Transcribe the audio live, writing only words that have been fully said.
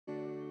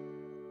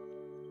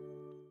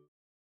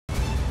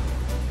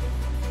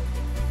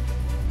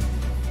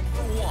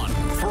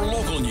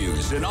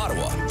news in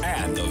Ottawa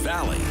and the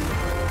Valley.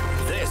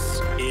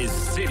 This is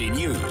City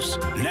News,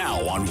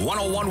 now on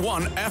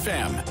 101.1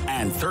 FM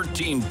and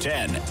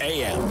 1310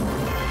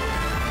 AM.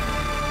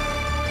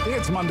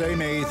 It's Monday,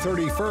 May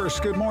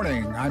 31st. Good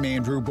morning. I'm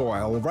Andrew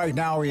Boyle. Right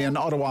now in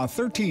Ottawa,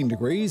 13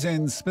 degrees.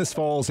 In Smiths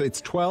Falls,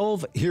 it's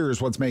 12.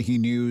 Here's what's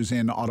making news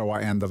in Ottawa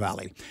and the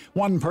Valley.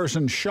 One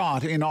person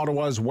shot in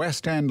Ottawa's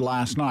West End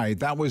last night.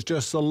 That was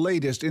just the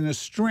latest in a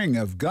string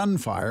of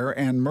gunfire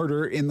and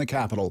murder in the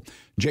capital.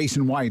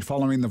 Jason White,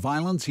 following the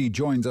violence, he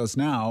joins us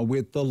now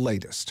with the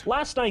latest.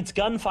 Last night's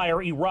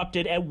gunfire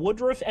erupted at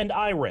Woodruff and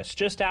Iris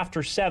just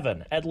after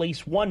 7. At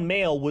least one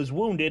male was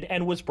wounded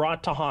and was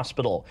brought to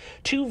hospital.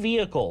 2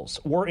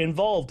 vehicles were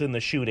involved in the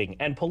shooting,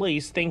 and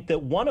police think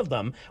that one of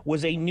them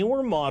was a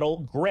newer model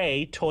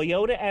gray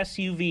Toyota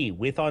SUV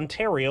with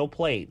Ontario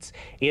plates.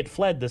 It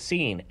fled the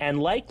scene and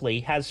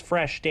likely has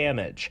fresh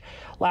damage.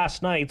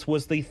 Last night's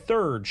was the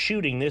 3rd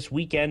shooting this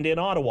weekend in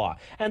Ottawa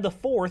and the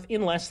 4th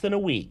in less than a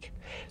week.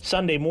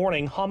 Sunday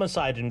morning,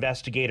 homicide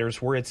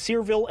investigators were at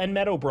Searville and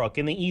Meadowbrook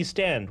in the East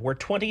End, where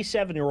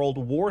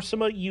 27-year-old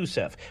Warsama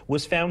Youssef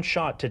was found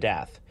shot to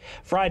death.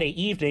 Friday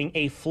evening,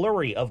 a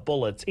flurry of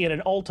bullets in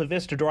an Alta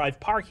Vista Drive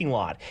parking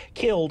lot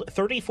killed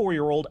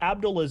 34-year-old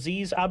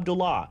Abdulaziz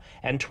Abdullah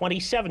and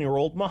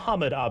 27-year-old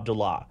Mohammed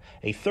Abdullah.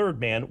 A 3rd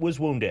man was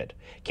wounded.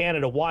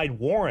 Canada-wide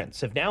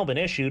warrants have now been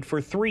issued for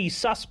 3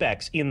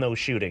 suspects in those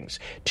shootings,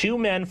 2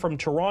 men from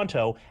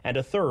Toronto and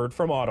a 3rd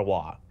from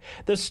Ottawa.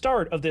 The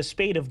start of this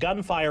spate of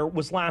gunfire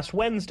was last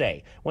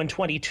Wednesday, when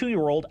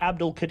 22-year-old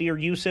Abdul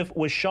Qadir Youssef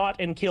was shot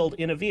and killed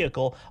in a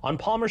vehicle on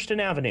Palmerston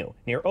Avenue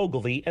near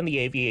Ogilvie and the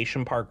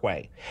Aviation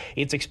Parkway.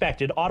 It's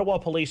expected Ottawa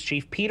Police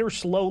Chief Peter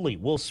Slowly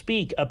will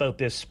speak about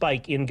this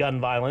spike in gun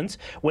violence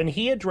when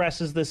he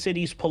addresses the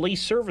city's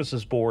Police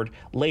Services Board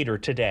later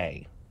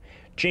today.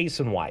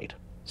 Jason White,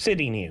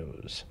 City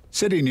News.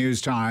 City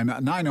News time,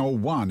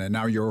 9:01, and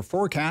now your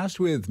forecast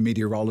with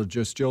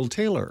meteorologist Jill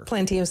Taylor.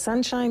 Plenty of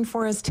sunshine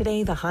for us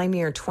today, the high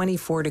near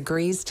 24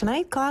 degrees.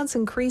 Tonight, clouds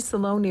increase, the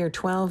low near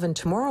 12, and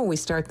tomorrow we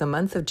start the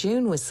month of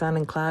June with sun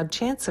and cloud,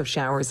 chance of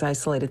showers,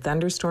 isolated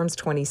thunderstorms,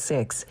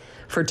 26.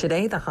 For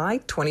today, the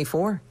high,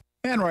 24.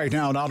 And right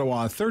now in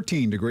Ottawa,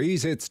 13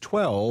 degrees. It's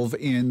 12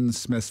 in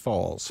Smiths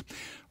Falls.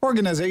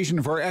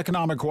 Organization for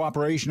Economic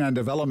Cooperation and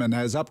Development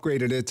has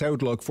upgraded its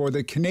outlook for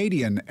the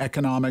Canadian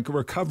economic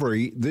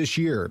recovery this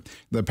year.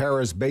 The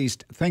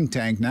Paris-based think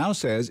tank now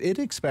says it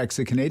expects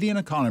the Canadian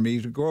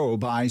economy to grow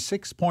by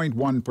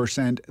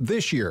 6.1%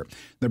 this year.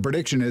 The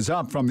prediction is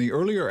up from the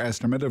earlier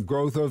estimate of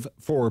growth of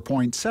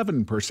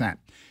 4.7%.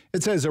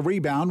 It says a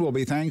rebound will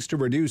be thanks to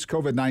reduced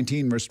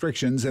COVID-19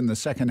 restrictions in the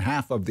second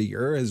half of the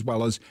year, as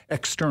well as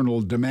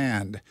external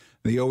demand.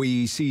 The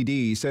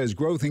OECD says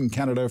growth in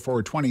Canada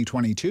for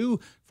 2022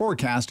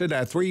 forecasted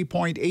at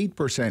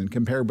 3.8%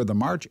 compared with the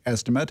March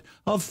estimate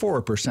of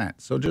 4%,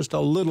 so just a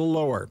little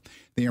lower.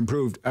 The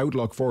improved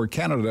outlook for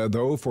Canada,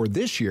 though, for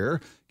this year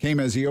came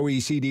as the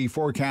OECD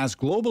forecast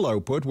global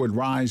output would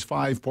rise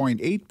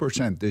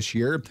 5.8% this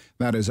year.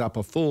 That is up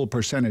a full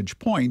percentage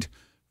point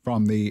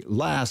from the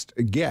last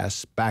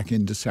guess back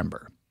in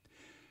December.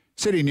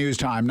 City News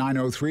time,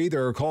 9:03.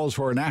 There are calls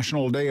for a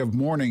national day of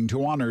mourning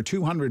to honor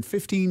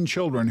 215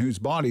 children whose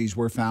bodies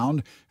were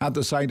found at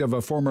the site of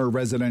a former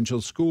residential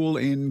school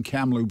in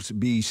Kamloops,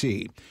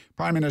 BC.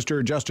 Prime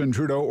Minister Justin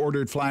Trudeau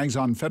ordered flags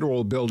on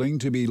federal building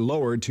to be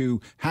lowered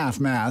to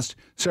half-mast.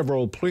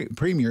 Several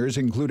premiers,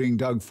 including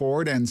Doug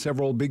Ford, and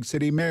several big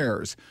city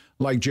mayors,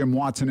 like Jim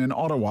Watson in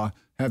Ottawa,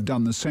 have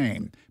done the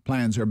same.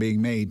 Plans are being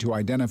made to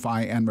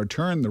identify and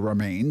return the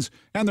remains,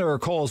 and there are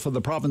calls for the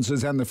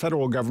provinces and the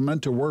federal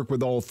government to work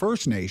with all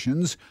First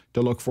Nations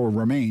to look for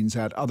remains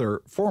at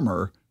other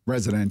former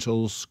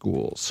residential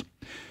schools.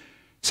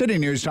 City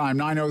News time,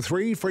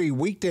 9:03. Free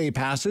weekday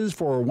passes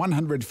for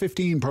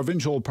 115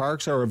 provincial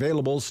parks are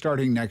available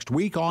starting next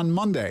week on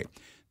Monday.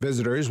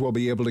 Visitors will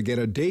be able to get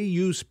a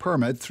day-use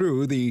permit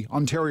through the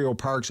Ontario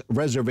Parks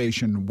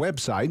Reservation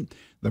website.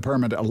 The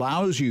permit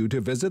allows you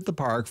to visit the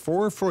park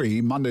for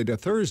free Monday to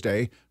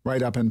Thursday,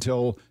 right up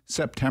until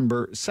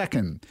September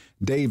 2nd.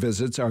 Day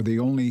visits are the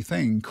only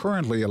thing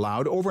currently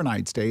allowed.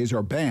 Overnight stays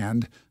are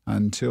banned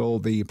until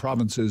the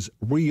province's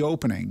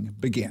reopening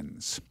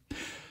begins.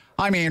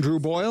 I'm Andrew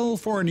Boyle.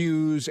 For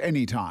news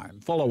anytime,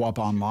 follow up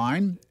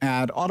online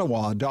at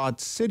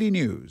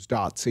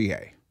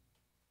ottawa.citynews.ca.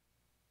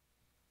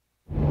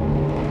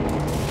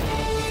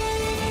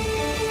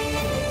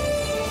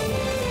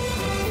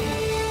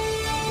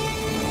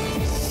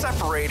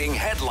 Separating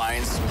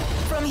headlines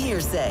from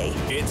hearsay.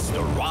 It's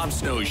the Rob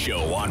Snow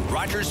Show on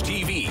Rogers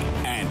TV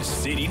and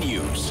City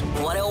News.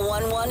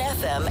 101.1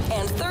 FM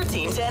and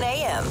 1310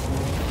 AM.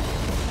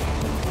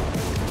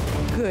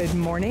 Good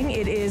morning.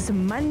 It is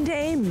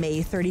Monday,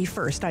 May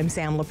 31st. I'm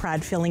Sam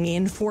Laprade filling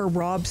in for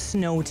Rob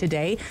Snow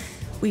today.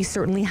 We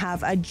certainly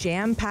have a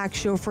jam-packed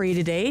show for you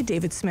today.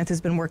 David Smith has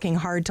been working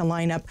hard to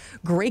line up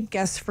great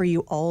guests for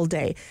you all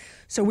day.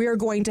 So we are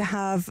going to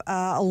have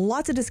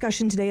lots of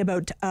discussion today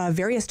about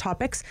various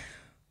topics.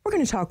 We're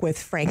going to talk with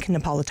Frank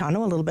Napolitano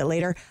a little bit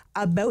later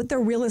about the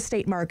real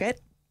estate market.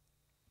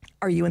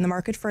 Are you in the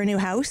market for a new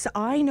house?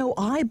 I know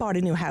I bought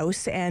a new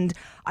house, and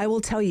I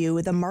will tell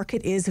you, the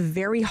market is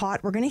very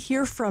hot. We're going to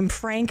hear from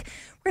Frank.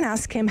 We're going to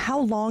ask him how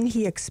long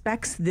he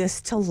expects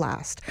this to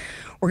last.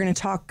 We're going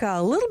to talk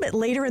a little bit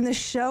later in the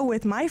show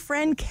with my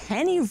friend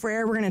Kenny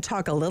Evraire. We're going to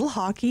talk a little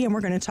hockey, and we're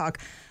going to talk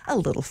a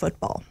little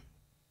football.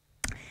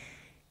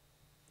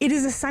 It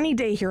is a sunny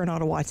day here in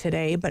Ottawa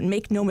today, but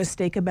make no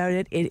mistake about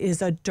it, it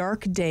is a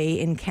dark day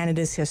in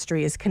Canada's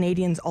history as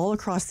Canadians all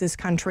across this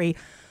country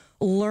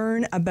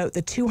learn about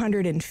the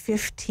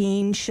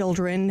 215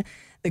 children,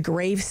 the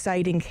grave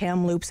site in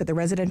Kamloops at the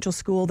residential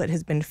school that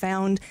has been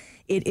found.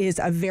 It is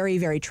a very,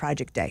 very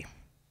tragic day.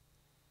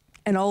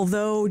 And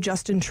although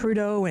Justin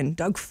Trudeau and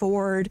Doug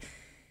Ford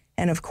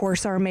and, of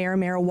course, our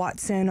Mayor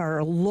Watson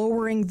are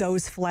lowering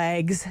those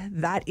flags,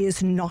 that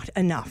is not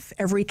enough.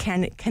 Every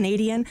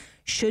Canadian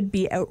should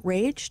be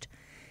outraged.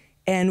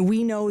 And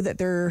we know that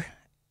there are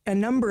a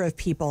number of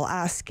people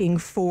asking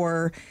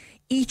for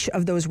each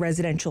of those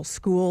residential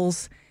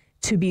schools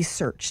to be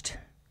searched.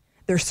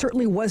 There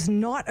certainly was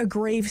not a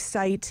grave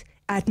site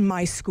at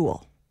my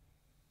school.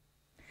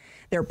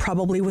 There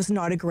probably was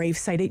not a grave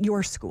site at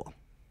your school.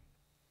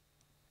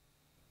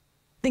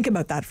 Think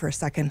about that for a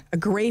second. A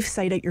grave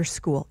site at your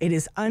school. It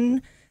is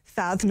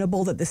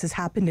unfathomable that this has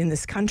happened in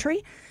this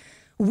country.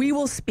 We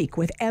will speak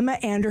with Emma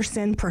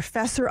Anderson,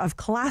 Professor of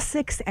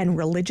Classics and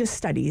Religious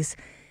Studies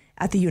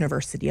at the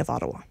University of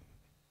Ottawa.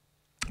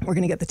 We're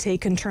going to get the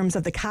take in terms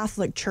of the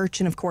Catholic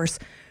Church and, of course,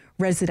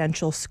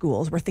 residential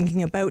schools. We're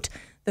thinking about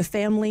the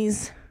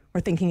families.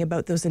 We're thinking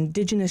about those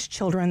Indigenous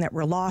children that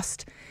were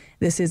lost.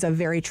 This is a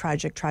very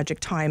tragic, tragic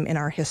time in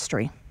our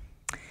history.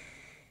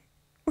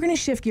 We're going to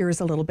shift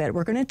gears a little bit.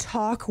 We're going to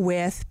talk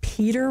with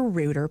Peter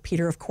Ruiter.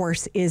 Peter, of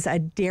course, is a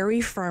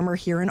dairy farmer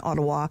here in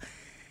Ottawa.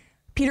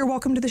 Peter,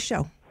 welcome to the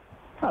show.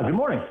 Good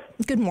morning.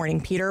 Good morning,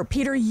 Peter.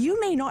 Peter, you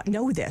may not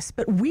know this,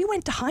 but we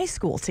went to high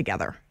school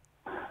together.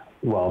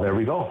 Well, there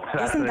we go.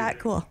 Isn't that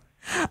cool?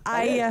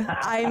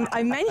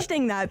 I'm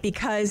mentioning that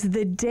because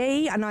the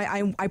day, and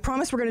I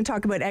promise we're going to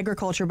talk about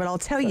agriculture, but I'll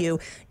tell you,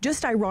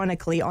 just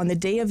ironically, on the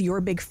day of your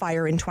big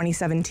fire in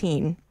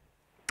 2017,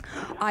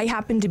 I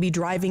happened to be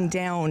driving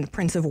down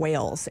Prince of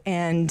Wales,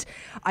 and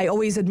I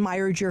always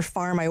admired your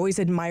farm. I always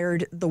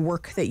admired the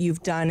work that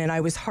you've done, and I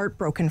was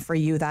heartbroken for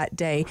you that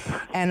day.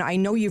 And I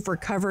know you've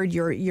recovered.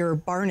 Your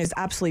barn is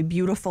absolutely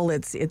beautiful.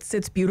 It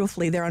sits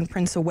beautifully there on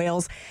Prince of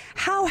Wales.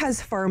 How has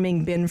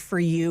farming been for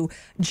you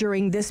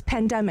during this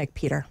pandemic,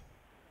 Peter?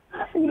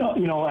 You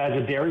know, as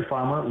a dairy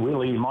farmer,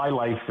 really, my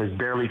life has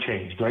barely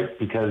changed, right?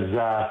 Because,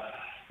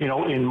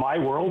 in my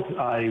world,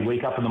 I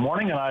wake up in the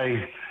morning and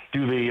I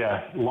do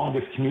the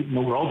longest commute in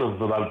the world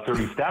of about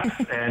 30 steps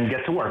and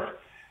get to work.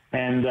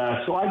 And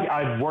so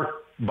I've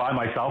worked by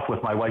myself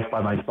with my wife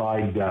by my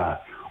side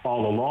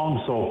all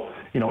along. So,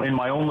 in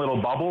my own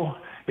little bubble,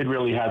 it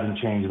really hasn't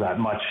changed that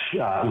much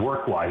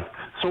work-wise.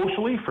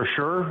 Socially, for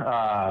sure,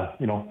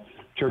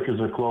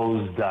 churches are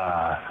closed.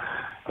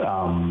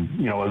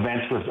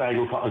 Events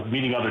with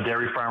meeting other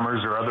dairy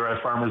farmers or other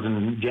farmers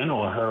in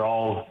general are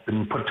all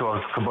been put to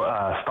a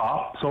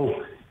stop.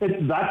 So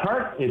that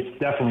part, it's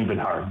definitely been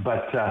hard.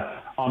 But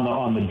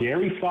on the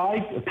dairy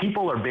side,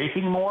 people are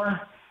baking more,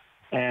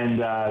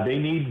 and they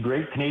need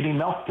great Canadian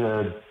milk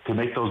to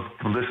make those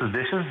delicious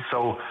dishes.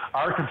 So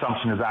our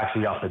consumption is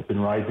actually up. It's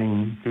been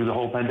rising through the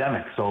whole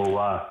pandemic.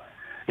 So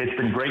it's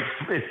been great.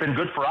 It's been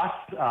good for us.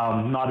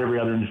 Not every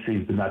other industry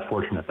has been that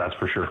fortunate, that's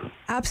for sure.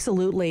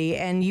 Absolutely.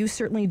 And you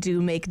certainly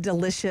do make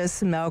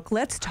delicious milk.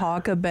 Let's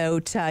talk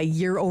about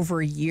year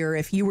over year.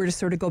 If you were to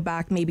sort of go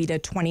back maybe to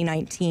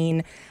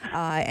 2019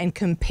 and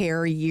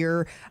compare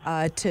year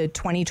to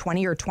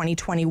 2020 or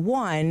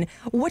 2021,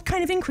 what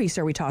kind of increase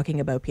are we talking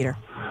about, Peter?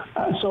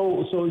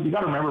 So you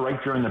got to remember,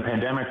 right during the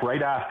pandemic,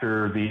 right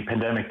after the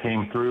pandemic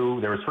came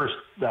through, there was first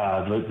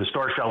the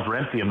store shelves were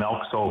empty of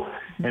milk. So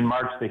in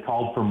March they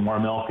called for more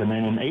milk, and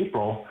then in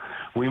April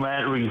we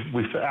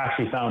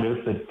actually found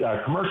out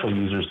that commercial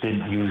users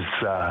didn't use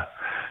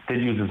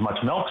as much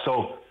milk.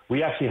 So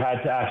we actually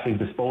had to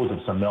dispose of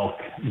some milk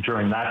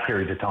during that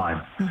period of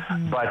time.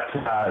 Mm-hmm.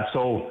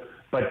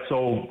 But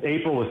so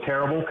April was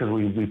terrible because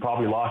we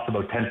probably lost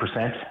about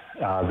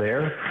 10%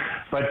 there.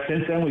 But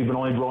since then, we've been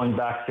only growing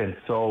back since.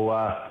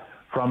 So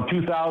from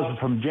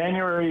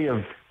January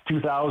of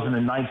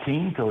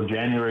 2019 till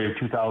January of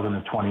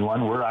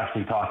 2021, we're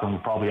actually talking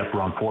probably up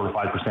around 4 to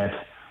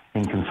 5%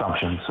 in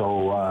consumption.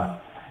 So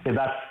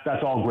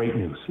that's all great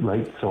news,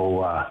 right?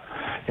 So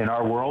in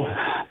our world,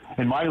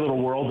 in my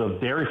little world of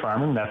dairy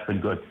farming, that's been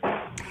good.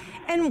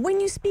 And when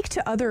you speak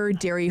to other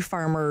dairy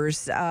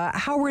farmers,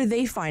 how are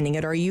they finding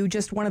it? Are you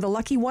just one of the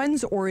lucky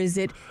ones, or is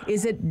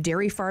it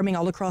dairy farming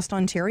all across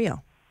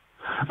Ontario?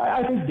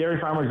 I think dairy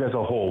farmers as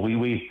a whole,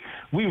 we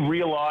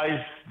realize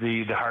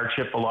the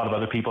hardship a lot of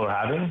other people are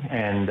having,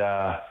 and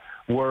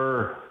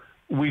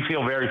we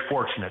feel very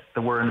fortunate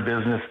that we're in a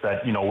business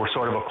that, we're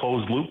sort of a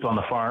closed loop on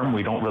the farm.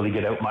 We don't really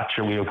get out much,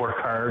 or we work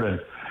hard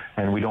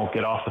and we don't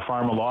get off the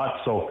farm a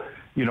lot. So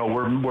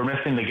we're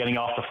missing the getting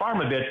off the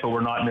farm a bit, but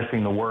we're not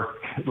missing the work.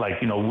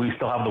 Like, we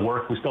still have the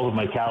work. We still have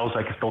my cows.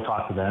 I can still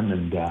talk to them.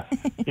 And,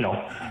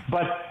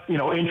 but,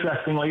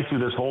 interestingly, through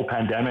this whole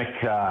pandemic,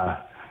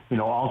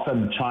 all of a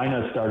sudden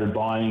China started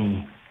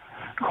buying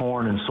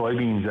corn and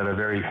soybeans at a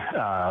very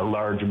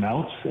large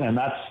amounts, and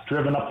that's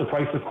driven up the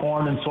price of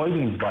corn and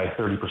soybeans by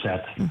 30%.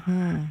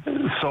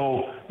 Mm-hmm.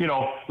 So,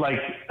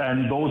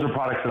 and those are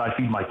products that I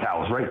feed my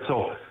cows, right?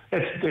 So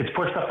it's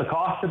pushed up the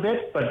cost a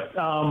bit, but,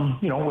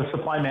 with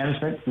supply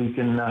management,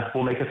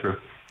 we'll make it through.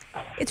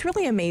 It's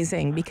really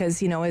amazing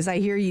because, as I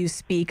hear you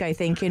speak, I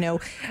think,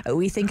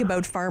 we think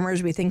about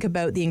farmers, we think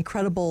about the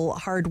incredible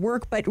hard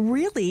work, but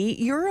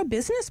really, you're a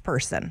business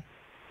person.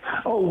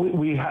 Oh,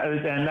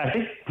 and I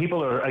think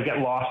people get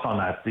lost on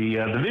that. The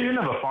vision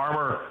of a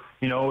farmer,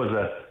 is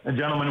a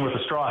gentleman with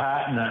a straw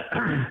hat and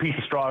a piece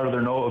of straw out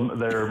of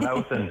their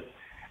mouth,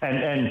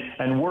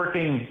 and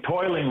working,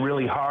 toiling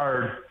really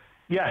hard.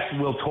 Yes,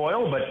 we'll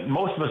toil, but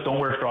most of us don't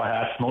wear straw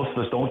hats. Most of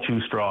us don't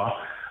chew straw.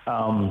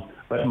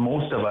 But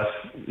most of us,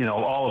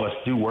 all of us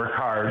do work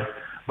hard.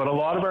 But a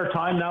lot of our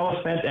time now is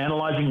spent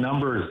analyzing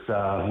numbers.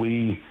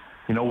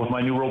 With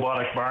my new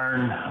robotic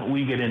barn,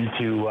 we get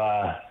into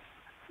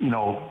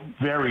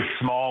very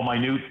small,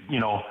 minute,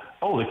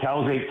 the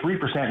cows ate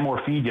 3%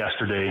 more feed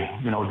yesterday.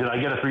 Did I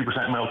get a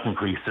 3% milk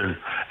increase?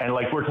 And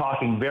we're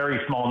talking very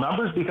small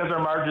numbers because our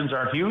margins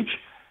aren't huge.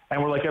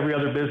 And we're like every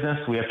other business.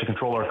 We have to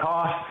control our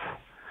costs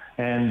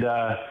and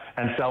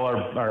sell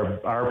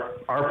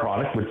our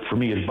product, which for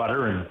me is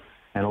butter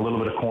and a little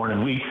bit of corn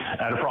and wheat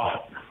at a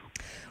profit.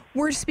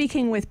 We're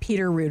speaking with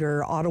Peter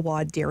Ruiter,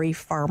 Ottawa dairy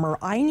farmer.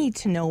 I need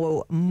to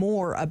know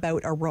more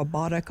about a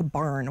robotic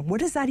barn. What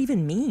does that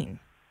even mean?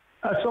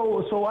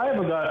 So I have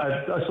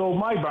so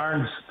my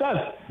barn's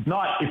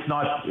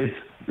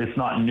it's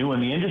not new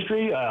in the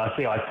industry.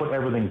 I put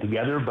everything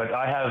together, but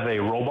I have a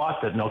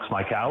robot that milks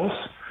my cows.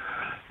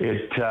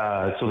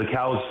 So the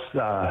cows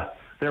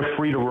they're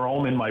free to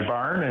roam in my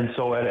barn, and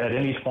so at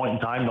any point in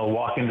time they'll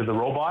walk into the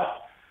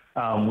robot.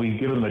 We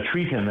give them a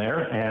treat in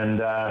there, and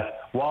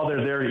while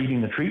they're there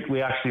eating the treat,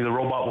 the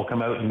robot will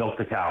come out and milk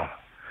the cow,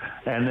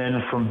 and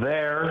then from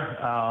there.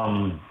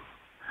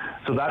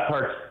 So that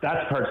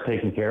part's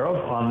taken care of.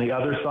 On the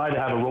other side,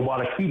 I have a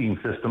robotic feeding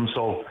system.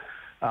 So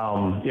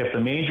if the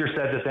manger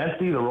says it's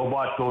empty, the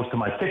robot goes to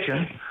my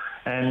kitchen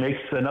and makes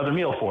another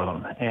meal for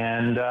them.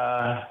 And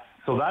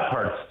so that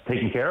part's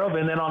taken care of.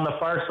 And then on the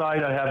far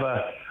side, I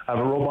have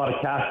a robotic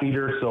calf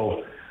feeder.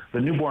 So the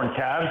newborn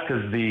calves,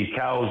 because the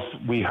cows,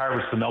 we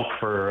harvest the milk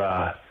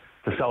to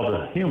sell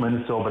to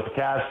humans. But the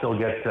calves still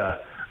get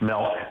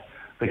milk.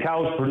 The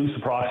cows produce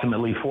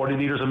approximately 40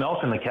 liters of milk,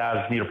 and the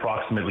calves need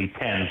approximately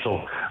 10.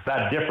 So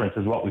that difference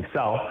is what we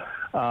sell.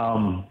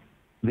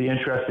 The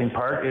interesting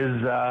part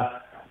is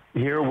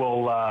here we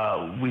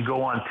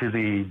go on to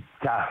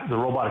the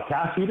robotic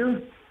calf feeder,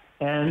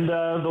 and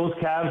those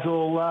calves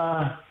will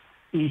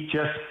eat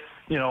just,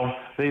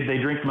 they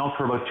drink milk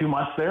for about 2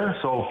 months there.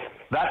 So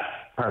that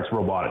part's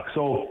robotic.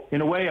 So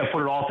in a way, I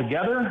put it all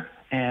together,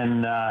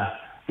 and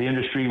the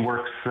industry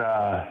works,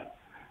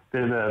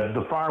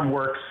 the farm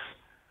works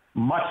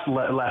much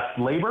less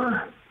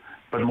labor,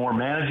 but more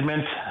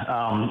management.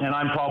 And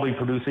I'm probably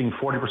producing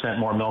 40%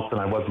 more milk than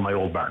I was in my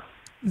old barn.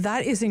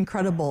 That is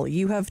incredible.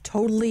 You have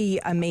totally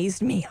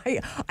amazed me.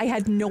 I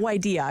had no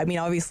idea. I mean,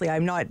 obviously,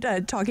 I'm not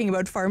talking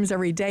about farms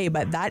every day,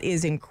 but that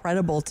is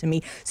incredible to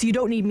me. So you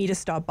don't need me to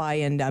stop by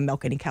and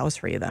milk any cows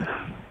for you then?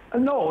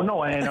 No.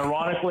 And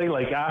ironically,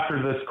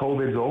 after this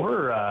COVID's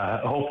over,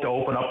 I hope to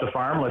open up the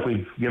farm like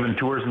we've given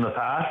tours in the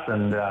past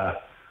and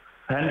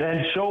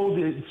show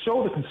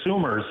the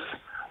consumers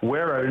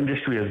where our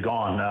industry has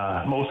gone.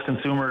 Most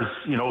consumers,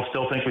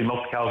 still think we milk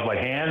the cows by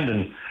hand,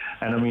 and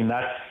I mean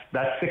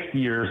that's 60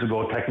 years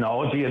ago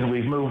technology, and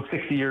we've moved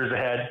 60 years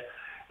ahead,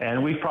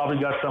 and we've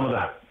probably got some of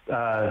the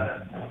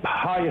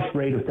highest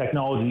rate of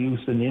technology use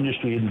in the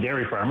industry in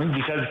dairy farming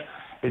because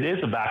it is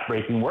a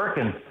backbreaking work,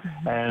 and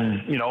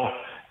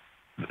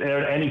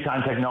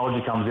anytime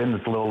technology comes in,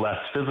 it's a little less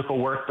physical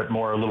work, but a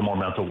little more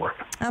mental work.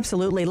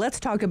 Absolutely. Let's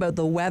talk about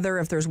the weather.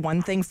 If there's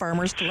one thing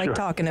farmers like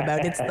talking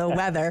about, it's the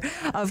weather.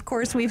 Of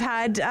course, we've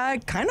had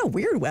kind of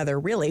weird weather,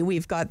 really.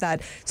 We've got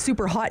that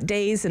super hot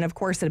days and, of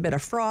course, a bit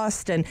of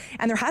frost, and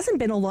there hasn't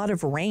been a lot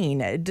of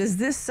rain. Does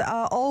this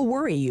all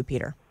worry you,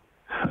 Peter?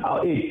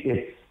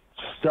 It's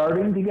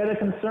starting to get a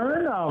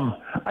concern.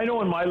 I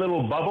know in my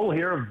little bubble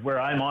here where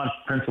I'm on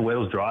Prince of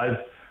Wales Drive,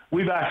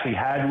 we've actually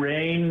had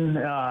rain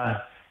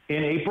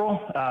in April.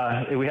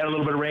 We had a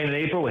little bit of rain in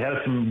April. We had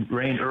some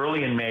rain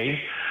early in May.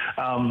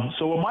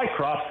 So my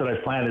crops that I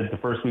planted the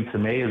first weeks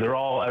of May, they're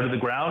all out of the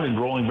ground and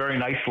growing very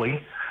nicely.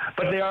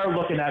 But they are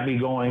looking at me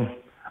going,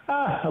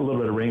 a little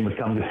bit of rain would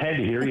come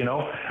handy here,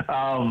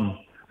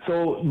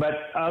 but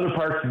other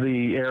parts of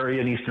the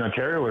area in Eastern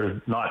Ontario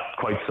are not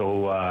quite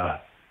so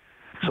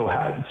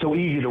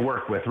easy to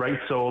work with, right?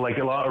 So like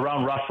a lot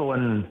around Russell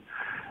and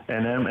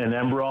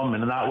Embrum,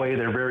 and in that way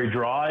they're very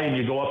dry. And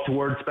you go up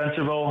towards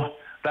Spencerville,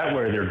 that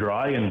way they're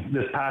dry. And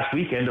this past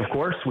weekend, of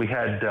course, we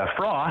had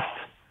frost.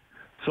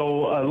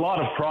 So a lot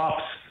of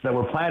crops that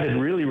were planted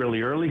really,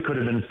 really early could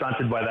have been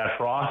stunted by that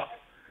frost.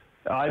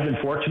 I've been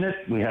fortunate.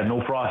 We had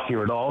no frost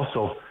here at all.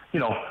 So,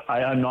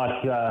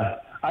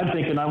 I'm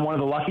thinking I'm one of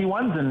the lucky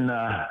ones. And,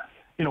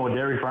 a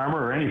dairy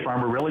farmer or any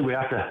farmer, really, we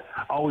have to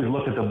always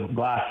look at the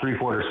glass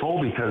 3/4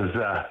 full because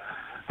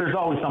there's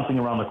always something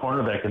around the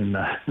corner that can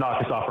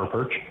knock us off our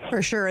perch.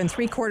 For sure. And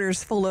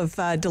 3/4 full of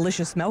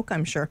delicious milk,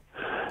 I'm sure.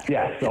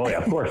 Yes. Oh, yeah,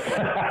 of course.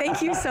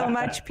 Thank you so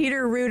much,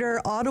 Peter Ruiter,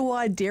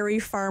 Ottawa dairy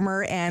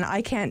farmer. And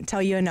I can't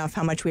tell you enough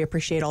how much we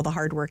appreciate all the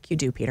hard work you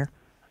do, Peter.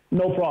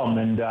 No problem.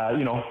 And,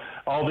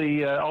 all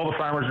the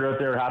farmers are out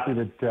there happy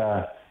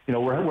that,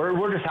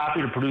 we're just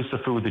happy to produce the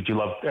food that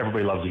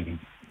everybody loves eating.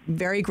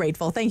 Very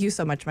grateful. Thank you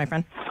so much, my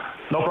friend.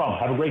 No problem.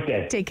 Have a great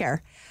day. Take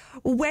care.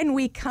 When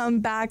we come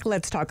back,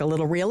 let's talk a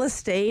little real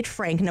estate.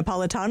 Frank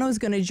Napolitano is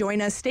going to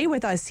join us. Stay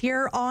with us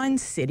here on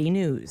City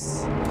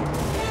News.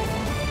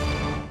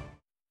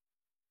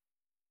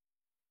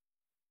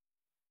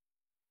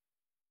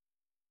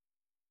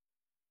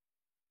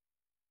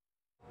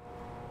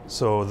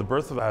 So the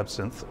birth of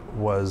absinthe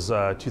was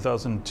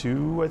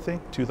 2002, I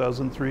think,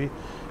 2003,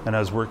 and I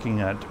was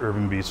working at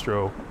Urban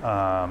Bistro,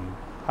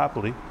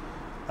 happily,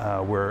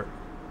 where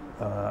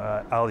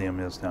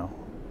Allium is now.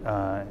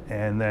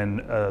 And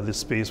then the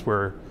space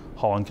where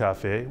Holland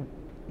Cafe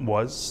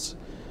was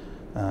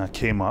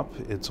came up.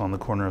 It's on the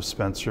corner of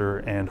Spencer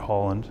and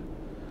Holland.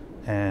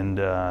 And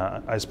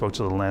I spoke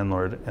to the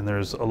landlord, and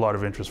there's a lot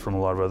of interest from a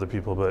lot of other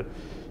people, but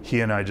he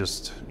and I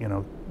just,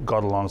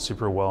 got along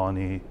super well, and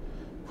he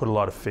put a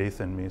lot of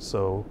faith in me.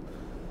 So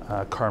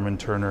Carmen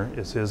Turner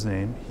is his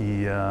name.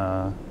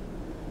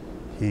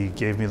 He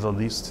gave me the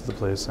lease to the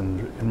place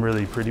and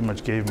really pretty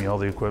much gave me all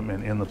the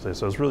equipment in the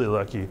place. I was really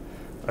lucky.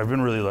 I've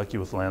been really lucky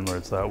with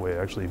landlords that way,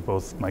 actually,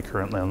 both my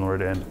current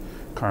landlord and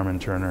Carmen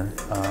Turner.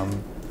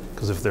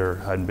 Because if there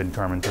hadn't been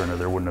Carmen Turner,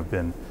 there wouldn't have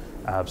been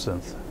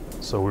absinthe.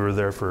 So we were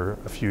there for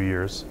a few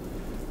years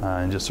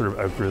and just sort of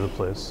outgrew the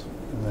place.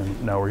 And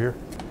then now we're here.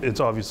 It's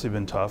obviously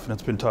been tough, and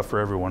it's been tough for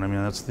everyone. I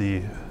mean, that's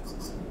the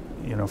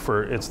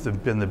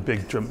been the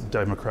big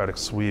democratic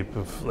sweep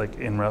of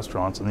in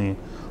restaurants and the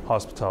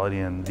hospitality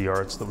and the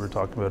arts that we were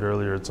talking about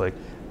earlier. It's like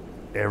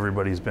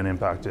everybody's been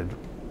impacted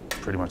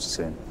pretty much the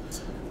same.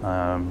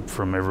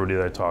 From everybody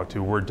that I talked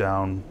to, we're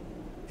down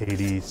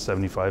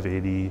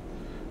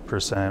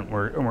 80%.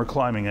 We're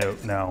climbing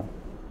out now.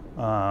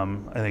 I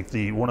think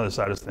one of the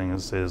saddest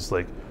things is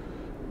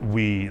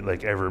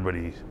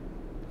everybody,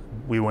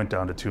 we went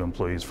down to 2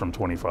 employees from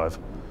 25.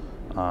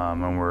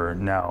 And we're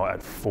now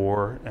at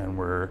 4, and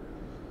we're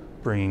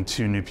bringing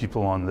 2 new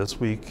people on this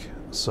week,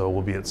 so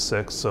we'll be at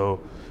 6.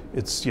 So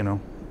it's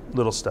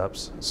little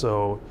steps.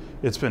 So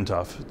it's been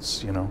tough.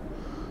 It's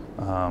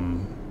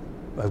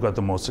I've got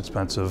the most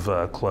expensive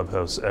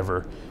clubhouse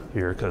ever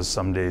here, because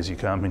some days you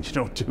come and you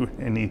don't do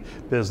any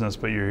business,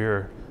 but you're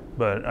here.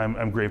 But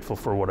I'm grateful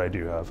for what I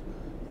do have.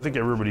 I think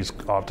everybody's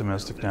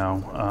optimistic now,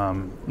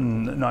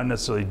 not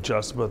necessarily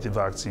just about the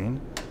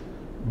vaccine,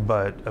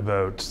 but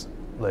about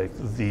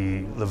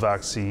the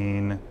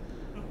vaccine,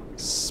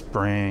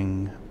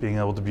 spring, being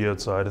able to be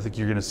outside. I think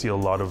you're going to see a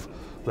lot of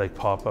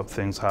pop-up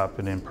things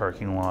happen in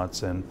parking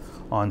lots and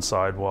on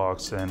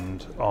sidewalks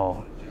and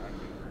all,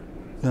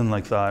 and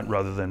like that,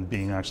 rather than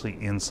being actually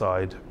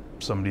inside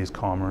somebody's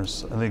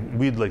commerce. I think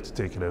we'd like to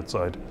take it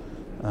outside.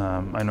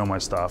 I know my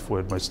staff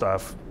would. My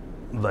staff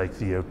like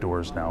the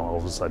outdoors now, all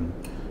of a sudden,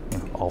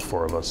 all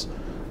 4 of us.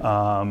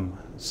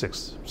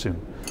 6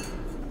 soon.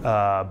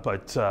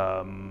 But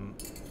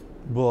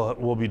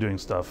we'll be doing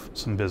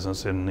some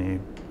business in the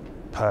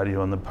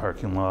patio in the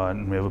parking lot,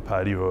 and we have a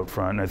patio out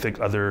front.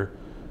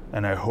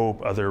 And I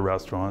hope other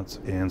restaurants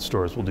and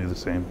stores will do the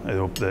same. I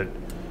hope that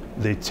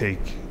they take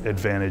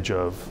advantage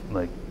of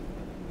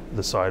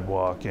the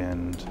sidewalk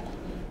and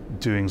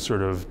doing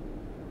sort of,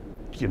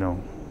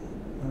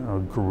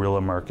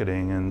 guerrilla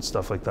marketing and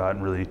stuff like that,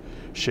 and really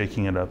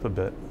shaking it up a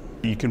bit.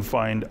 You can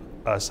find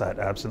us at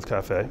Absinthe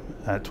Cafe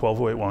at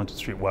 1208 Wellington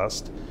Street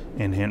West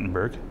in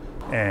Hintonburg.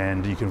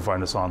 And you can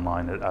find us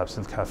online at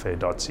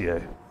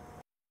absinthecafe.ca.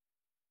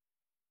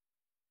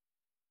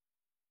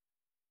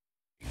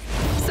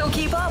 So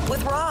keep up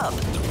with Rob.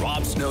 The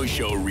Rob Snow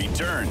Show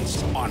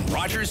returns on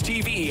Rogers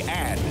TV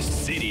and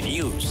City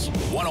News,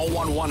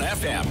 101.1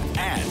 FM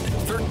and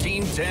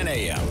 1310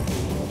 AM.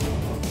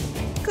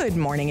 Good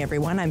morning,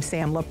 everyone. I'm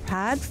Sam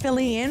Laprade,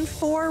 filling in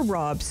for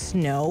Rob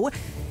Snow.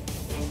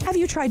 Have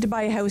you tried to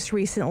buy a house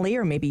recently,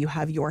 or maybe you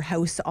have your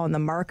house on the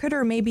market,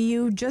 or maybe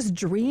you just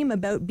dream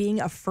about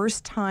being a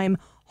first-time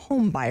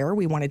home buyer?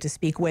 We wanted to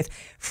speak with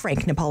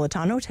Frank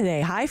Napolitano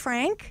today. Hi,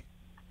 Frank.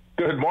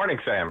 Good morning,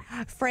 Sam.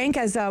 Frank,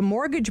 as a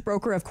mortgage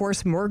broker, of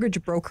course,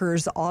 Mortgage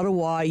Brokers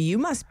Ottawa, you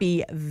must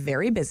be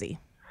very busy.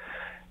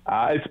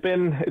 It's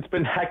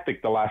been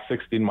hectic the last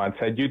 16 months.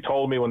 Had you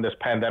told me when this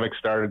pandemic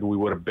started we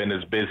would have been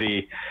as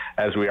busy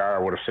as we are, I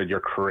would have said, you're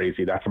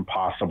crazy. That's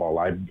impossible.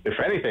 If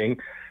anything,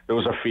 there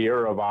was a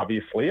fear of,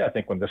 obviously, I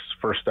think when this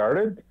first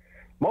started,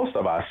 most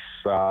of us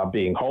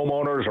being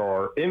homeowners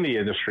or in the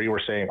industry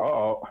were saying,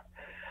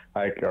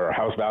 like our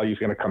house value is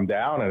going to come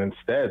down. And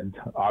instead,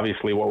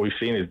 obviously, what we've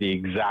seen is the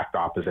exact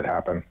opposite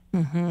happen.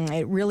 Mm-hmm.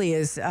 It really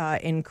is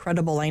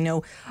incredible. I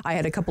know I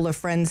had a couple of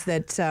friends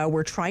that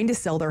were trying to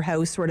sell their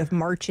house sort of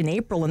March and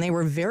April, and they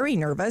were very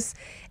nervous.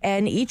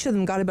 And each of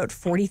them got about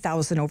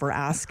 $40,000 over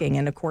asking.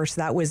 And of course,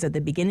 that was at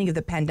the beginning of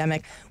the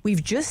pandemic.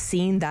 We've just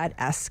seen that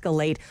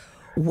escalate.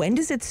 When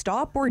does it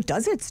stop, or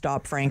does it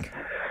stop, Frank?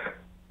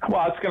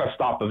 Well, it's going to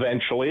stop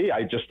eventually.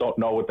 I just don't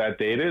know what that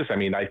date is. I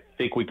mean, I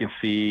think we can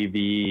see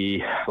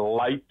the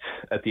light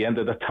at the end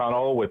of the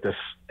tunnel with this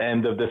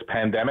end of this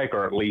pandemic,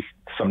 or at least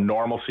some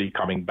normalcy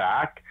coming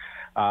back.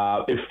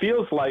 It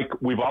feels like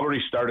we've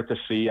already started to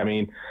see, I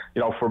mean,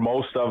 for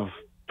most of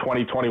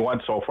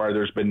 2021 so far,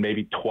 there's been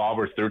maybe 12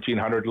 or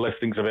 1,300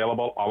 listings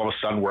available. All of a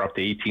sudden, we're up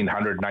to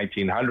 1,800,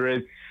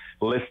 1,900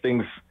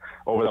 listings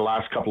over the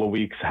last couple of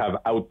weeks have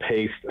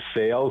outpaced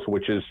sales,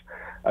 which is,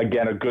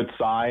 again, a good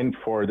sign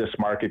for this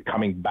market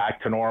coming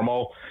back to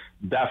normal.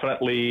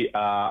 Definitely,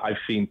 I've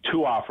seen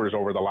 2 offers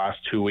over the last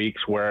 2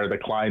 weeks where the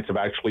clients have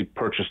actually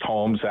purchased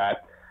homes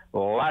at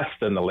less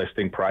than the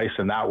listing price,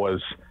 and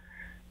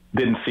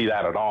didn't see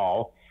that at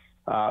all.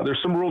 There's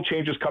some rule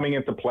changes coming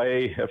into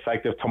play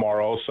effective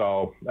tomorrow.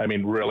 So, I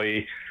mean,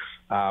 really,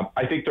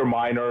 I think they're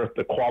minor.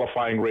 The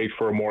qualifying rate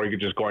for a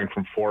mortgage is going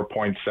from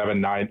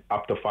 4.79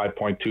 up to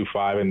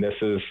 5.25, and this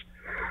is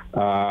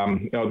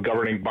the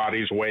governing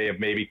body's way of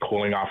maybe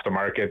cooling off the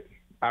market.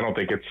 I don't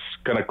think it's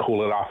going to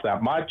cool it off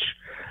that much.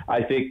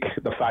 I think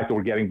the fact that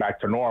we're getting back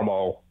to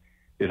normal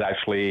is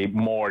actually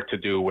more to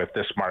do with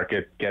this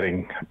market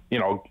getting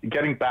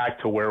back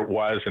to where it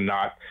was, and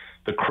not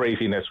the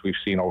craziness we've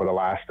seen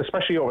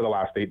especially over the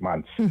last 8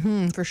 months.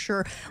 Mm-hmm, for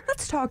sure.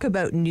 Let's talk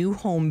about new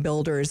home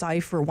builders. I,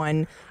 for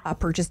one,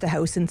 purchased a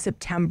house in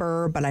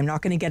September, but I'm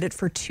not going to get it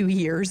for 2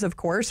 years, of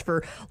course,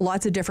 for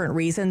lots of different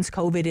reasons,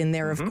 COVID in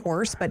there, of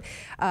course. But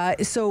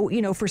so,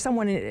 for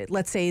someone,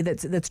 let's say,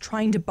 that's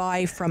trying to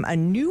buy from a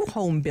new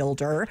home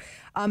builder,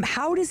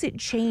 how does it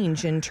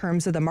change in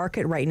terms of the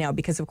market right now?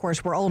 Because, of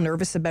course, we're all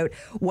nervous about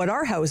what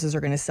our houses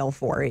are going to sell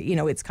for.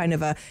 It's kind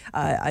of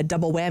a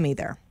double whammy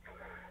there.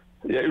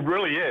 It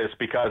really is,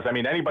 because, I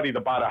mean, anybody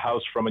that bought a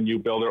house from a new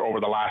builder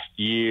over the last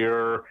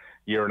year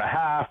and a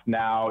half,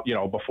 now,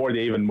 before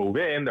they even move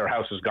in, their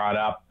house has gone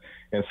up,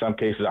 in some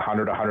cases,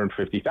 $100,000,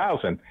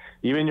 $150,000.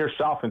 Even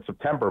yourself in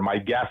September, my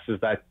guess is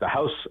that the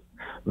house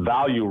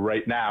value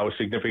right now is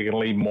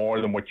significantly more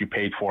than what you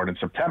paid for it in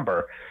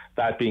September.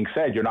 That being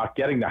said, you're not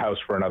getting the house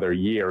for another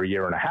year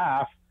and a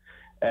half.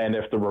 And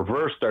if the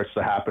reverse starts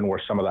to happen,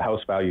 where some of the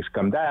house values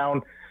come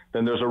down,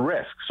 then there's a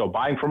risk. So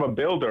buying from a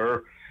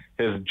builder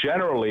has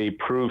generally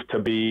proved to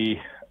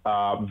be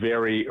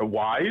very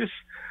wise,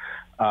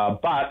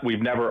 but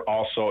we've never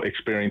also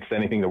experienced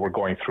anything that we're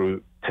going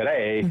through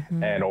today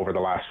and over the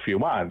last few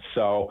months.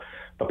 So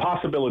the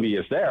possibility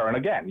is there. And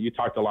again, you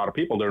talk to a lot of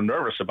people, they're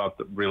nervous about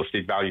the real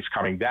estate values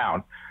coming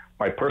down.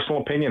 My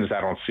personal opinion is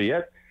I don't see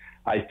it.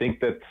 I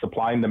think that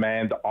supply and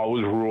demand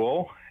always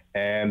rule.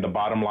 And the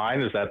bottom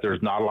line is that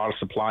there's not a lot of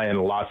supply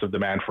and lots of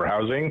demand for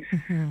housing.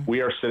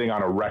 We are sitting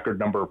on a record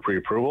number of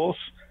pre-approvals.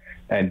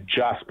 And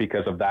just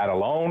because of that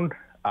alone,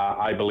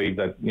 I believe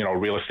that,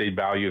 real estate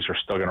values are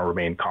still going to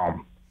remain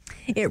calm.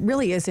 It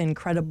really is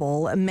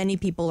incredible. Many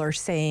people are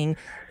saying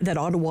that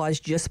Ottawa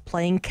is just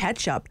playing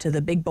catch up to the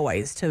big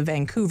boys, to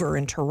Vancouver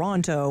and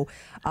Toronto.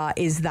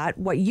 Is that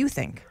what you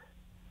think?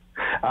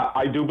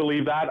 I do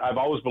believe that. I've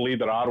always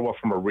believed that Ottawa,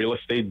 from a real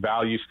estate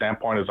value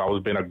standpoint, has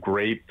always been a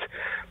great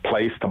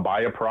place to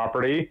buy a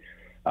property.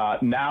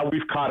 Now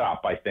we've caught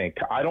up, I think.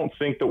 I don't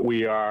think that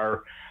we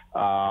are...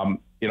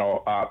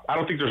 I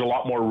don't think there's a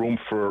lot more room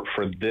for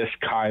this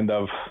kind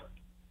of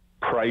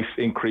price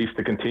increase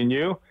to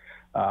continue.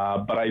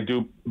 But I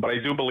do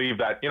believe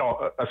that,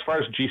 as far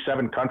as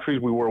G7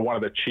 countries, we were one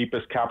of the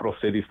cheapest capital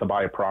cities to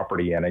buy a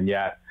property in, and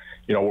yet,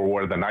 we're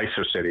one of the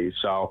nicer cities.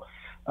 So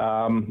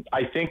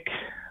I think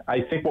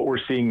what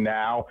we're seeing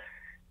now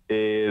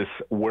is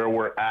where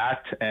we're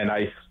at, and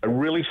I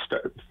really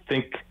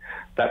think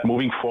that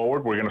moving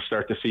forward, we're going to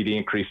start to see the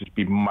increases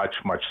be much,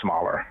 much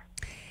smaller.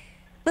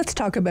 Let's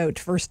talk about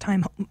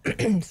first-time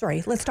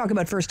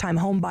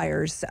home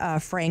buyers,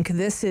 Frank.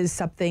 This is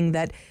something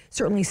that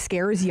certainly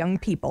scares young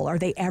people. Are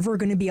they ever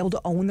going to be able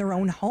to own their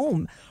own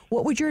home?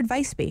 What would your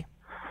advice be?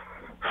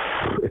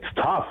 It's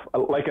tough.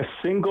 Like a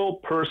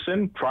single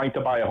person trying to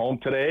buy a home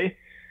today,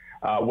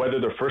 whether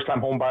they're first-time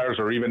home buyers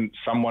or even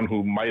someone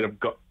who might have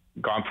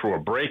gone through a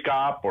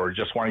breakup or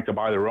just wanting to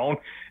buy their own,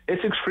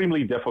 it's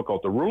extremely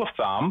difficult. The rule of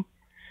thumb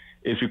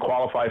is you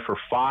qualify for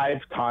 5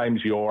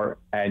 times your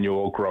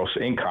annual gross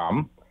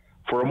income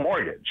for a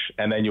mortgage,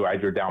 and then you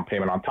add your down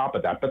payment on top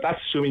of that. But that's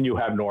assuming you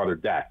have no other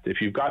debt. If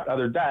you've got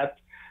other debt,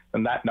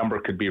 then that number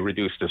could be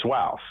reduced as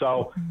well.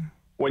 So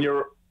when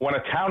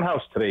a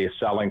townhouse today is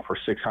selling for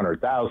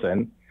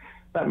 $600,000,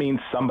 that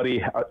means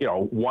somebody,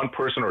 one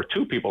person or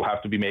 2 people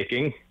have to be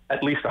making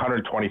at least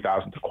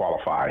 $120,000 to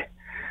qualify.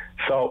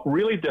 So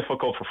really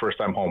difficult for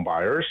first-time home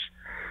buyers.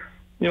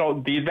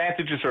 The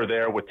advantages are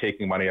there with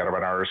taking money out of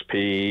an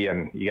RSP,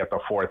 and you get the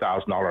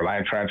 $4,000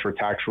 land transfer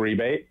tax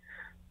rebate.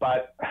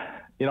 But,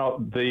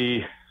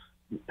 the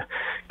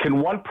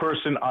can one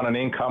person on an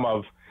income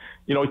of,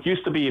 it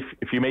used to be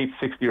if you made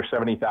 60 or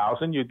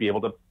 70,000, you'd be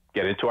able to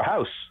get into a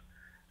house.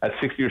 At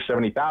 60 or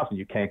 70,000,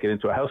 you can't get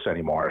into a house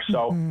anymore.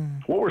 So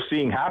what we're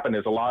seeing happen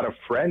is a lot of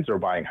friends are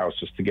buying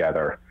houses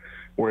together,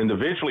 where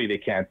individually they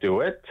can't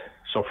do it.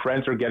 So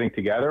friends are getting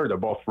together. They're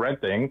both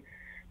renting.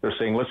 They're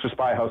saying, let's just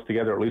buy a house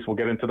together. At least we'll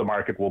get into the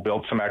market. We'll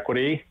build some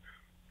equity.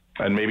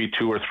 And maybe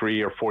 2 or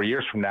 3 or 4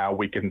 years from now,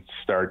 we can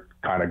start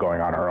kind of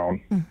going on our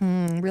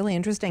own. Really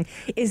interesting.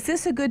 Is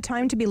this a good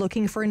time to be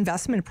looking for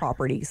investment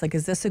properties? Like,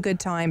 is this a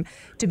good time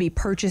to be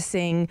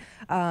purchasing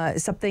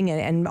something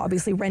and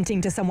obviously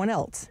renting to someone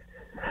else?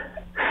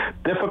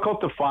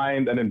 Difficult to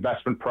find an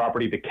investment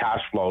property that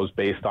cash flows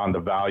based on the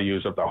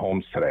values of the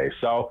homes today.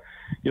 So,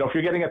 if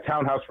you're getting a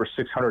townhouse for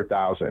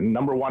 $600,000,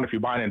 number one, if you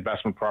buy an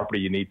investment property,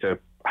 you need to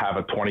have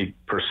a 20%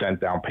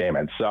 down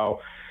payment. So,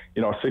 a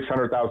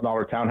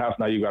 $600,000 townhouse,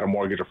 now you've got a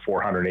mortgage of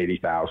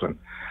 $480,000.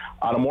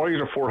 On a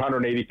mortgage of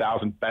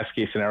 $480,000, best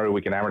case scenario,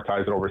 we can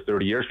amortize it over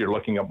 30 years. You're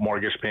looking at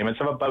mortgage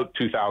payments of about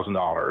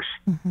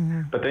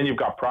 $2,000. But then you've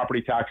got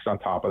property taxes on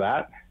top of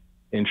that,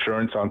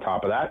 insurance on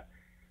top of that.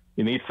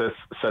 You need to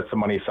set some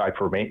money aside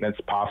for maintenance,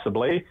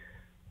 possibly.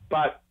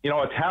 But, a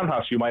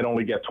townhouse, you might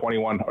only get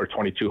 $2,100 or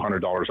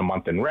 $2,200 a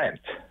month in rent.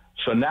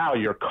 So now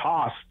your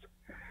cost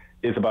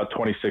is about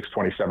 $2,600,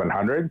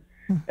 $2,700.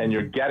 And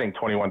you're getting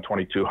 $2,100,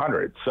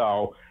 $2,200.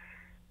 So,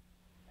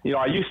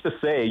 I used to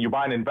say you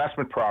buy an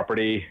investment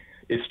property,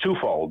 it's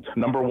twofold.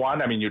 Number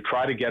one, you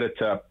try to get it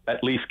to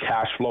at least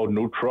cash flow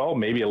neutral,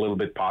 maybe a little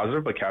bit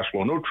positive, but cash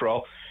flow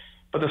neutral.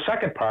 But the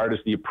second part is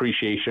the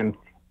appreciation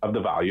of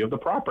the value of the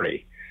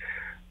property.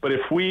 But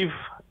if we're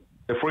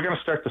going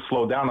to start to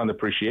slow down on the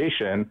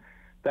appreciation,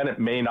 then it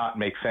may not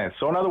make sense.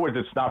 So in other words,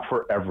 it's not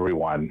for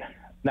everyone.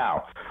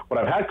 Now, what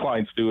I've had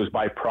clients do is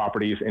buy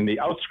properties in the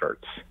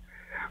outskirts.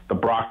 The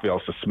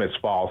Brockvilles, the Smiths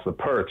Falls, the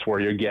Perths, where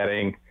you're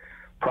getting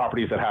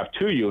properties that have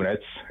 2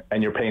 units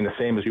and you're paying the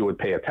same as you would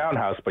pay a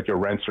townhouse, but your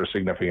rents are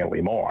significantly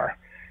more.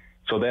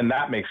 So then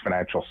that makes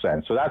financial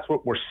sense. So that's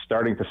what we're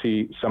starting to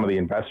see some of the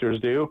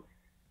investors do,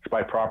 is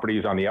buy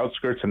properties on the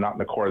outskirts and not in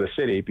the core of the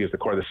city, because the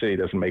core of the city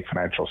doesn't make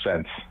financial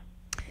sense.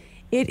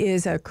 It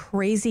is a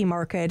crazy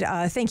market.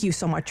 Thank you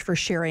so much for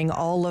sharing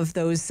all of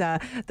those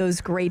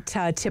great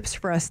tips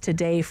for us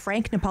today.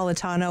 Frank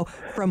Napolitano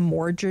from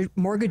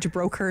Mortgage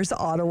Brokers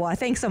Ottawa.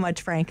 Thanks so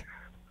much, Frank.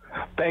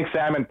 Thanks,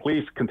 Sam, and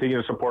please continue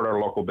to support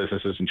our local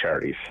businesses and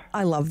charities.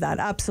 I love that.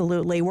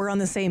 Absolutely. We're on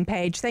the same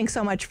page. Thanks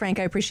so much, Frank.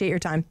 I appreciate your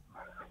time.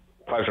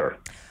 Pleasure.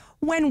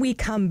 When we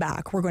come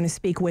back, we're going to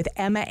speak with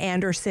Emma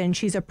Anderson.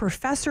 She's a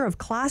professor of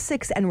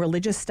classics and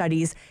religious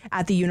studies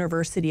at the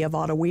University of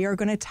Ottawa. We are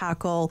going to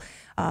tackle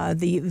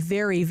the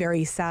very,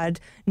 very sad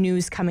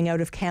news coming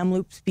out of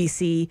Kamloops,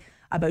 BC,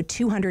 about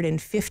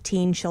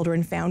 215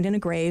 children found in a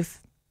grave.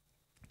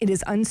 It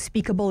is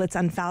unspeakable. It's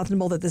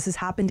unfathomable that this has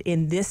happened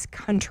in this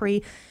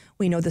country.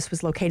 We know this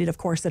was located, of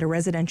course, at a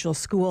residential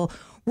school.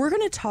 We're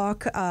going to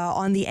talk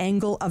on the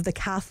angle of the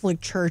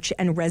Catholic Church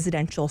and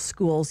residential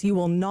schools. You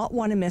will not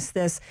want to miss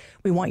this.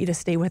 We want you to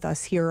stay with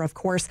us here, of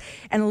course.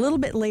 And a little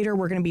bit later,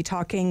 we're going to be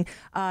talking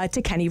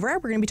to Ken Evraire.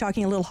 We're going to be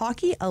talking a little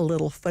hockey, a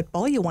little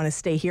football. You'll want to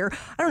stay here.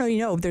 I don't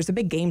know, there's a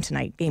big game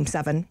tonight, Game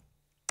 7.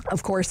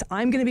 Of course,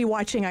 I'm going to be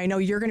watching. I know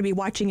you're going to be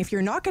watching. If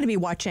you're not going to be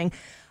watching,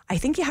 I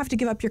think you have to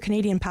give up your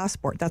Canadian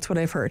passport. That's what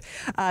I've heard.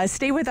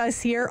 Stay with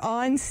us here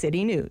on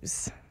City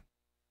News.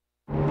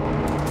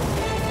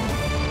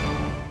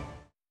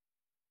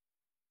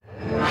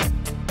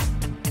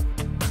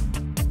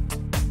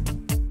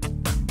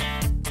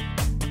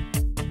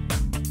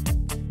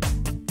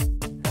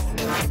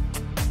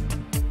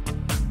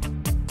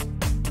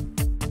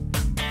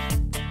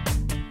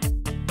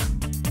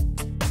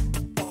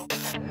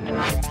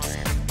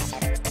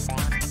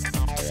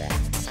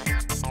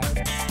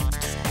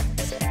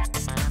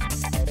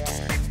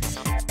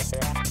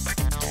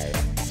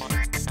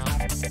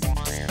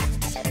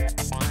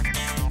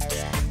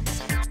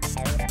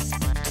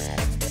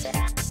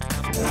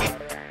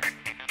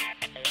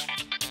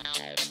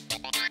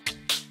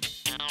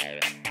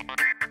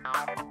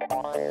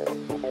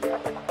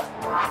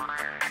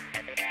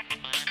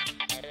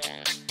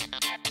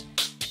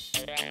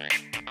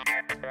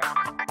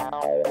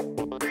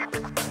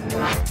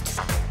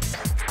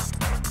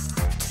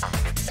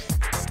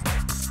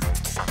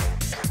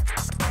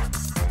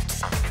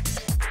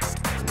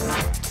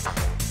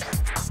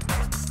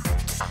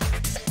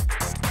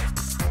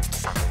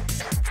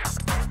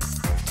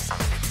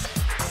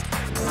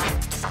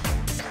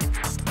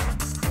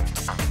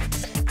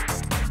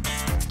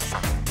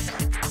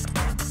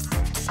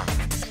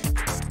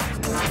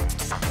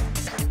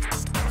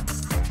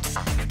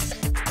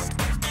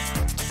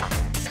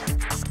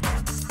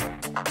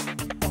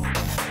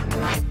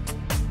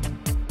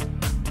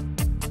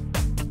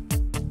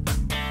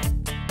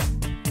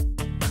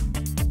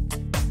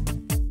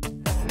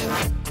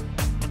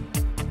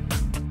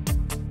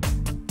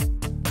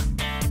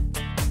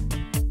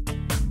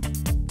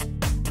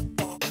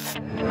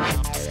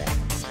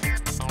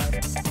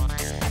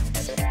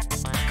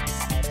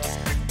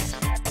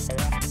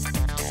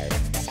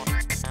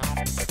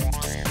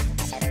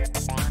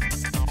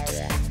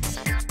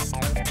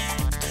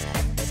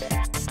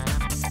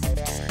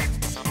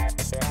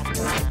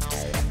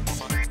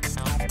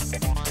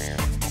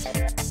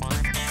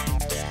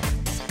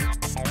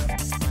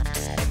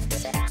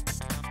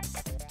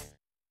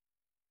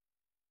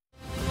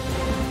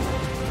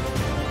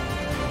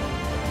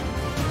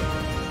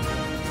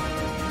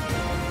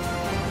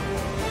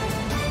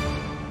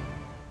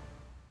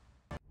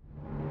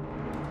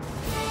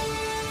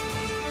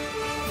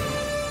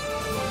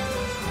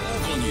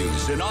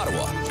 in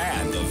Ottawa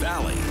and the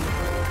Valley.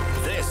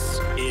 This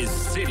is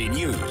City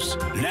News,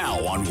 now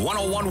on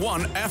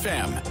 101.1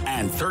 FM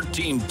and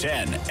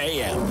 1310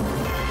 AM.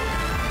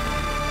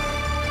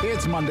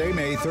 It's Monday,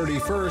 May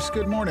 31st.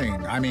 Good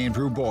morning. I'm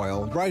Andrew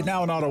Boyle. Right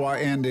now in Ottawa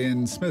and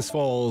in Smiths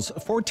Falls,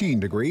 14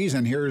 degrees,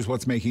 and here's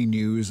what's making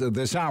news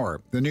this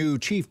hour. The new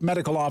Chief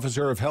Medical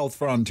Officer of Health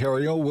for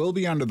Ontario will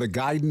be under the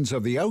guidance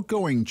of the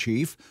outgoing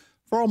chief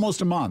for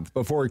almost a month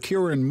before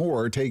Kieran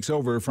Moore takes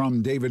over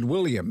from David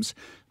Williams.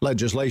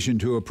 Legislation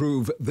to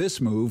approve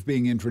this move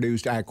being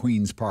introduced at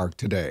Queen's Park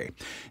today.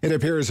 It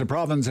appears the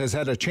province has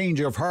had a change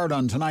of heart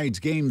on tonight's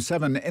Game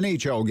 7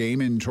 NHL game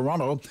in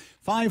Toronto.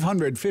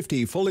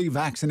 550 fully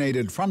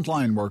vaccinated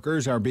frontline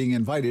workers are being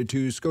invited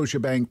to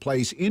Scotiabank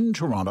Place in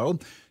Toronto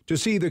to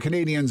see the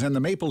Canadians and the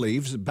Maple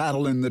Leafs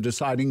battle in the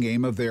deciding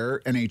game of their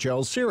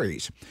NHL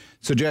series.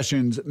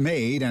 Suggestions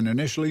made and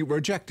initially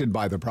rejected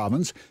by the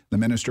province. The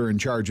minister in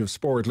charge of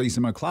sport, Lisa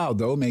MacLeod,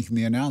 though, making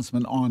the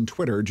announcement on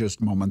Twitter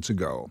just moments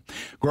ago.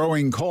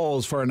 Growing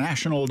calls for a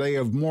national day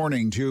of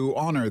mourning to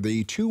honor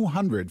the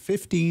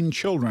 215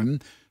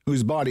 children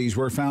whose bodies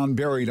were found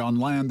buried on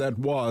land that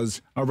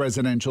was a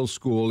residential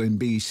school in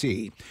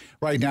BC.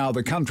 Right now,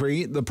 the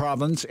country, the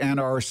province, and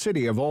our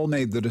city have all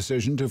made the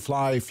decision to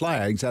fly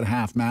flags at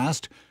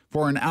half-mast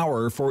for an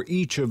hour for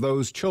each of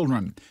those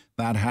children.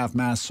 That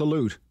half-mast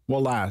salute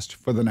will last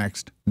for the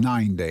next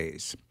 9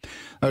 days.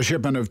 A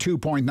shipment of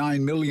 2.9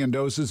 million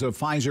doses of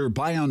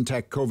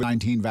Pfizer-BioNTech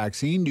COVID-19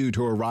 vaccine due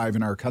to arrive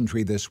in our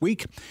country this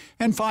week,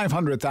 and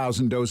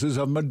 500,000 doses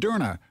of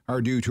Moderna are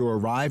due to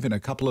arrive in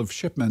a couple of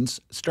shipments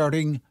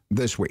starting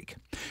this week.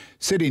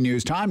 City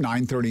News Time,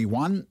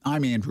 9:31.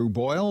 I'm Andrew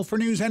Boyle. For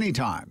news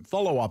anytime,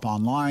 follow up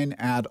online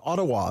at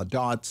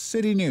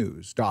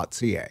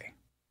ottawa.citynews.ca.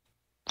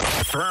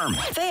 Firm.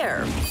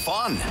 Fair.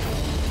 Fun.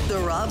 The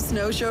Rob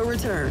Snow Show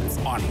returns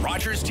On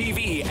Rogers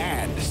TV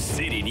and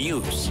City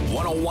News,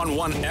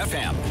 101.1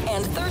 FM.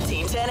 and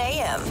 1310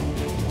 AM.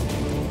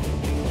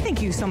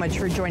 Thank you so much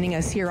for joining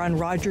us here on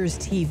Rogers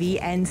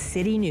TV and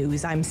City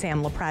News. I'm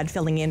Sam Laprade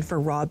filling in for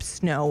Rob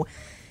Snow.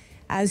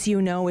 As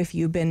you know, if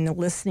you've been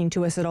listening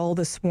to us at all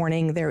this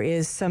morning, there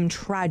is some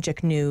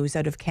tragic news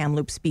out of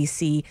Kamloops,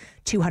 BC.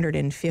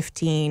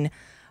 215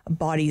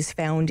 bodies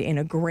found in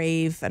a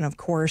grave. And of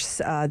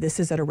course, this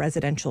is at a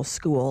residential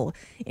school.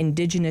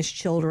 Indigenous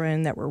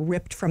children that were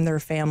ripped from their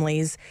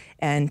families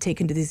and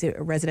taken to these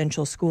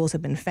residential schools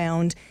have been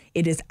found.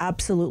 It is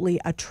absolutely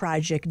a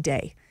tragic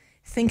day.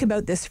 Think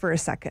about this for a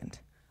second.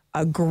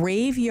 A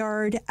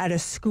graveyard at a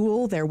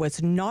school. There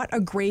was not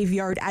a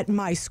graveyard at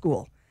my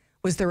school.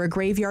 Was there a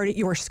graveyard at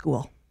your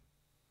school?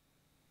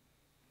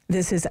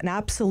 This is an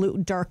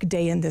absolute dark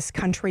day in this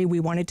country.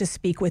 We wanted to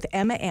speak with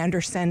Emma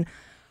Anderson,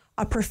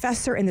 a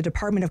professor in the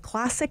Department of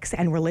Classics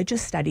and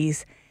Religious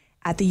Studies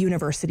at the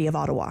University of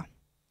Ottawa.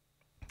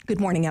 Good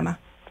morning, Emma.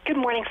 Good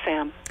morning,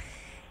 Sam.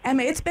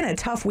 Emma, it's been a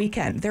tough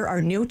weekend. There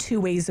are no two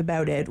ways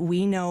about it.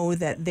 We know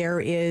that there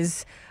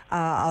is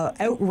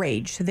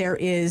outrage. There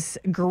is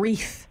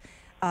grief.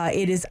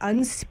 It is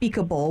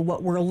unspeakable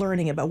what we're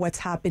learning about what's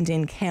happened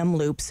in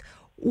Kamloops.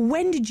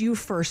 When did you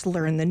first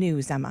learn the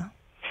news, Emma?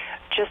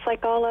 Just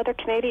like all other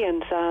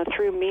Canadians,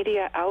 through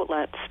media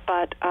outlets.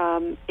 But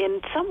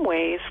in some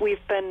ways,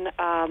 we've been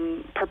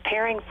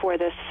preparing for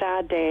this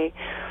sad day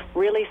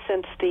really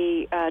since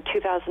the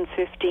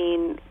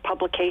 2015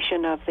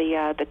 publication of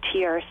the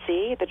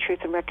TRC, the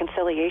Truth and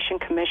Reconciliation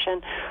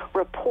Commission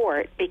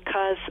report,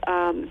 because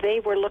they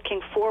were looking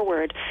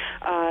forward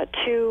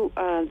to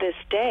this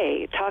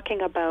day,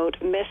 talking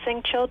about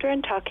missing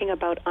children, talking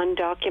about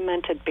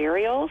undocumented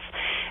burials.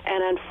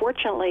 And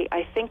unfortunately,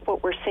 I think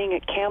what we're seeing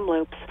at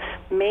Kamloops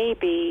may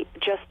be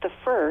just the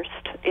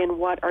first in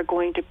what are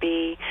going to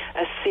be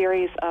a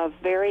series of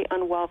very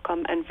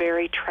unwelcome and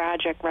very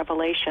tragic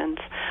revelations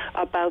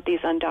about these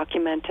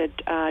undocumented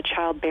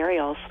child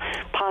burials,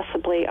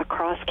 possibly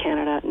across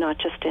Canada, not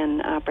just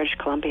in British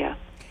Columbia.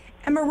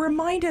 Emma,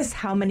 remind us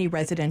how many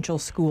residential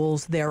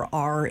schools there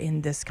were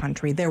in this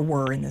country.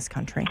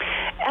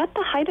 At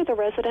the height of the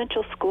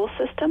residential school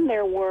system,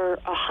 there were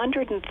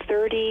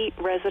 130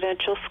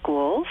 residential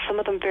schools, some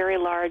of them very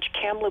large.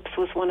 Kamloops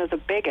was one of the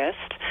biggest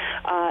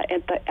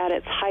at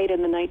its height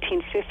in the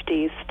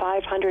 1950s.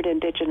 500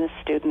 Indigenous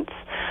students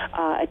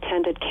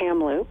attended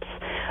Kamloops.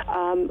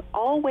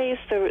 Always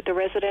the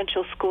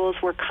residential schools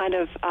were kind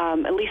of,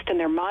 at least in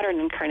their modern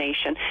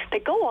incarnation, they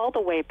go all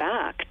the way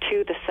back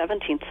to the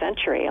 17th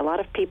century. A lot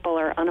of people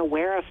are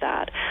unaware of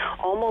that.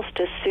 Almost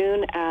as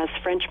soon as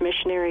French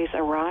missionaries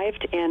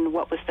arrived in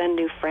what was then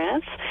New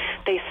France,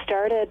 they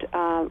started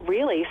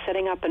really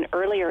setting up an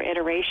earlier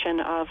iteration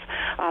of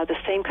the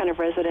same kind of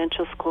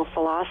residential school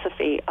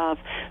philosophy of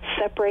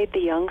separate the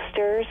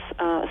youngsters,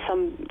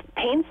 some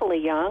painfully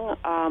young.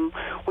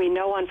 We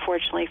know,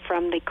 unfortunately,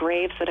 from the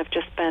graves that have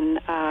just been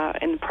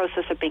in the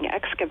process of being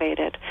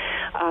excavated,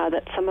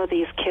 that some of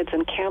these kids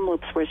in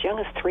Kamloops were as young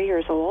as 3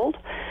 years old.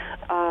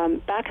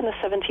 Back in the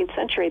 17th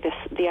century,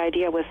 the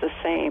idea was the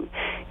same.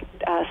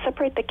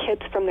 separate the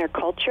kids from their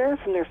culture,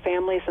 from their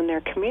families and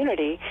their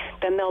community,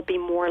 then they'll be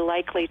more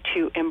likely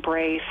to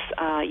embrace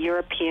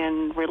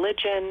European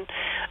religion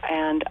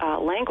and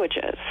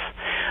languages.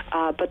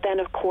 But then,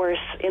 of course,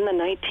 in the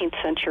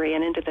 19th century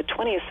and into the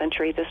 20th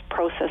century, this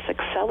process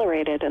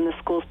accelerated and the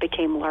schools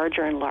became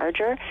larger and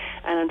larger.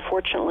 And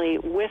unfortunately,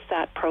 with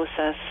that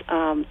process,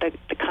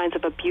 the kinds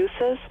of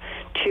abuses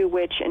to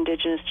which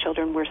Indigenous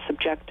children were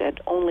subjected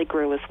only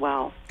grew as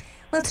well.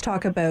 Let's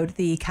talk about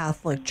the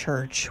Catholic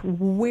Church.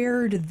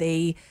 Where do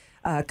they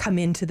come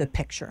into the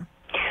picture?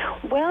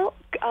 Well,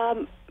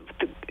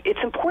 it's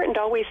important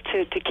always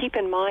to keep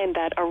in mind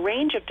that a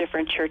range of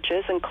different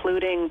churches,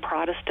 including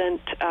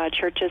Protestant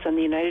churches and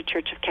the United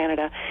Church of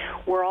Canada,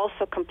 were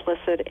also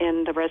complicit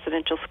in the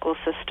residential school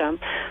system.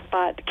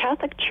 But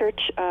Catholic Church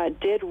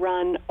did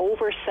run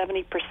over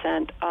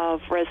 70%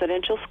 of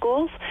residential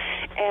schools,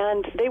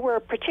 and they were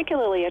a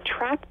particularly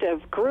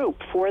attractive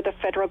group for the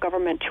federal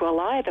government to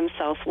ally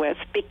themselves with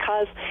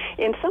because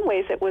in some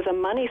ways it was a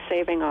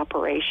money-saving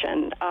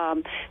operation.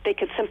 They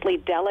could simply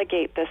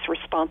delegate this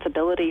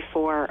responsibility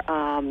for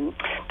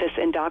this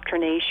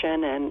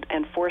indoctrination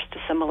and forced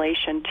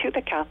assimilation to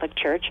the Catholic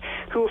Church,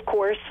 who, of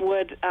course,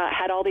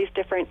 had all these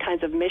different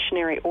kinds of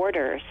missionary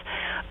orders,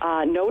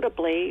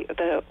 notably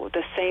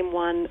the same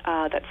one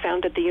that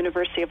founded the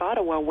University of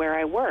Ottawa, where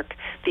I work,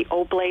 the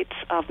Oblates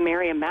of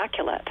Mary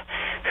Immaculate,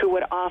 who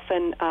would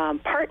often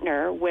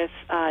partner with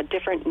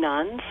different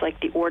nuns, like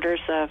the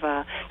orders of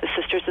the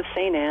Sisters of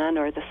St. Anne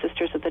or the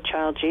Sisters of the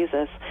Child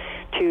Jesus,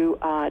 to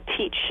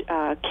teach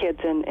kids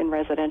in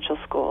residential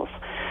schools.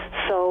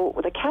 So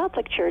the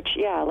Catholic Church,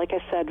 like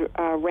I said,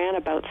 ran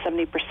about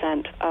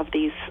 70% of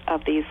these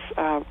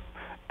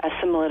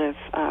assimilative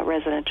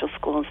residential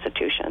school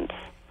institutions.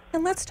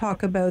 And let's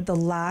talk about the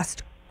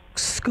last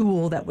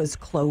school that was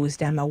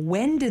closed, Emma.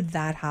 When did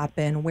that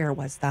happen? Where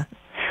was that?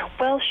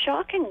 Well,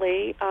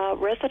 shockingly,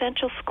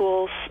 residential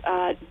schools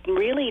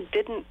really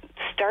didn't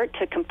start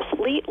to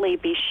completely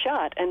be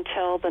shut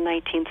until the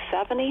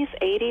 1970s,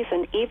 80s,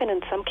 and even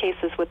in some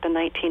cases with the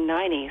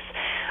 1990s.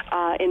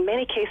 In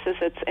many cases,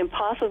 it's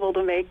impossible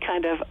to make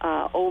kind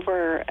of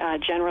over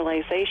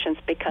generalizations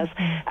because,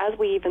 as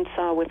we even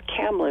saw with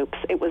Kamloops,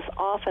 it was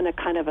often a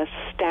kind of a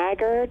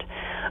staggered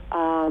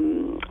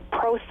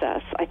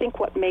process. I think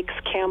what makes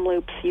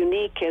Kamloops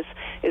unique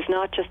is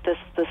not just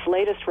this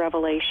latest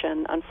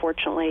revelation,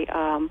 unfortunately,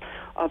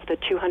 of the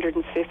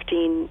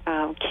 215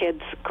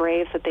 kids'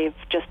 graves that they've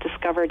just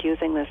discovered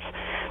using this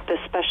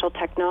special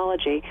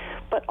technology,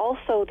 but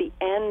also the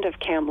end of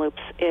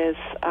Kamloops is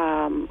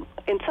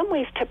in some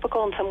ways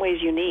typical, in some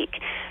ways unique.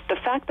 The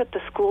fact that the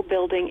school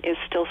building is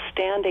still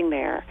standing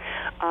there,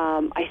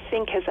 I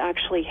think, has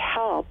actually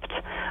helped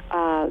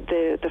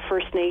the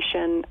First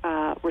Nation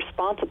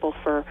responsible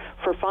for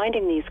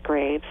finding these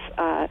graves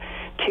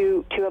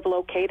to have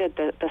located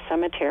the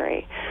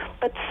cemetery.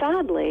 But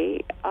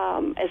sadly,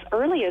 as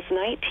early as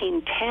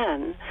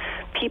 1910,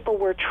 people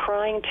were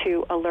trying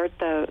to alert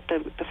the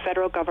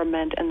federal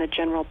government and the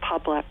general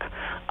public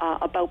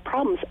about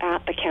problems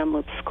at the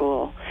Kamloops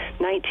School.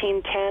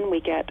 1910, we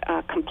get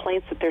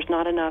complaints that there's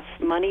not enough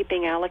money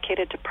being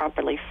allocated to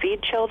properly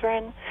feed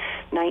children.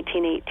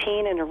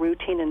 1918, in a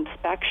routine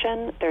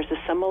inspection, there's a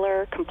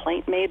similar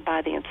complaint made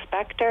by the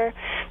inspector.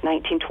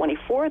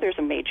 1924, there's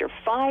a major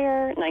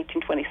fire.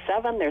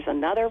 1927, there's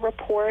another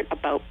report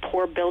about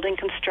poor building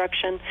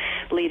construction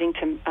leading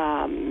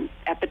to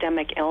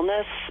epidemic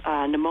illness,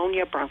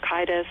 pneumonia,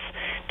 bronchitis,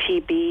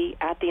 TB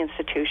at the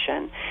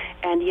institution.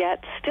 And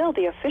yet, still,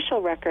 the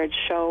official records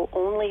show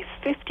only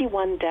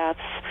 51 deaths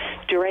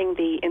during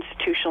the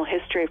institutional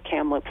history of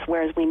Kamloops,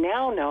 whereas we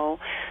now know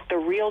the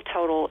real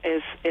total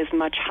is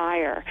much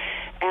higher.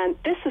 And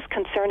this is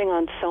concerning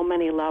on so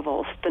many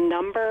levels. The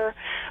number,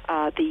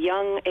 the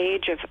young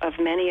age of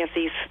many of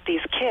these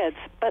kids,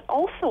 but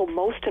also,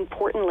 most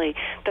importantly,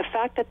 the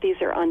fact that these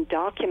are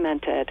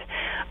undocumented,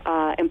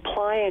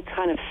 implying a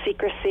kind of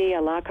secrecy,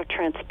 a lack of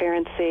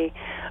transparency.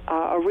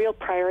 A real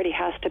priority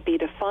has to be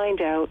to find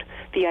out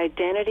the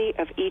identity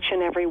of each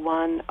and every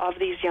one of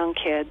these young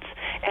kids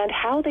and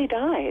how they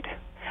died.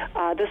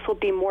 This will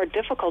be more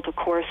difficult, of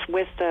course,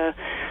 with the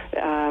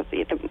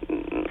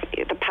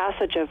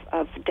passage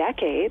of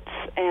decades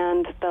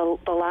and the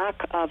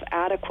lack of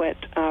adequate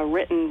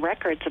written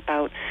records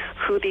about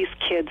who these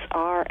kids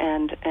are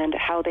and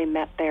how they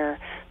met their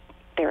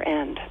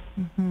end.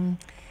 Mm-hmm.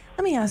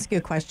 Let me ask you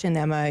a question,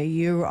 Emma.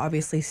 You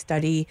obviously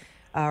study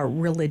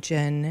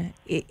religion.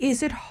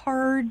 Is it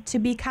hard to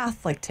be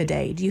Catholic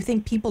today? Do you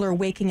think people are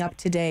waking up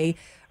today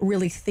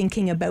really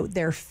thinking about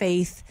their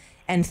faith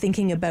and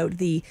thinking about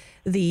the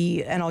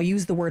and I'll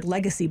use the word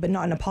legacy, but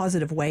not in a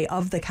positive way,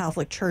 of the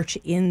Catholic Church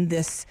in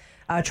this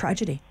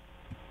tragedy?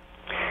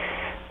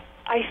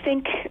 I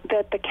think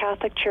that the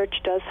Catholic Church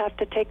does have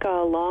to take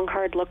a long,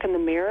 hard look in the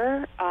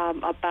mirror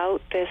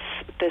about this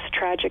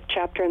tragic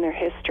chapter in their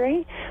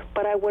history.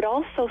 But I would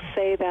also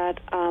say that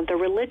the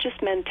religious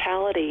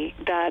mentality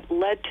that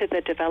led to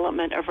the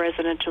development of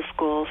residential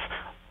schools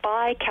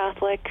by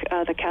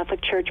the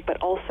Catholic Church, but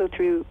also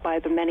by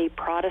the many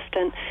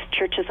Protestant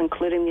churches,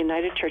 including the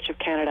United Church of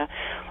Canada,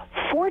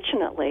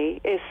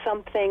 fortunately, is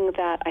something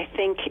that I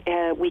think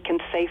we can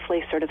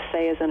safely sort of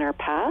say is in our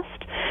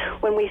past.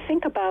 When we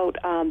think about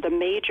the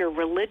major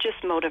religious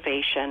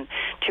motivation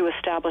to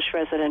establish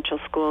residential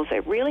schools,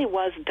 it really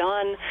was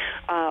done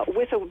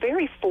with a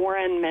very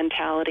foreign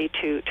mentality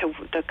to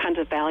the kinds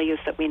of values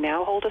that we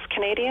now hold as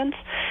Canadians.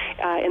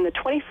 In the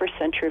 21st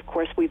century, of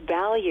course, we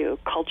value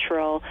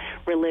cultural,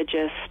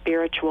 religious,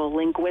 spiritual,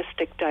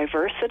 linguistic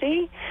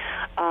diversity.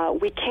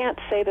 We can't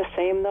say the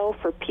same, though,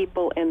 for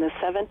people in the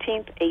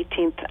 17th,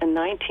 18th, and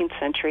 19th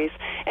centuries,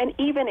 and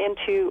even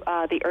into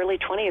the early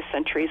 20th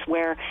centuries,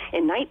 where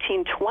in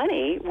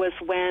 1920 was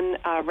when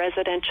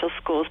residential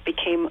schools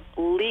became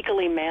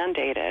legally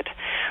mandated,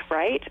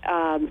 right?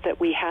 That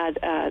we had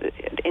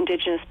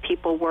Indigenous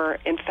people were,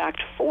 in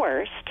fact,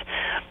 forced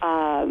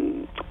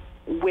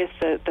with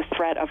the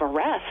threat of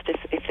arrest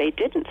if they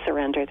didn't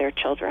surrender their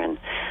children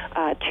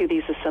to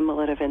these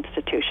assimilative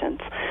institutions.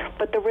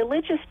 But the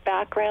religious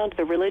background,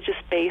 the religious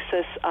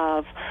basis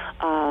of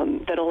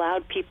that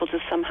allowed people to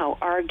somehow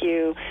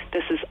argue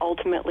this is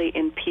ultimately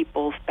in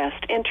people's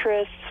best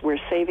interests, we're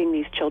saving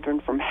these children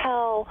from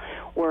hell,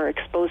 we're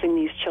exposing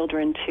these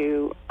children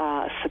to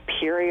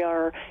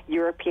superior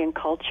European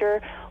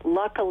culture.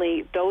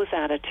 Luckily, those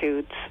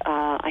attitudes,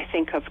 I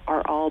think,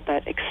 are all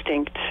but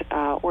extinct,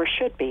 or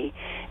should be,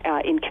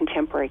 in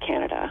contemporary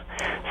Canada.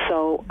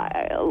 So,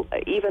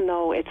 even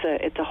though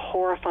it's a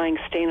horrifying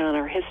stain on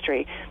our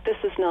history, this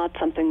is not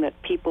something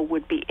that people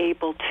would be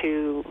able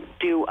to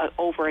do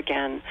over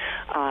again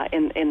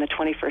in the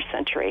 21st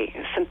century.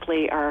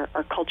 Simply, our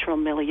cultural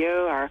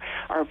milieu,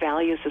 our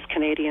values as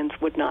Canadians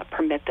would not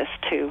permit this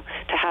to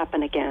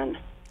happen again.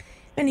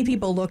 Many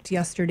people looked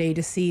yesterday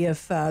to see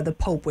if the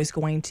Pope was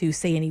going to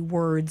say any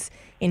words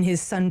in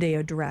his Sunday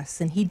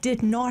address, and he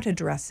did not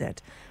address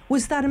it.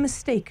 Was that a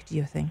mistake, do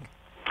you think?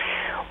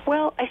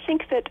 Well, I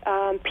think that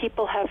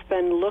people have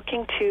been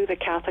looking to the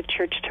Catholic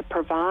Church to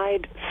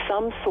provide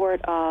some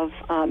sort of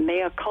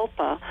mea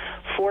culpa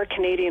for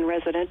Canadian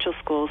residential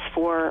schools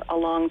for a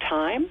long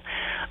time.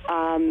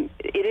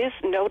 It is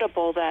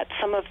notable that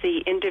some of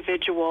the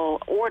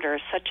individual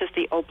orders, such as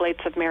the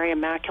Oblates of Mary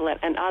Immaculate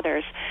and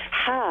others,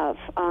 have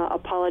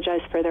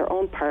apologized for their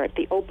own part,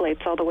 the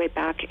Oblates all the way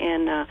back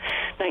in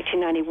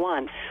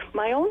 1991.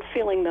 My own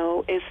feeling,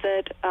 though, is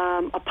that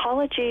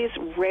apologies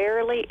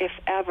rarely, if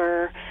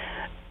ever,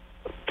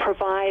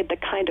 provide the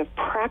kind of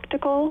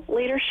practical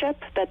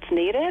leadership that's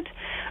needed.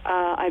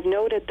 I've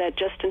noted that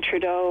Justin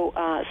Trudeau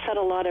said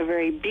a lot of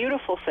very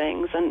beautiful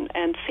things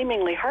and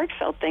seemingly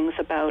heartfelt things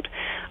about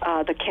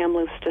the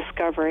Kamloops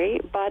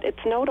discovery, but it's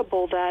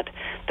notable that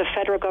the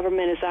federal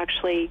government is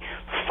actually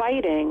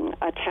fighting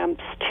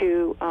attempts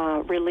to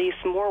release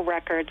more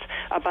records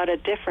about a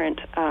different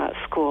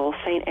school,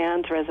 St.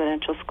 Anne's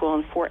Residential School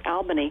in Fort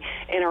Albany,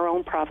 in our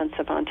own province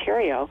of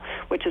Ontario,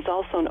 which is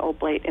also an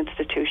Oblate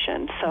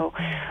institution. So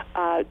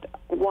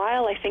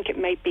while I think it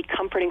might be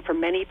comforting for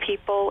many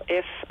people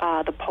if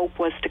the Pope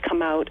was to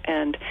come out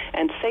and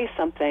say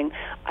something,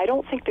 I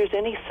don't think there's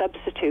any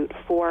substitute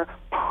for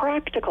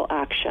practical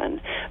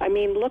action. I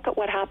mean, look at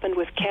what happened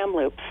with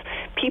Kamloops.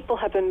 People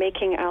have been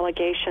making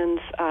allegations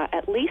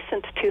at least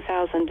since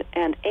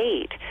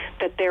 2008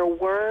 that there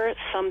were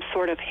some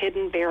sort of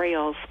hidden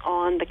burials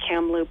on the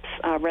Kamloops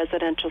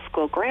residential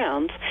school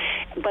grounds,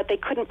 but they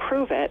couldn't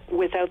prove it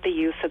without the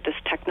use of this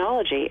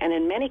technology. And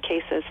in many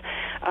cases,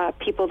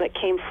 people that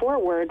came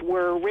forward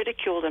were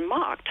ridiculed and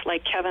mocked,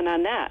 like Kevin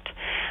Annette,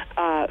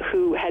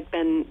 who had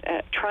been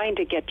trying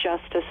to get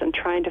justice and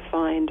trying to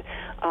find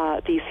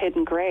these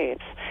hidden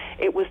graves.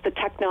 It was the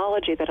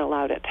technology that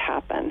allowed it to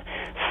happen.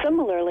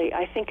 Similarly,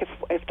 I think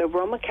if the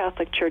Roman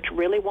Catholic Church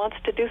really wants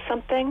to do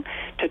something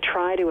to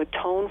try to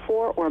atone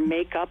for or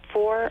make up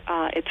for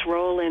its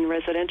role in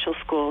residential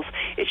schools,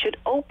 it should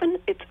open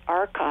its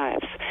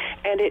archives,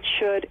 and it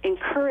should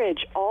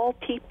encourage all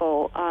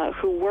people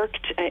who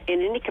worked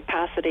in any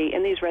capacity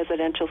in these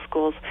residential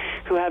schools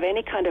who have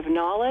any kind of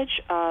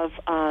knowledge of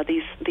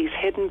these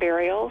hidden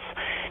burials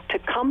to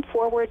come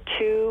forward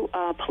to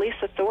police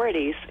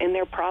authorities in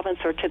their province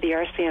or to the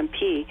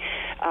RCMP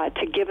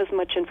to give as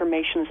much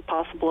information as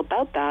possible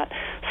about that,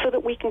 so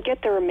that we can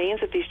get the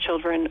remains of these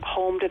children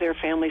home to their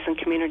families and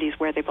communities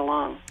where they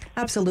belong.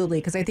 Absolutely,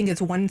 because I think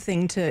it's one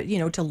thing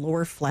to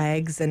lower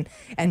flags and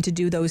to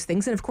do those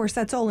things, and of course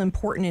that's all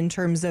important in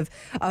terms of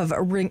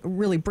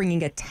really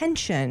bringing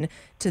attention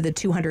to the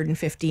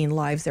 215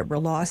 lives that were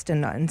lost,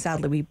 and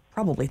sadly we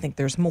probably think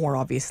there's more,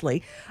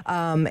 obviously,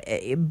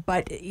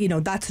 but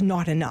that's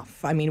not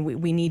enough. I mean,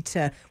 we need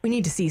to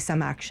see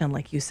some action,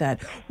 like you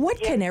said. What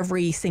can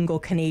every single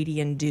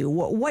Canadian do?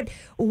 What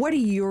are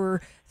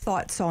your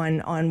thoughts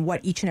on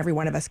what each and every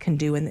one of us can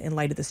do in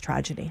light of this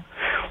tragedy?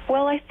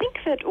 Well, I think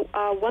that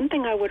one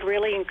thing I would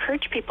really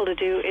encourage people to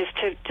do is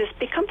to just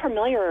become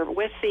familiar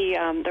with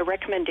the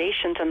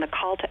recommendations and the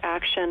call to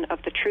action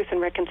of the Truth and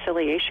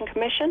Reconciliation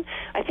Commission.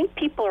 I think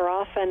people are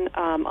often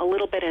a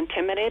little bit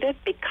intimidated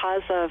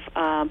because of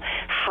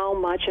how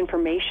much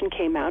information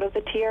came out of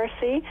the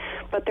TRC,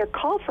 but their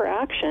call for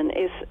action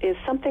is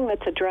something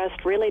that's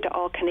addressed really to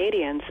all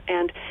Canadians.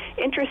 And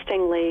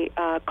interestingly,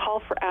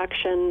 call for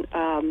action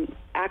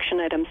action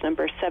items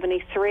number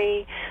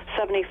 73,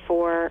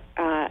 74,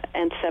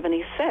 and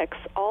 76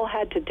 all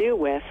had to do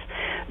with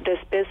this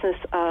business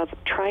of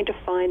trying to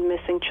find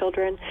missing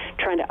children,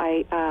 trying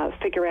to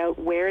figure out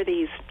where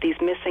these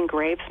missing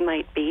graves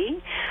might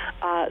be.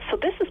 So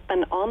this has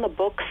been on the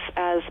books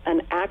as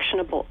an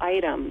actionable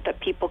item that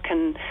people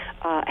can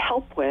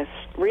help with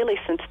really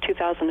since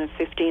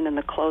 2015 and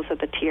the close of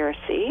the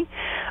TRC.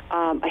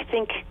 I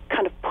think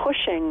kind of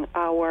pushing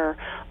our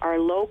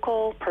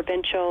local,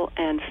 provincial,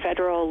 and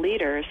federal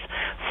leaders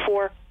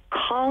for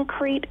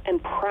concrete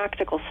and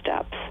practical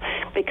steps,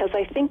 because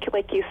I think,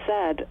 like you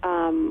said,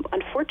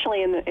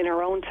 unfortunately in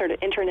our own sort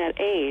of internet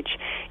age,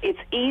 it's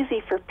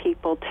easy for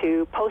people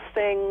to post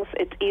things,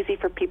 it's easy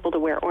for people to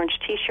wear orange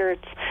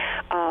T-shirts,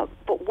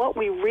 but what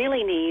we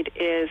really need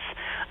is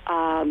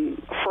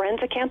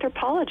forensic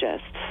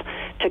anthropologists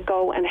to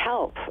go and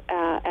help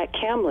at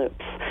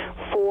Kamloops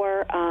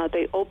for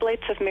the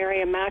Oblates of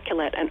Mary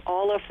Immaculate and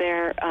all of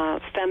their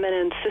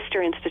feminine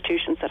sister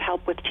institutions that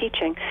help with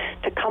teaching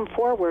to come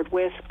forward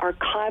with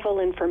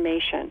archival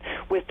information,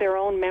 with their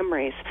own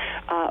memories,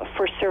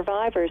 for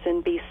survivors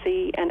in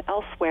BC and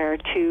elsewhere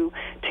to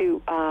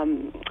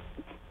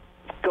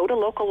go to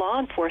local law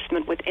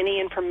enforcement with any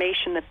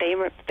information that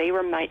they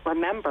might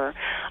remember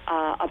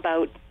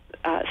about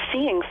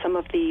seeing some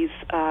of these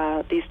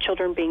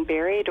children being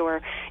buried,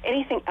 or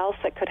anything else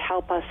that could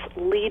help us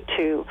lead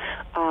to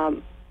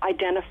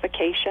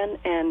identification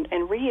and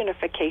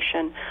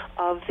reunification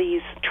of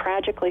these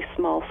tragically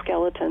small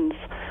skeletons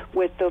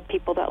with the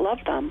people that love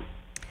them.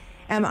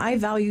 I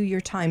value your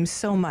time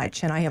so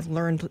much, and I have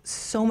learned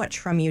so much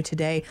from you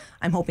today.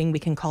 I'm hoping we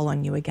can call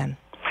on you again.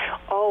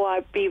 Oh,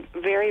 I'd be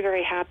very,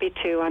 very happy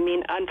to. I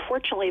mean,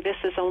 unfortunately, this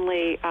is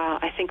only,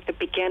 I think, the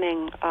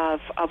beginning of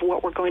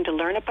what we're going to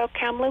learn about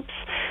Kamloops.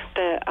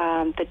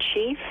 The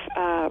chief,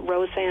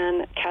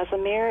 Roseanne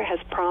Casimir, has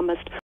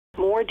promised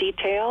more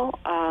detail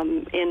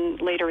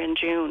later in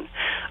June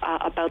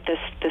about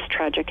this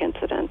tragic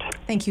incident.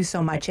 Thank you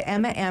so much.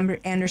 Emma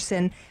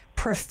Anderson,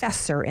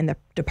 professor in the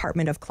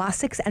Department of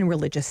Classics and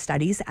Religious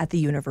Studies at the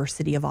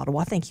University of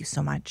Ottawa. Thank you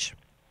so much.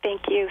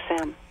 Thank you,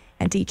 Sam.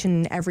 And each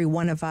and every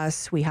one of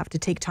us, we have to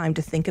take time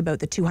to think about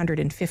the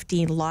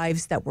 215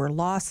 lives that were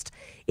lost.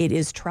 It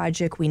is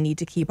tragic. We need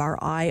to keep our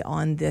eye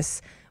on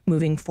this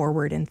moving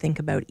forward and think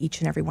about each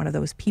and every one of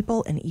those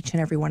people and each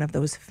and every one of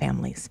those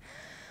families.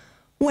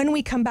 When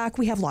we come back,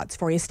 we have lots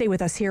for you. Stay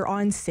with us here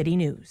on City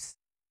News.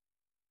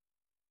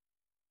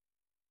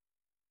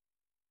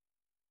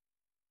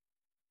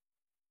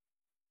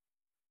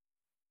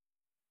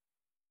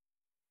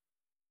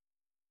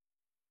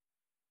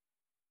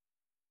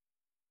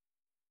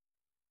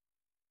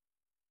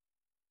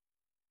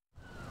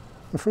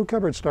 The food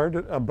cupboard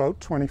started about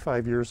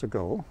 25 years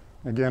ago.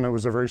 Again, it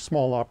was a very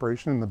small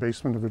operation in the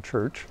basement of a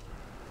church.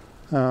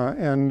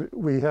 And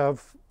we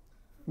have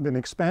been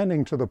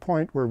expanding to the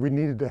point where we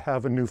needed to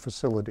have a new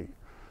facility.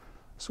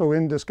 So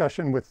in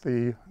discussion with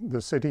the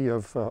city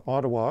of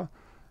Ottawa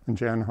and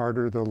Jan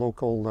Harder, the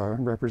local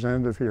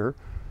representative here,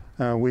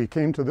 we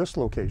came to this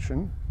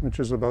location, which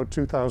is about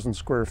 2,000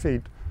 square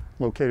feet,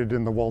 located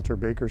in the Walter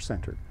Baker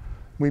Centre.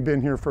 We've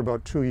been here for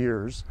about 2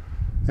 years,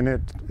 and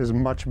it is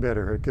much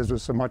better. It gives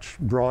us a much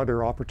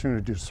broader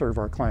opportunity to serve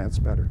our clients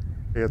better.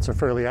 It's a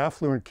fairly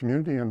affluent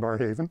community in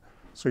Barrhaven,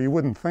 so you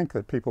wouldn't think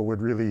that people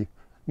would really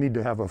need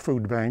to have a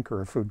food bank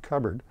or a food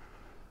cupboard.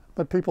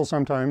 But people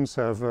sometimes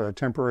have a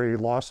temporary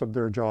loss of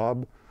their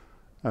job,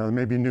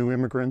 maybe new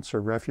immigrants or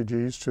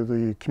refugees to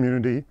the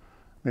community.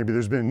 Maybe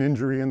there's been an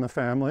injury in the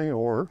family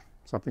or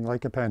something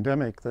like a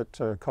pandemic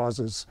that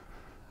causes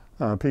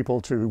people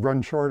to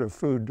run short of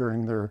food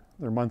during their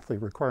monthly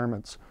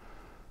requirements.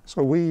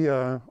 So we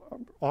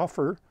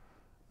offer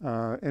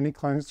any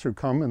clients who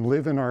come and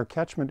live in our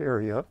catchment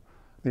area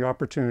the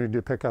opportunity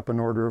to pick up an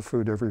order of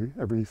food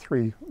every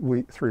 3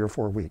 or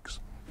 4 weeks.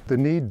 The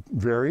need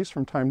varies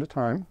from time to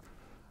time.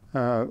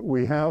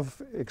 We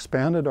have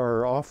expanded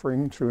our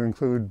offering to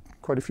include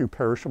quite a few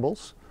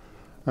perishables,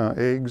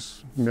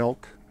 eggs,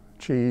 milk,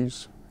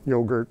 cheese,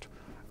 yogurt,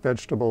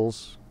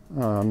 vegetables,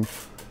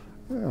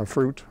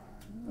 fruit,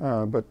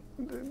 but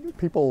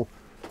people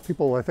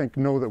I think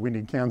know that we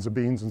need cans of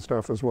beans and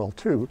stuff as well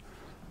too.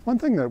 One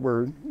thing that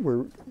we're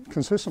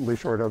consistently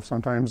short of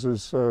sometimes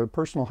is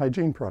personal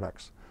hygiene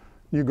products.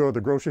 You go to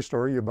the grocery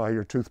store, you buy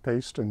your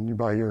toothpaste and you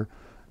buy your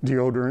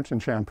deodorant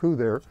and shampoo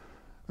there.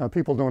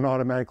 People don't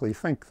automatically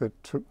think that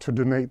to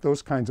donate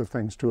those kinds of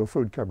things to a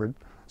food cupboard.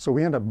 So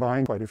we end up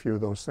buying quite a few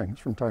of those things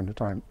from time to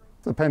time.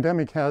 The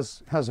pandemic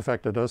has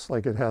affected us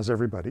like it has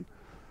everybody.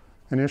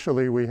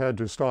 Initially, we had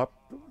to stop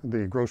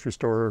the grocery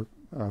store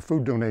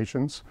food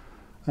donations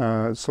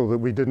so that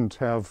we didn't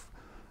have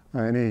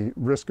any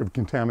risk of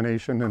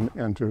contamination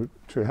and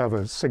to have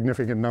a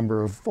significant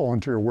number of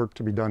volunteer work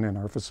to be done in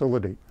our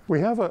facility. We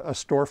have a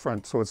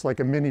storefront, so it's like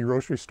a mini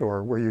grocery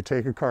store where you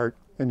take a cart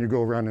and you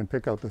go around and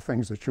pick out the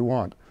things that you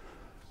want.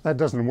 That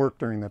doesn't work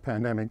during the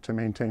pandemic to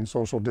maintain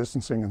social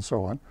distancing and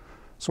so on.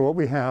 So what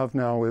we have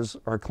now is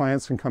our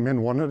clients can come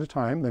in one at a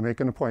time, they make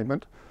an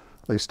appointment,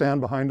 they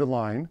stand behind a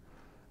line,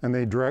 and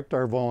they direct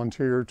our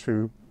volunteer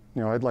to,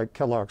 I'd like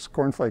Kellogg's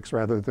cornflakes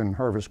rather than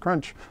Harvest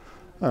Crunch,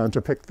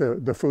 to pick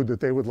the food that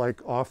they would like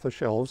off the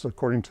shelves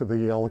according to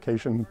the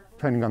allocation,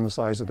 depending on the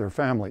size of their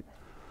family.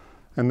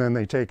 And then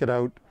they take it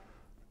out,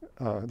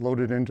 load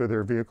it into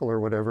their vehicle or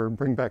whatever,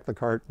 bring back the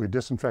cart, we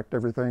disinfect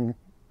everything,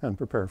 and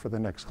prepare for the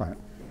next client.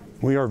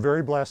 We are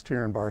very blessed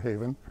here in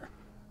Barrhaven.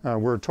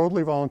 We're a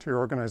totally volunteer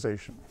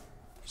organization.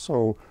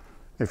 So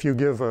if you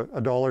give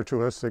a dollar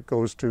to us, it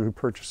goes to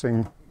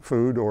purchasing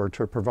food or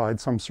to provide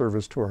some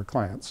service to our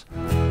clients.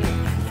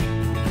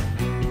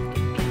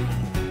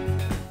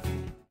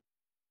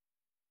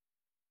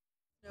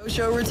 No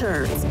Show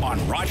returns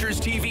on Rogers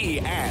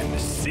TV and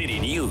City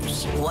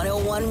News,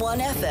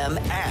 101.1 FM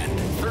and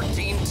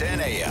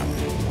 1310 AM.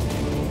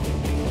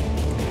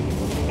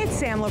 It's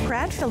Sam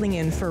Laprade filling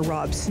in for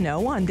Rob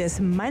Snow on this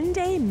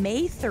Monday,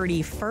 May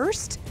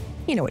 31st.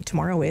 You know what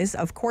tomorrow is.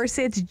 Of course,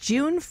 it's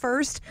June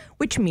 1st,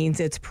 which means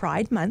it's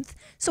Pride Month.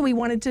 So we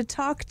wanted to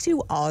talk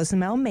to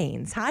Osmel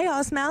Mains. Hi,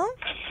 Osmel.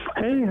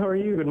 Hey, how are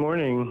you? Good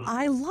morning.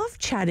 I love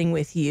chatting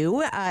with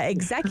you.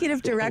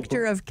 Executive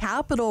Director of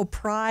Capital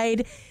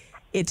Pride.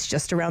 It's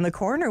just around the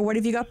corner. What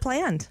have you got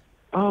planned?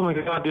 Oh, my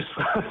God, there's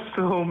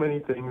so many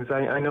things.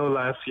 I know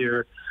last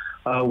year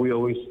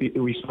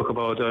we spoke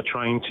about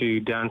trying to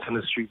dance on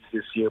the streets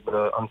this year,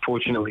 but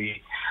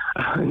unfortunately,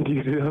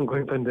 due to the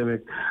ongoing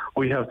pandemic,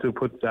 we have to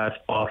put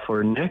that off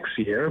for next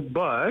year.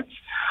 But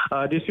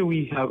this year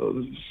we have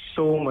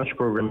so much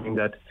programming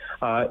that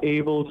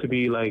able to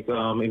be like,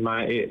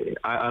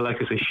 I like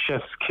to say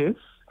chef's kiss.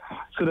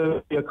 So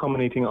that we're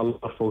accommodating a lot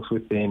of folks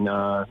within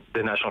the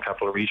National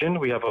Capital Region.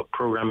 We have a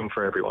programming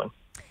for everyone.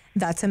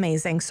 That's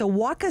amazing. So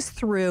walk us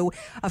through,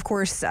 of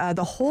course,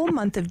 the whole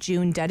month of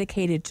June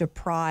dedicated to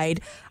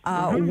Pride.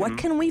 What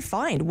can we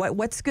find?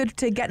 What's good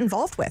to get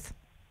involved with?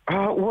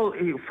 Well,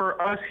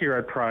 for us here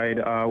at Pride,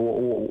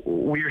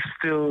 we're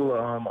still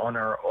on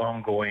our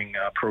ongoing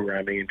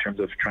programming in terms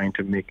of trying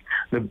to make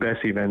the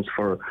best events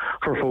for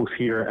folks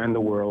here and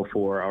the world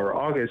for our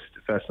August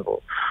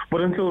festival. But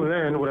until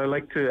then, what I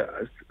like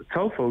to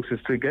tell folks is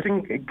to get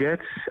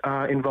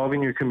involved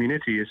in your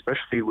community,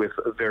 especially with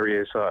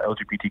various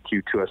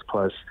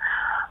LGBTQ2S+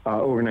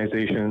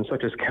 organizations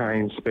such as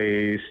Kind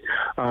Space,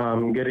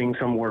 getting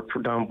some work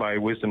done by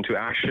Wisdom to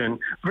Action.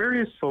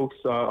 Various folks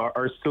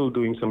are still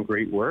doing some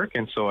great work,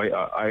 and so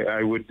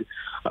I would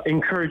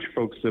encourage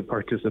folks to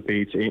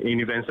participate in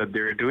events that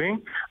they're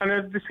doing, and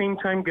at the same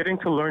time getting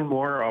to learn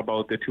more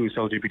about the 2S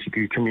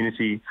LGBTQ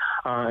community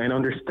and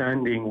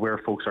understanding where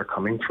folks are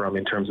coming from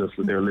in terms of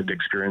their lived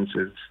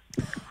experiences.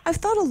 I've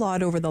thought a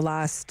lot over the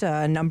last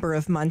number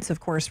of months. Of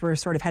course, we're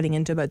sort of heading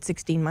into about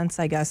 16 months,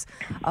 I guess,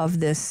 of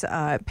this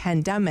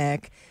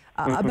pandemic.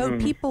 About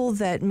people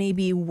that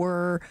maybe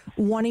were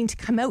wanting to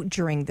come out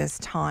during this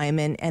time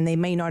and they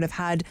may not have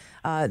had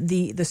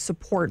the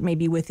support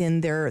maybe within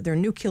their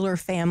nuclear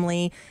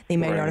family. They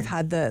may not have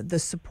had the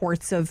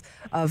supports of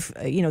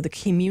the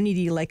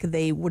community like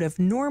they would have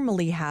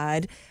normally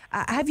had.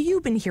 Have you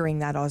been hearing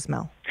that,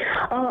 Osmel?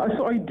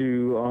 So I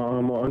do.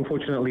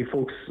 Unfortunately,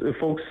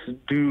 folks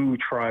do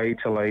try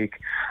to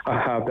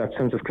have that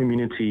sense of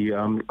community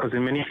because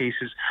in many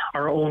cases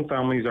our own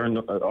families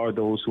are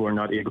those who are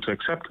not able to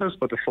accept us,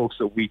 but the folks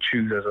that we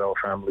choose as our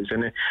families.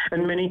 And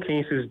in many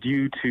cases,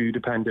 due to the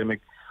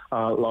pandemic,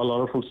 a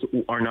lot of folks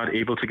are not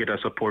able to get that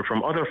support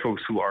from other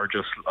folks who are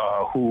just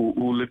who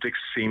live the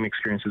same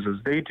experiences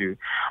as they do.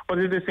 But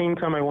at the same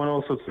time, I want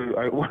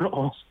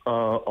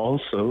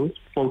also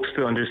folks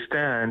to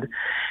understand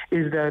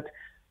is that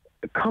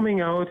coming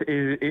out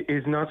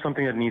is not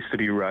something that needs to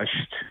be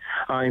rushed.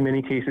 In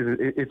many cases,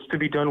 it's to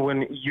be done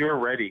when you're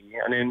ready.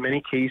 And in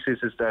many cases,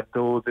 is that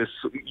though this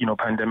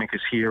pandemic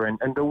is here, and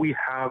though we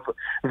have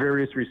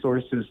various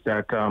resources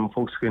that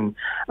folks can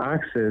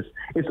access,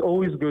 it's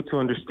always good to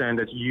understand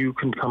that you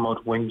can come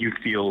out when you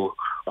feel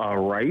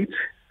right.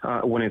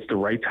 When it's the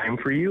right time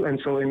for you. And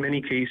so in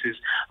many cases,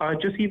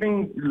 just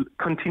even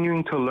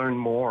continuing to learn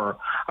more.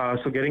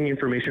 So getting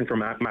information from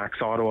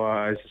Max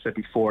Ottawa, as I said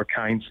before,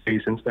 Kind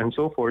Space and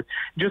so forth,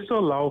 just to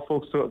allow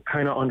folks to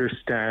kind of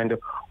understand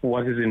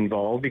what is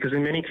involved. Because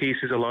in many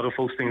cases, a lot of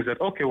folks think that,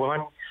 okay,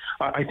 well,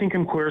 I think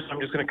I'm queer, so I'm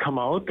just going to come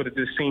out. But at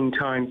the same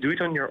time, do it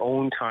on your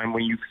own time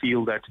when you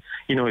feel that,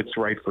 it's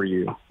right for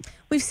you.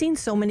 We've seen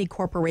so many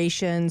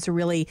corporations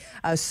really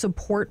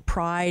support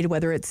Pride,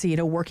 whether it's,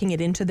 working it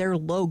into their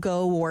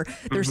logo or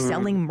they're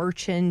selling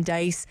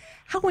merchandise.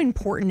 How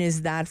important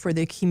is that for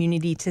the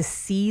community to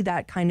see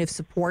that kind of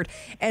support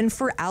and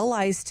for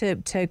allies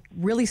to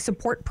really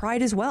support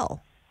Pride as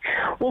well?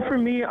 Well, for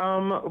me,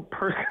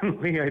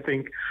 personally, I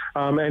think,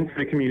 and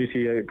for the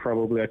community, I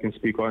can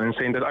speak on and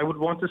saying that I would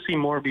want to see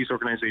more of these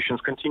organizations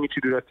continue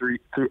to do that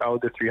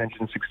throughout the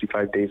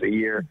 365 days a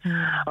year.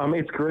 Mm-hmm.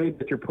 It's great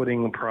that you're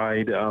putting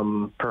Pride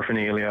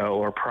paraphernalia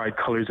or Pride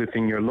colors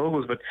within your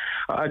logos, but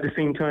at the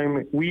same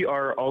time, we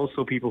are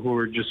also people who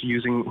are just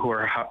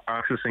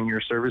accessing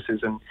your services,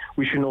 and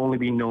we should only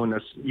be known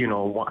as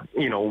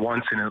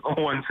once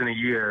in a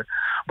year.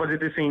 But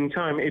at the same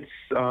time,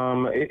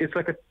 it's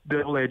like a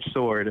double-edged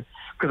sword,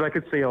 because I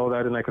could say all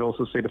that, and I could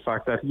also say the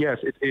fact that yes,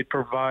 it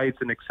provides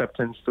an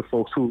acceptance to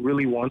folks who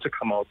really want to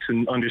come out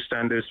to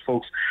understand there's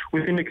folks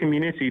within the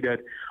community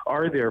that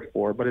are there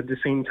for. But at the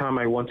same time,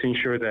 I want to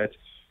ensure that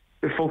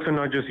the folks are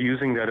not just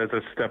using that as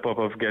a step up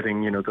of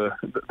getting,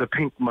 the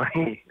pink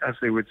money, as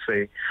they would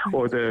say,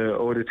 or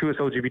the 2S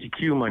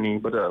LGBTQ money,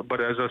 but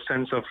as a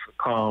sense of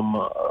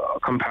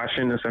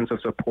compassion, a sense of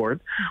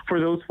support for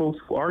those folks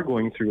who are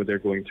going through what they're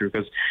going through.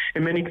 Because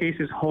in many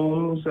cases,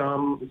 homes,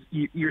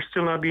 you're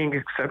still not being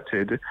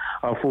accepted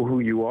for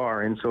who you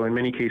are, and so in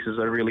many cases,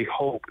 I really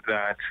hope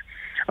that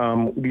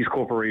these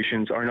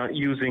corporations are not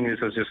using this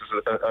as just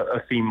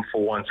a theme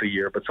for once a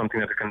year, but something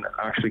that can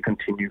actually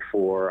continue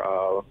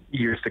for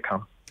years to come.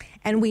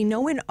 And we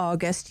know in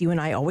August, you and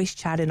I always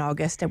chat in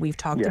August, and we've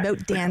talked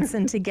about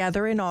dancing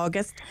together in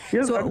August.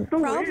 Yes, so I'm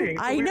still waiting.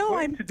 I know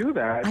I'm to do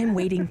that. I'm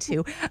waiting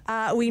to.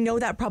 We know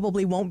that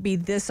probably won't be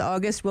this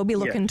August. We'll be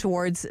looking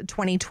towards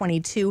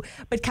 2022.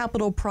 But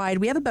Capital Pride,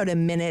 we have about a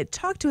minute.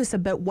 Talk to us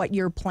about what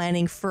you're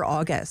planning for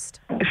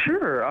August.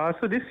 Sure.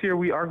 So this year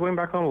we are going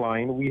back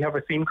online. We have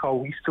a theme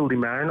called We Still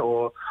Demand,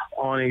 or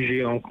On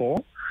Agir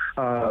Encore.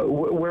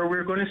 Where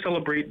we're going to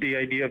celebrate the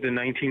idea of the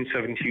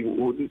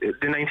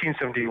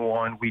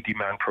 1971 We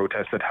Demand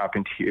protest that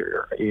happened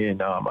here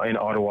in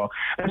Ottawa.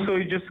 And so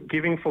just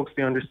giving folks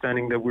the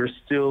understanding that we're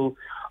still,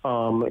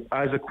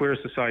 as a queer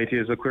society,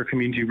 as a queer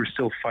community, we're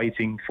still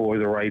fighting for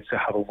the rights to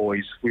have a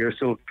voice. We are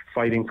still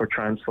fighting for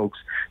trans folks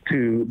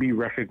to be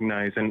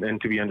recognized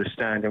and to be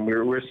understood. And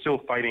we're still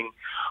fighting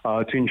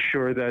to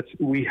ensure that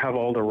we have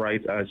all the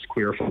rights as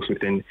queer folks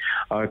within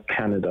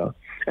Canada.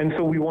 And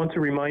so we want to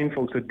remind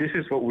folks that this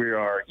is what we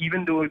are.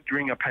 Even though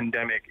during a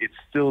pandemic, it's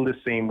still the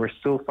same. We're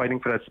still fighting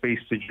for that space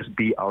to just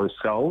be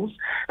ourselves.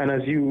 And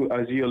as you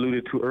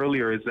alluded to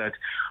earlier, is that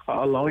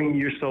allowing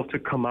yourself to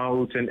come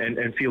out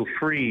and feel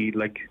free,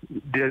 like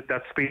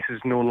that space is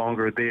no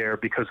longer there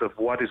because of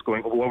what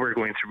we're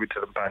going through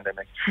to the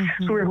pandemic.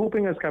 Mm-hmm. So we're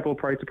hoping as Capital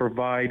Pride to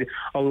provide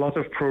a lot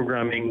of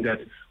programming that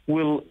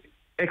will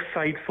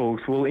excite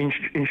folks, will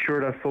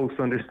ensure that folks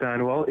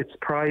understand, well, it's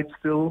Pride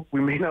still.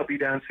 We may not be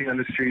dancing on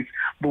the streets,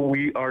 but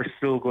we are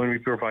still going to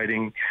be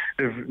providing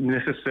the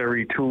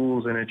necessary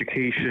tools and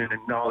education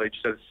and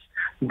knowledge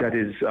that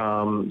is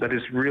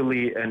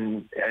really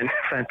and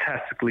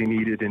fantastically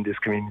needed in this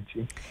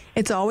community.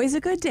 It's always a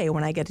good day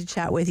when I get to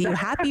chat with you.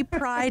 Happy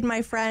Pride,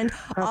 my friend.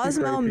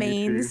 Osmel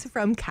Maines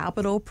from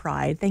Capital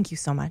Pride. Thank you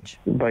so much.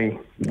 Bye.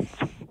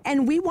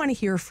 And we want to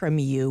hear from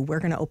you. We're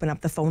going to open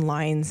up the phone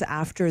lines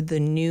after the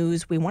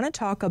news. We want to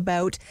talk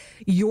about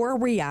your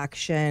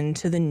reaction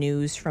to the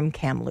news from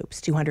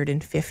Kamloops.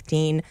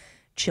 215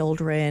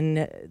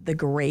 children, the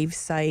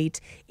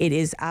gravesite. It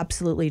is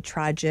absolutely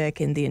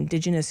tragic, and the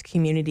Indigenous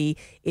community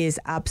is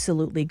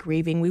absolutely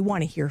grieving. We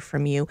want to hear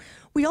from you.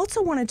 We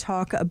also want to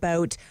talk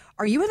about,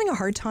 are you having a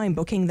hard time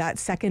booking that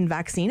second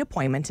vaccine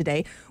appointment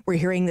today? We're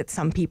hearing that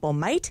some people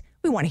might.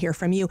 We want to hear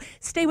from you.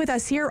 Stay with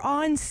us here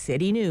on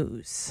City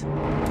News.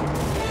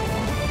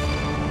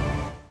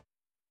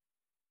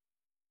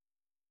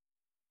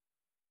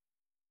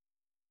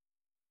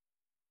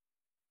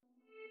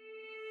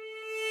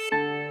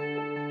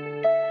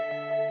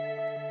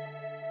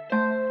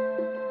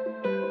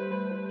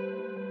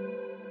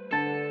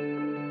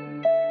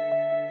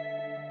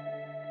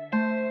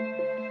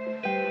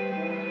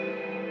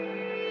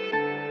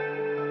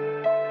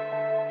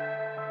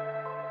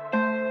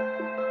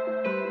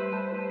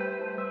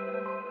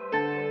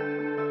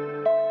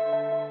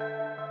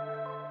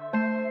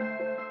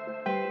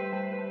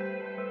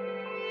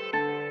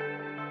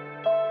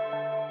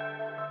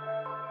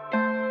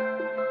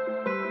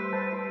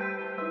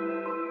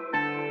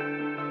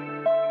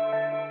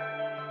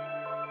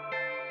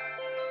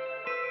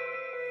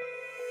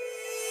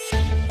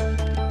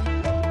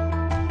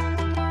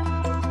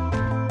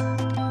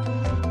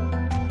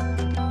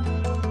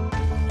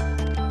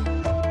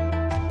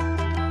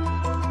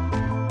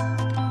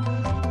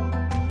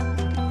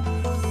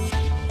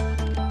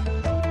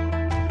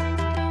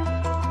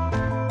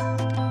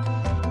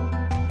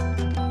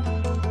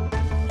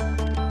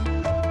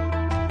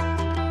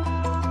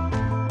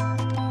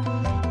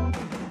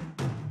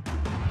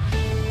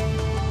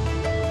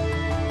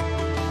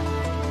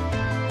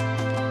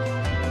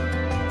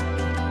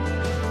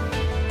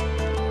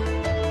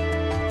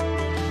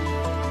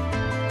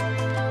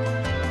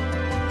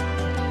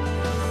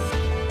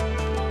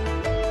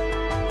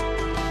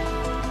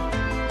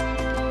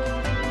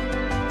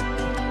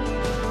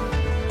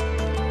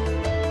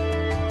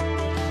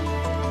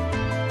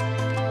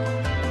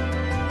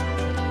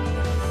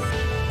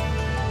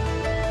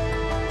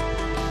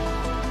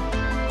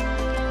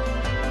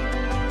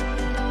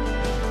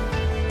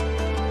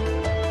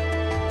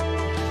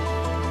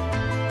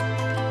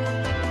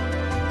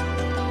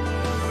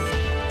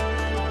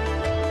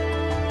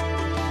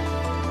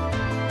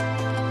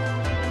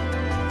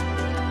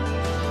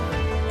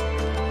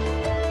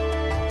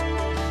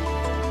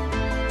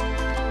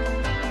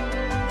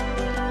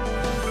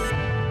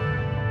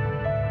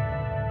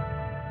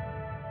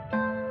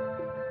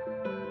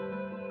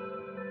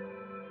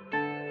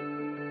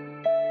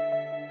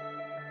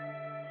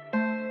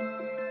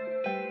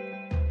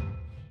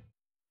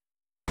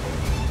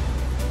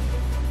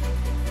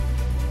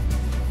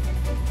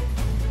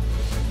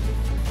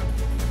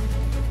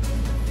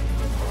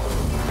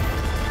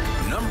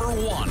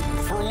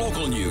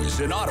 local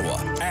news in Ottawa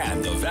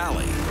and the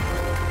Valley.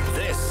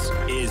 This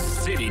is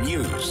City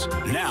News,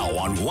 now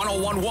on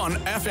 101.1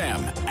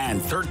 FM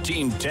and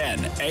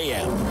 1310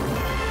 AM.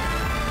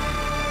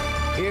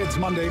 It's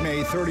Monday,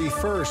 May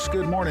 31st.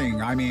 Good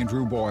morning. I'm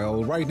Andrew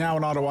Boyle. Right now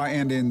in Ottawa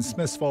and in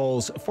Smiths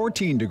Falls,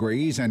 14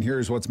 degrees, and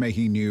here's what's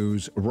making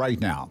news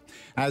right now.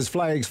 As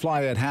flags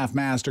fly at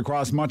half-mast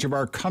across much of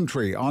our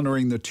country,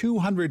 honoring the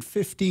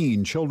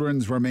 215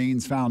 children's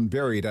remains found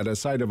buried at a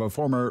site of a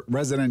former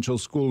residential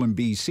school in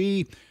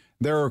BC,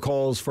 there are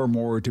calls for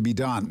more to be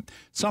done.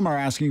 Some are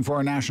asking for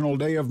a national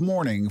day of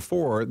mourning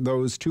for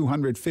those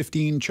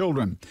 215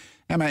 children.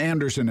 Emma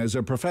Anderson is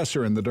a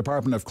professor in the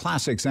Department of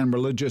Classics and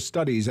Religious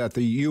Studies at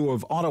the U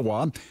of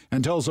Ottawa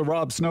and tells the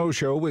Rob Snow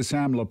Show with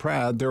Sam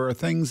Laprade there are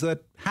things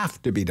that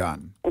have to be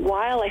done.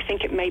 While I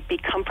think it might be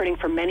comforting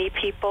for many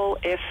people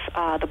if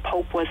the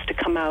Pope was to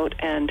come out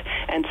and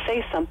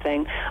say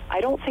something,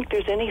 I don't think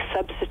there's any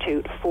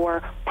substitute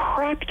for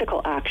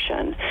practical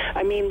action.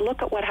 I mean,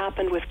 look at what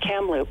happened with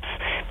Kamloops.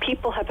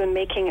 People have been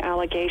making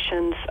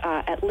allegations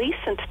at least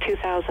since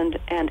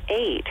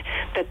 2008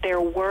 that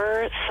there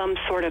were some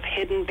sort of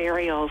hidden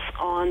burials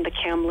on the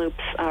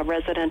Kamloops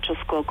residential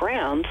school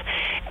grounds,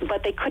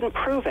 but they couldn't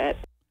prove it.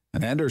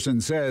 And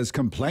Anderson says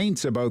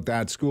complaints about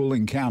that school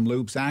in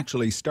Kamloops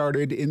actually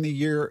started in the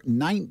year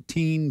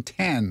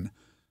 1910.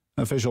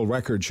 Official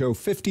records show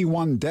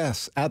 51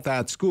 deaths at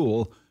that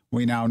school.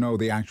 We now know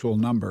the actual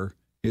number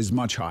is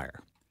much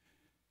higher.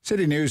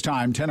 City News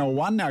Time,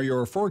 10:01. Now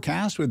your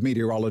forecast with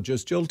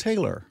meteorologist Jill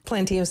Taylor.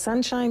 Plenty of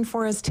sunshine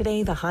for us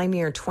today. The high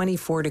near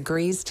 24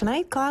 degrees.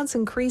 Tonight, clouds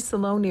increase, the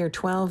low near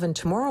 12. And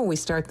tomorrow, we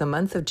start the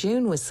month of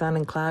June with sun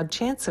and cloud.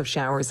 Chance of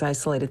showers,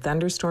 isolated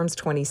thunderstorms,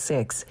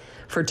 26.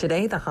 For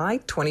today, the high,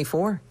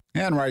 24.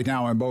 And right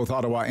now in both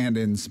Ottawa and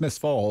in Smiths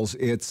Falls,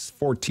 it's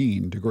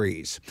 14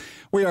 degrees.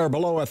 We are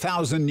below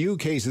 1,000 new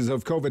cases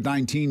of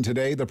COVID-19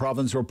 today. The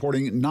province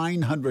reporting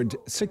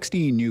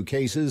 916 new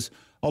cases,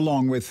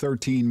 along with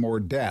 13 more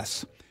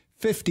deaths.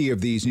 50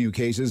 of these new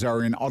cases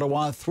are in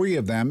Ottawa, 3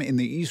 of them in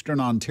the Eastern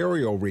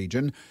Ontario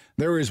region.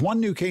 There is 1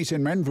 new case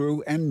in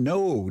Renfrew and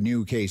no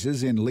new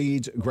cases in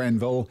Leeds,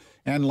 Grenville,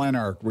 and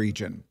Lanark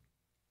region.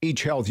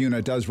 Each health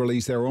unit does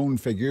release their own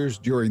figures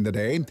during the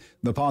day.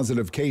 The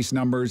positive case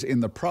numbers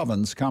in the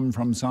province come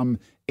from some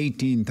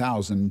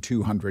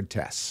 18,200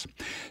 tests.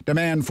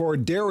 Demand for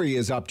dairy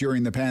is up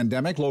during the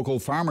pandemic. Local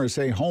farmers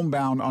say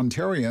homebound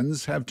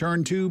Ontarians have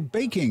turned to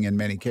baking in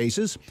many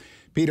cases.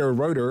 Peter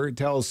Ruiter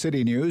tells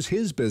City News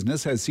his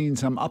business has seen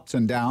some ups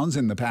and downs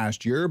in the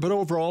past year, but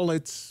overall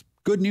it's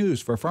good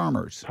news for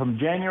farmers. From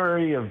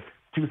January of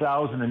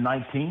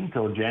 2019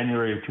 till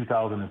January of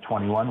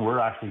 2021, we're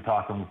actually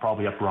talking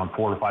probably up around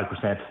 4 to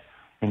 5%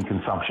 in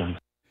consumption.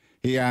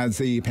 He adds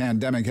the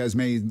pandemic has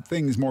made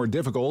things more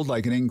difficult,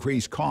 like an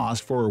increased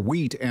cost for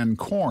wheat and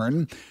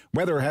corn.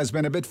 Weather has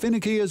been a bit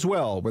finicky as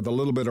well, with a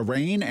little bit of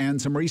rain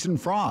and some recent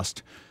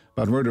frost.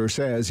 But Ruiter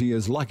says he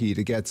is lucky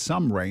to get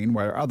some rain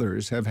where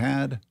others have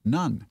had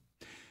none.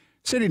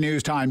 City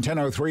News Time,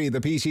 10:03. The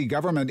PC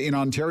government in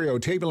Ontario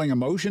tabling a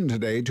motion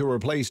today to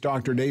replace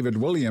Dr. David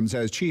Williams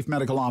as Chief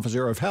Medical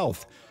Officer of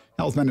Health.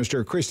 Health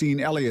Minister Christine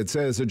Elliott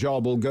says the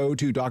job will go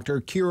to Dr.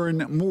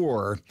 Kieran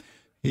Moore.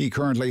 He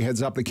currently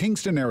heads up the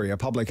Kingston area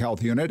public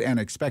health unit and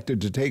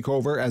expected to take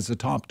over as the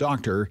top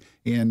doctor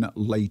in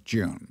late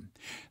June.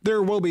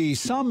 There will be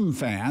some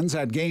fans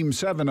at Game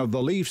 7 of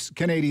the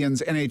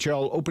Leafs-Canadiens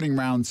NHL opening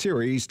round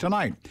series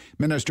tonight.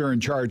 Minister in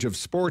charge of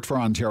sport for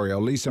Ontario,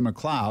 Lisa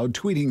McLeod,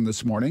 tweeting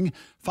this morning,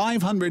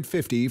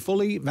 550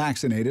 fully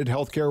vaccinated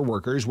healthcare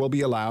workers will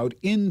be allowed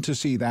in to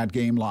see that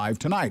game live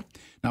tonight.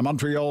 Now,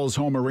 Montreal's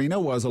home arena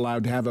was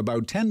allowed to have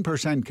about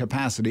 10%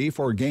 capacity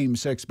for Game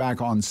 6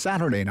 back on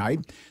Saturday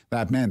night.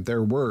 That meant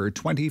there were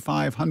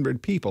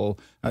 2,500 people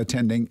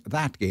attending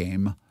that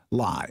game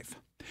live.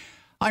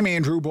 I'm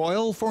Andrew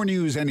Boyle for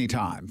News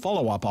Anytime.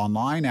 Follow up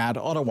online at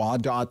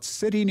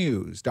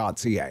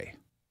ottawa.citynews.ca.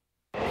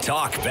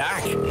 Talk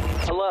back.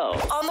 Hello.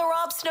 On the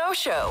Rob Snow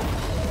Show.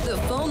 The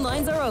phone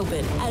lines are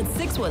open at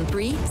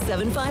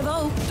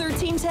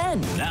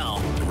 613-750-1310. Now,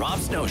 the Rob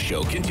Snow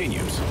Show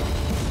continues.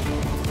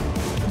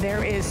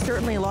 There is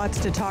certainly lots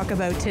to talk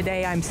about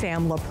today. I'm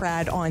Sam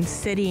Laprade on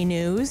City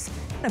News.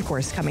 And of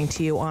course, coming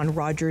to you on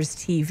Rogers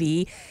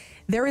TV.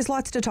 There is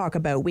lots to talk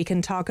about. We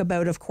can talk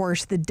about, of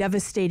course, the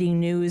devastating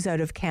news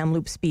out of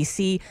Kamloops,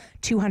 BC.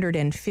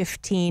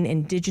 215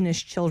 Indigenous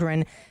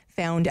children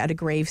found at a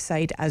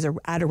gravesite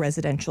at a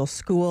residential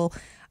school.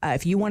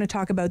 If you want to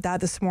talk about that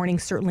this morning,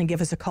 certainly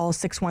give us a call,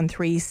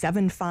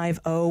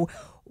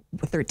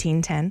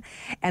 613-750-1310.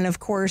 And of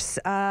course,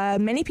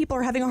 many people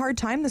are having a hard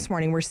time this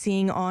morning. We're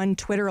seeing on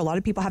Twitter a lot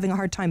of people having a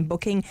hard time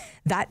booking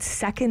that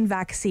second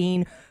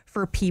vaccine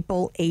for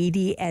people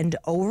 80 and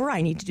over.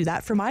 I need to do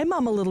that for my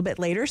mom a little bit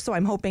later, so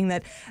I'm hoping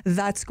that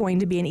that's going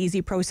to be an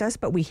easy process,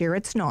 but we hear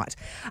it's not.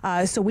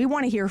 So we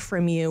want to hear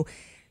from you.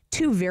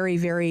 2 very,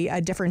 very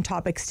different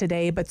topics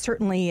today, but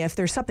certainly if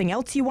there's something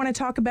else you want to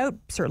talk about,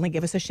 certainly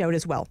give us a shout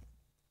as well.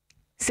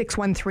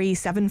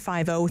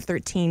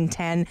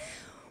 613-750-1310.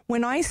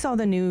 When I saw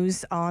the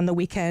news on the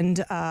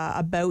weekend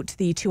about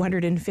the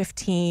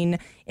 215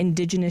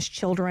 Indigenous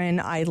children,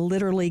 I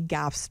literally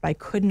gasped. I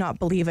could not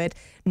believe it.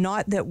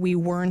 Not that we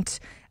weren't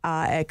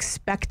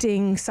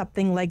expecting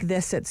something like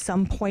this at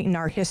some point in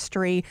our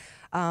history,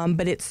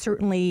 but it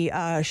certainly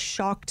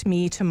shocked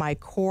me to my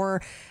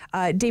core.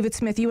 David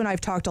Smith, you and I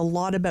have talked a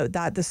lot about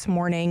that this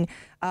morning.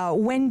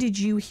 When did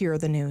you hear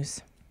the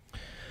news?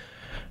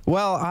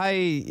 Well,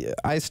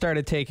 I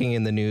started taking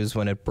in the news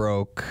when it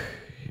broke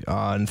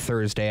on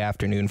Thursday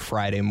afternoon,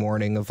 Friday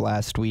morning of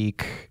last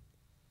week.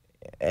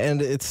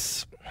 And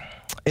it's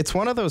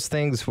one of those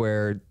things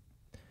where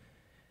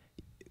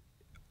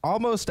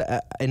almost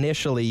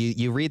initially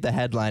you read the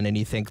headline and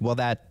you think, well,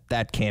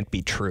 that can't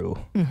be true.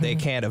 Mm-hmm. They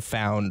can't have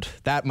found,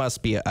 that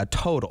must be a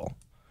total,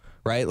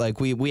 right? Like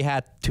we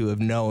had to have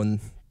known,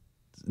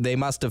 they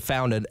must have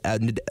found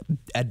an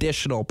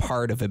additional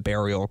part of a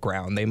burial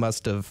ground. They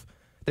must have,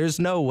 there's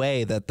no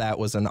way that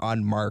was an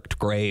unmarked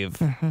grave.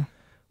 Mm-hmm.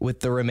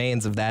 With the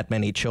remains of that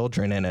many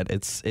children in it.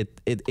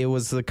 It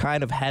was the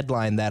kind of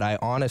headline that I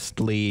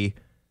honestly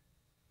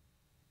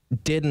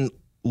didn't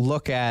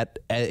look at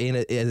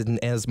in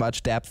as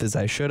much depth as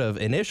I should have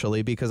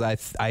initially, because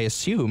I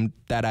assumed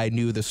that I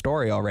knew the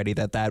story already,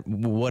 that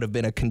would have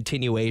been a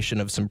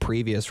continuation of some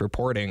previous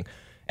reporting.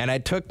 And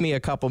it took me a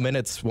couple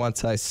minutes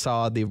once I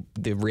saw the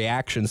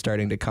reaction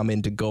starting to come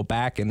in to go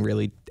back and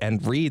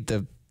read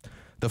the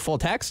full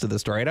text of the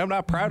story. And I'm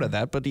not proud of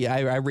that, but yeah,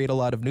 I read a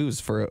lot of news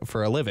for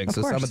a living.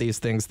 So some of these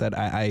things that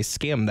I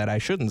skim that I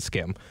shouldn't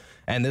skim.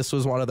 And this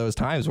was one of those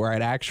times where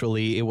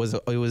it was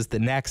the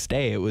next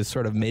day. It was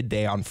sort of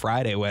midday on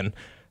Friday when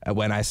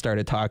I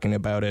started talking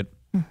about it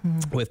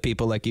with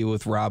people like you,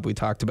 with Rob. We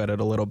talked about it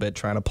a little bit,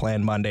 trying to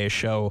plan Monday's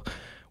show,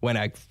 when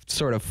I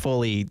sort of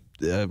fully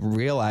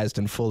realized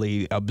and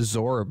fully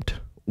absorbed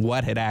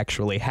what had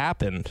actually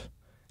happened.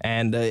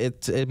 And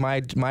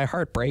my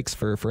heart breaks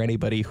for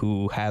anybody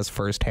who has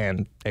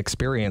firsthand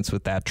experience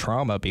with that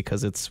trauma,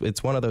 because it's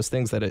one of those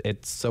things that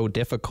it's so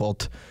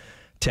difficult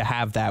to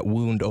have that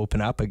wound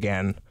open up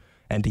again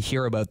and to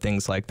hear about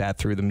things like that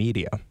through the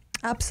media.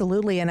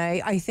 Absolutely. And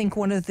I think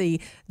one of the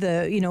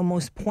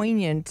most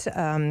poignant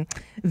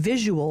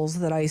visuals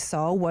that I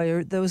saw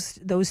were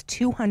those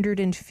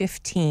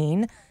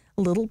 215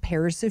 little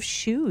pairs of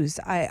shoes.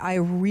 I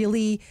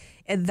really,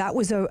 that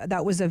was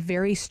a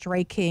very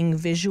striking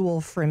visual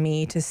for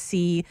me to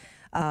see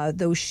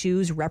those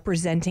shoes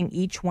representing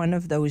each one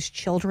of those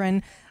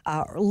children,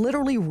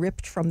 literally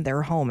ripped from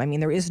their home. I mean,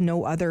 there is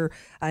no other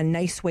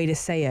nice way to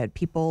say it.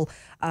 People,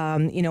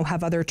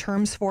 have other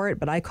terms for it,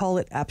 but I call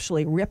it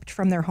absolutely ripped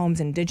from their homes.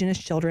 Indigenous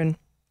children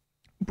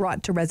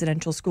brought to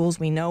residential schools.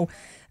 We know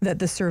that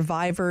the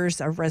survivors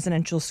of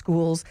residential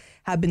schools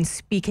have been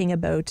speaking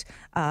about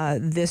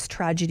this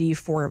tragedy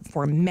for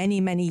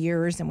many, many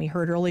years. And we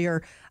heard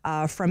earlier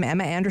from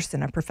Emma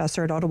Anderson, a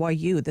professor at Ottawa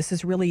U. This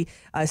is really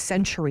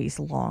centuries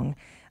long.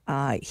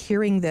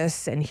 Hearing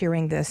this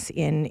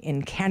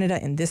in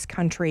Canada, in this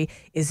country,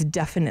 is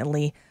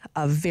definitely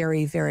a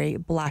very, very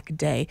black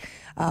day.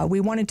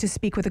 We wanted to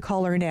speak with a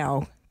caller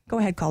now. Go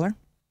ahead, caller.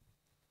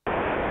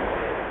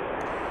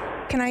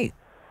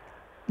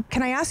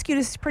 Can I ask you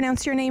to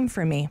pronounce your name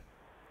for me?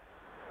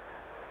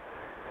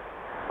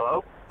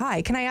 Hello?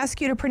 Hi, can I ask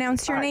you to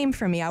pronounce your name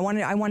for me? I want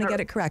to get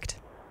it correct.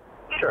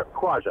 Sure,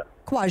 Kwaja.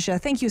 Kwaja,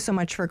 thank you so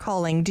much for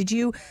calling. Did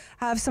you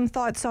have some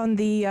thoughts on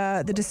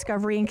the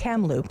discovery in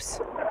Kamloops?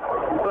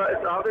 Well,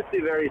 it's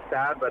obviously very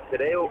sad, but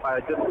today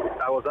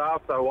I was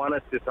off, so I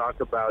wanted to talk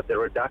about the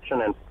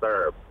reduction in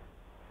CERB.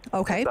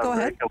 Okay, go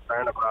ahead. I'm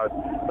very concerned about,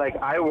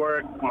 I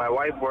work, my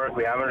wife works,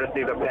 we haven't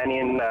received a penny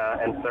in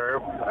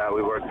CERB.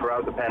 We worked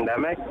throughout the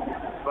pandemic,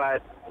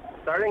 but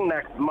starting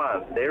next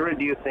month, they're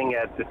reducing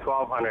it to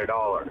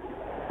 $1,200.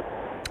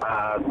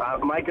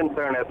 My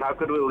concern is, how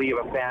could we leave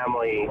a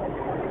family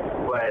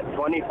with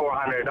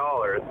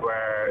 $2,400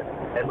 where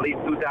at least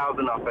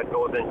 $2,000 of it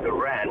goes into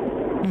rent?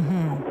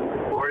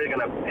 Mm-hmm. Where are they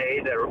going to pay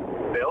their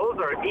bills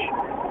or eat?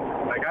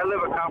 I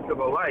live a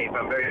comfortable life.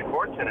 I'm very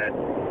fortunate.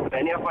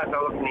 Many of my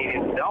fellow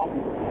Canadians don't.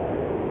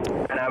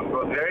 And I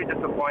was very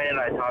disappointed.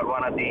 I thought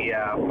one of the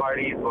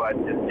parties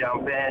would just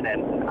jump in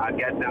and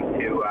get them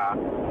to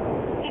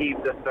keep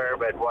the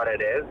CERB at what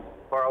it is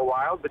for a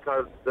while,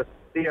 because the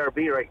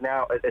CRB right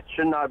now, it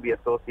should not be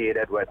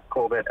associated with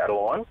COVID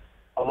alone.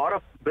 A lot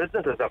of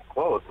businesses have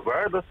closed.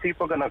 Where are those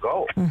people going to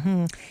go?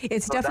 Mm-hmm.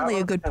 It's definitely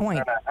a good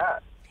point.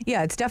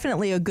 Yeah, it's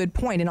definitely a good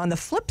point. And on the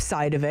flip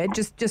side of it,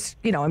 just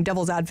I'm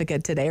devil's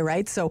advocate today,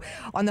 right? So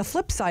on the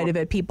flip side of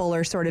it, people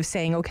are sort of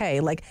saying, okay,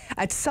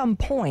 at some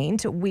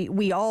point,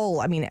 we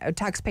all,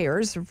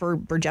 taxpayers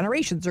for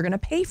generations are going to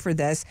pay for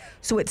this.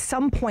 So at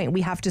some point,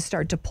 we have to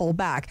start to pull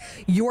back.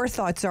 Your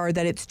thoughts are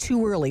that it's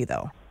too early,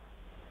 though.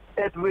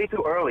 It's way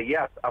too early,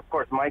 yes. Of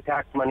course, my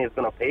tax money is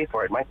going to pay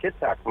for it. My kids'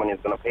 tax money is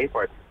going to pay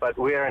for it. But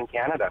we are in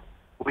Canada.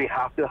 We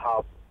have to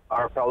help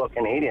our fellow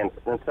Canadians.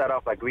 Instead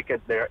of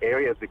there are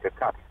areas we could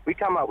cut. We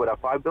come up with a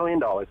 $5 billion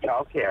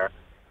child care.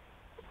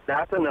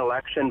 That's an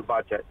election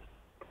budget.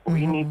 Mm-hmm.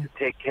 We need to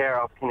take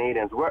care of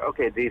Canadians.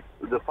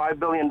 The $5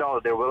 billion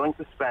they're willing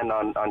to spend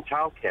on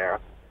child care,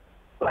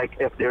 like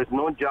if there's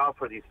no job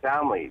for these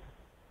families,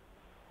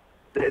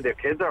 their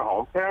kids are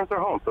home, parents are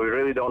home, so we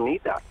really don't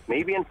need that.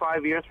 Maybe in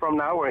 5 years from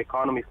now, where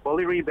economy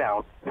fully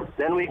rebounds,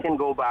 then we can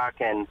go back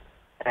and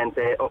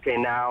say, okay,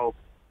 now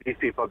these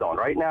people don't.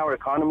 Right now, our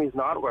economy is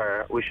not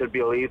where we should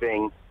be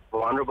leaving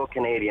vulnerable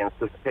Canadians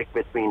to pick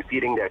between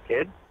feeding their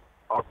kids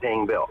or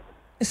paying bills.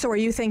 So are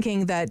you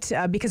thinking that,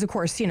 because of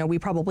course, we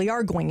probably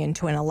are going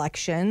into an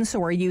election,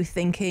 so are you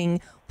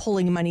thinking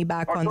pulling money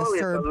back on the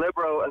CERB? It's a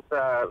liberal,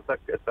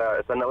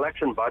 it's an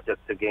election budget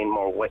to gain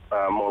more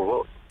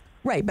votes.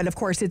 Right, but of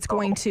course it's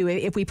going to,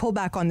 if we pull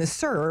back on the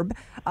CERB,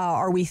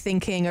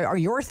 are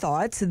your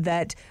thoughts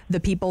that the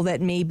people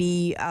that may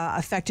be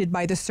affected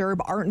by the CERB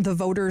aren't the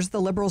voters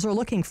the Liberals are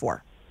looking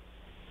for?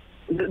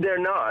 They're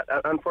not.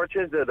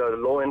 Unfortunately, they're the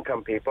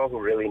low-income people who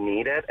really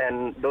need it,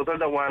 and those are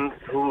the ones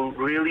who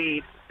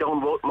really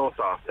don't vote most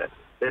often.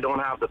 They don't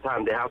have the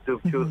time. They have to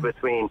choose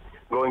between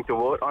going to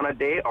vote on a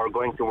day or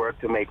going to work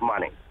to make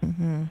money.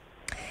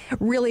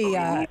 Really, we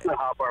need to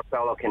help our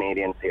fellow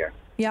Canadians here.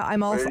 Yeah,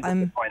 I'm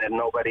disappointed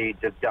nobody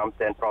just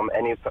jumped in from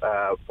any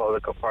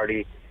political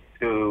party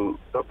to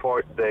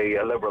support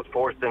the Liberals,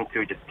 force them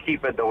to just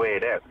keep it the way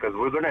it is, because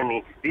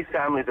these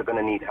families are going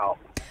to need help.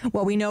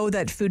 Well, we know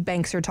that food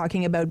banks are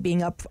talking about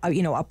being up,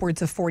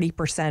 upwards of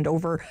 40%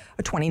 over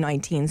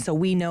 2019. So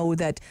we know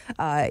that,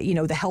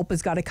 the help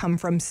has got to come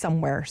from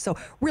somewhere. So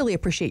really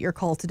appreciate your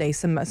call today.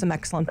 Some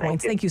excellent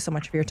points. Thank you so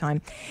much for your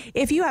time.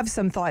 If you have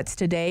some thoughts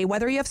today,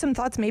 whether you have some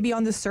thoughts maybe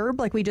on the CERB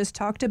like we just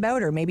talked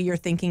about, or maybe you're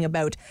thinking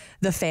about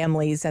the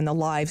families and the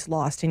lives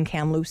lost in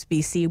Kamloops,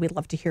 BC, we'd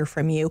love to hear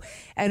from you.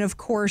 And of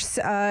course,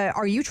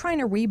 are you trying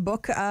to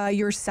rebook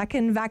your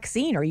second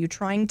vaccine? Are you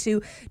trying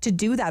to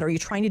do that? Are you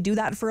trying to do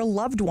that for a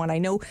loved one? I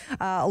know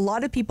a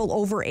lot of people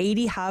over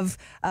 80 have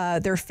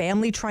their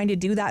family trying to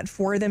do that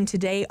for them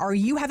today. Are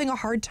you having a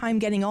hard time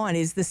getting on?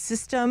 Is the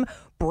system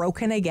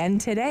broken again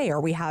today? Are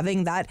we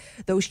having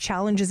those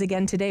challenges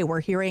again today?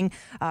 We're hearing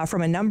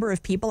from a number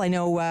of people. I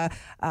know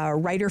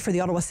writer for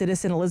the Ottawa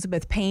Citizen,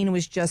 Elizabeth Payne,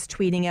 was just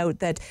tweeting out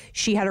that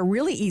she had a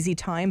really easy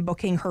time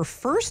booking her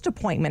first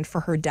appointment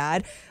for her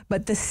dad,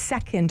 but the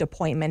second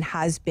appointment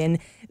has been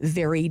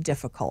very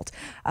difficult.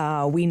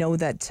 We know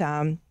that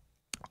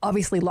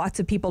obviously, lots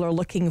of people are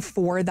looking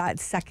for that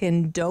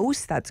second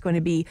dose. That's going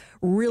to be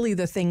really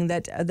the thing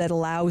that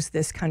allows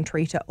this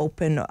country to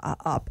open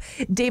up.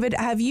 David,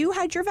 have you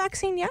had your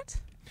vaccine yet?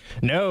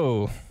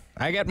 No.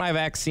 I got my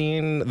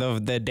vaccine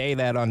the day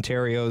that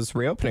Ontario's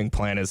reopening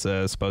plan is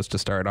supposed to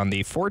start on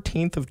the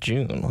 14th of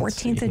June.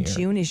 14th of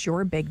June is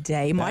your big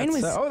day. Mine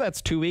was...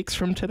 that's 2 weeks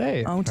from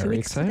today. Oh, 2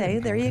 weeks today.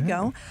 There you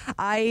go.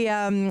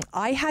 I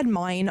had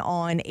mine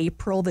on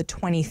April the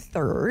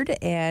 23rd,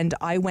 and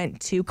I went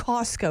to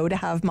Costco to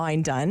have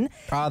mine done.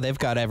 Oh, they've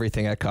got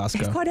everything at Costco.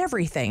 They've got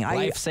everything.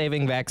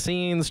 Life-saving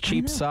vaccines,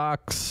 cheap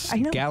socks,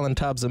 gallon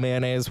tubs of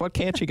mayonnaise. What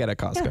can't you get at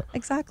Costco? Yeah,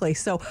 exactly.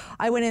 So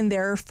I went in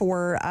there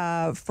for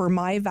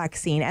my vaccine,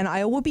 and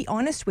I will be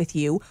honest with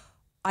you,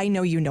 I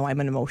know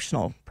I'm an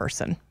emotional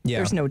person. Yeah.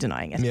 There's no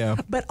denying it. Yeah.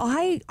 But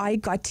I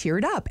got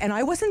teared up, and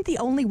I wasn't the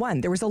only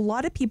one. There was a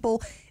lot of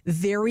people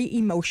very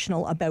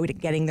emotional about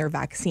getting their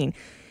vaccine.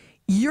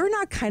 You're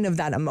not kind of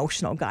that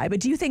emotional guy,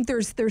 but do you think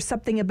there's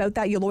something about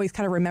that you'll always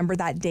kind of remember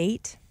that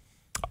date?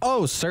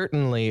 Oh,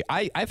 certainly.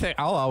 I think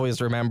I'll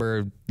always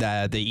remember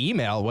the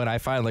email when I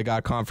finally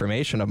got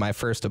confirmation of my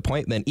first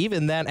appointment.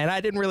 Even then, and I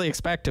didn't really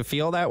expect to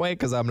feel that way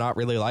because I'm not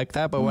really like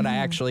that. But when I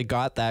actually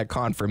got that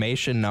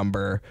confirmation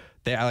number,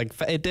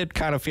 it did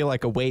kind of feel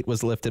like a weight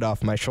was lifted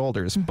off my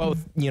shoulders.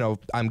 Both,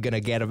 I'm going to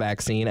get a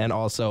vaccine, and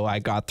also I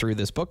got through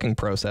this booking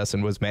process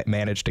and was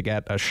managed to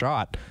get a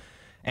shot.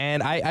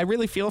 And I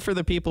really feel for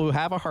the people who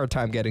have a hard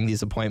time getting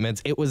these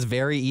appointments. It was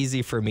very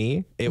easy for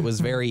me. It was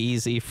very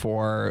easy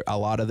for a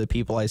lot of the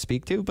people I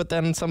speak to. But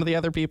then some of the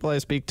other people I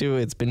speak to,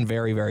 it's been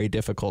very, very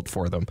difficult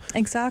for them.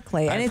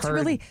 Exactly. And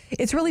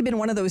it's really been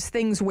one of those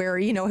things where,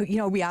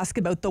 we ask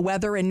about the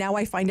weather, and now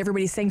I find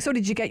everybody saying, so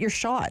did you get your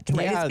shot?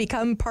 Right? Yeah. It's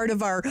become part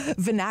of our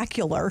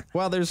vernacular.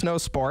 Well, there's no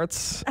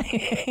sports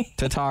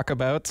to talk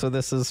about, so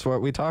this is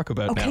what we talk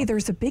about now. Okay,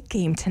 there's a big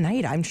game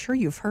tonight. I'm sure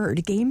you've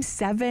heard. Game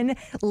 7,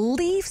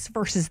 Leafs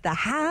versus the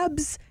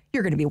Habs.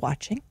 You're going to be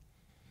watching.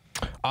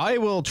 I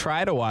will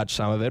try to watch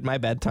some of it. My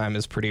bedtime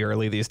is pretty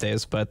early these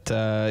days, but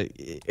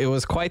it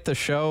was quite the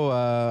show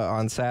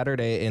on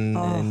Saturday in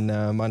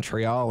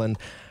Montreal, and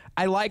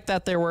I like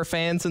that there were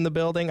fans in the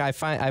building. I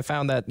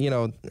found that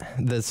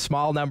the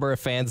small number of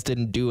fans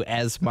didn't do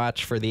as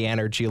much for the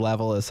energy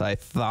level as I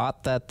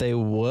thought that they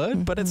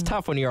would. But it's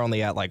tough when you're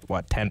only at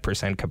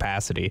 10%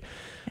 capacity.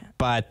 Yeah.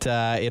 But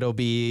it'll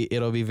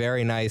be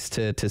very nice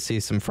to see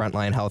some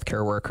frontline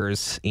healthcare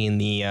workers in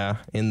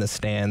the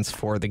stands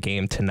for the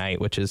game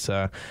tonight, which is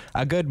a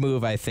good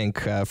move, I think,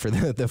 for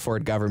the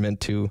Ford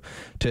government to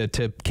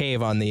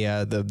cave on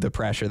the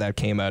pressure that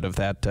came out of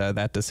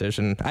that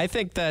decision. I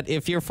think that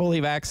if you're fully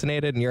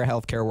vaccinated and you're a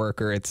healthcare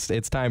worker,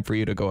 it's time for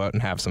you to go out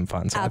and have some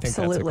fun. So absolutely. I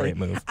think that's a great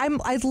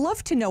move. I'd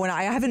love to know,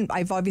 and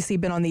I've obviously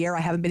been on the air.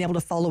 I haven't been able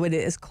to follow it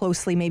as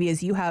closely maybe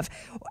as you have.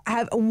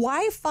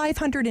 Why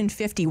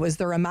 550? Was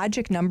there a magic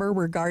magic number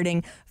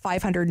regarding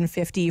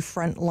 550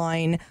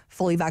 frontline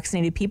fully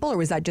vaccinated people, or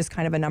was that just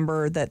kind of a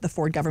number that the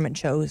Ford government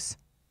chose?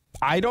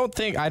 I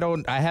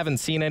haven't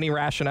seen any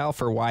rationale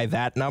for why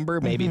that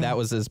number. Maybe that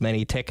was as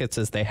many tickets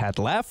as they had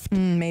left.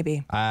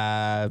 Maybe.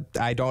 I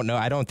don't know.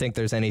 I don't think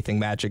there's anything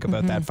magic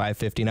about that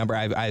 550 number.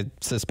 I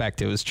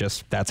suspect it was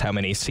just that's how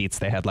many seats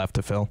they had left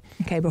to fill.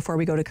 Okay, before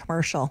we go to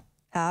commercial,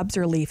 Habs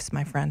or Leafs,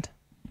 my friend?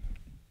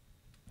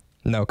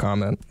 No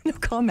comment. No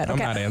comment.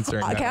 Okay. I'm not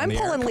answering that. Okay, I'm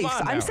pulling Leafs.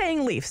 I'm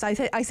saying Leafs. I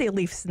say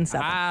Leafs in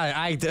 7.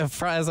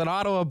 As an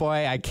Ottawa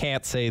boy, I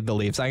can't say the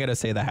Leafs. I'm going to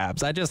say the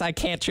Habs. I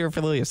can't cheer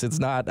for the Leafs. It's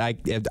not.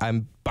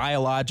 I'm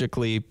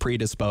biologically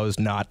predisposed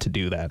not to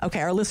do that. Okay,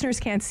 our listeners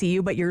can't see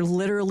you, but you're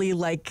literally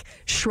like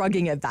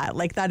shrugging at that.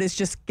 Like that is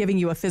just giving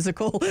you a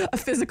physical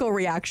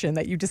reaction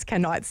that you just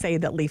cannot say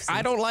that Leafs.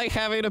 I don't like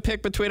having to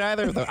pick between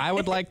either of them. I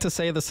would like to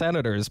say the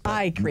Senators, but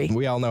I agree.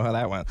 We all know how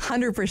that went.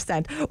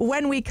 100%.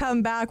 When we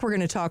come back, we're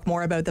going to talk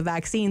more about the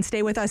vaccine.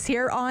 Stay with us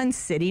here on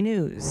City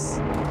News.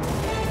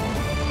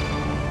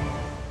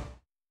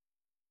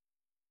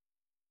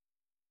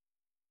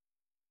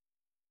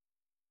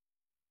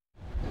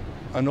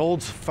 An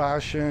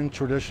old-fashioned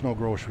traditional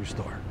grocery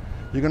store.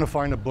 You're going to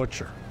find a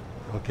butcher,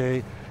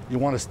 okay? You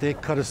want a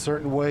steak cut a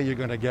certain way, you're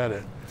going to get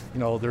it.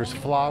 You know, there's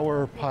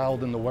flour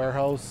piled in the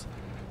warehouse.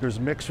 There's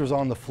mixers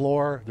on the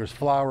floor. There's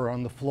flour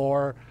on the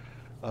floor.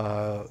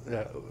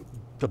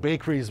 The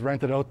bakery's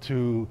rented out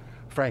to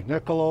Frank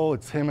Nicolo.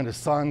 It's him and his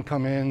son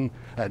come in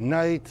at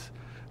night.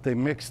 They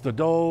mix the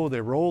dough,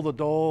 they roll the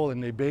dough,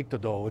 and they bake the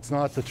dough. It's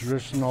not the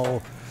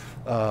traditional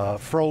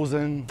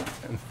frozen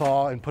and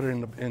thaw and put it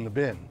in the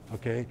bin,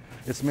 okay?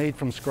 It's made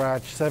from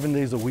scratch 7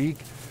 days a week.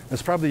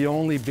 It's probably the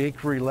only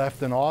bakery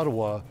left in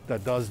Ottawa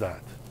that does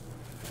that.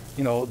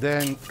 You know,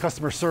 then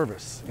customer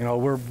service, you know,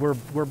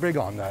 we're big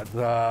on that.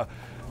 The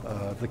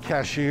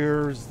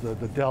cashiers,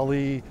 the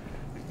deli,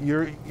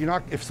 you're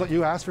not, if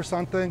you ask for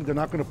something, they're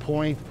not going to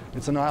point,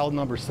 it's an aisle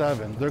number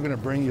 7. They're going to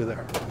bring you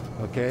there,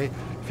 okay?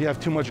 If you have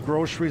too much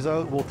groceries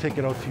out, we'll take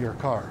it out to your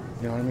car.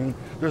 You know what I mean?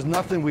 There's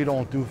nothing we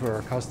don't do for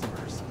our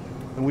customers.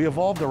 And we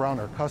evolved around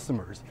our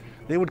customers.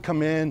 They would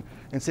come in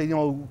and say, you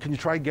know, can you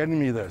try getting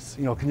me this?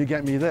 You know, can you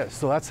get me this?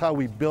 So that's how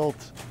we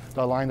built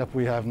the lineup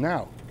we have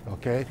now,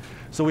 okay?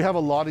 So we have a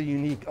lot of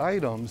unique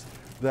items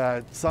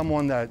that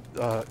someone that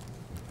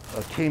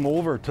came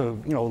over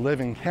to, you know, live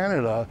in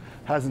Canada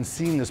hasn't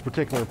seen this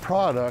particular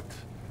product,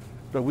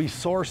 but we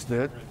sourced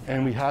it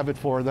and we have it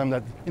for them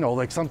that, you know,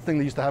 like something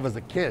they used to have as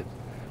a kid.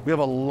 We have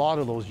a lot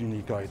of those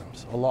unique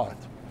items, a lot,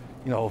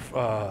 you know,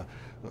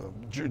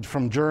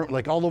 from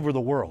like all over the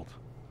world.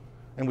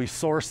 And we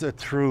source it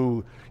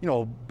through, you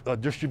know,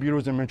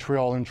 distributors in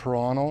Montreal and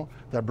Toronto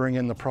that bring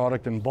in the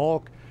product in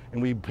bulk,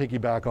 and we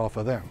piggyback off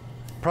of them.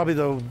 Probably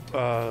the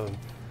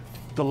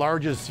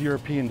largest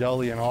European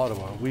deli in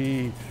Ottawa.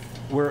 We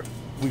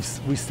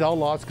sell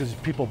lots because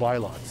people buy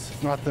lots.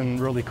 It's nothing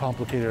really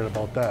complicated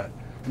about that.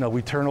 You know,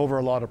 we turn over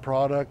a lot of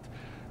product.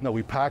 You know,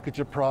 we package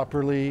it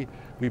properly.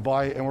 We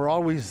buy, and we're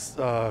always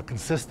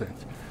consistent.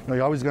 You know,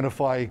 you're always going to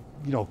find,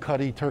 you know,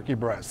 Cuddy turkey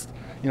breast,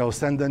 you know,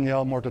 San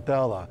Daniel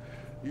mortadella.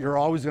 You're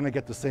always going to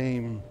get the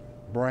same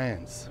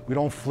brands. We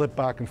don't flip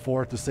back and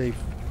forth to save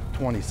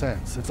 20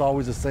 cents. It's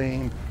always the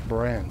same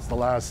brands, the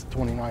last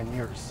 29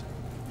 years.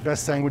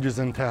 Best sandwiches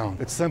in town.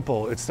 It's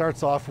simple. It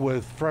starts off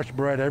with fresh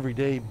bread every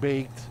day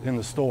baked in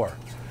the store.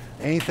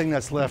 Anything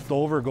that's left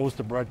over goes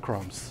to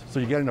breadcrumbs. So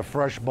you're getting a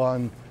fresh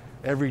bun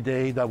every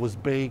day that was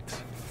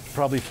baked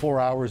probably 4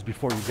 hours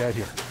before you get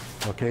here,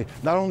 okay?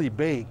 Not only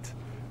baked,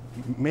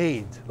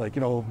 made, like,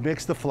 you know,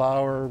 mix the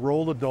flour,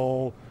 roll the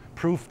dough,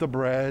 proof the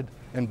bread,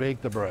 and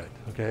bake the bread,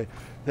 okay?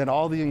 Then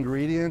all the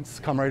ingredients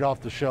come right off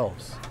the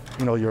shelves.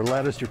 You know, your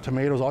lettuce, your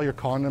tomatoes, all your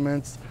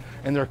condiments,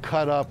 and they're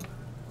cut up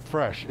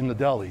fresh in the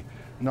deli.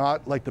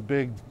 Not like the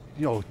big,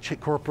 you know,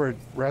 corporate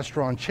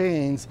restaurant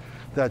chains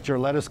that your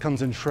lettuce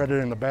comes in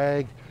shredded in a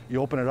bag,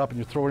 you open it up and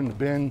you throw it in the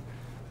bin.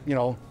 You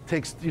know,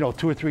 takes, you know,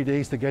 2 or 3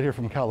 days to get here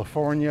from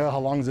California. How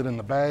long is it in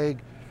the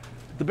bag?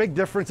 The big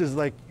difference is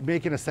like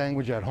making a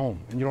sandwich at home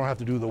and you don't have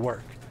to do the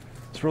work.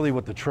 It's really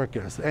what the trick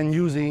is, and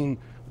using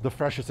the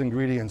freshest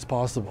ingredients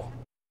possible.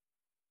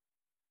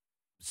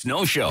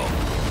 Snow Show.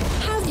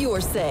 Have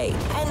your say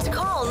and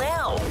call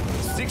now.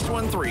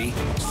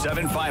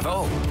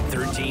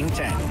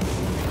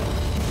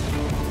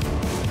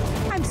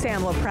 613-750-1310. I'm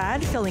Sam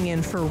Laprade, filling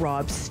in for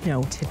Rob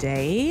Snow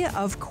today.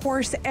 Of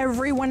course,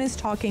 everyone is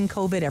talking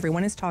COVID.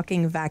 Everyone is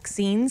talking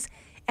vaccines.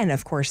 And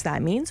of course,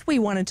 that means we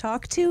want to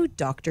talk to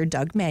Dr.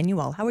 Doug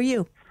Manuel. How are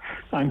you?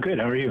 I'm good.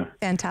 How are you?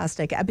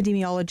 Fantastic.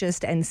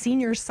 Epidemiologist and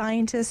senior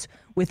scientist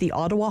with the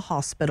Ottawa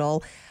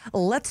Hospital.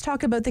 Let's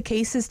talk about the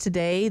cases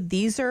today.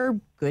 These are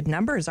good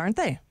numbers, aren't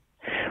they?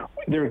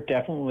 They're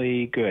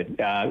definitely good.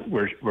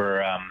 We're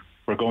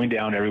going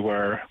down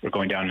everywhere. We're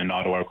going down in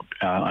Ottawa,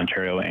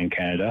 Ontario, and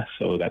Canada.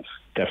 So that's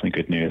definitely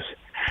good news.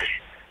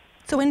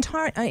 So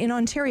in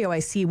Ontario, I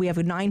see we have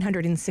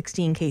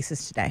 916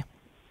 cases today.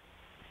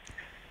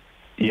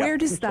 Yep. Where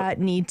does that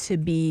need to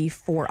be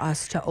for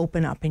us to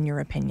open up, in your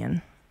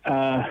opinion?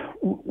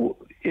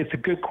 it's a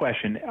good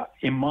question.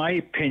 In my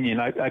opinion,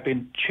 I've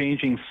been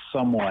changing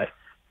somewhat,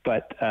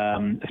 but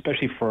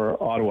especially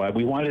for Ottawa,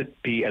 we want it to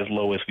be as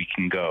low as we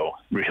can go,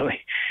 really.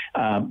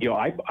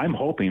 I'm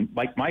hoping,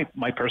 like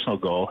my personal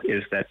goal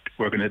is that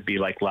we're going to be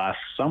like last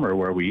summer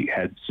where we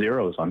had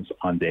zeros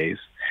on days.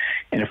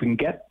 And if we can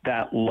get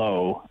that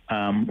low,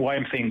 why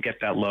I'm saying get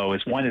that low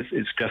is, one,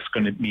 it's just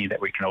going to mean that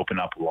we can open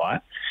up a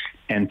lot.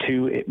 And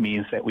two, it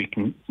means that we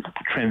can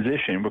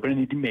transition. We're going to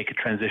need to make a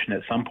transition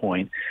at some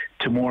point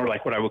to more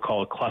like what I would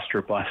call a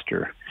cluster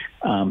buster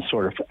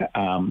sort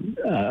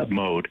of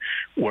mode,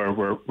 where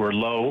we're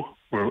low,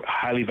 we're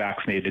highly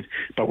vaccinated,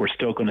 but we're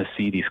still going to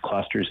see these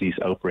clusters, these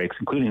outbreaks,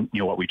 including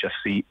what we just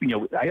see.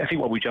 I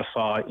think what we just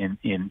saw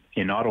in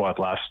Ottawa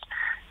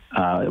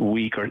last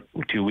week or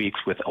 2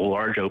 weeks with a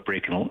large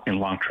outbreak in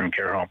long-term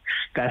care home.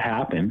 That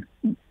happened.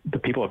 The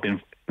people have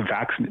been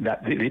vaccinated.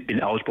 They've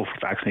been eligible for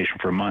vaccination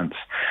for months.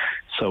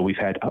 So we've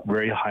had a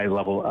very high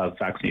level of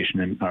vaccination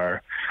in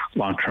our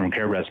long-term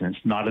care residents,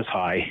 not as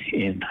high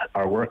in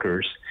our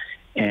workers.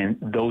 And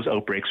those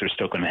outbreaks are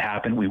still going to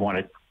happen. We want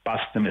to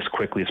bust them as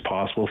quickly as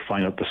possible,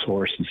 find out the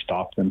source and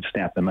stop them,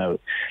 stamp them out.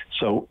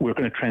 So we're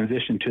going to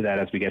transition to that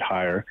as we get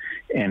higher,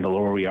 and the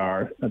lower we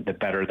are, the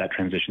better that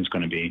transition is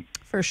going to be.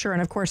 For sure.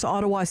 And of course,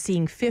 Ottawa is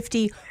seeing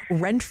 50.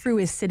 Renfrew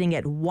is sitting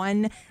at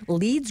 1.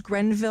 Leeds,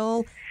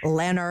 Grenville,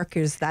 Lanark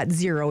is that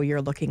 0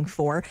 you're looking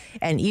for.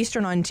 And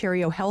Eastern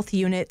Ontario Health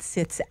Unit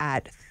sits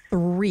at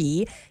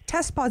 3.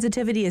 Test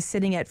positivity is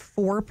sitting at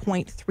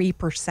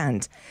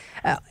 4.3%.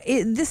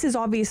 This is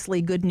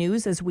obviously good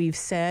news, as we've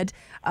said.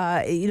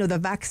 The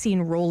vaccine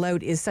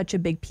rollout is such a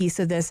big piece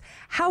of this.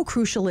 How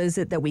crucial is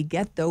it that we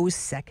get those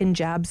second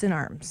jabs in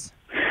arms?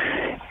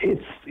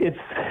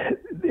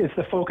 It's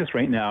the focus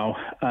right now.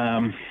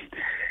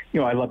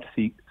 I love to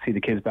see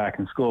the kids back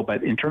in school,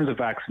 but in terms of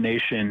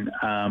vaccination,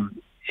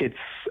 it's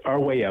our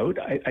way out.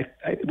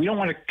 We don't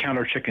want to count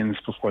our chickens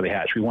before they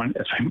hatch.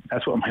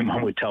 That's what my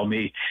mom would tell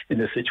me in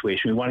this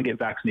situation. We want to get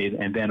vaccinated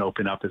and then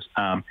open up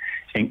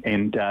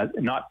and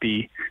not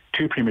be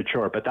too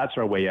premature, but that's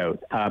our way out.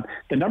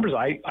 The numbers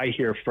I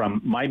hear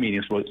from my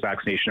meetings with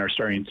vaccination are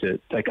starting to,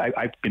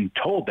 I've been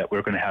told that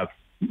we're going to have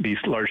these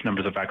large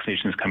numbers of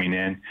vaccinations coming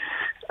in,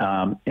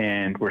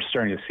 and we're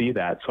starting to see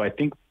that. So I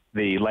think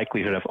the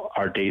likelihood of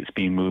our dates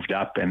being moved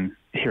up and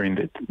hearing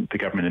that the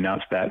government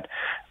announce that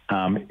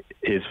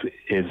is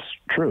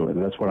true.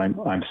 That's what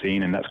I'm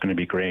seeing, and that's going to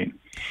be great.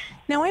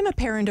 Now, I'm a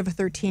parent of a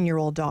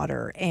 13-year-old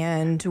daughter,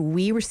 and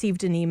we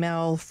received an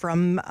email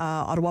from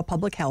Ottawa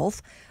Public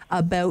Health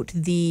about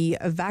the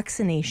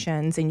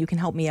vaccinations, and you can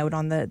help me out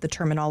on the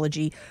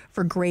terminology,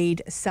 for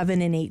grade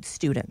 7 and 8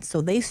 students.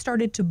 So they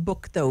started to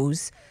book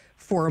those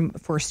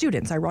for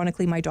students.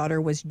 Ironically, my daughter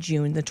was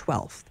June the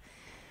 12th.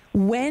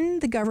 When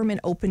the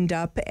government opened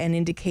up and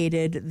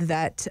indicated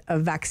that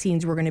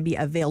vaccines were going to be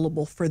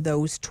available for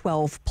those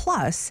 12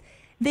 plus,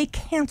 they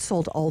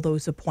canceled all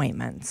those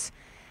appointments.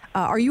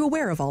 Are you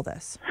aware of all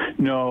this?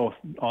 No,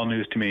 all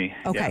news to me.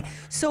 Okay. Yeah.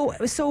 So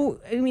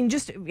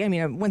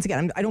once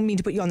again, I don't mean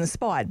to put you on the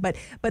spot, but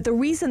the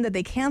reason that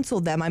they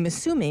canceled them, I'm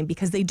assuming,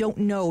 because they don't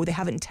know, they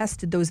haven't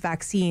tested those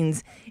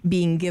vaccines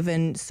being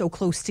given so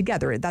close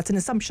together. That's an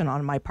assumption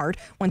on my part.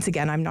 Once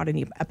again, I'm not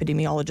an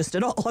epidemiologist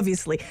at all,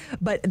 obviously,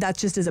 but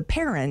that's just as a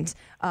parent,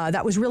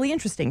 that was really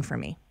interesting for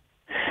me.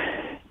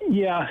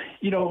 Yeah,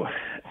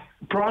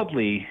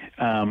 broadly,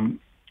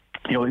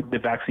 the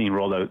vaccine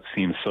rollout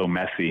seems so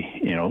messy,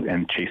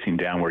 and chasing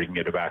down where you can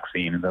get a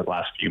vaccine in the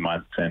last few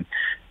months and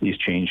these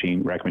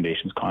changing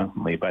recommendations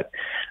constantly. But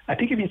I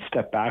think if you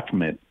step back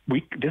from it,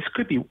 this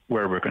could be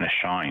where we're going to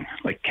shine.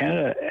 Like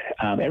Canada,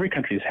 every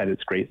country has had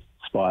its great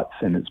spots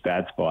and its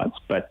bad spots.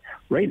 But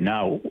right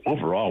now,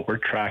 overall, we're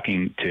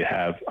tracking to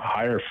have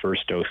higher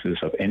first doses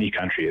of any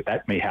country.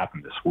 That may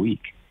happen this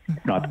week.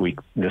 Not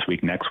this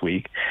week, next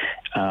week.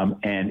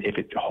 And if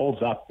it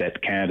holds up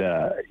that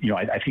Canada,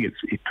 I think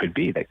it could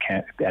be that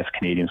as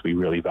Canadians, we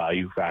really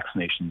value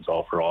vaccinations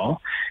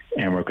overall.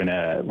 And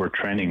we're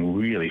trending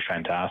really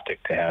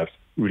fantastic to have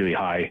really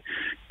high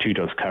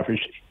 2-dose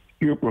coverage.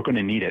 We're going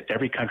to need it.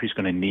 Every country's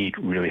going to need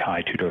really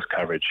high 2-dose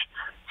coverage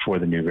for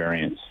the new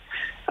variants.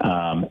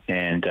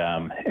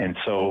 And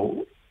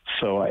so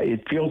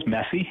it feels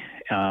messy,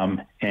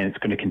 and it's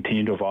going to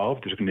continue to evolve.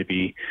 There's going to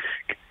be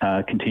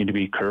continue to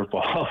be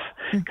curveballs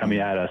coming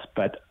at us,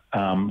 but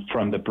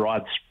from the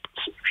broad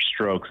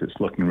strokes, it's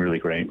looking really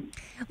great.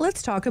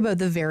 Let's talk about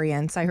the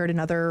variants. I heard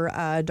another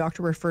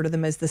doctor refer to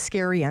them as the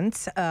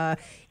scariants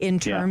in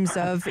terms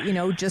of,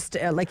 just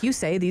like you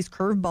say, these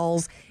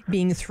curveballs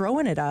being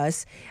thrown at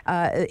us.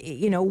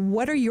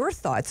 What are your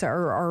thoughts?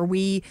 Are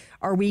we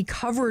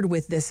covered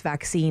with this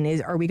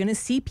vaccine? Are we going to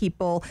see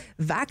people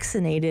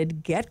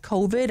vaccinated get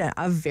COVID,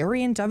 a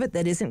variant of it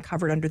that isn't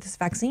covered under this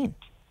vaccine?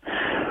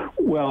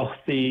 Well,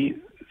 the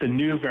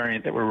new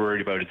variant that we're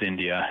worried about is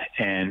India,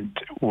 and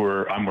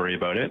I'm worried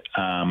about it.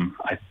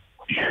 I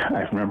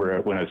remember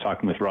when I was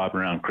talking with Rob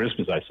around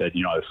Christmas, I said,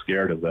 I was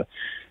scared of the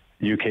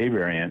UK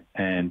variant.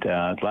 And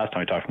the last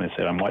time I talked to him, I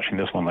said, I'm watching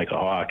this one like a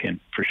hawk. And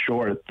for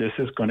sure, this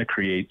is going to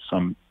create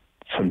some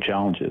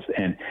challenges.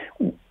 And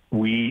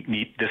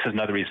this is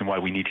another reason why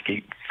we need to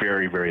get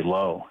very, very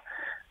low,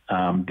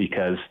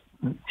 because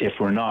if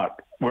we're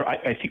not,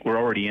 I think we're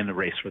already in the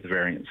race with the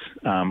variants,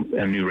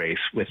 a new race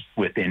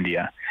with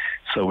India.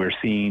 So we're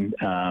seeing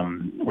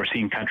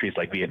countries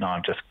like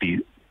Vietnam just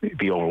be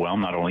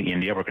overwhelmed. Not only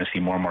India, we're going to see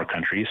more and more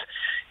countries.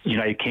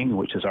 United Kingdom,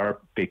 which is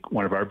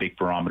one of our big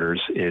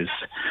barometers, is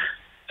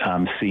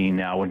seeing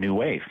now a new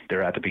wave.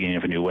 They're at the beginning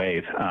of a new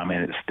wave,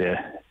 and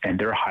they're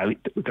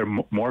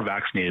more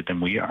vaccinated than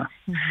we are.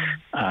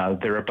 Mm-hmm.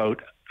 They're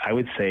about, I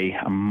would say,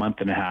 a month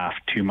and a half,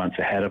 2 months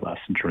ahead of us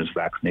in terms of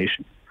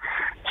vaccination.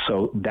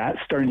 So that's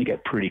starting to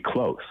get pretty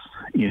close.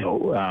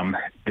 The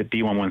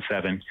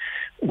B117,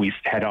 we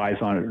had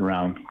eyes on it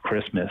around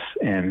Christmas,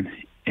 and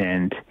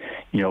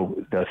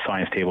the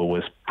science table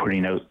was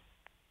putting out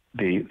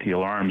the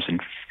alarms in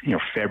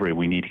February.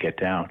 We need to get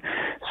down.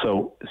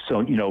 So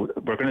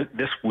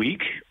this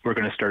week we're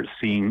gonna start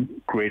seeing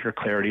greater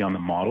clarity on the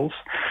models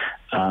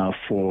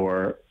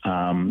for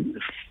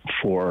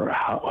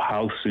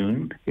how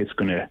soon it's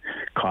going to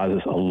cause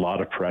us a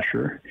lot of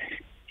pressure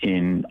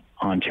in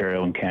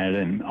Ontario and Canada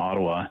and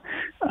Ottawa.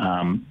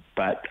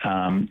 But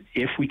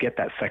if we get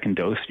that second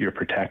dose, you're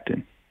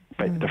protected.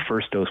 But the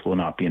first dose will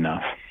not be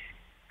enough.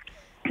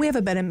 We have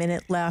about a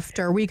minute left.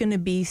 Are we going to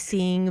be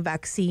seeing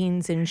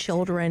vaccines in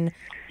children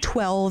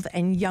 12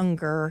 and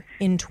younger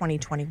in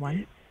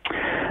 2021?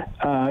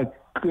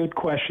 Good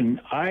question.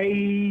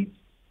 I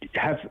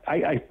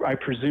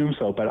presume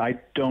so, but I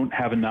don't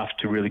have enough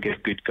to really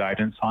get good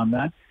guidance on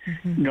that.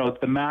 Mm-hmm.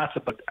 The math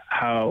about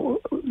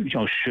how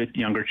should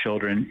younger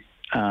children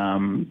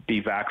be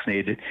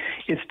vaccinated,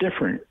 it's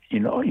different.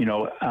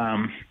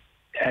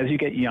 As you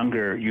get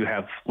younger, you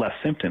have less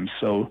symptoms,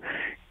 so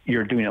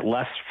you're doing it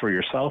less for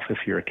yourself if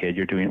you're a kid.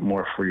 You're doing it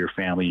more for your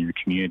family and your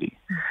community.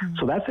 Mm-hmm.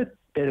 So that's a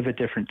bit of a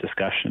different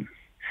discussion.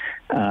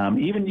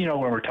 Even when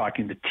we're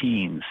talking to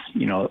teens,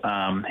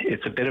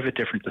 it's a bit of a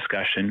different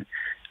discussion.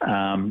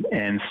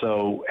 And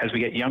so as we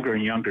get younger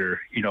and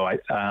younger,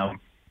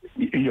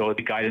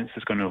 the guidance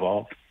is going to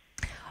evolve.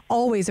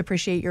 Always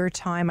appreciate your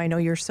time. I know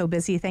you're so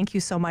busy. Thank you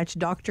so much,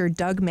 Dr.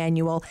 Doug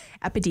Manuel,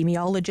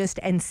 epidemiologist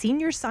and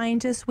senior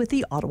scientist with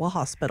the Ottawa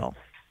Hospital.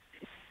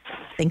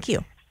 Thank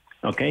you.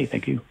 Okay,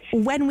 thank you.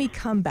 When we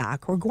come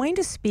back, we're going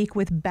to speak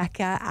with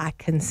Becca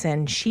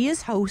Atkinson. She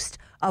is host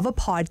of a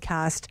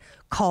podcast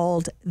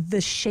called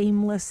The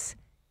Shameless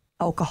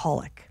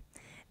Alcoholic.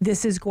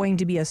 This is going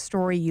to be a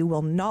story you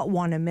will not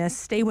want to miss.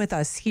 Stay with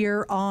us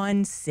here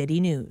on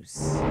City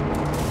News.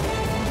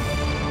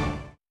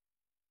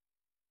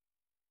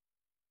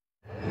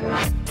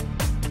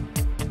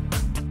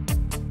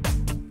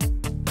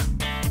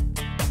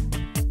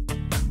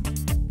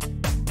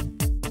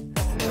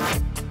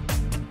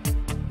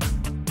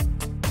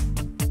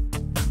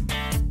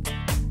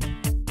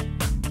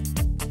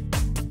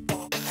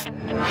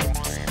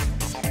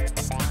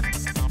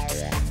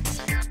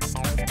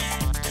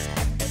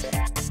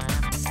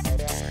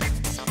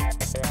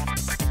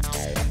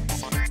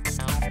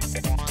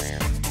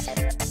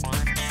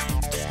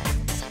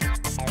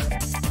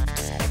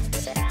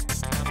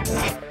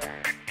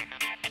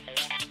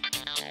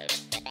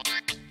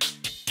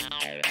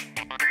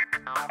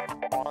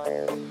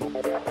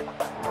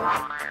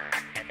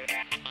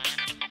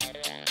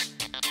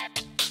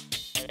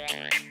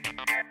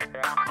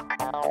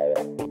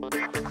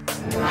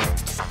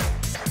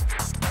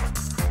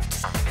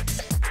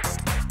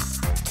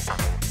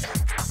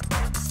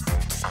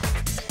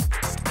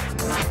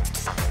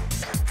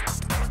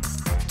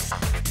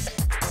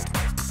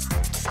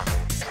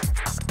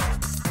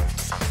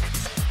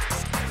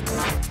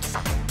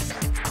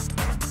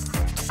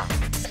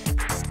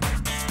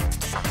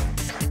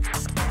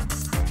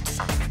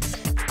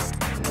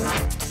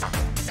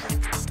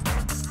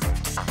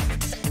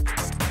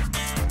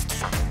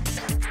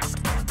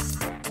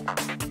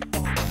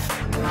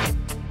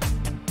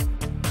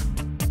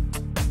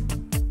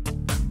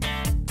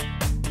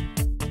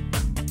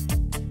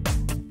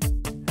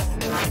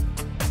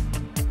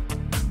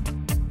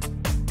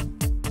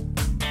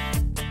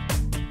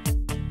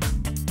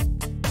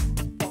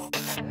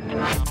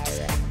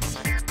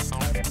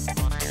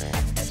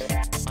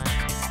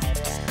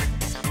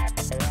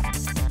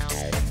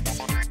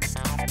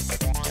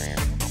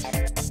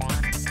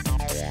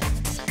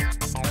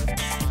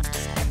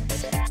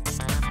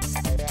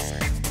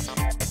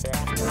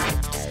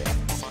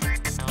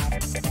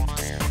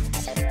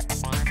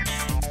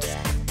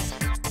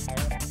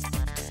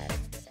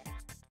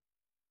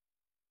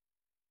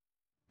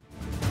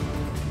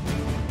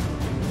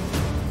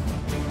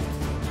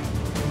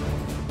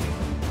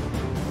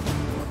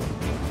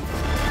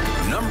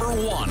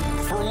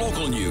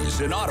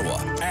 In Ottawa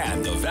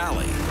and the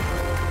Valley.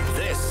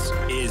 This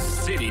is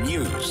City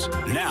News,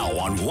 now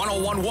on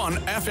 101.1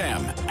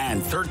 FM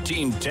and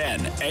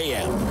 1310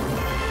 AM.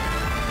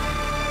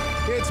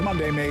 It's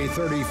Monday, May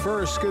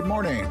 31st. Good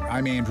morning.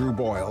 I'm Andrew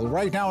Boyle.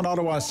 Right now in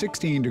Ottawa,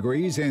 16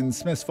 degrees. In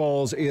Smiths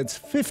Falls, it's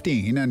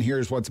 15. And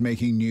here's what's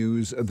making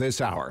news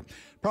this hour.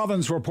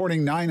 Province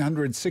reporting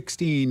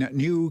 916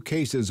 new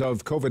cases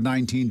of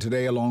COVID-19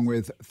 today, along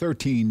with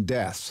 13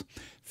 deaths.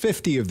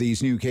 50 of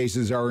these new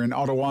cases are in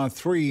Ottawa,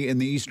 3 in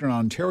the Eastern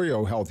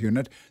Ontario Health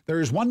Unit.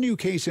 There is 1 new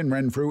case in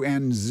Renfrew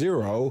and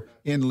 0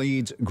 in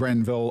Leeds,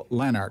 Grenville,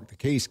 Lanark. The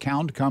case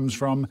count comes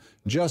from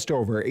just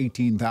over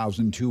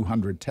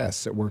 18,200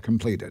 tests that were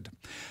completed.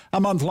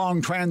 A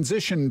month-long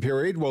transition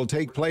period will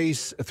take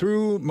place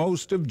through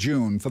most of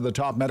June for the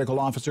top medical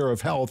officer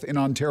of health in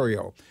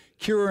Ontario.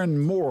 Kieran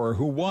Moore,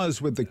 who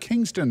was with the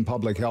Kingston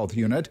Public Health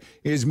Unit,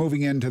 is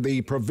moving into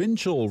the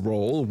provincial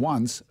role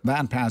once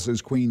that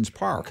passes Queen's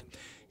Park.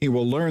 He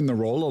will learn the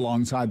role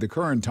alongside the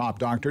current top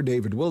doctor,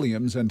 David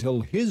Williams, until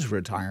his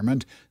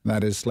retirement.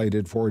 That is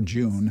slated for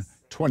June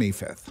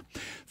 25th.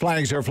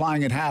 Flags are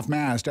flying at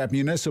half-mast at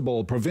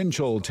municipal,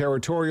 provincial,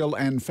 territorial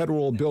and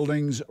federal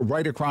buildings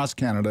right across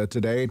Canada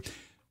today.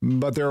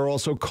 But there are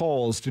also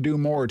calls to do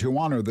more to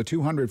honor the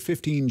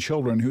 215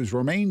 children whose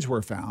remains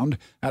were found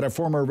at a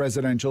former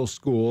residential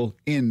school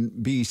in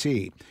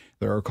BC.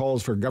 There are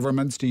calls for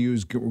governments to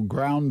use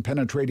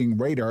ground-penetrating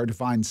radar to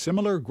find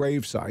similar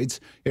grave sites,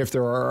 if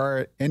there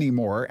are any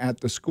more,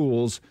 at the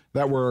schools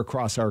that were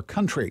across our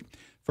country.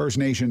 First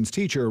Nations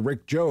teacher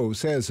Rick Joe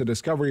says the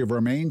discovery of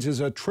remains is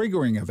a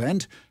triggering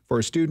event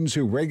for students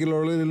who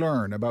regularly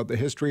learn about the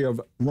history of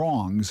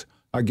wrongs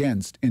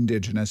against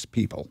Indigenous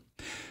people.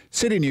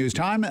 City News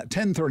Time,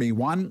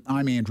 10:31.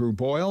 I'm Andrew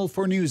Boyle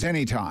for News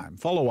Anytime.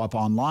 Follow up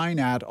online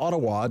at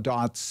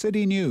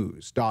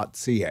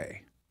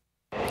ottawa.citynews.ca.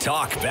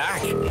 Talk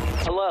back.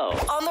 Hello.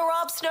 On the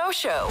Rob Snow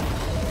Show.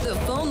 The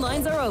phone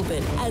lines are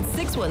open at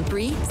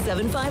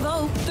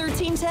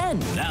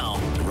 613-750-1310. Now,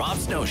 the Rob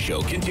Snow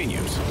Show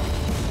continues.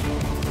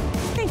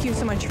 Thank you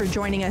so much for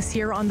joining us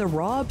here on the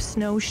Rob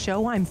Snow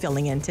Show. I'm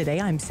filling in today.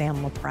 I'm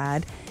Sam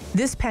Laprade.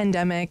 This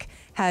pandemic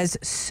has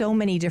so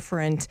many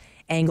different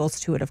angles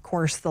to it. Of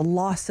course, the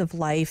loss of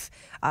life.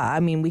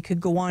 We could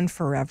go on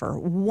forever.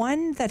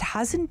 One that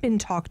hasn't been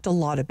talked a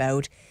lot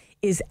about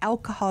is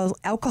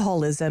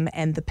alcoholism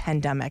and the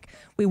pandemic.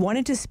 We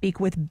wanted to speak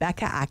with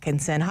Becca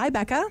Atkinson. Hi,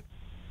 Becca.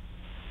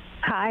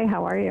 Hi,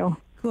 how are you?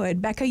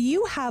 Good. Becca,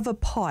 you have a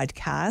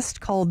podcast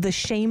called The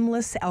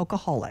Shameless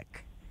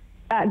Alcoholic.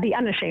 The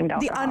Unashamed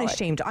Alcoholic. The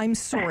Unashamed. I'm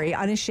sorry,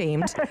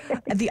 Unashamed.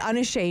 The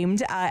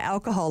Unashamed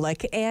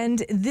Alcoholic.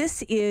 And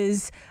this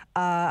is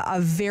a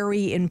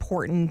very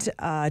important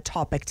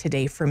topic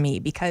today for me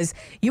because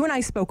you and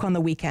I spoke on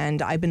the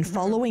weekend. I've been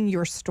following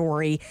your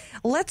story.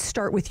 Let's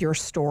start with your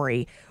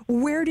story.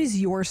 Where does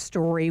your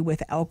story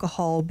with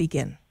alcohol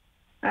begin?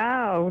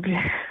 Oh,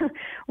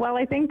 well,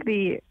 I think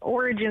the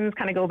origins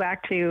kind of go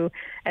back to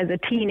as a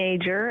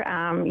teenager,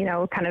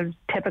 kind of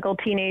typical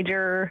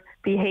teenager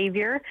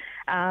behavior,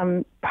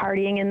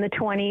 partying in the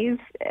 20s,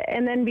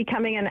 and then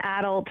becoming an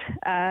adult,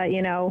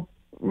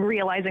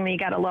 realizing that you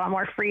got a lot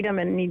more freedom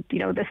and,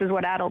 this is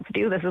what adults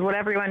do. This is what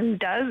everyone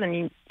does.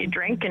 And you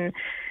drink. And,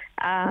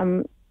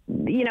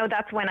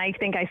 that's when I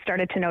think I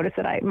started to notice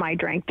that I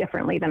drank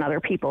differently than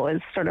other people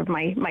is sort of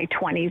my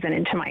 20s and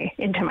into my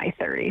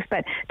 30s,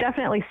 but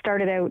definitely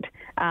started out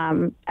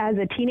as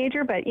a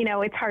teenager. But,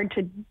 it's hard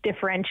to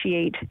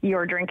differentiate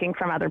your drinking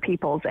from other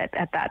people's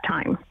at that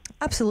time.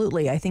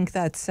 Absolutely. I think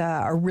that's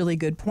a really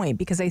good point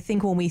because I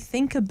think when we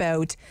think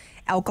about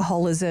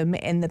alcoholism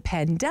and the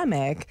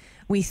pandemic,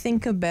 we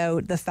think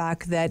about the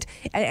fact that,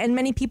 and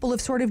many people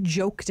have sort of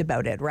joked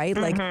about it, right?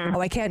 Like,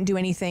 I can't do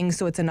anything,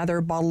 so it's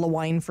another bottle of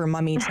wine for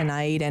mommy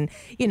tonight. And,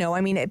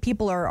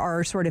 people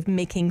are sort of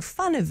making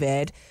fun of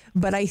it,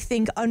 but I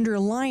think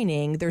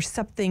underlining there's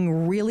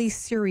something really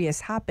serious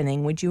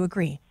happening. Would you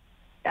agree?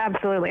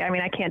 Absolutely.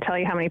 I can't tell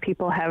you how many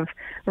people have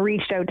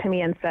reached out to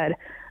me and said,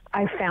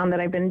 I found that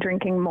I've been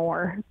drinking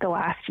more the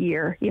last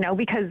year,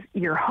 because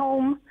you're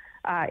home.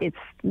 It's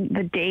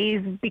the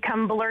days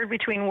become blurred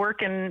between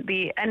work and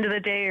the end of the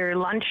day or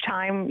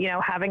lunchtime,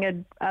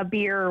 having a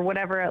beer or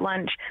whatever at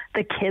lunch.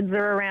 The kids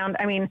are around.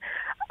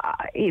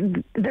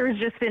 There's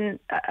just been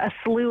a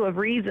slew of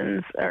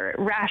reasons or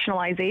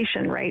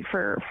rationalization, right,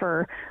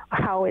 for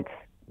how it's,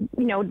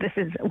 this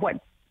is what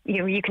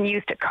you can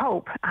use to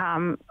cope.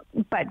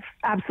 But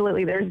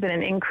absolutely, there's been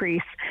an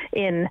increase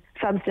in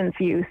substance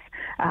use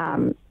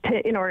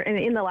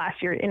in the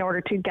last year in order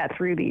to get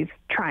through these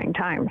trying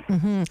times.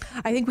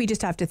 I think we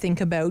just have to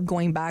think about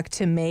going back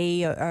to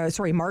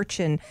March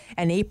and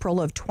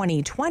April of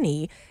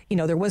 2020.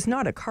 There was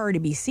not a car to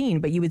be seen,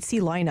 but you would see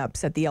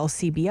lineups at the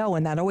LCBO,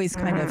 and that always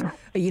kind of,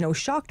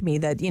 shocked me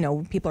that,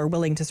 people are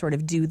willing to sort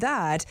of do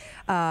that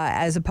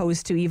as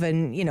opposed to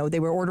even,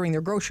 they were ordering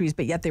their groceries,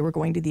 but yet they were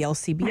going to the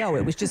LCBO.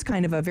 It was just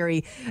kind of a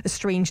very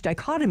strange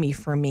dichotomy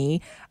for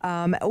me.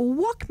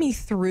 Walk me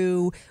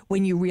through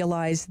when you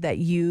realized that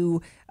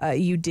you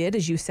did,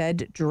 as you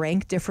said,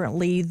 drank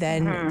differently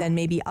than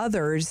maybe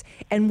others,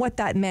 and what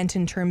that meant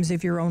in terms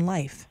of your own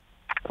life.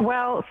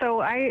 Well,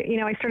 so I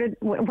started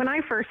when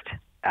I first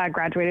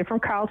graduated from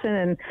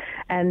Carleton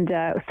and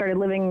started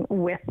living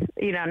with,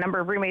 a number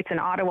of roommates in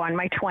Ottawa in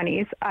my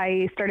 20s,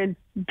 I started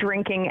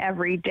drinking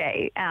every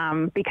day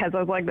because I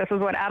was like, this is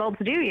what adults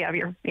do. You have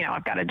your,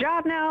 I've got a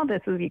job now.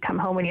 This is, you come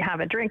home and you have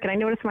a drink. And I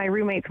noticed my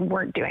roommates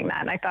weren't doing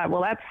that. And I thought,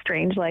 well, that's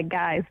strange. Like,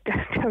 guys,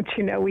 don't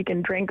you know we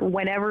can drink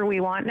whenever we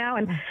want now?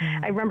 And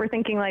I remember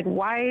thinking, like,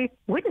 why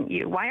wouldn't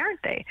you? Why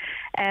aren't they?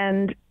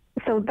 And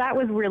so that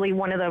was really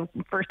one of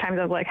the first times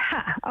I was like,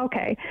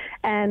 okay.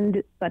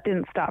 And that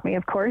didn't stop me,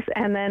 of course.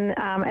 And then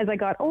as I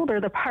got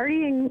older, the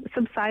partying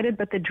subsided,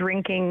 but the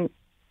drinking,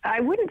 I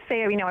wouldn't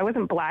say, I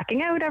wasn't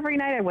blacking out every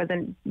night. I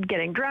wasn't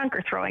getting drunk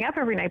or throwing up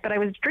every night, but I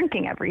was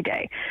drinking every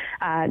day.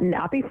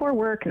 Not before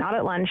work, not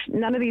at lunch,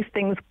 none of these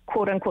things,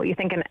 quote unquote, you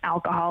think an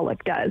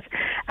alcoholic does.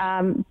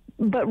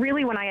 But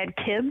really, when I had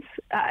kids,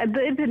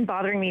 it had been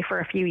bothering me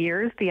for a few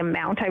years, the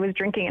amount I was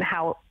drinking and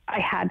how I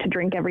had to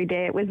drink every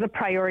day. It was the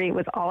priority. It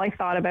was all I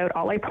thought about,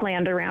 all I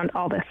planned around,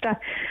 all this stuff.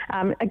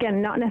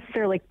 Again, not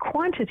necessarily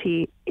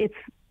quantity. It's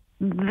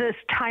this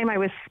time I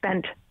was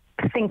spent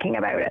thinking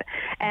about it.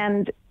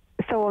 And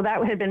so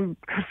that had been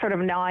sort of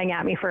gnawing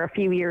at me for a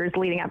few years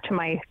leading up to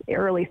my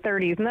early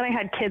 30s. And then I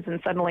had kids and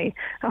suddenly,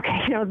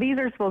 okay, these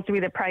are supposed to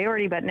be the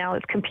priority, but now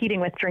it's competing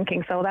with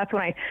drinking. So that's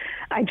when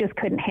I just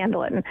couldn't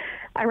handle it. And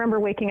I remember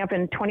waking up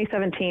in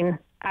 2017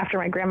 after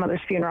my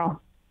grandmother's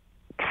funeral,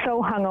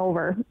 so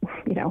hungover,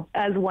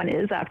 as one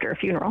is after a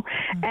funeral.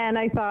 And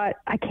I thought,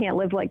 I can't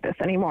live like this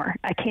anymore.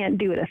 I can't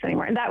do this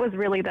anymore. And that was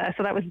really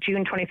so that was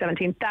June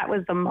 2017. That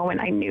was the moment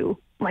I knew,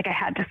 like, I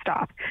had to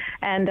stop.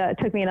 And it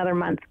took me another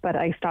month, but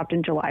I stopped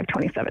in July of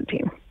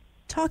 2017.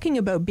 Talking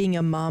about being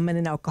a mom and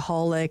an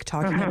alcoholic,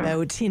 talking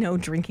about,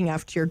 drinking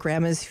after your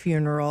grandma's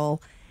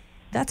funeral,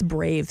 that's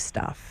brave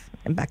stuff.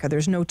 And Becca,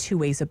 there's no two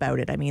ways about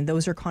it. I mean,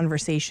 those are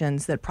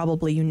conversations that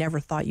probably you never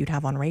thought you'd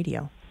have on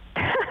radio.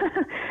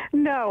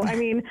 No, I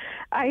mean,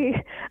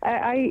 I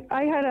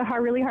had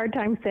a really hard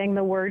time saying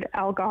the word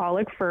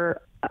alcoholic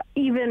for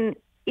even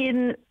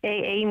in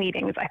AA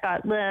meetings. I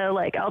thought,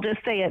 I'll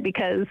just say it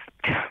because,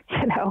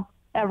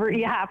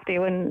 you have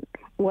to and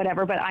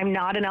whatever, but I'm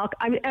not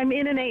I'm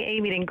in an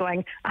AA meeting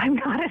going, I'm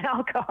not an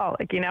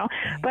alcoholic,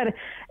 but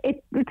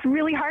it's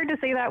really hard to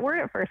say that word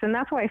at first. And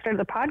that's why I started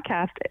the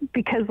podcast,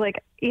 because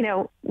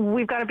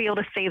we've got to be able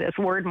to say this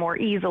word more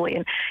easily.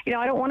 And,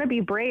 I don't want to be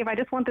brave. I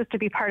just want this to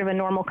be part of a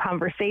normal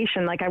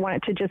conversation. Like, I want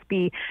it to just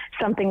be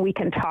something we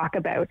can talk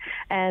about.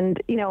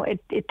 And,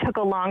 it took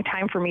a long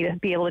time for me to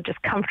be able to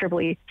just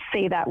comfortably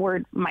say that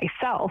word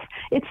myself.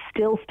 It's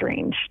still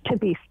strange to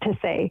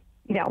say,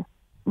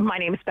 my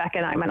name is Becca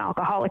and I'm an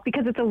alcoholic,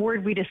 because it's a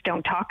word we just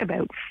don't talk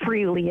about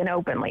freely and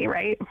openly,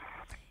 right?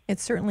 It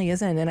certainly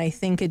isn't. And I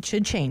think it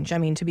should change. I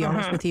mean, to be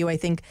honest with you, I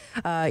think,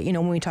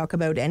 when we talk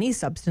about any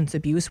substance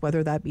abuse,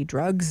 whether that be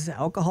drugs,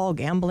 alcohol,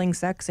 gambling,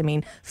 sex,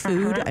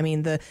 food,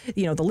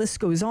 the list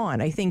goes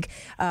on. I think,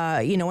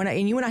 and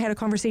you and I had a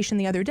conversation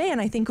the other day, and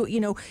I think,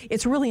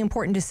 it's really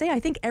important to say, I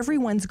think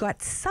everyone's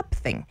got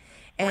something.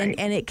 And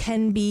it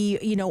can be,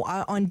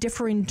 on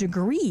differing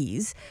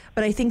degrees.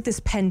 But I think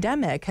this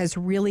pandemic has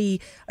really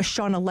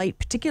shone a light,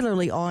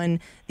 particularly on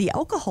the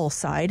alcohol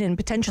side and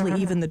potentially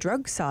even the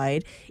drug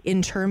side,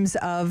 in terms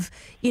of,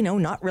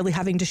 not really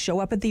having to show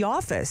up at the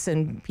office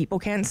and people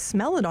can't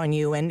smell it on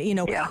you and,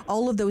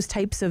 all of those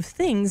types of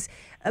things.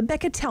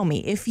 Becca, tell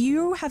me, if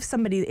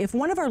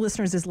one of our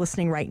listeners is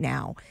listening right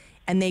now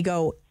and they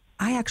go,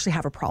 I actually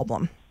have a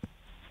problem,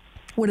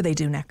 what do they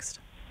do next?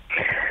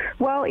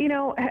 Well,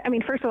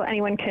 first of all,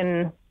 anyone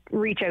can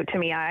reach out to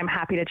me. I'm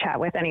happy to chat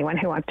with anyone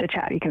who wants to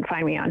chat. You can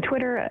find me on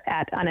Twitter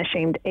at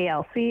Unashamed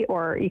ALC,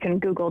 or you can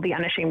Google the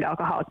Unashamed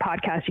Alcoholic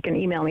Podcast. You can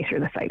email me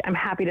through the site. I'm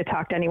happy to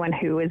talk to anyone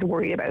who is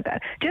worried about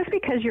that. Just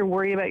because you're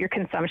worried about your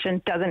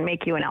consumption doesn't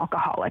make you an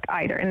alcoholic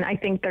either. And I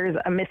think there's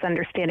a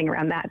misunderstanding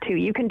around that too.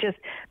 You can just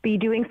be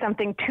doing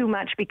something too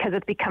much because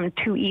it's become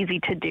too easy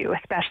to do,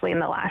 especially in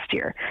the last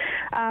year.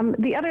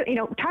 The other,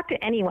 talk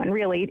to anyone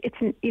really. It's,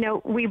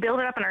 we build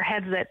it up in our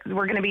heads that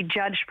we're going to be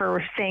judged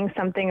for saying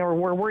something, or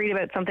we're worried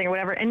about something or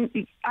whatever. And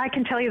I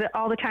can tell you that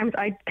all the times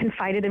I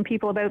confided in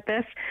people about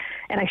this,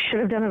 and I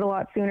should have done it a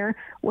lot sooner,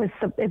 was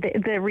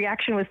the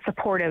reaction was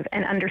supportive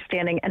and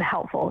understanding and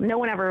helpful. No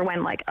one ever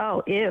went like,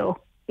 oh, ew,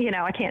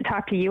 I can't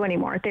talk to you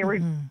anymore. It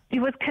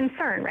was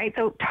concern, right?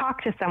 So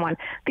talk to someone.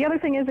 The other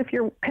thing is, if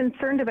you're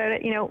concerned about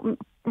it,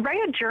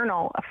 write a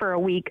journal for a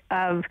week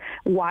of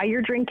why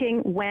you're drinking,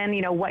 when,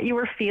 what you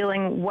were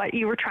feeling, what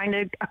you were trying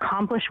to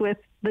accomplish with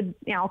the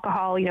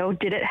alcohol,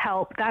 did it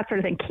help, that sort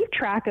of thing. Keep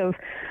track of,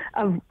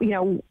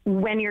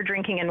 when you're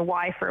drinking and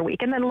why for a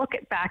week, and then look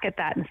back at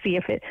that and see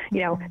if it,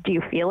 do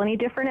you feel any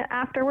different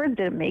afterwards?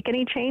 Did it make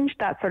any change?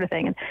 That sort of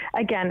thing. And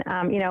again,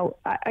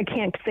 I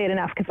can't say it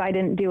enough, because I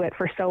didn't do it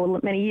for so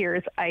many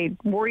years. I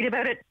worried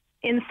about it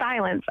in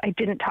silence. I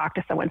didn't talk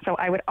to someone. So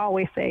I would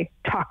always say,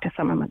 talk to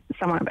someone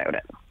about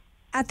it.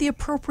 At the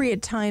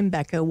appropriate time,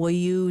 Becca, will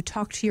you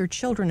talk to your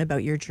children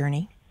about your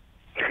journey?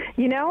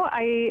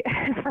 I,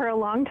 for a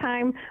long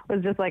time,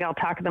 was just like, I'll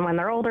talk to them when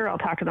they're older.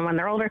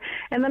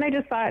 And then I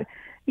just thought,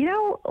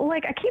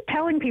 I keep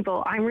telling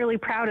people I'm really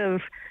proud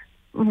of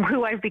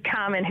who I've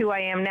become and who I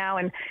am now.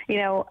 And,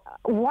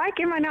 why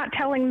am I not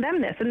telling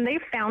them this? And they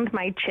found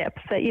my chips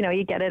that,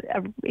 you get at,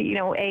 AA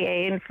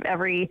and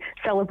every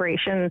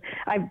celebration.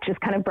 I've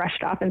just kind of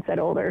brushed off and said,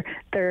 oh,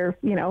 they're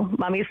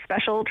mommy's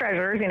special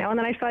treasures, and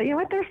then I thought, you know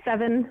what, they're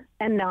 7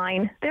 and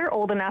 9. They're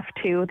old enough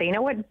too. They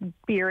know what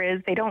beer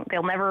is.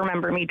 They'll never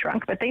remember me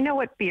drunk, but they know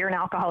what beer and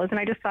alcohol is. And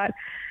I just thought,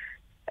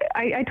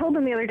 I told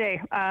them the other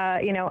day,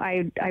 I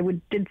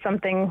did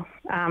something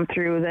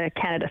through the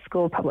Canada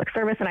School of Public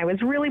Service, and I was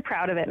really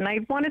proud of it. And I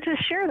wanted to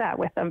share that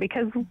with them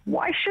because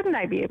why shouldn't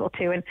I be able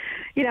to? And,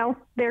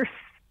 they're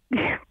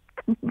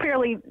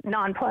fairly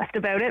nonplussed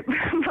about it,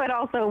 but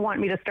also want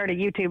me to start a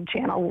YouTube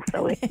channel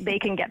so they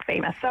can get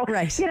famous. So,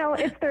 right. It's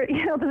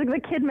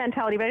the kid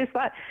mentality. But I just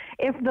thought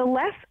if the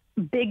less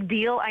big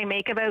deal I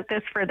make about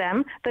this for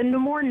them, the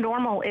more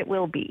normal it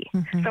will be.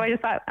 Mm-hmm. So I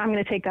just thought I'm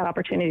going to take that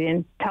opportunity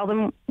and tell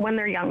them when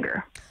they're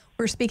younger.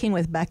 We're speaking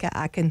with Becca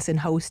Atkinson,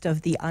 host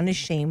of the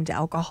Unashamed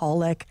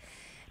Alcoholic.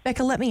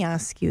 Becca, let me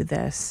ask you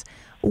this.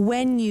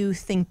 When you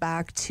think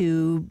back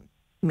to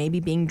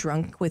maybe being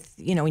drunk with,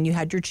 when you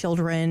had your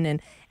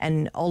children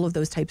and all of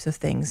those types of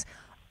things,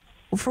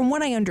 from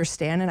what I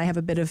understand, and I have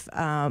a bit of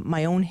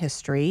my own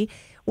history,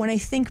 when I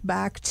think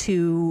back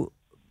to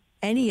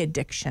any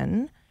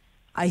addiction,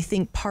 I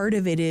think part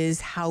of it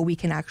is how we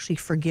can actually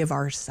forgive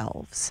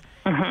ourselves.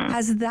 Mm-hmm.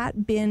 Has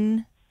that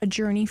been a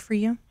journey for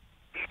you?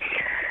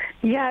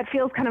 Yeah, it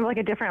feels kind of like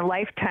a different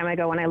lifetime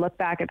ago when I look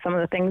back at some of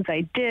the things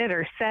I did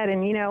or said.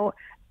 And,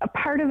 a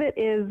part of it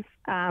is,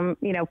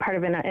 part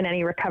of in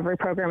any recovery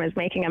program is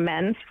making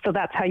amends. So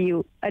that's how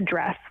you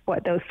address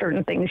what those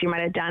certain things you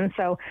might have done.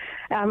 So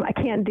I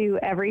can't do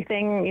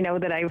everything,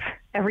 that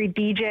every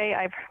DJ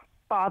I've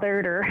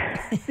bothered or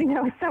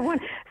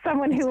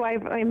someone who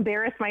I've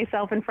embarrassed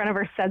myself in front of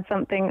or said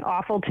something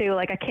awful to.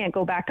 Like I can't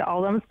go back to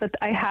all of them, but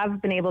I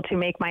have been able to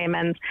make my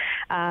amends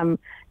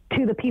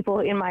to the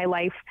people in my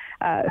life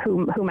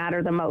who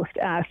matter the most.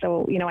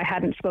 So I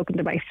hadn't spoken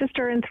to my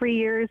sister in 3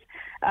 years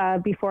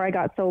before I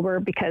got sober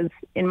because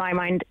in my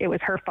mind it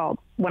was her fault.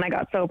 When I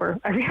got sober,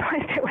 I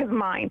realized it was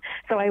mine.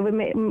 So I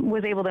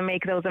was able to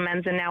make those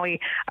amends, and now we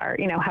are,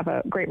 have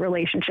a great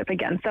relationship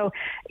again. So,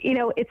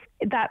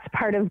 that's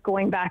part of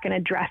going back and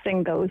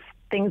addressing those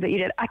things that you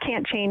did. I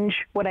can't change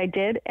what I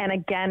did. And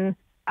again,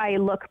 I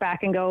look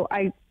back and go,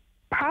 I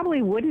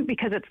probably wouldn't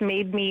because it's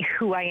made me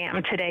who I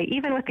am today.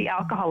 Even with the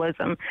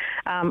alcoholism,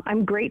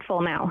 I'm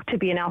grateful now to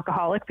be an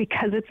alcoholic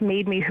because it's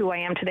made me who I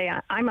am today.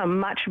 I'm a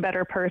much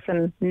better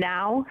person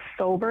now,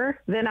 sober,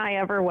 than I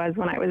ever was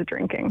when I was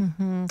drinking.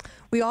 Mm-hmm.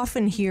 We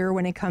often hear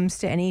when it comes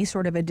to any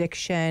sort of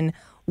addiction,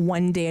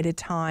 1 day at a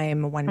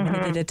time, 1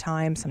 minute at a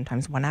time,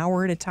 sometimes 1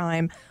 hour at a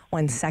time,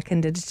 1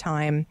 second at a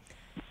time.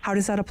 How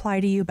does that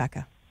apply to you,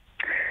 Becca?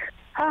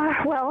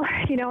 Well,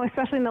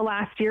 especially in the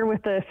last year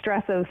with the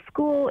stress of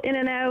school in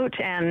and out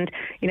and,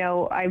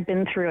 I've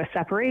been through a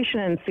separation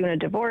and soon a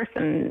divorce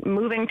and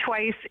moving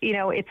twice,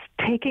 it's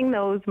taking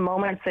those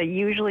moments that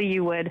usually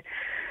you would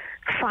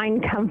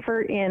find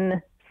comfort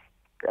in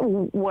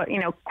what,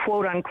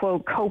 quote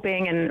unquote,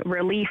 coping and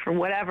relief or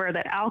whatever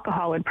that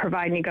alcohol would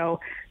provide. And you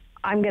go,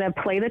 I'm going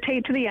to play the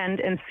tape to the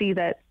end and see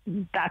that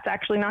that's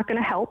actually not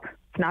going to help.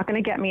 It's not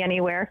going to get me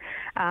anywhere.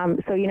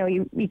 So,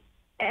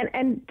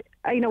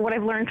 what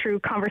I've learned through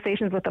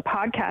conversations with the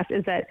podcast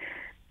is that,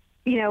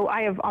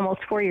 I have almost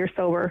 4 years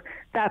sober.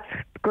 That's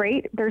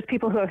great. There's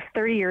people who have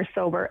 30 years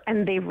sober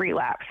and they've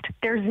relapsed.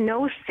 There's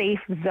no safe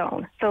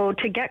zone. So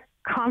to get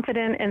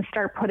confident and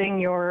start putting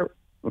your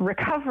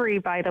recovery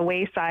by the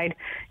wayside,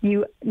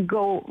 you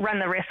go run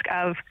the risk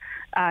of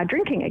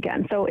drinking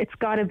again. So it's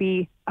got to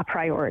be a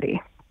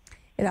priority.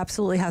 It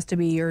absolutely has to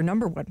be your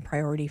number one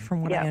priority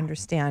from what I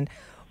understand.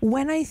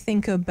 When I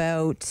think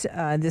about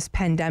this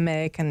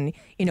pandemic and,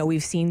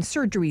 we've seen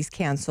surgeries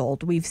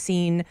canceled, we've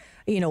seen,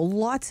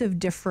 lots of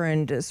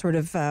different sort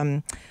of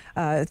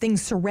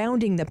things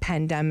surrounding the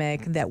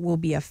pandemic that will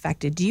be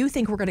affected. Do you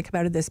think we're going to come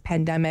out of this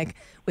pandemic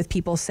with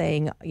people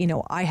saying,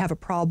 I have a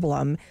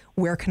problem,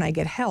 where can I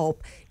get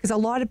help? Because a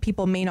lot of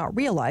people may not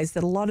realize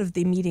that a lot of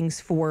the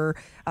meetings for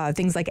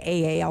things like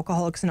AA,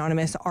 Alcoholics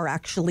Anonymous, are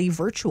actually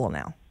virtual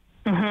now.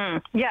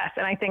 Mm-hmm. Yes,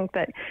 and I think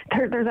that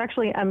there's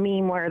actually a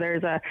meme where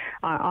there's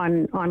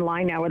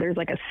online now where there's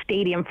like a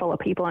stadium full of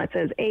people and it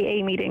says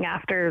AA meeting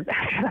after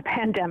the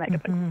pandemic.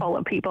 It's like full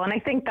of people, and I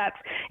think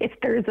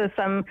there's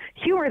some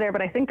humor there,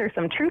 but I think there's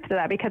some truth to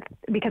that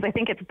because I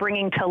think it's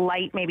bringing to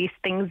light maybe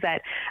things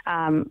that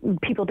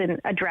people didn't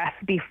address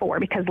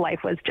before because life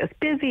was just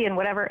busy and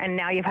whatever, and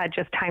now you've had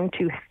just time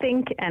to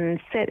think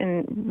and sit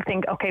and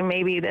think, okay,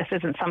 maybe this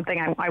isn't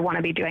something I want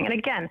to be doing. And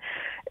again,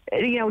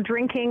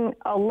 drinking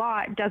a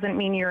lot doesn't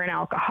mean you're an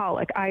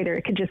alcoholic either.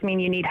 It could just mean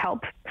you need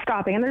help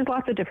stopping. And there's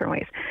lots of different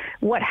ways.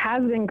 What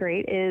has been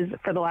great is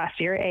for the last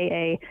year,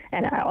 AA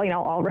and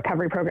all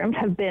recovery programs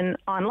have been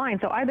online.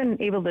 So I've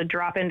been able to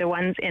drop into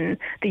ones in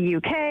the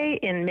UK,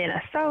 in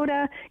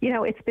Minnesota.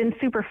 It's been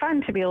super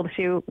fun to be able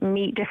to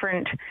meet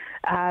different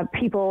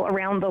people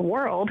around the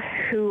world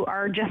who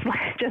are just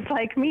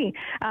like me.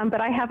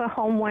 But I have a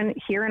home one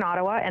here in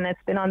Ottawa, and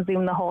it's been on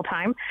Zoom the whole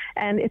time,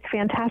 and it's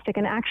fantastic.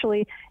 And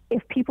actually,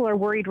 if people are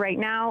worried right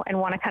now and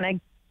want to kind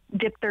of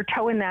dip their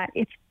toe in that,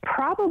 it's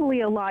probably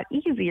a lot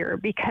easier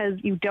because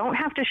you don't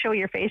have to show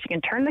your face. You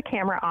can turn the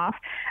camera off.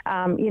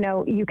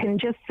 You can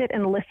just sit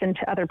and listen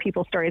to other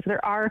people's stories.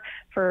 There are,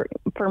 for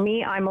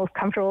me, I'm most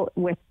comfortable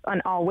with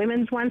an all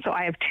women's one. So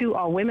I have 2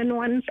 all women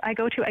ones I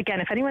go to.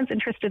 Again, if anyone's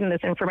interested in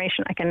this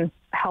information, I can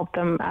help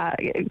them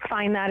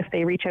find that if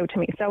they reach out to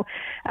me. So,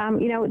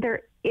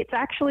 it's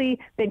actually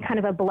been kind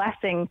of a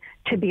blessing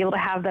to be able to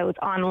have those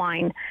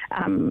online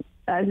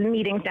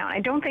meetings now. I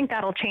don't think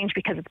that'll change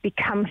because it's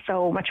become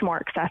so much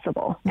more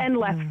accessible and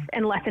less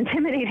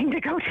intimidating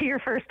to go to your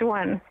first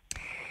one.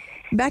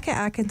 Becca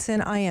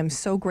Atkinson, I am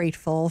so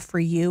grateful for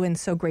you and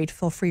so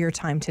grateful for your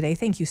time today.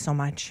 Thank you so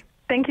much.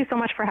 Thank you so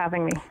much for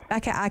having me.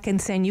 Becca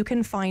Atkinson, you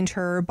can find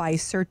her by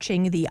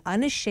searching The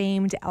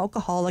Unashamed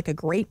Alcoholic, a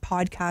great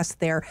podcast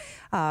there.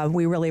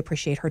 We really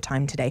appreciate her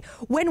time today.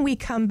 When we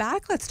come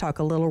back, let's talk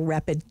a little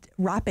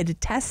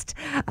rapid test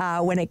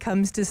when it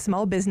comes to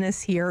small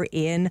business here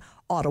in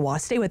Ottawa.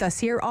 Stay with us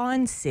here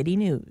on City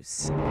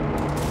News.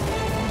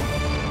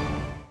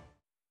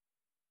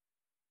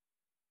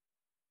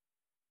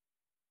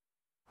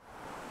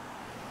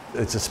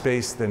 It's a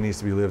space that needs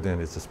to be lived in.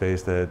 It's a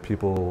space that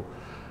people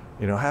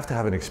have to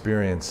have an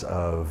experience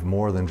of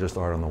more than just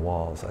art on the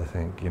walls. I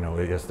think,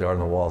 yes, the art on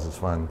the walls is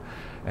fun,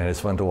 and it's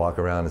fun to walk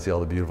around and see all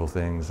the beautiful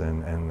things,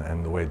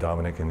 and the way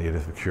Dominic and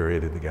Edith have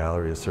curated the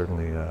gallery is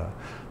certainly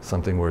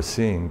something worth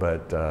seeing.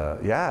 But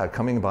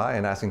coming by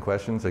and asking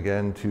questions,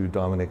 again, to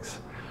Dominic's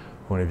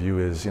point of view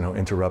is,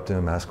 interrupt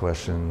him, ask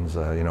questions.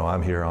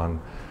 I'm here on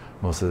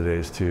most of the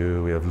days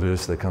too. We have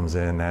Luce that comes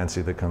in,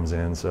 Nancy that comes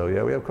in. So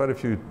yeah, we have quite a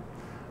few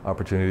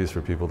opportunities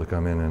for people to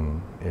come in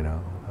and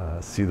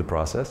see the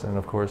process, and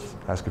of course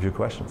ask a few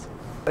questions.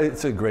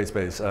 It's a great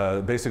space.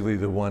 Basically,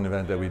 the one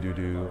event that we did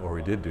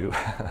do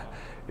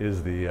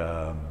is the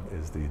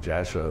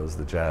jazz shows,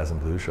 the jazz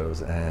and blues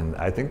shows. And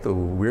I think the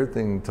weird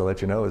thing to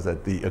let you know is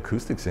that the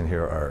acoustics in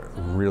here are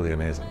really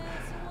amazing.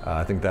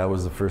 I think that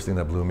was the first thing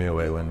that blew me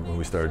away when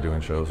we started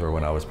doing shows, or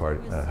when I was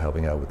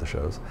helping out with the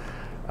shows.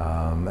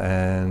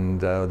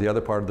 The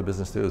other part of the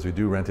business too is we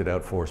do rent it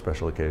out for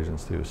special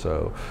occasions too.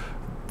 So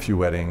a few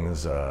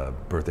weddings,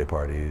 birthday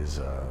parties,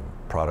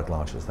 product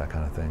launches, that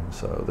kind of thing.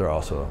 So they're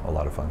also a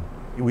lot of fun.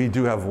 We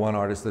do have one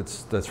artist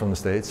that's from the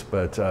States,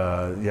 but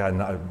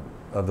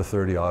of the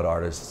 30 odd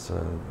artists,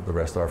 the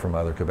rest are from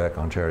either Quebec,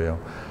 Ontario,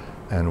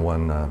 and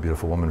one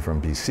beautiful woman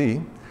from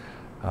BC.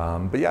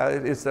 But yeah,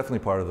 it's definitely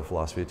part of the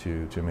philosophy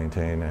to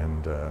maintain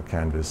and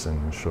canvas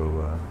and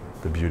show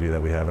the beauty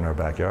that we have in our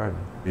backyard.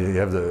 You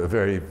have the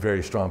very,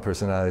 very strong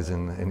personalities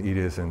in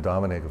Edith and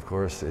Dominic, of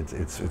course.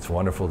 It's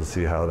wonderful to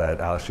see how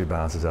that actually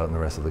balances out in the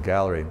rest of the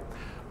gallery.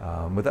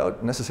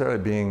 Without necessarily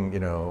being,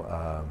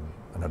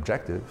 an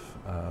objective,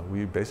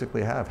 we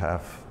basically have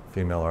half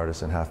female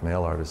artists and half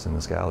male artists in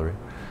this gallery.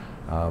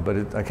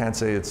 But I can't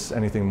say it's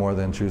anything more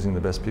than choosing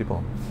the best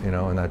people,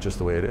 and that's just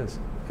the way it is.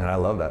 And I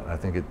love that. I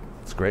think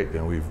it's great.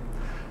 You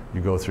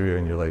go through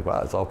and you're like,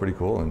 wow, it's all pretty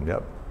cool. And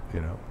yep,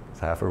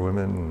 it's half are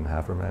women and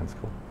half are men. It's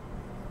cool.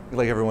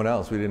 Like everyone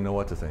else, we didn't know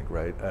what to think,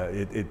 right?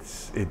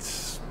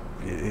 It's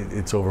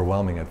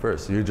overwhelming at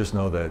first. You just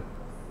know that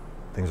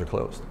things are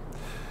closed.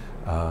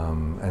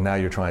 And now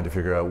you're trying to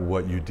figure out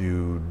what you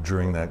do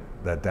during that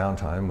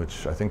downtime,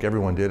 which I think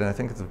everyone did. And I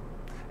think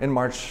in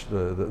March,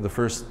 the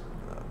first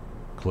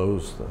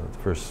close, the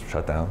first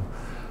shutdown,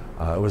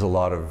 it was a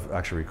lot of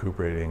actually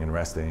recuperating and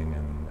resting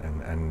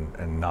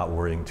and not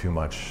worrying too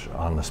much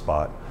on the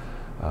spot.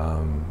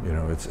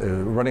 It's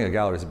running a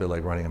gallery is a bit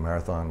like running a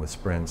marathon with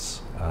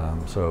sprints.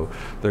 So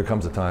there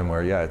comes a time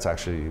where, it's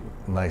actually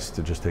nice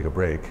to just take a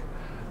break.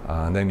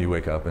 And then you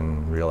wake up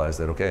and realize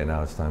that, okay,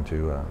 now it's time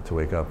to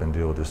wake up and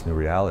deal with this new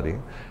reality.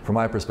 From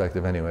my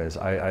perspective anyways,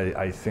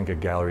 I think a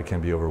gallery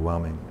can be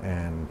overwhelming,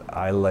 and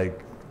I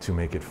like to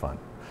make it fun.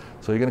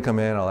 So you're going to come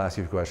in, I'll ask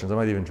you questions, I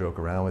might even joke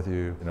around with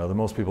you. The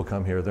most people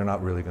come here, they're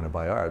not really going to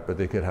buy art, but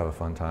they could have a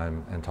fun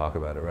time and talk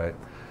about it, right?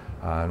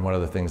 And one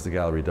of the things the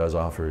gallery does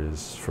offer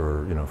is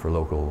for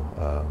local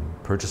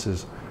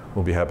purchases,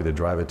 we'll be happy to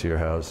drive it to your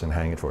house and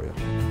hang it for you.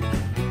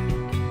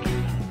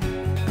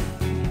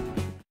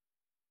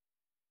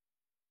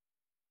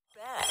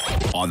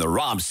 On the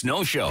Rob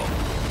Snow Show.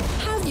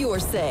 Have your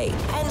say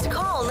and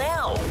call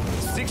now.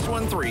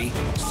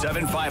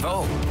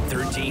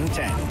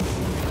 613-750-1310.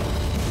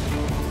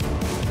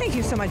 Thank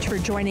you so much for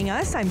joining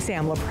us. I'm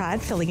Sam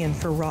Laprade, filling in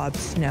for Rob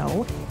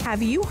Snow.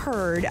 Have you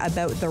heard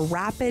about the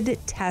rapid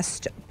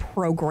test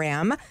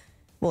program?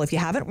 Well, if you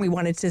haven't, we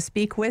wanted to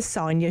speak with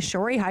Sonya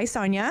Shorey. Hi,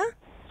 Sonya.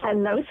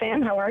 Hello,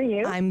 Sam. How are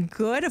you? I'm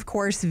good. Of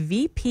course,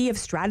 VP of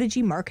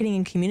Strategy, Marketing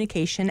and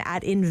Communication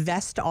at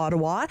Invest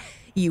Ottawa.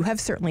 You have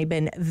certainly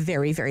been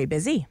very, very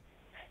busy.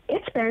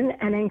 It's been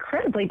an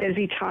incredibly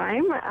busy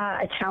time,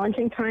 a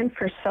challenging time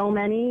for so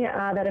many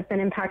that have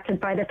been impacted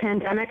by the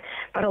pandemic,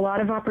 but a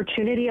lot of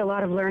opportunity, a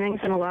lot of learnings,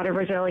 and a lot of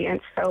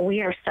resilience. So we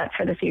are set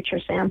for the future,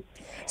 Sam.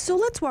 So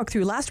let's walk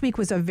through. Last week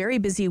was a very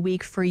busy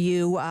week for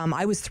you.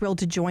 I was thrilled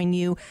to join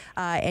you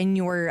and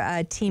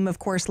your team, of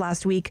course,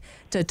 last week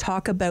to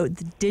talk about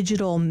the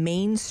digital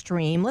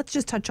mainstream. Let's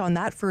just touch on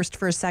that first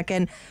for a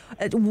second.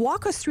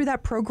 Walk us through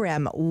that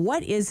program.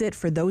 What is it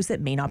for those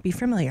that may not be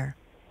familiar?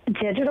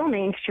 Digital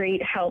Main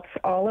Street helps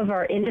all of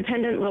our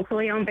independent,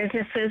 locally owned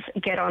businesses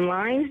get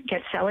online,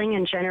 get selling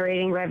and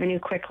generating revenue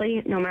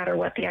quickly, no matter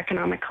what the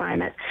economic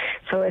climate.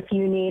 So if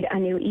you need a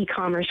new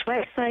e-commerce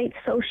website,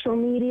 social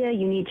media,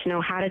 you need to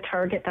know how to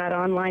target that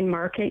online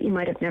market. You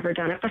might have never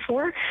done it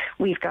before.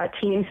 We've got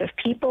teams of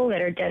people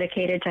that are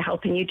dedicated to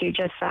helping you do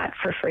just that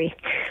for free.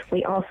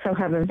 We also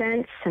have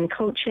events and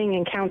coaching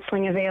and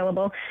counseling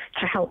available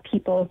to help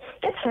people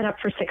get set up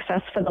for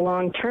success for the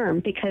long term,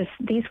 because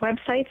these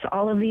websites,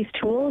 all of these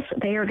tools,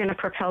 they are going to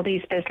propel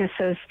these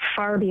businesses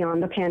far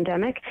beyond the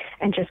pandemic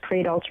and just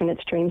create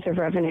alternate streams of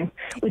revenue.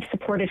 We've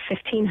supported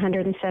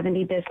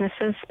 1,570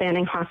 businesses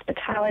spanning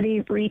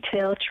hospitality,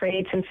 retail,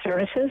 trades, and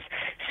services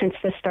since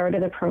the start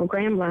of the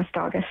program last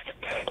August,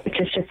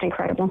 which is just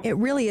incredible. It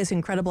really is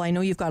incredible. I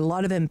know you've got a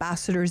lot of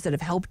ambassadors that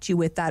have helped you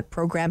with that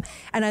program,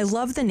 and I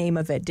love the name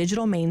of it.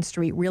 Digital Main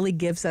Street really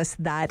gives us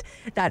that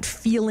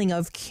feeling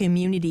of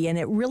community, and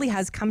it really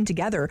has come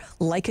together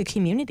like a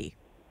community.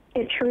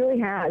 It truly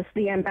has.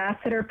 The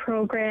ambassador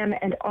program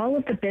and all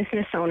of the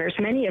business owners,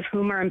 many of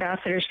whom are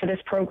ambassadors for this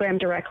program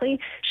directly,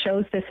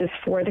 shows this is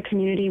for the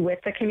community, with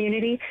the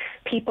community.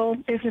 People,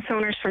 business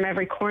owners from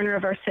every corner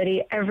of our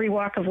city, every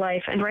walk of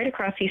life, and right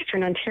across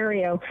Eastern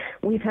Ontario,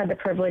 we've had the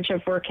privilege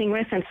of working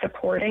with and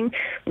supporting.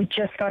 We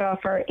just got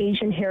off our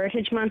Asian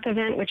Heritage Month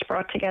event, which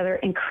brought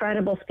together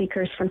incredible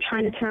speakers from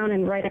Chinatown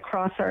and right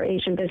across our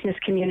Asian business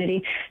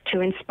community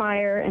to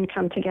inspire and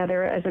come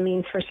together as a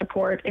means for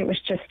support. It was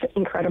just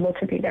incredible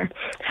to be there.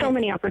 So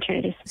many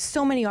opportunities.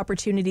 So many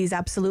opportunities,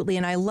 absolutely.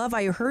 And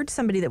I heard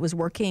somebody that was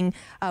working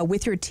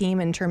with your team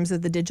in terms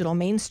of the Digital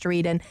Main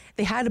Street, and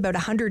they had about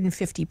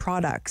 150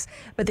 products.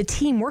 But the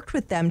team worked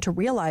with them to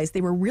realize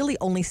they were really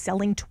only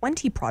selling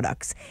 20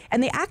 products,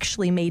 and they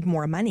actually made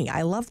more money.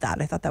 I love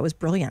that. I thought that was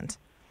brilliant.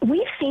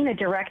 We've seen a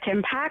direct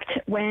impact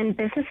when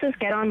businesses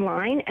get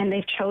online and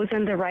they've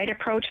chosen the right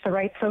approach, the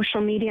right social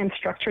media, and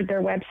structured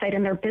their website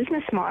and their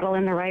business model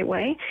in the right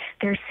way.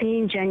 They're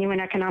seeing genuine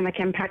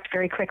economic impact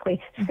very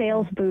quickly.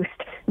 Sales boost,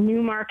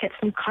 new markets,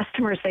 new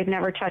customers they've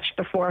never touched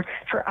before.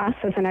 For us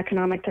as an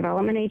economic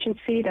development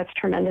agency, that's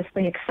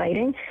tremendously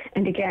exciting.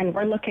 And again,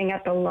 we're looking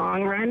at the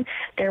long run.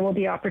 There will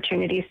be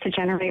opportunities to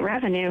generate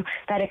revenue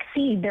that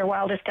exceed their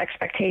wildest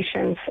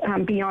expectations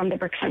beyond the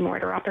bricks and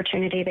mortar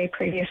opportunity they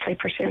previously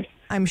pursued.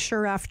 I'm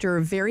sure after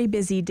very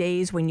busy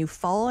days, when you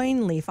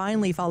finally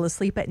fall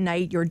asleep at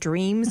night, your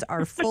dreams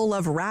are full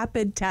of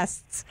rapid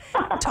tests.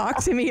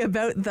 Talk to me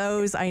about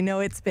those. I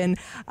know it's been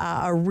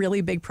a really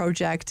big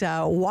project.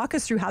 Walk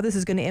us through how this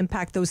is going to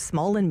impact those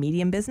small and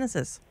medium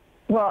businesses.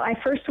 Well, I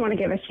first want to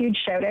give a huge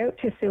shout out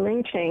to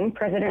Su-Ling Ching,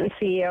 President and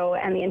CEO,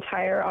 and the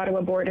entire Ottawa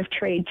Board of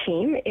Trade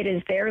team. It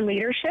is their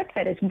leadership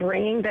that is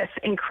bringing this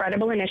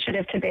incredible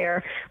initiative to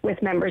bear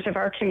with members of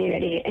our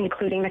community,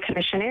 including the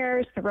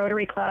commissionaires, the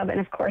Rotary Club,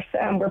 and of course,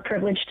 we're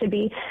privileged to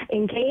be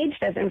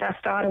engaged as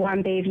Invest Ottawa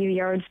and Bayview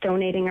Yards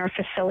donating our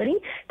facility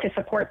to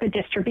support the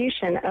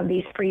distribution of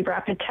these free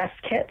rapid test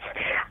kits.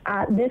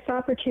 This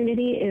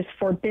opportunity is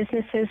for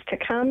businesses to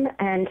come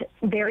and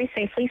very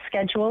safely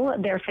schedule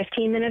their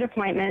 15-minute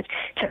appointment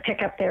to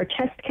pick up their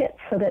test kits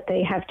so that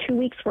they have 2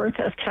 weeks worth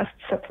of test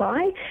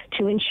supply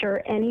to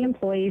ensure any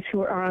employees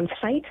who are on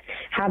site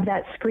have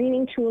that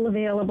screening tool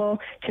available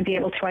to be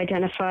able to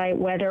identify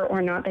whether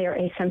or not they are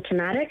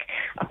asymptomatic.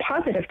 A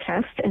positive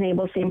test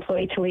enables the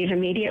employee to leave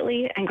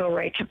immediately and go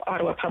right to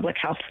Ottawa Public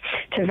Health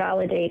to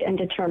validate and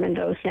determine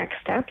those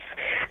next steps.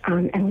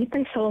 And we've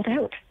been sold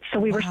out. So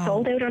we were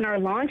sold out on our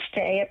launch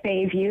day at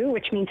Bayview,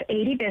 which means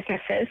 80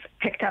 businesses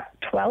picked up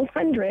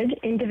 1,200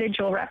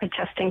 individual rapid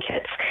testing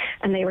kits,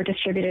 and they were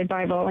distributed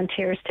by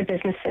volunteers to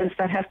businesses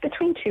that have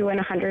between 2 and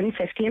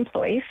 150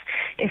 employees.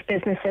 If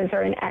businesses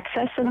are in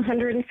excess of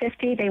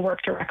 150, they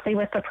work directly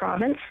with the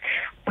province.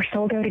 We're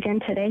sold out again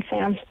today,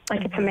 Sam.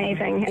 It's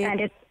amazing. And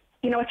it's,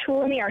 a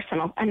tool in the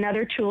arsenal,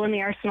 another tool in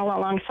the arsenal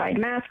alongside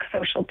masks,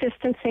 social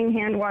distancing,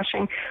 hand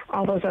washing,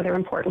 all those other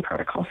important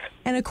protocols.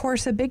 And of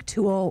course, a big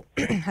tool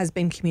has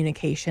been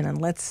communication.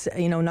 And let's,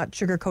 not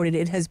sugarcoat it.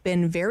 It has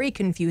been very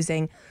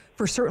confusing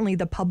for certainly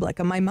the public.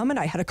 And my mom and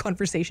I had a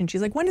conversation.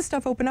 She's like, when does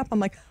stuff open up? I'm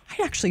like,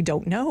 I actually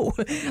don't know.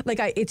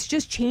 It's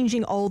just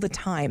changing all the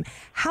time.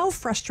 How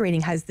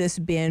frustrating has this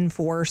been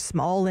for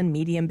small and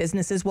medium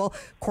businesses? Well,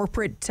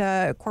 corporate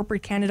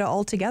Canada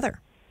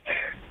altogether.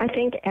 I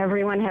think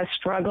everyone has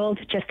struggled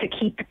just to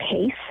keep the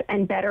pace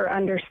and better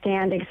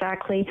understand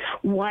exactly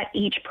what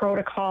each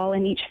protocol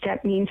and each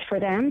step means for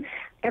them.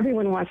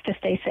 everyone wants to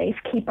stay safe,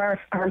 keep our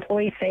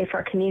employees safe,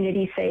 our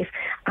community safe,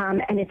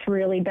 and it's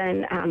really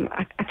been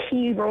a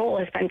key role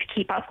has been to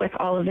keep up with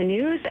all of the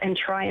news and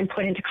try and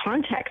put into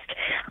context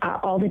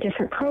all the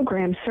different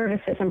programs,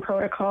 services, and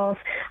protocols.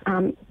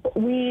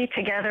 We,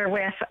 together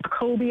with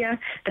ACOBIA,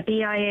 the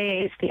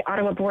BIAs, the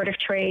Ottawa Board of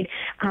Trade,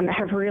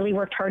 have really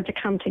worked hard to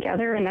come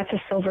together, and that's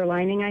a silver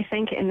lining, I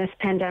think, in this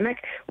pandemic.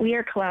 We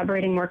are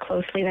collaborating more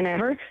closely than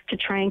ever to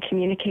try and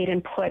communicate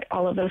and put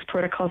all of those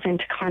protocols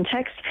into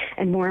context,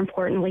 and more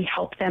importantly,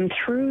 help them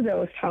through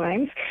those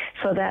times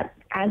so that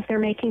as they're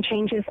making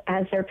changes,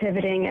 as they're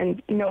pivoting,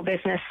 and no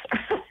business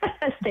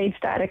stayed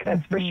static,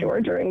 that's for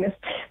sure, during this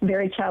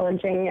very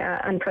challenging,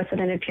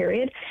 unprecedented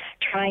period,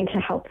 trying to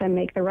help them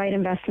make the right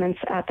investments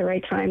at the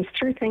right times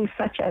through things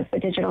such as the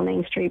Digital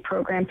Main Street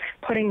program,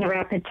 putting the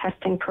rapid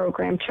testing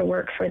program to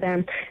work for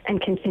them, and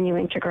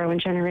continuing to grow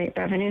and generate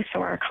revenue so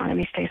our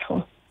economy stays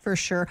whole. For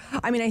sure.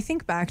 I mean, I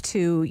think back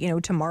to,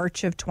 to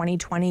March of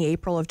 2020,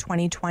 April of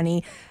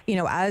 2020,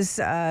 as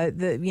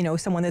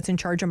someone that's in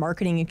charge of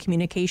marketing and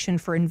communication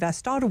for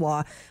Invest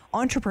Ottawa,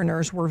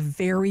 entrepreneurs were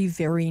very,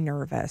 very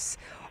nervous.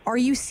 Are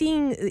you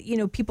seeing,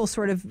 people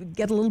sort of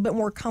get a little bit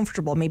more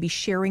comfortable, maybe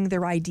sharing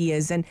their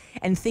ideas and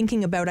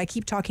thinking about, I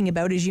keep talking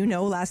about, as you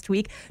know, last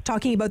week,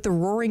 talking about the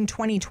roaring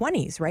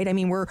 2020s, right? I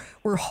mean, we're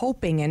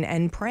hoping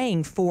and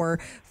praying for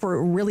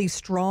really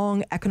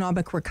strong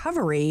economic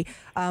recovery.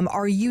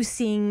 Are you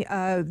seeing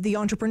the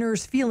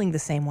entrepreneurs feeling the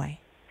same way?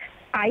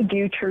 I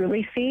do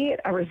truly see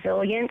a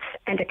resilience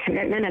and a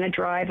commitment and a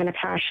drive and a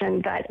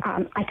passion that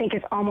I think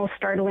is almost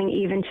startling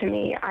even to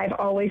me. I've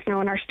always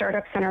known our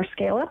startups and our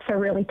scale-ups are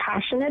really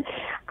passionate.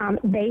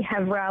 They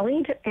have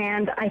rallied,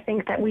 and I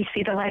think that we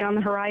see the light on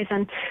the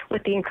horizon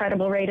with the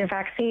incredible rate of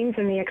vaccines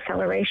and the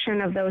acceleration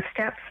of those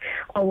steps,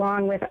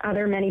 along with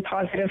other many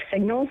positive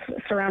signals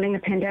surrounding the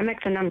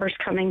pandemic, the numbers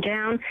coming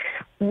down.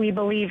 We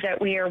believe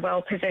that we are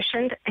well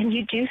positioned, and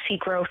you do see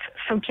growth.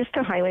 So just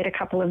to highlight a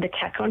couple of the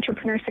tech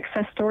entrepreneur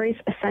success stories,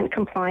 Ascent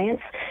Compliance,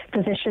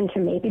 positioned to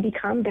maybe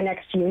become the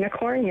next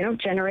unicorn,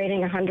 generating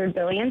 $100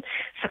 billion,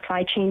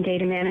 supply chain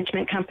data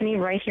management company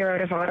right here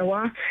out of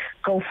Ottawa.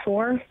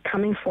 Go4,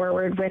 coming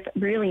forward with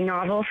really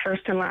novel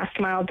first and last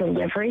mile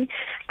delivery,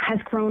 has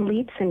grown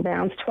leaps and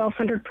bounds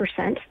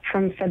 1,200%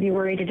 from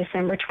February to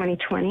December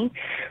 2020.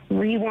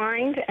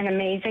 Rewind, an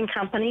amazing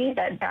company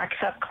that backs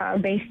up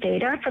cloud-based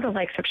data for the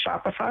likes of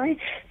Shopify,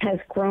 has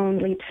grown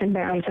leaps and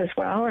bounds as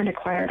well and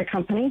acquired a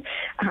company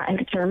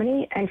in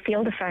Germany. And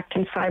Field Effect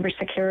in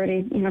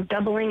cybersecurity,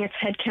 doubling its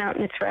headcount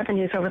and its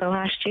revenues over the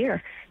last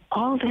year.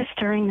 All this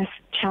during this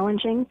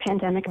challenging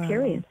pandemic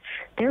period.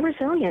 They're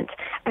resilient.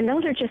 And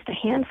those are just a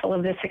handful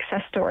of the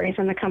success stories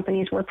and the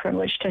companies we're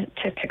privileged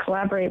to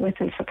collaborate with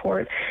and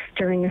support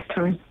during this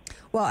time.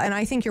 Well, and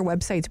I think your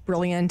website's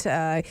brilliant.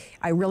 I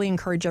really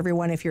encourage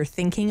everyone, if you're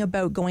thinking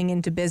about going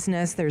into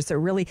business, there's a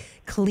really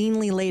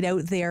cleanly laid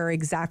out there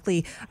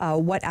exactly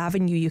what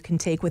avenue you can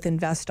take with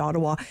Invest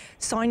Ottawa.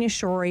 Sonya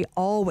Shorey,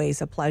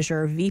 always a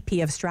pleasure,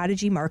 VP of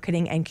Strategy,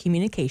 Marketing and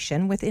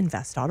Communication with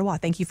Invest Ottawa.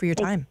 Thank you for your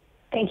time.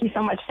 Thank you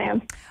so much,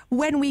 Sam.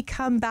 When we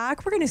come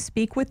back, we're going to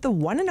speak with the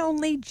one and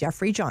only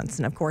Geoffrey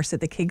Johnston, of course,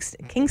 at the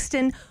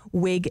Kingston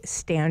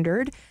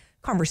Whig-Standard.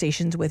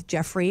 Conversations with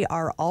Geoffrey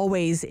are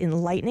always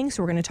enlightening,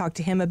 so we're going to talk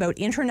to him about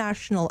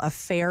international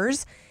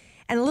affairs.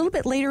 And a little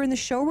bit later in the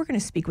show, we're going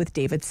to speak with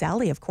David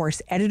Sali, of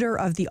course, editor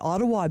of the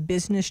Ottawa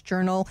Business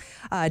Journal.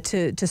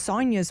 To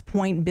Sonia's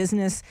point,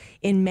 business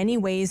in many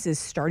ways is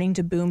starting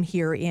to boom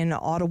here in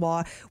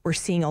Ottawa. We're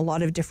seeing a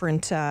lot of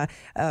different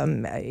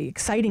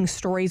exciting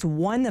stories.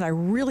 One that I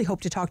really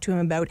hope to talk to him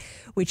about,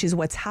 which is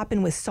what's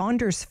happened with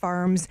Saunders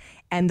Farms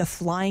and the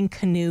Flying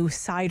Canoe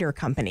Cider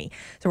Company.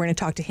 So we're going to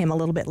talk to him a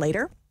little bit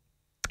later.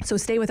 So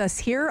stay with us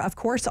here, of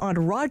course, on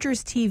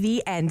Rogers TV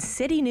and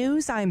City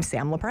News. I'm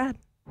Sam Laprade.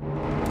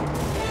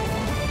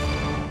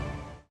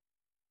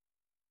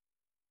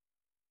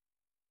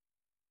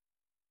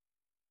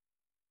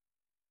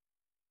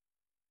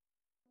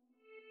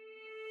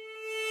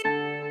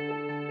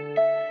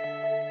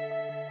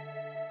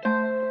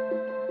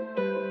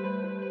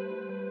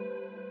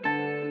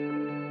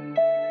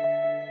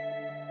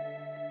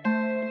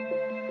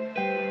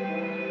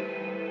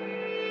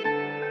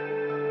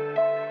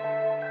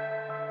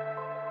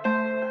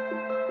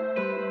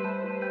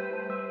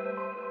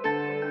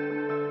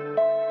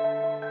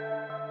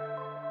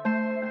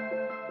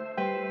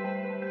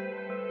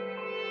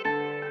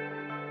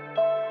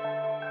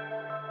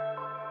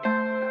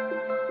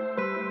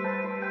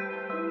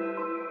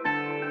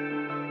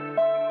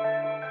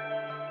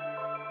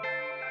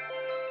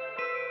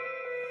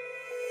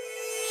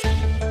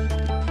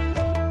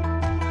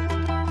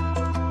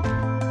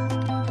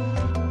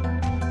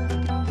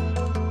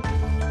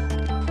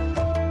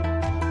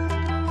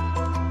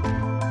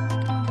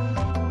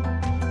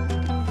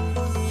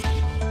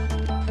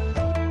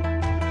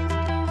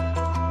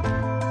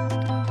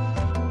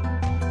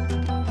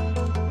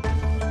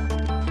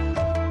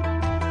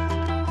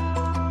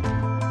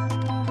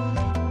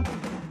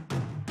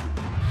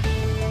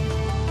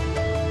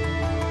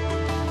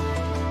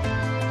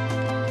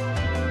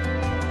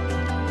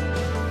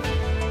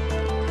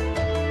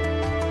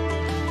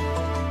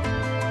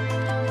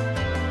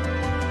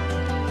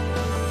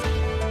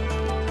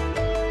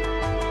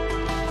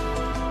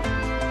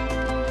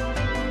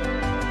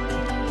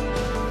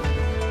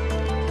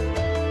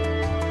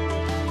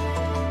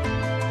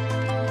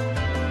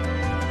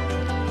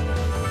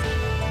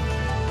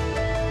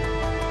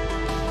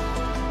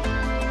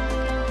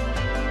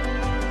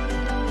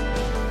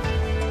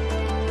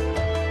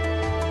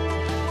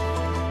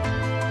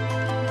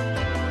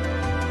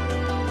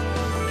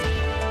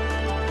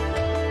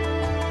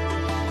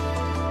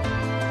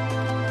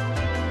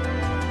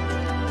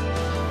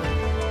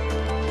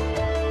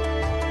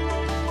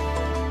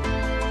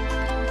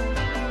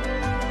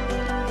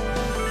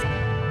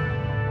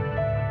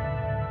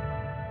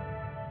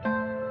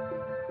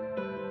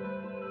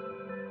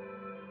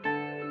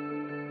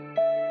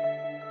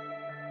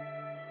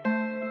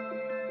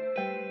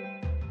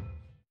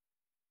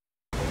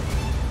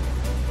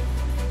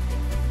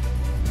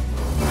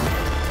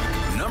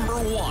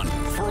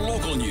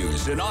 local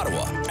news in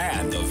Ottawa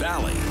and the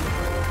Valley.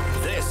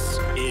 This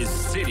is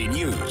City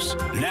News,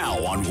 now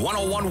on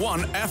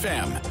 101.1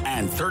 FM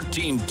and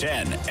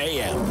 1310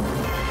 AM.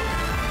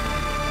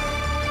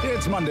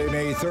 It's Monday,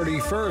 May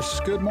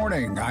 31st. Good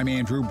morning. I'm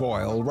Andrew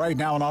Boyle. Right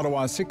now in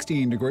Ottawa,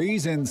 16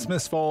 degrees. In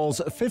Smiths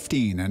Falls,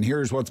 15. And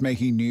here's what's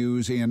making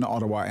news in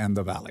Ottawa and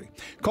the Valley.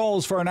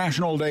 Calls for a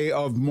National Day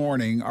of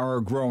Mourning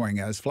are growing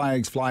as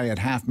flags fly at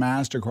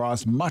half-mast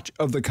across much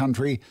of the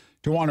country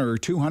to honor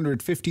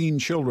 215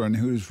 children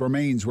whose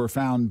remains were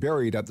found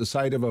buried at the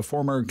site of a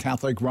former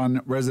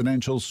Catholic-run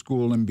residential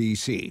school in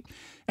BC.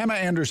 Emma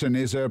Anderson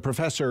is a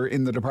professor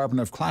in the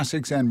Department of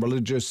Classics and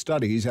Religious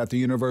Studies at the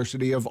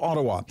University of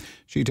Ottawa.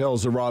 She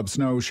tells the Rob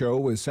Snow Show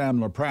with Sam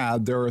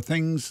Laprade there are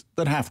things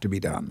that have to be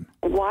done.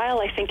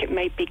 While I think it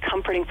might be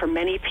comforting for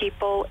many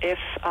people if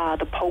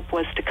the Pope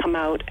was to come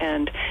out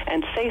and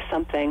say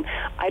something,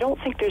 I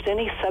don't think there's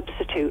any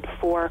substitute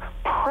for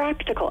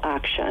practical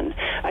action.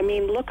 I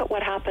mean, look at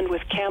what happened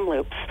with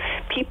Kamloops.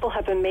 People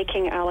have been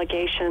making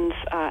allegations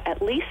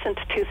at least since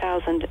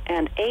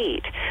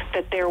 2008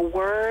 that there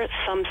were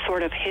some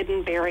sort of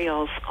hidden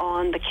burials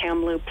on the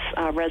Kamloops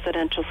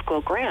residential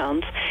school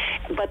grounds,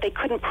 but they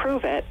couldn't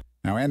prove it.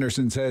 Now,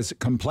 Anderson says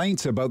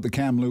complaints about the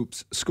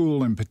Kamloops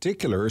school in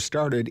particular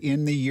started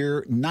in the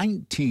year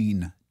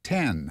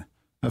 1910.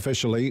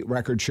 Officially,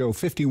 records show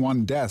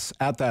 51 deaths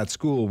at that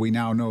school. We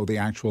now know the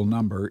actual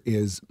number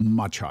is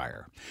much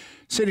higher.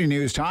 City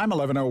News Time,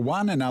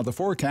 11:01, and now the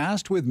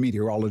forecast with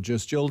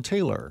meteorologist Jill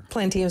Taylor.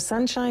 Plenty of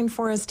sunshine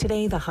for us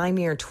today, the high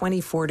near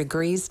 24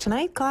 degrees.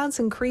 Tonight, clouds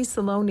increase,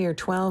 the low near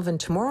 12, and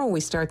tomorrow we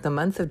start the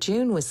month of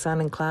June with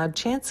sun and cloud,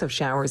 chance of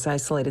showers,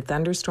 isolated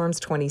thunderstorms,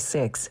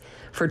 26.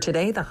 For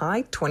today, the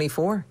high,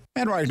 24.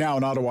 And right now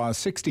in Ottawa,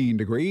 16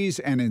 degrees,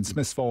 and in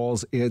Smiths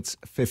Falls, it's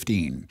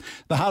 15.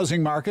 The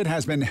housing market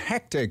has been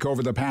hectic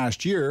over the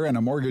past year, and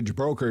a mortgage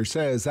broker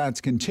says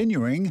that's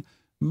continuing,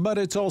 but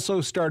it's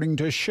also starting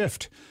to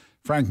shift.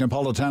 Frank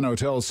Napolitano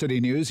tells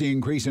City News the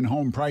increase in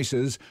home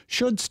prices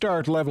should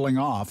start leveling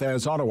off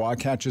as Ottawa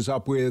catches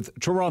up with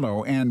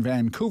Toronto and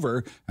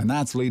Vancouver, and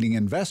that's leading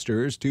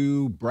investors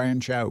to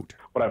branch out.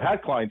 What I've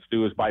had clients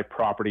do is buy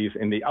properties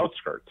in the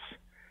outskirts,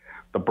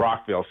 the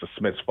Brockvilles, the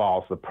Smiths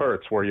Falls, the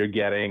Perts, where you're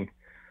getting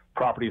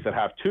properties that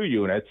have 2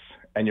 units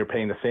and you're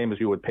paying the same as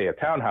you would pay a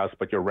townhouse,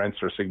 but your rents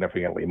are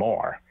significantly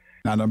more.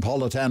 Now,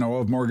 Napolitano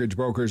of Mortgage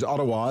Brokers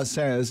Ottawa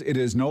says it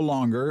is no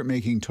longer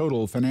making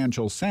total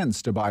financial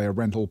sense to buy a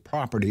rental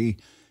property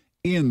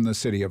in the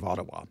city of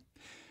Ottawa.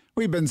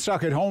 We've been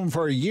stuck at home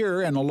for a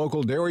year, and a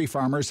local dairy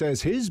farmer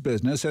says his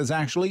business has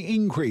actually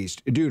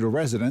increased due to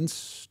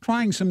residents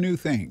trying some new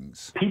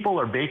things. People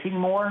are baking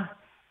more,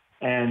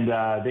 and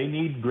they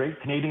need great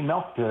Canadian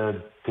milk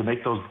to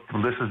make those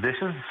delicious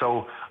dishes.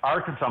 So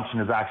our consumption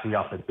is actually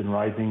up. It's been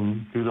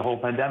rising through the whole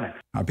pandemic.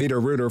 Peter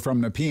Ruiter from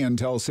Nepean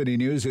tells City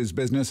News his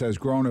business has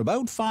grown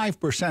about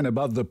 5%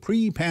 above the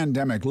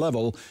pre-pandemic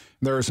level.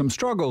 There are some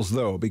struggles,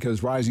 though,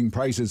 because rising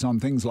prices on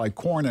things like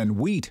corn and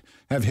wheat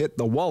have hit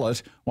the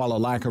wallet, while a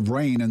lack of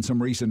rain and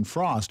some recent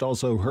frost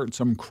also hurt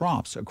some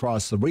crops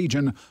across the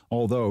region,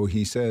 although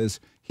he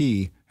says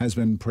he has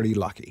been pretty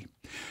lucky.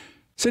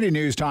 City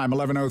News Time,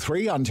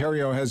 11:03.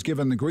 Ontario has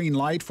given the green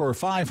light for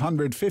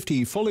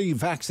 550 fully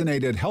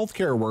vaccinated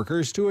healthcare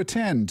workers to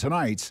attend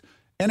tonight's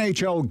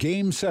NHL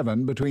Game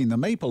 7 between the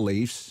Maple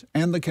Leafs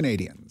and the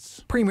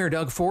Canadiens. Premier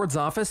Doug Ford's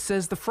office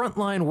says the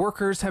frontline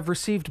workers have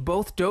received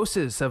both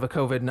doses of a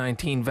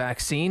COVID-19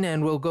 vaccine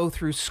and will go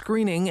through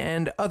screening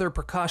and other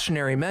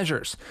precautionary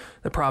measures.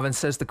 The province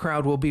says the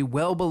crowd will be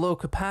well below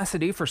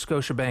capacity for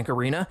Scotiabank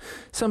Arena.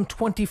 Some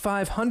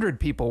 2,500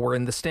 people were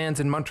in the stands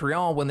in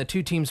Montreal when the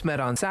two teams met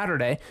on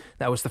Saturday.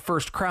 That was the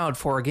first crowd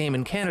for a game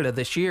in Canada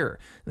this year.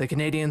 The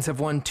Canadiens have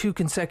won 2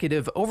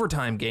 consecutive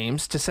overtime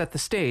games to set the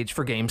stage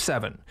for Game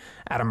 7.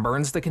 Adam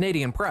Burns, The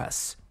Canadian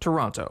Press,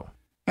 Toronto.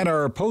 And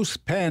our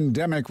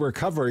post-pandemic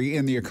recovery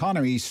in the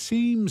economy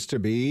seems to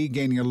be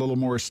gaining a little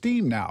more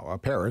steam now. A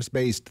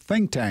Paris-based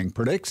think tank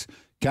predicts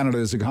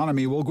Canada's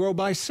economy will grow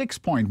by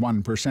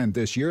 6.1%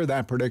 this year.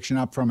 That prediction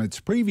up from its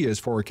previous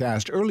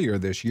forecast earlier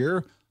this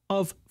year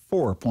of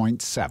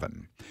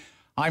 4.7%.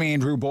 I'm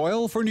Andrew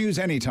Boyle for News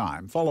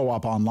Anytime. Follow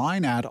up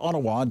online at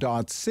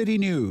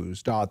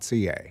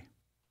ottawa.citynews.ca.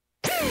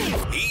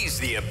 He's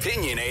the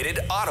opinionated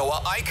Ottawa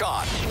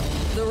icon.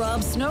 The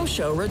Rob Snow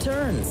Show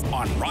returns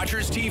on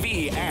Rogers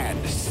TV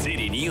and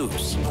City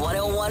News.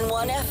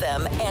 101.1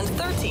 FM and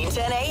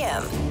 1310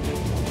 AM.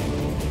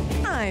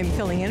 I'm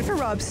filling in for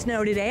Rob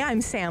Snow today. I'm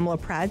Sam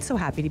Laprade, so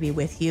happy to be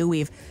with you.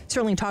 We've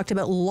certainly talked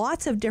about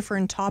lots of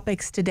different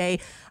topics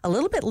today. A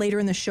little bit later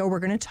in the show, we're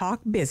going to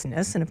talk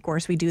business. And of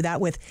course, we do that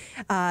with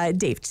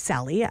Dave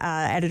Sali,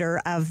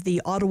 editor of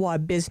the Ottawa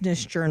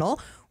Business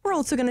Journal. We're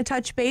also going to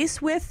touch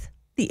base with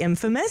the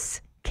infamous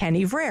Ken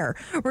Evraire.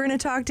 We're going to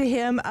talk to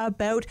him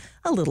about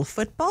a little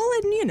football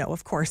and, you know,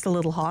 of course, a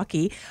little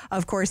hockey.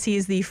 Of course, he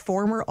is the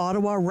former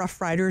Ottawa Rough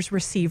Riders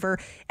receiver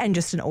and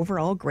just an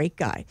overall great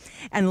guy.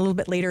 And a little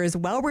bit later as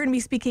well, we're going to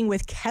be speaking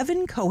with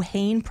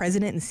Keohane,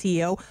 president and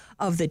CEO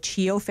of the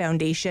CHEO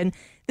Foundation.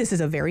 this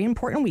is a very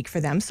important week for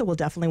them, so we'll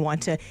definitely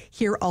want to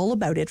hear all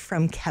about it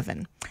from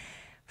Kevin.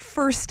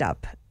 First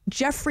up,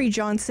 Geoffrey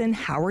Johnston,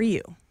 how are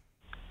you?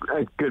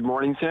 Good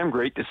morning, Sam.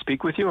 Great to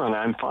speak with you, and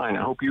I'm fine.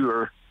 I hope you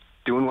are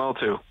doing well,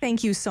 too.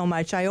 Thank you so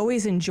much. I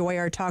always enjoy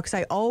our talks.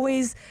 I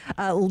always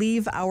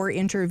leave our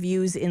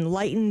interviews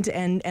enlightened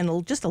and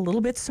just a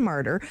little bit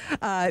smarter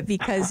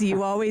because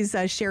you always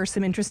share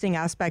some interesting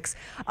aspects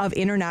of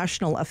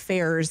international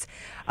affairs,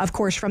 of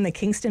course, from the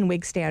Kingston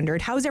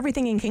Whig-Standard. How's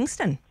everything in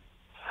Kingston?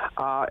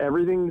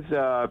 Everything's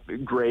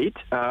great.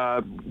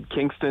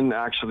 Kingston,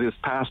 actually, this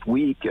past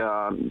week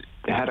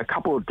had a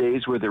couple of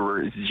days where there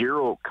were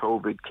 0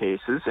 COVID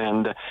cases,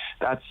 and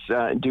that's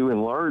due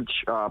in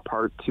large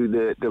part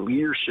to the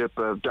leadership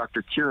of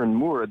Dr. Kieran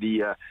Moore,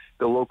 the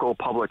local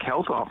public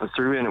health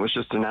officer, and it was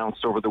just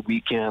announced over the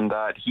weekend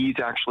that he's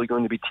actually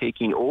going to be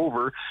taking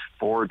over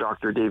for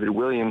Dr. David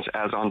Williams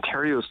as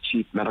Ontario's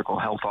chief medical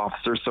health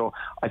officer. So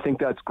I think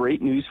that's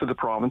great news for the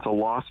province, a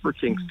loss for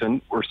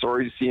Kingston. We're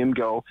sorry to see him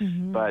go,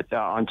 but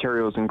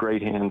Ontario's in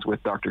great hands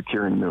with Dr.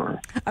 Kieran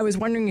Moore. I was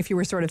wondering if you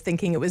were sort of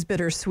thinking it was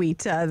bittersweet,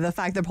 the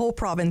fact that the whole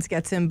province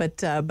gets him,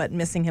 but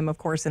missing him, of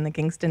course, in the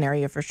Kingston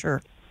area for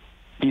sure.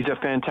 He's a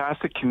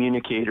fantastic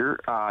communicator.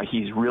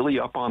 He's really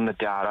up on the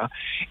data.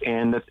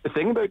 And the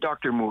thing about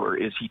Dr. Moore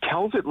is he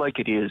tells it like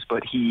it is,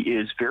 but he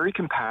is very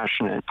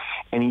compassionate,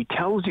 and he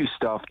tells you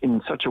stuff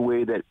in such a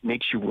way that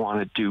makes you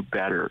want to do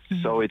better.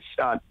 So it's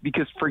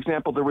because, for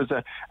example, there was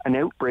an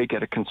outbreak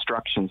at a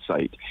construction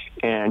site,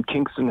 and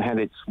Kingston had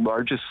its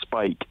largest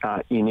spike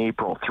in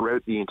April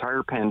throughout the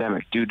entire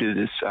pandemic due to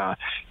this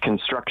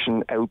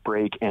construction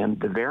outbreak and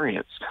the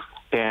variants.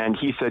 And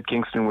he said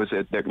Kingston was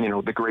at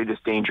the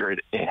greatest danger it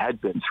had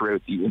been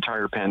throughout the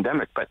entire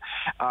pandemic. But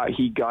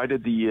he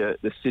guided the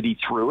city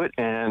through it,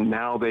 and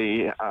now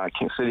the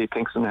city of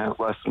Kingston has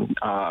less than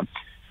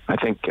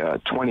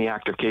 20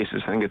 active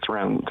cases. I think it's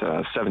around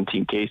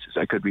 17 cases.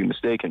 I could be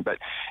mistaken. But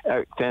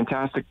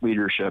fantastic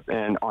leadership,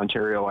 and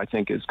Ontario, I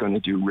think, is going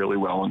to do really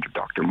well under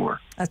Dr. Moore.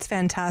 That's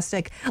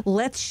fantastic.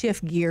 Let's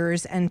shift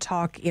gears and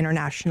talk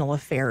international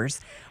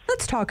affairs.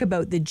 Let's talk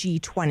about the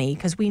G20,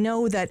 because we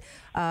know that,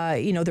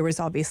 there was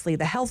obviously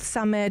the health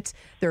summit.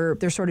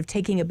 They're sort of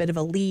taking a bit of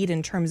a lead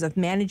in terms of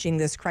managing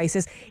this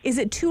crisis. Is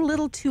it too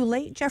little too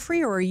late,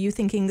 Geoffrey, or are you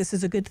thinking this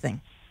is a good thing?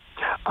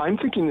 I'm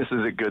thinking this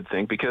is a good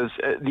thing because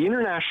the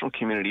international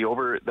community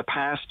over the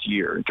past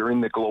year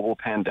during the global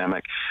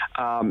pandemic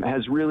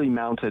has really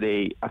mounted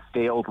a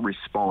failed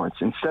response.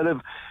 Instead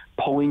of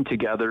pulling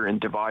together and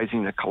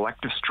devising a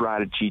collective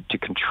strategy to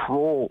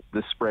control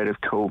the spread of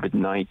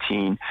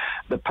COVID-19,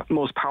 the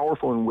most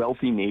powerful and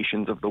wealthy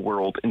nations of the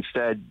world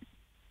instead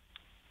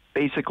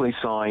basically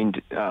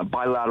signed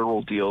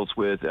bilateral deals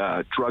with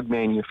drug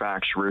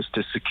manufacturers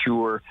to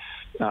secure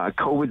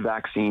COVID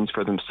vaccines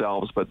for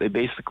themselves, but they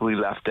basically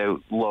left out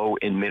low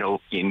and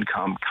middle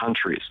income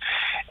countries.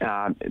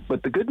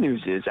 But the good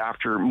news is,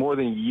 after more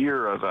than a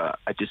year of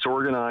a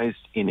disorganized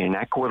and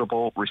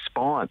inequitable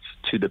response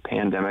to the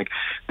pandemic,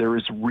 there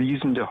is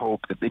reason to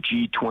hope that the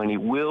G20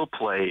 will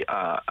play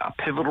a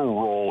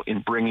pivotal role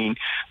in bringing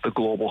the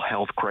global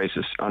health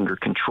crisis under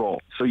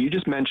control. So you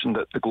just mentioned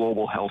that the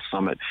Global Health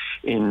Summit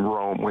in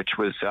Rome, which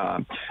was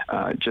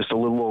just a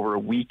little over a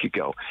week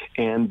ago,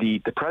 and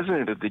the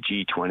president of the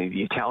G20,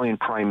 the Italian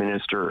Prime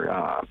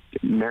Minister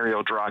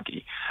Mario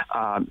Draghi,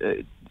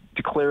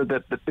 declared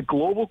that the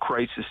global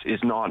crisis is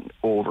not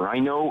over. I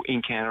know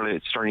in Canada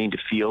it's starting to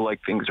feel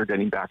like things are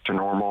getting back to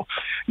normal.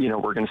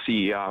 We're going to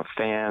see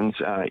fans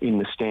in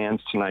the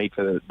stands tonight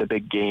for the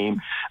big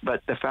game.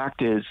 But the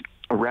fact is,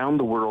 around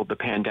the world, the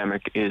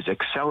pandemic is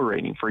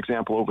accelerating. For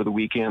example, over the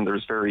weekend,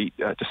 there's very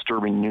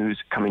disturbing news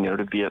coming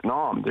out of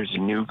Vietnam. There's a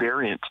new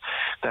variant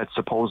that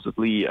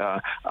supposedly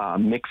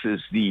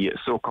mixes the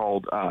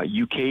so-called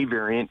UK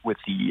variant with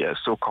the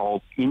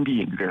so-called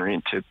Indian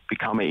variant to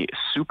become a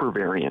super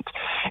variant.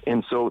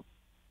 And so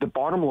the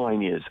bottom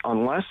line is,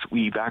 unless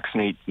we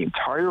vaccinate the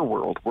entire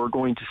world, we're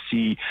going to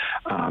see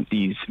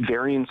these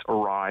variants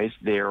arise.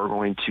 They are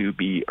going to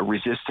be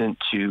resistant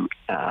to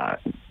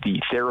the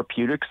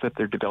therapeutics that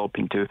they're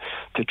developing to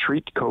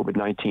treat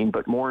COVID-19,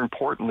 but more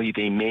importantly,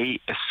 they may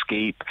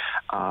escape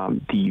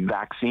the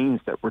vaccines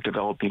that we're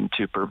developing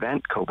to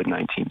prevent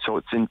COVID-19. So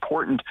it's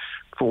important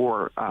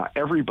for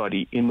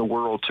everybody in the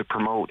world to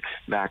promote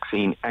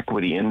vaccine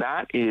equity, and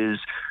that is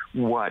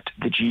what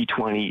the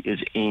G20 is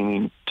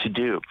aiming to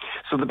do.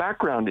 So the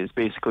background is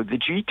basically the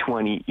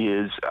G20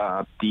 is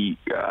the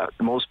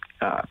most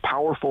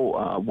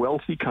powerful,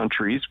 wealthy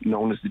countries,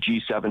 known as the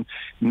G7,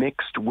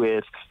 mixed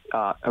with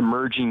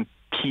emerging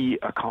key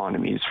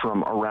economies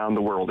from around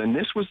the world. And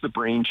this was the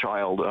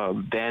brainchild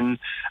of then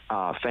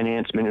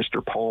Finance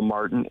Minister Paul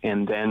Martin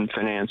and then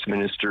Finance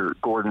Minister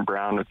Gordon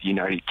Brown of the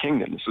United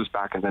Kingdom. This was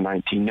back in the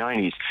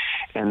 1990s.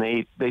 And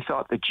they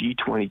thought the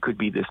G20 could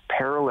be this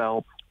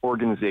parallel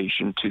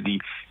organization to the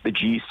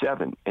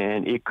G7,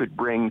 and it could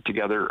bring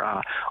together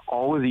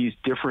all of these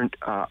different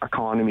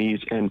economies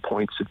and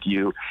points of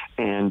view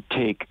and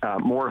take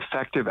more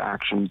effective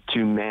action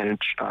to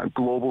manage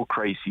global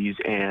crises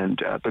and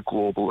the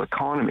global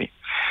economy.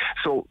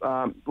 So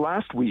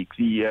last week,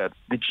 the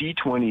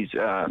G20's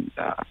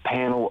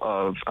panel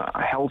of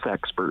health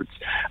experts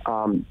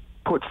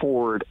put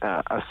forward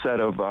a set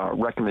of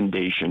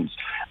recommendations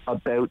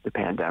about the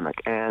pandemic.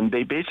 And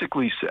they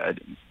basically said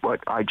what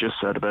I just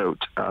said about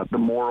the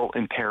moral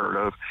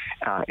imperative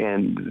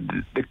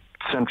and the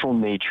central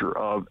nature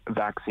of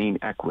vaccine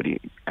equity.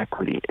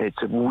 It's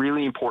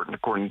really important,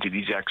 according to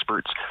these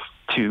experts,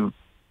 to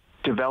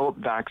develop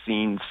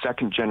vaccines,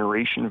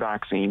 second-generation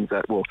vaccines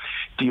that will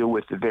deal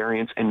with the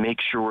variants and make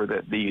sure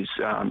that these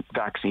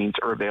vaccines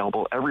are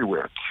available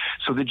everywhere.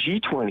 So the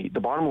G20,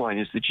 the bottom line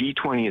is the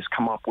G20 has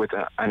come up with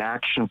an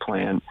action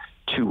plan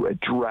to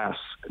address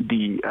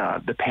the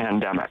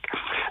pandemic.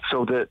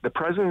 So the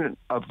president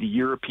of the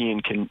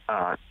European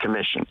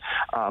Commission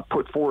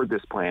put forward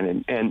this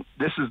plan, and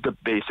this is the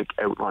basic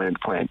outline of the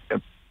plan.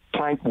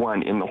 Plank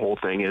one in the whole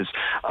thing is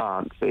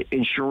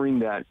ensuring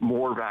that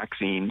more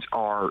vaccines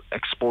are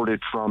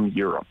exported from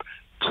Europe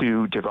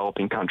to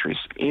developing countries,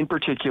 in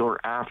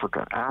particular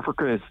Africa.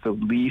 Africa is the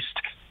least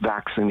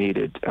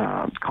vaccinated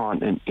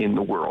continent in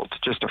the world.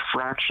 Just a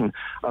fraction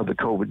of the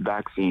COVID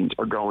vaccines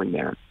are going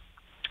there.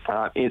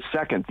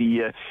 Second,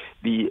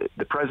 the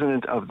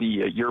president of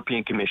the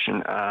European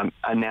Commission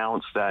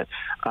announced that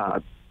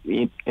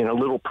in a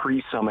little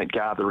pre-summit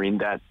gathering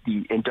that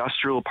the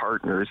industrial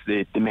partners,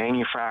 the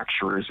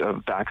manufacturers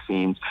of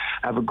vaccines,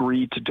 have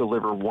agreed to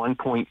deliver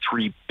 1.3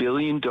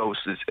 billion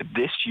doses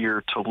this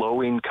year to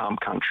low-income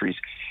countries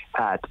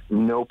at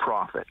no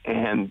profit,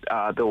 and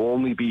they'll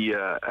only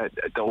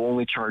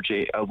charge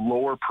a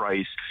lower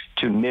price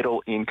to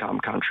middle-income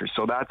countries.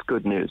 So that's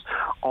good news.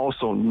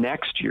 Also,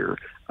 next year,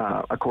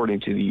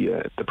 according to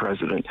the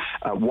president,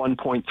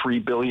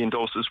 1.3 billion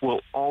doses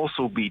will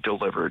also be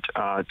delivered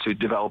to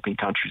developing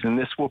countries, and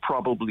this will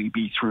probably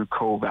be through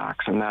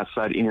COVAX, and that's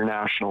that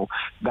international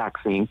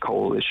vaccine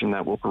coalition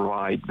that will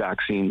provide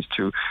vaccines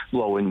to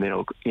low and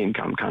middle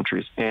income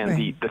countries. And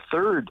the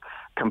third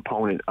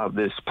component of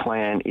this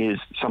plan is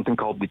something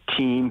called the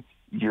Team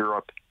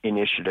Europe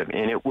initiative,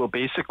 and it will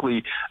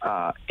basically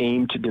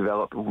aim to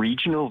develop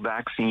regional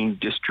vaccine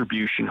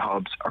distribution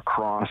hubs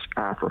across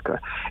Africa.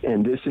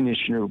 And this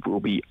initiative will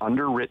be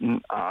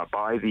underwritten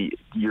by the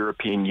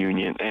European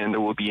Union, and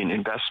there will be an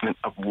investment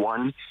of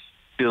 1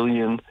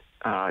 billion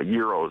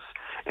euros.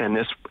 And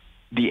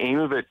the aim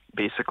of it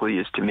basically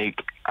is to make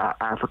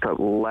Africa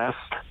less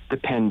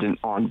dependent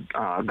on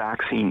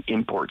vaccine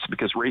imports,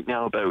 because right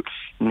now about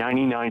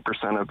 99%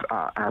 of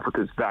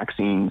Africa's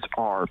vaccines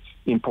are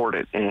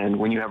imported. And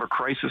when you have a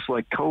crisis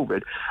like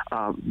COVID,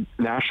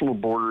 national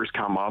borders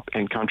come up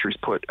and countries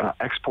put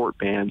export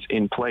bans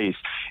in place.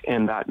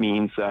 And that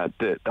means that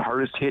the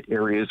hardest hit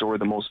areas or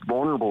the most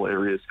vulnerable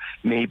areas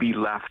may be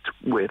left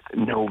with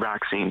no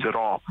vaccines at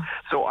all.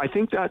 So I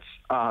think that's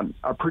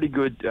a pretty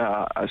good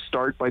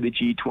start by the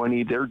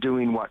G20. They're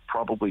doing what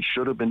probably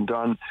should have been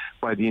done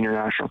by the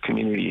international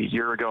community a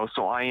year ago.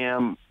 So I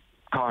am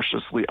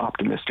cautiously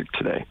optimistic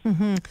today.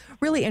 Mm-hmm.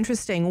 Really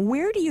interesting.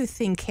 Where do you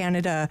think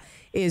Canada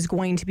is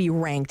going to be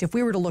ranked? If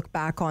we were to look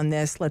back on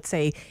this, let's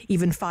say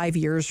even 5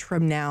 years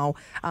from now,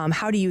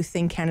 how do you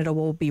think Canada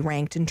will be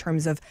ranked in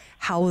terms of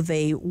how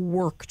they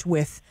worked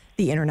with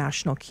the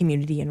international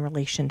community in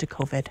relation to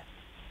COVID?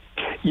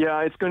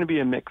 Yeah, it's going to be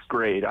a mixed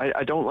grade.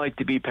 I don't like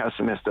to be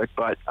pessimistic,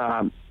 but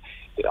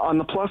on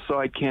the plus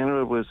side,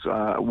 Canada was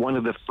one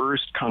of the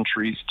first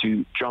countries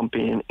to jump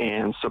in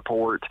and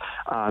support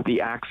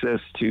the access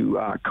to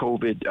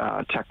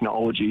COVID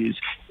technologies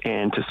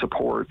and to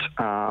support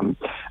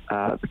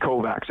the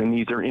COVAX. And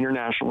these are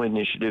international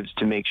initiatives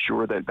to make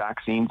sure that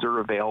vaccines are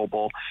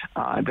available,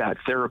 that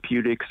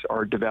therapeutics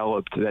are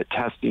developed, that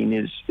testing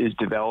is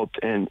developed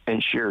and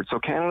shared. So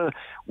Canada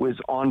was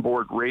on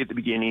board right at the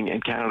beginning,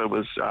 and Canada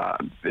was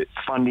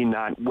funding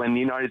that when the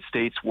United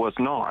States was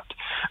not.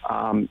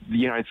 The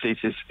United States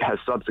has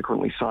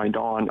subsequently signed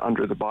on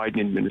under the Biden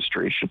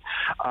administration.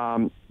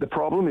 The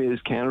problem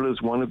is Canada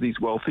is one of these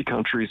wealthy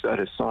countries that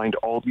has signed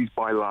all these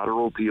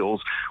bilateral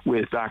deals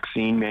with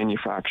vaccine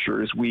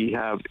manufacturers. We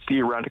have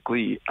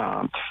theoretically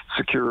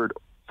secured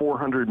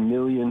 400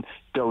 million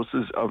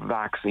doses of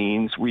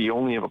vaccines. We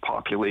only have a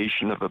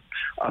population of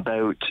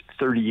about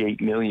 38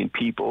 million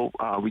people.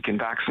 We can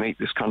vaccinate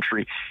this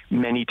country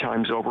many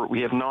times over.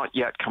 We have not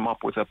yet come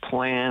up with a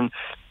plan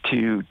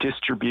to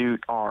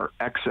distribute our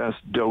excess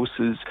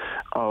doses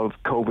of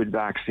COVID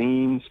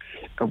vaccines.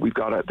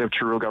 The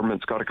Trudeau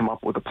government's got to come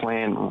up with a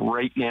plan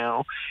right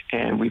now,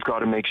 and we've got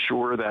to make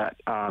sure that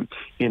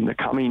in the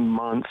coming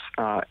months,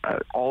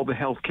 all the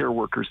healthcare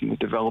workers in the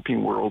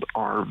developing world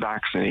are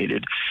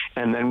vaccinated.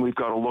 And then we've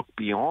got to look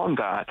beyond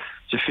that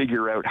to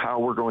figure out how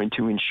we're going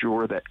to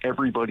ensure that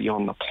everybody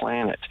on the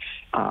planet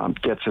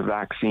gets a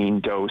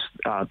vaccine dose,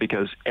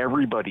 because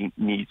everybody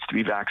needs to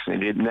be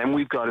vaccinated. And then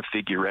we've got to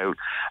figure out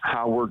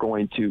how we're we're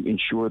going to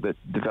ensure that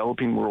the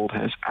developing world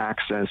has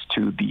access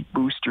to the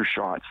booster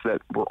shots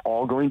that we're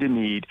all going to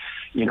need,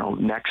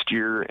 next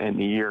year and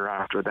the year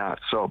after that.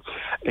 So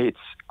it's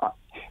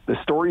the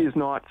story is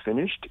not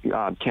finished.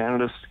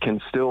 Canada can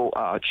still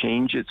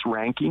change its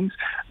rankings,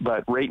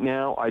 but right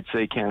now I'd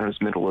say Canada's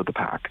middle of the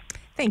pack.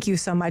 Thank you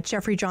so much,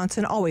 Geoffrey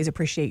Johnston. Always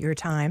appreciate your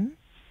time.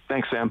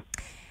 Thanks, Sam.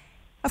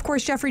 Of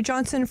course, Geoffrey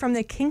Johnston from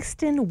the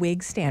Kingston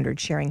Whig-Standard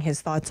sharing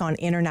his thoughts on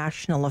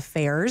international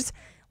affairs.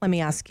 Let me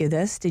ask you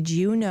this. Did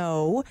you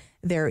know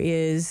there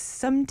is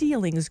some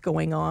dealings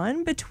going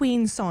on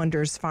between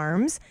Saunders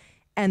Farms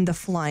and the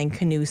Flying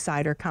Canoe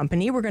Cider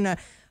Company? We're going to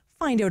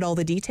find out all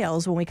the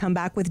details when we come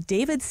back with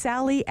David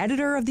Sali,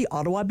 editor of the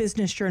Ottawa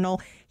Business Journal,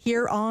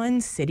 here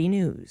on City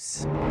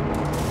News.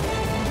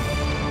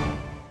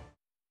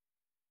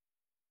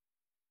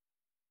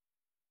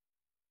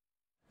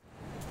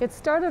 It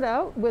started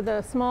out with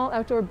a small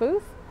outdoor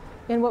booth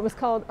in what was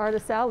called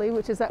Artist Alley,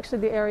 which is actually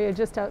the area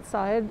just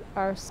outside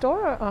our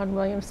store on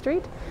William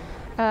Street,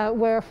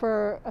 where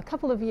for a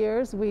couple of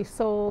years we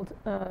sold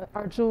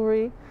our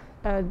jewelry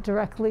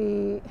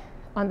directly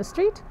on the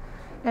street.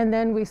 And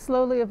then we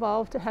slowly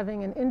evolved to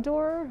having an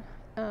indoor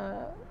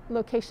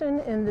location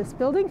in this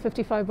building,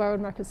 55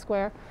 Barwood Market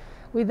Square.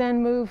 We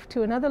then moved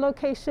to another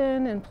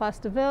location in Place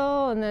de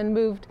Ville, and then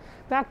moved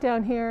back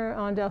down here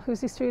on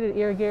Dalhousie Street at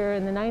Irrigere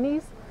in the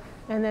 90s.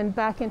 And then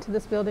back into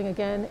this building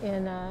again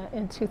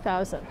in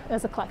 2000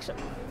 as a collection.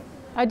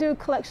 I do a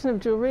collection of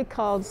jewelry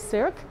called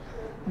Cirque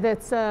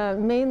that's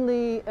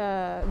mainly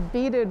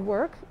beaded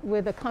work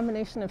with a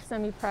combination of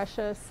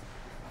semi-precious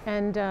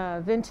and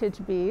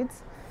vintage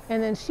beads.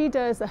 And then she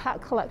does a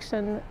hat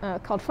collection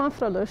called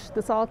Fanfreluche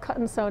that's all cut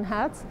and sewn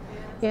hats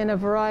in a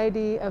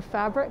variety of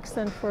fabrics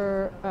and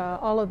for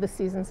all of the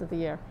seasons of the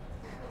year.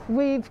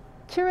 We've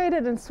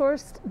curated and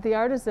sourced the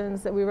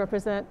artisans that we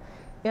represent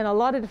in a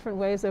lot of different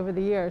ways over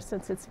the years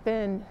since it's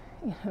been,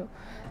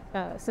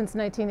 since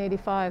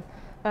 1985.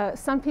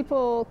 Some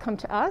people come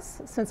to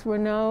us since we're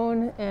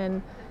known,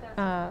 and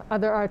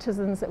other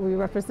artisans that we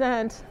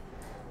represent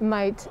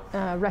might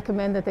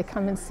recommend that they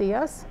come and see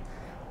us.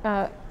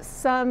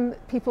 Some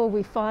people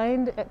we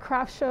find at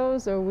craft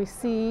shows, or we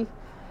see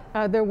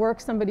their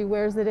work, somebody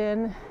wears it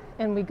in,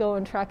 and we go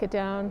and track it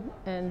down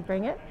and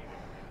bring it.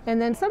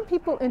 And then some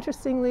people,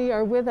 interestingly,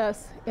 are with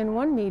us in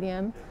one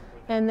medium,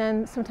 and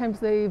then sometimes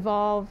they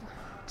evolve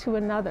to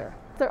another.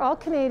 They're all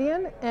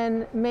Canadian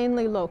and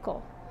mainly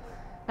local.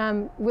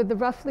 With the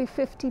roughly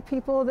 50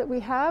 people that we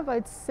have,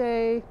 I'd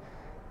say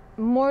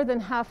more than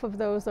half of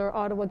those are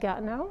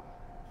Ottawa-Gatineau,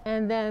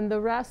 and then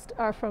the rest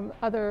are from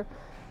other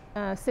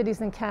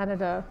cities in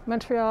Canada,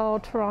 Montreal,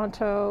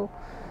 Toronto,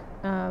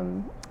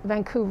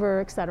 Vancouver,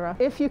 etc.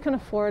 If you can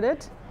afford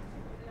it,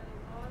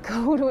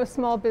 go to a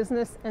small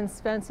business and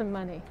spend some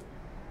money.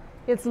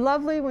 It's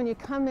lovely when you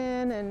come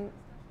in and,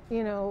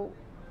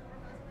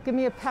 give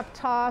me a pep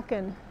talk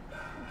and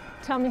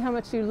tell me how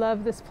much you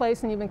love this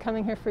place and you've been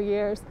coming here for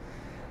years.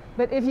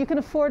 But if you can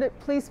afford it,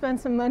 please spend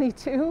some money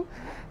too,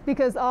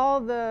 because all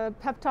the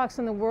pep talks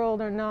in the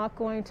world are not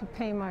going to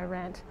pay my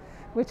rent,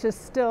 which is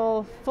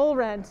still full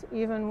rent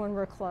even when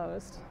we're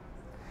closed.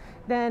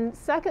 Then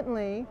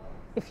secondly,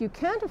 if you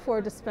can't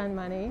afford to spend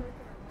money,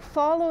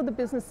 follow the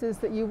businesses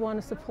that you want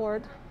to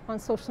support on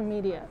social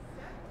media.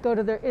 Go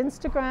to their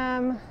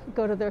Instagram,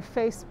 go to their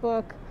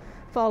Facebook,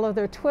 follow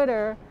their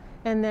Twitter,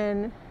 and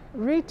then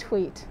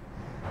retweet,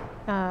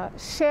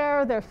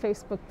 share their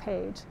Facebook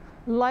page,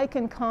 like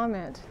and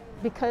comment,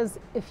 because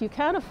if you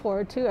can't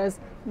afford to, as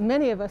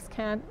many of us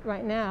can't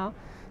right now,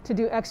 to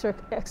do extra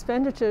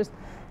expenditures,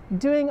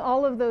 doing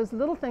all of those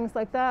little things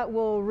like that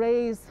will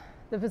raise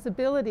the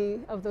visibility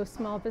of those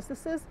small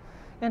businesses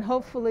and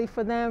hopefully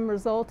for them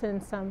result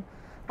in some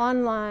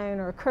online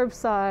or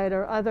curbside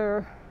or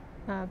other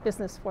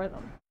business for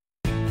them.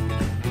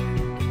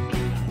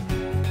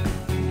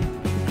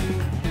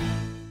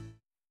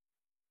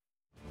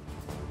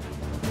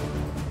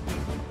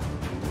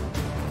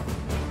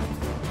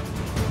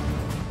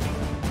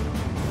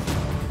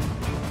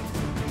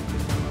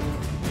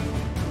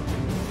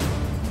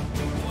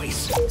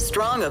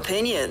 Strong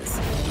opinions.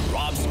 The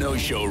Rob Snow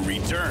Show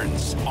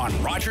returns on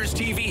Rogers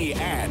TV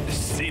and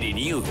City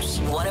News.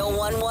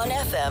 101.1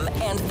 FM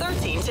and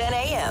 1310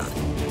 AM.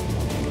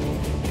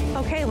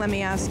 Okay, let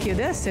me ask you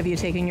this. Have you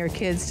taken your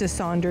kids to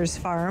Saunders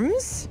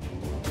Farms?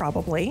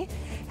 Probably.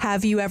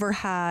 Have you ever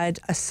had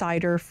a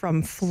cider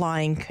from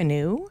Flying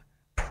Canoe?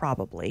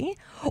 Probably.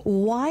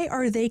 Why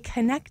are they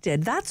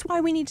connected? That's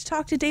why we need to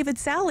talk to David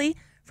Sali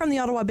from the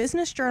Ottawa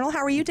Business Journal. How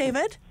are you,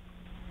 David?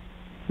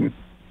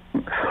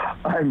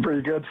 I'm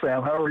pretty good,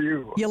 Sam. How are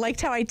you? You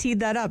liked how I teed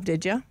that up,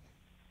 did you?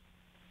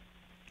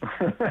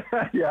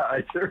 Yeah,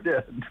 I sure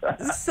did.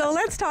 So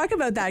let's talk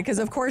about that, because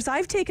of course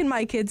I've taken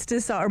my kids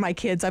to,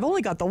 I've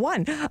only got the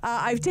one.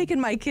 I've taken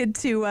my kid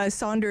to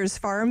Saunders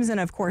Farms, and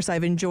of course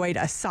I've enjoyed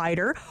a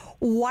cider.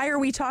 Why are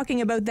we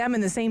talking about them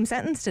in the same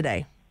sentence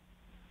today?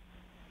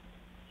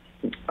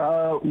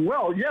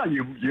 Well, yeah,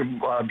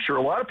 I'm sure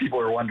a lot of people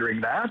are wondering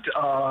that.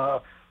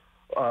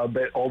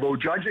 but although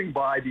judging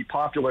by the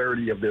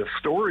popularity of this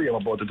story I'm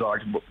about to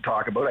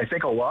talk about, I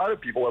think a lot of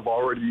people have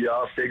already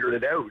figured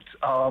it out.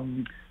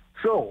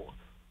 So,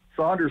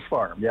 Saunders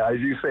Farm, yeah, as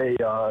you say,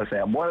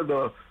 Sam, one of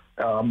the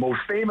most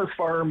famous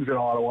farms in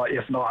Ottawa,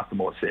 if not the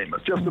most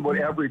famous. Just about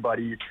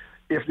everybody,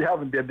 if you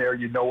haven't been there,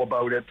 you know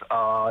about it.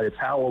 It's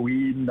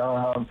Halloween,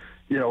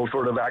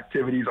 sort of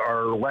activities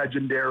are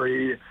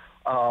legendary.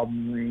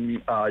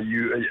 And I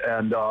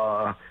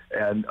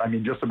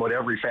mean, just about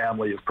every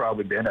family has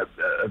probably been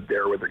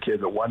there with their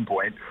kids at one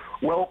point.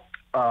 Well,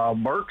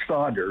 Mark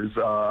Saunders,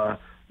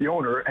 the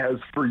owner, has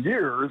for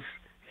years,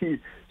 he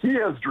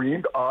has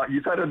dreamed,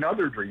 he's had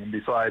another dream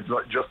besides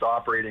just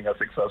operating a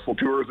successful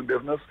tourism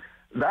business.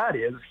 That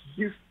is,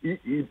 he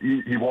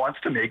wants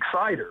to make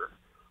cider.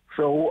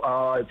 So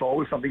it's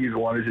always something he's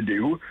wanted to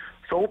do.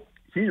 So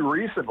he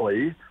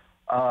recently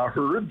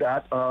heard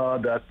that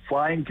that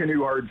Flying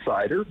Canoe Hard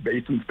Cider,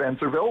 based in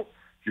Spencerville,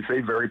 you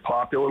say very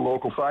popular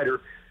local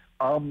cider,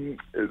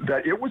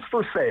 that it was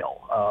for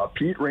sale.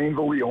 Pete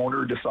Rainville, the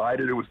owner,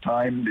 decided it was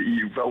time.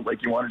 He felt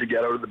like he wanted to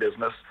get out of the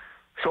business.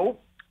 So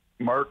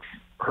Mark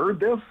heard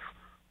this,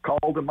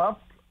 called him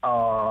up,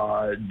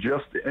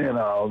 just in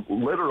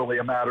literally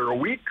a matter of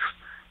weeks.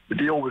 The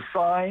deal was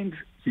signed.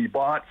 He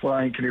bought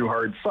Flying Canoe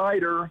Hard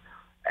Cider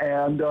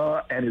and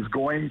is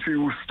going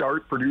to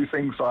start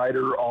producing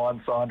cider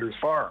on Saunders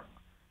Farm.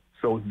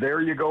 So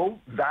there you go.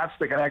 That's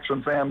the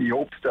connection, Sam. He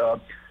hopes to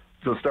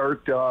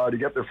start to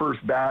get their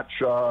first batch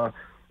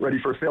ready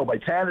for sale by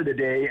Canada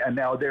Day, and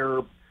now they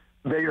are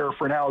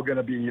for now going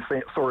to be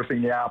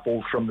sourcing the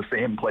apples from the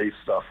same place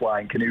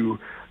Flying Canoe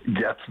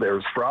gets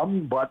theirs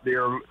from. But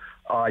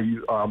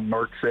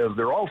Mark says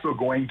they're also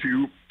going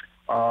to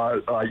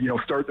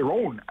start their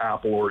own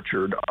apple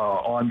orchard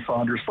on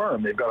Saunders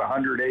Farm. They've got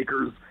 100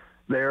 acres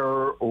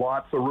there,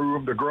 lots of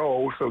room to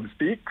grow, so to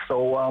speak.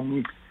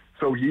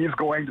 So he's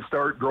going to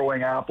start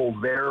growing apples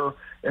there.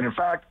 And in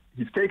fact,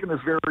 he's taken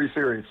this very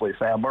seriously,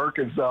 Sam. Mark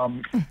is,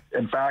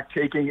 in fact,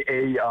 taking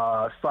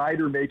a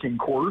cider making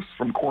course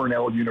from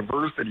Cornell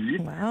University.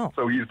 Wow.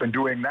 So he's been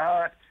doing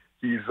that.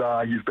 He's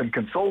been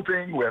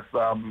consulting with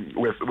an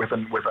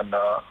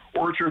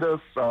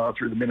orchardist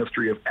through the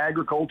Ministry of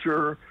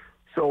Agriculture.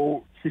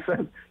 So he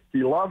says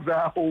he loves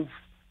apples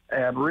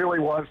and really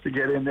wants to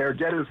get in there,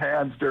 get his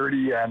hands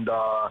dirty, and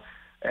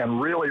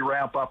really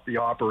ramp up the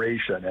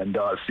operation and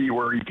see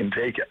where he can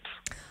take it.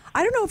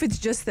 I don't know if it's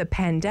just the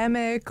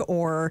pandemic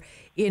or,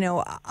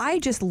 I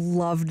just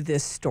loved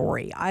this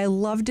story. I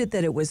loved it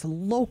that it was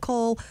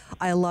local.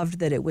 I loved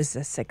that it was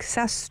a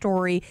success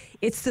story.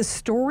 It's the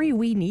story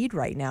we need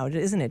right now,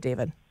 isn't it,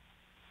 David?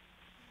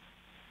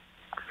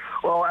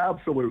 Well,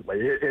 absolutely.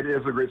 It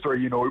is a great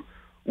story.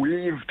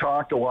 We've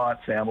talked a lot,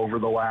 Sam, over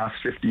the last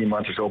 15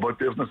 months or so about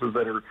businesses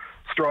that are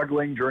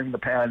struggling during the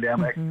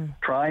pandemic,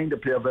 trying to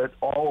pivot,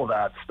 all of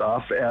that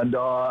stuff.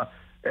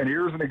 And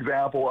here's an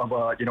example of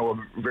a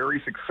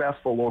very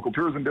successful local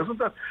tourism business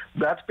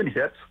that's been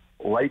hit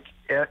like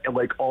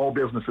all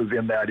businesses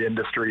in that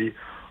industry.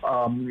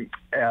 And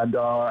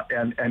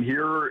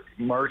here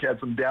Mark had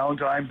some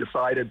downtime,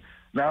 decided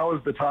now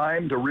is the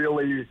time to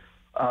really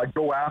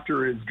go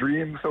after his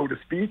dream, so to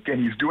speak,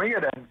 and he's doing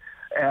it.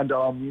 And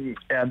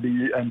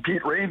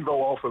Pete Rainville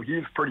also,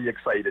 he's pretty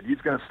excited.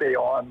 He's going to stay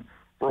on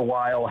for a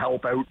while,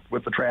 help out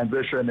with the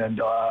transition, and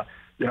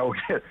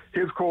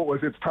his quote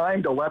was, "It's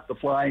time to let the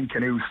flying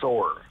canoe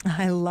soar."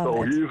 I love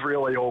it. So he's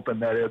really hoping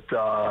that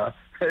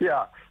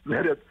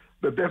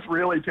that this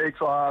really takes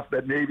off,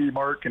 that maybe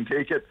Mark can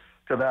take it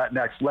to that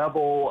next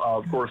level.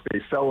 Of course,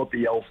 they sell at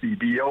the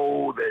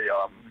LCBO,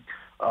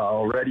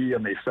 already,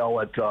 and they sell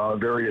at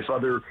various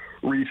other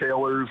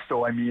retailers.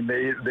 So I mean,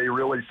 they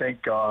really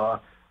think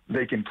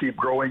they can keep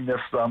growing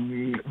this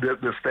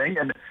thing,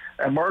 and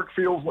Mark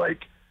feels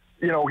like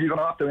he's an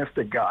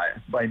optimistic guy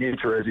by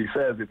nature. As he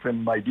says, it's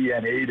in my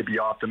DNA to be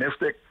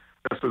optimistic.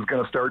 This is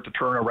going to start to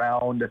turn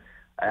around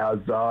as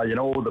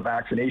the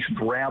vaccinations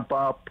ramp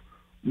up,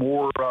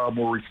 more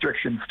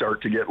restrictions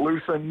start to get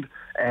loosened,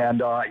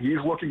 and he's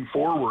looking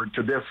forward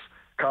to this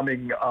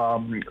coming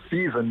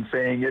season,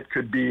 saying it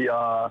could be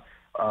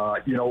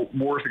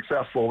more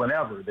successful than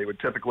ever. They would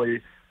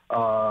typically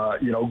draw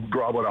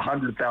about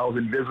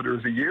 100,000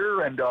 visitors a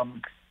year, and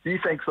he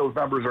thinks those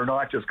numbers are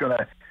not just going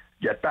to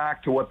get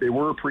back to what they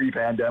were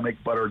pre-pandemic,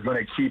 but are going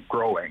to keep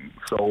growing.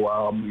 So,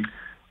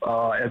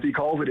 as he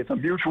calls it, it's a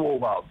mutual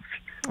love.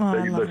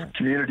 The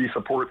community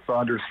supports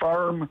Saunders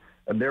Farm,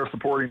 and they're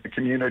supporting the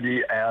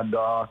community, and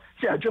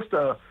just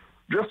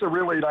a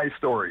really nice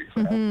story.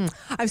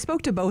 I've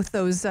spoke to both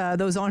those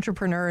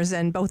entrepreneurs,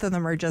 and both of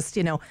them are just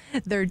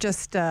they're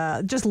just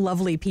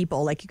lovely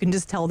people. Like, you can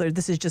just tell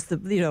this is just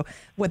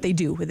what they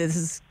do. This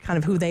is kind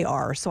of who they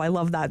are. So I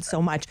love that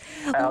so much.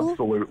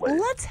 Absolutely.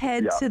 Let's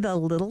head to the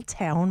little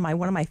town,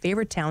 one of my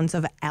favorite towns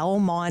of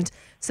Almonte.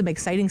 Some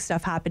exciting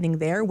stuff happening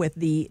there with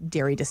the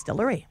dairy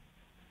distillery.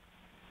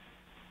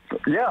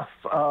 Yes,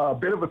 a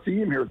bit of a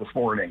theme here this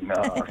morning,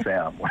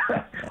 Sam.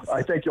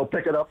 I think you'll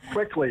pick it up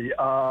quickly.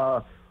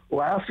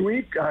 Last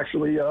week,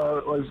 actually,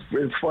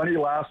 it's funny.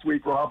 Last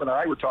week, Rob and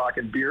I were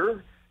talking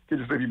beer,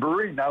 City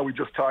Brewery. Now we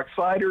just talked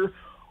cider.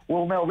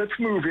 Well, now let's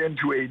move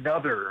into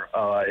another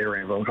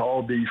area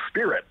called the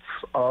spirits.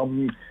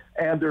 And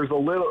there's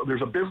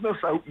a business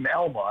out in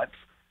Almont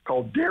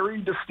called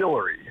Dairy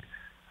Distillery,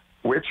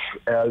 which,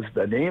 as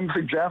the name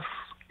suggests,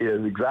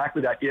 is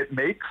exactly that. It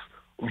makes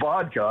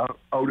vodka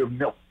out of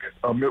milk.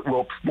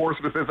 Well, more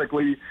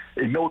specifically,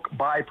 a milk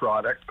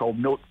byproduct called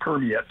milk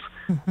permeate.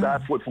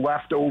 That's what's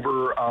left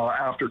over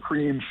after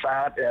cream,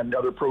 fat, and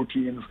other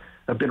proteins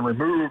have been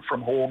removed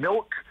from whole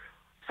milk.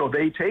 So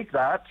they take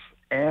that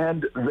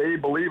and they,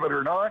 believe it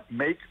or not,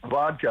 make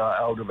vodka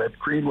out of it,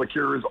 cream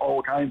liqueurs,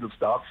 all kinds of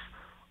stuff.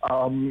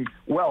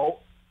 Well,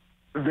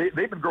 they've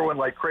been growing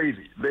like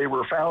crazy. They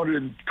were founded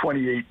in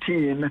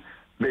 2018.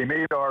 They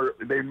made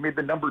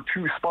the number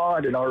 2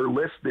 spot in our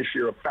list this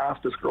year of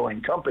fastest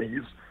growing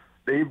companies.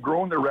 They've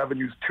grown their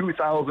revenues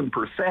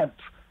 2,000%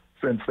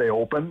 since they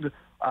opened,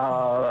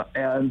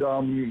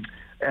 and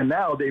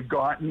now they're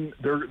going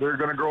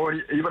to grow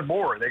even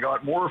more. They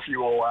got more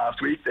fuel last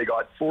week. They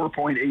got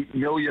 $4.8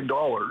 million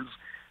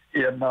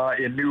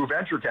in new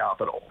venture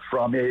capital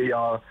from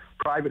a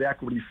private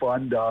equity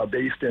fund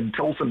based in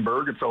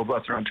Tillsonburg in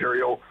southwestern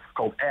Ontario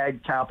called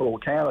Ag Capital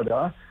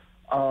Canada.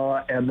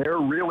 And they're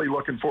really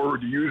looking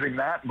forward to using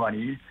that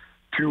money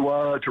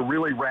to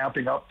really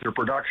ramping up their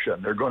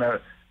production. They're going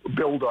to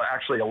build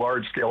actually a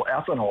large-scale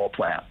ethanol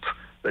plant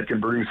that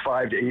can produce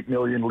 5 to 8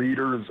 million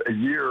liters a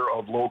year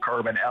of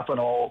low-carbon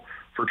ethanol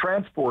for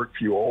transport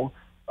fuel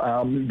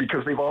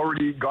because they've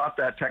already got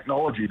that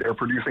technology. They're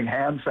producing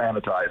hand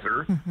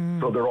sanitizer,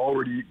 so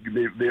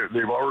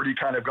they've already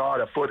kind of got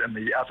a foot in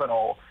the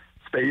ethanol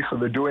space, so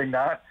they're doing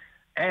that.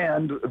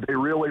 And they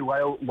really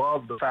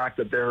love the fact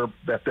that their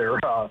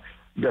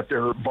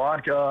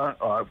vodka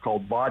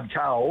called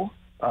Vodcow,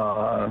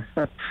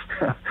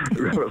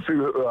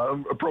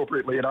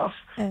 appropriately enough,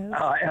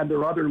 and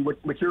their other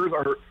liqueurs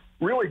are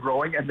really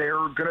growing, and they're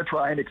going to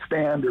try and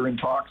expand. They're in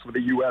talks with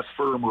a U.S.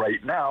 firm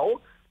right now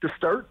to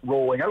start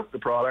rolling out the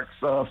products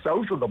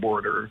south of the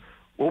border,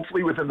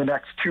 hopefully within the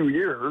next 2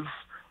 years.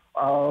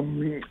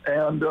 And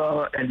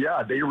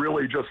yeah, they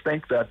really just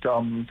think that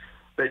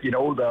they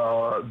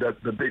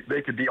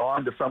could be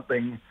on to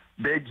something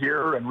big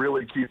here and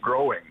really keep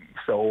growing.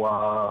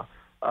 So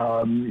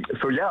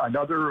yeah,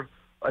 another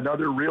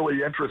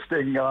really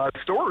interesting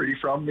story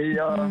from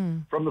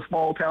the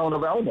small town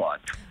of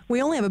Almont.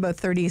 We only have about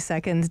 30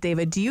 seconds,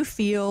 David. Do you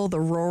feel the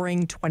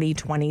roaring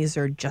 2020s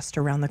are just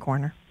around the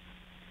corner?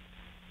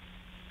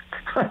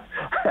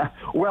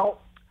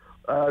 Well,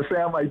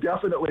 Sam, I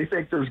definitely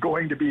think there's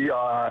going to be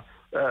at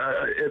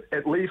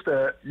least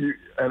an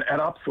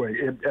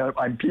upswing.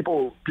 And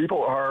people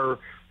are,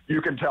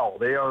 you can tell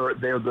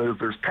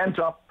there's pent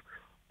up.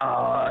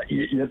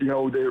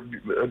 People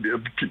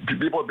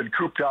have been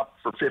cooped up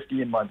for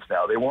 15 months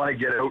now. They want to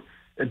get out,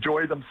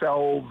 enjoy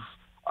themselves,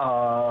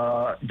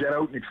 get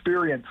out and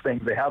experience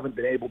things they haven't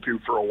been able to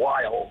for a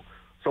while.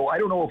 So I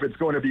don't know if it's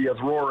going to be as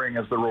roaring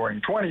as the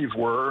Roaring 20s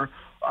were,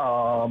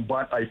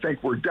 but I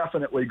think we're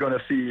definitely going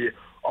to see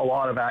a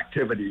lot of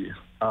activity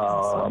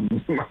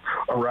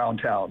around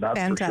town. That's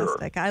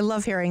fantastic. For sure. I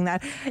love hearing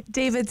that.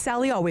 David,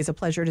 Sali, always a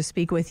pleasure to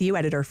speak with you,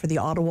 editor for the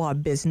Ottawa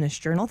Business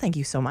Journal. Thank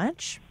you so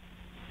much.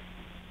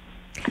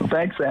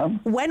 Thanks, Sam.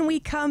 When we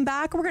come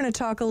back, we're going to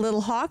talk a little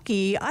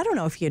hockey. I don't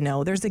know if you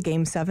know, there's a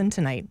Game 7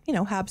 tonight.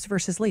 Habs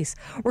versus Leafs.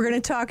 We're going to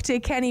talk to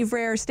Ken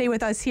Evraire. Stay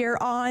with us here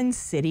on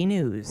City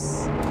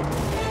News.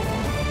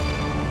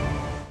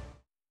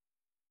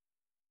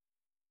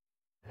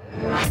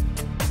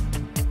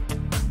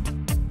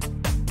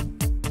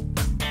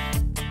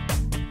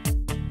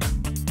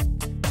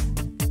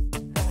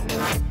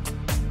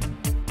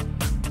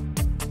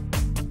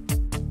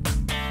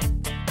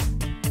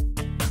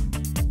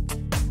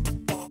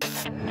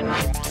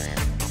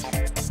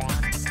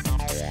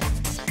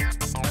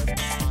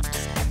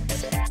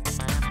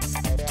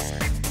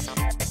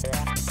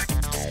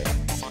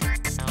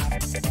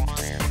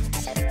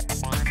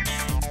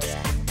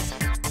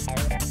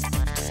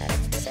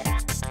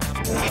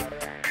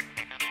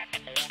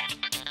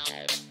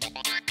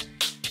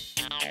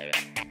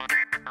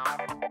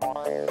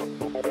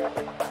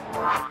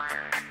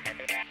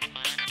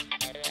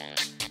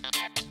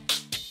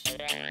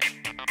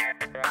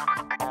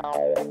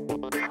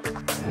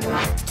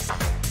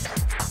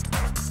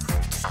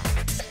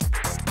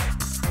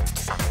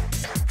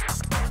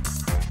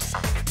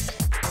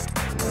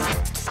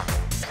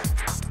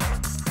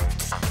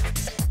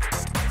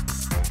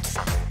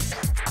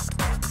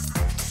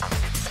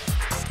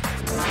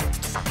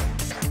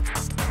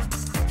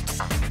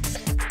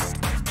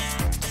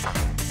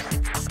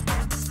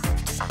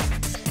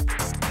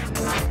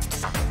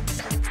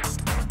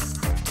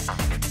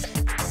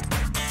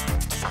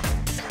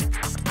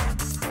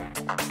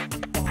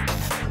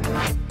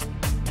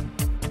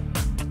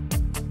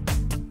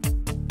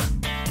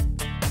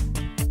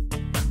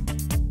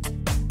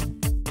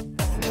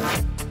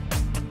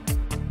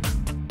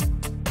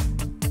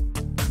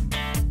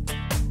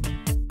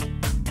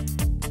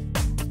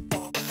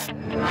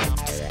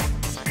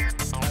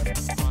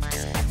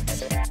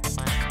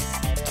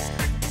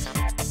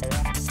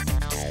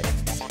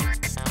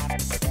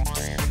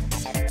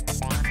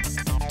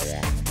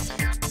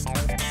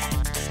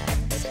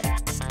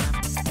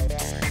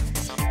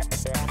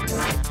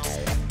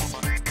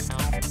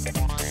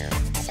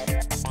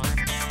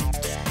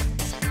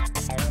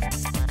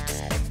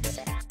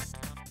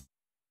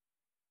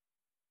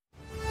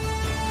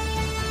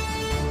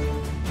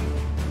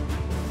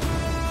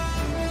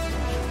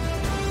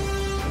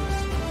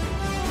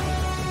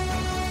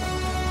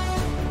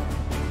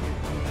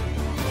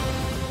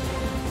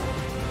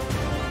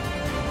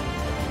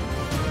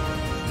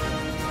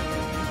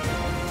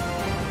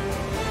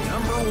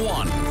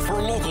 one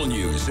for local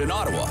news in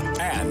Ottawa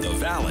and the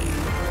Valley.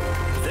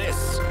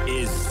 This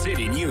is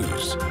City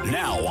News,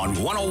 now on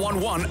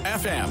 101.1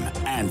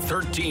 FM and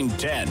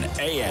 1310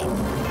 AM.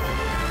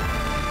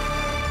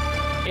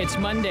 It's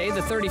Monday,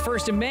 the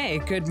 31st of May.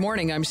 Good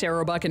morning. I'm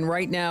Sarah Buck, and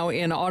right now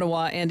in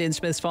Ottawa and in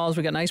Smiths Falls,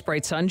 we've got nice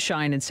bright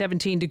sunshine and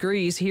 17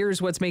 degrees.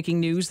 Here's what's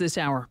making news this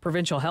hour.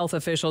 Provincial health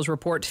officials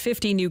report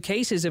 50 new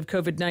cases of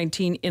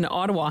COVID-19 in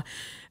Ottawa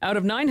out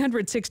of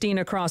 916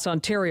 across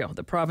Ontario.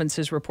 The province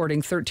is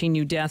reporting 13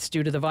 new deaths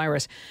due to the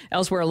virus.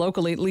 Elsewhere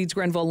locally, Leeds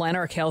Grenville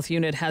Lanark Health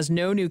Unit has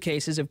no new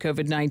cases of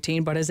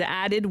COVID-19, but has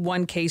added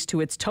one case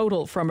to its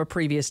total from a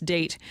previous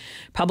date.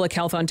 Public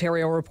Health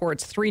Ontario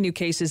reports 3 new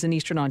cases in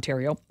Eastern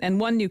Ontario and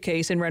 1 new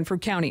case in Renfrew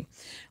County.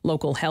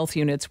 Local health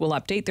units will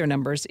update their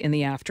numbers in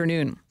the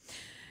afternoon.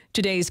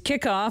 Today's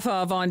kickoff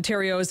of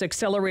Ontario's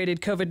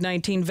accelerated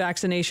COVID-19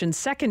 vaccination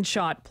second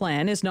shot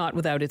plan is not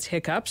without its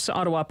hiccups.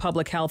 Ottawa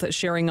Public Health is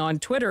sharing on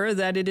Twitter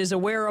that it is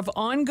aware of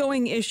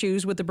ongoing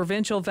issues with the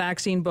provincial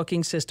vaccine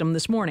booking system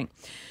this morning.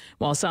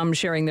 While some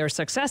sharing their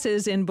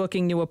successes in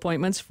booking new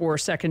appointments for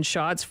second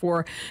shots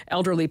for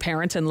elderly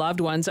parents and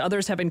loved ones,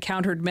 others have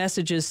encountered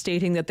messages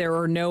stating that there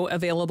are no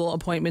available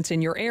appointments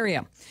in your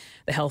area.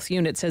 The health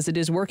unit says it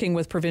is working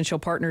with provincial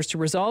partners to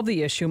resolve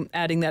the issue,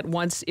 adding that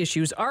once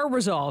issues are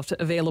resolved,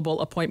 available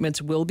appointments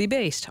will be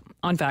based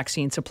on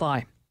vaccine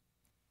supply.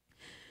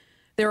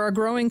 There are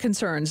growing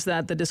concerns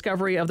that the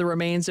discovery of the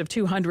remains of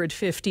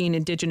 215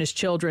 Indigenous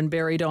children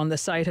buried on the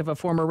site of a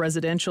former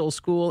residential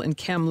school in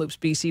Kamloops,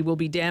 BC, will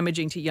be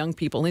damaging to young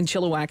people in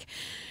Chilliwack.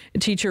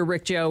 Teacher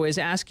Rick Joe is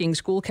asking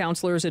school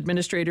counselors,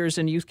 administrators,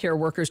 and youth care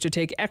workers to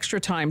take extra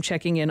time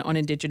checking in on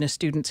Indigenous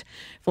students.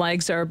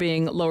 Flags are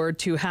being lowered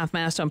to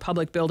half-mast on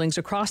public buildings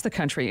across the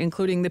country,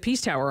 including the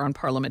Peace Tower on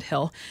Parliament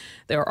Hill.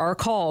 There are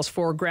calls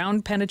for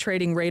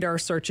ground-penetrating radar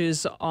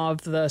searches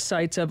of the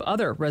sites of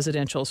other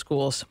residential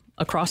schools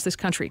across this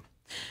country.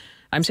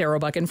 I'm Sarah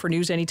Buchan. For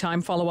News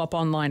Anytime, follow up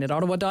online at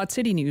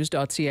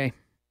ottawa.citynews.ca.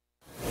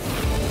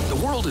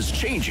 The world is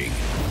changing.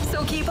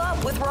 So keep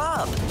up with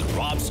Rob. The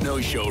Rob Snow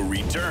Show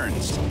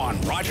returns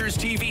on Rogers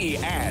TV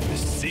and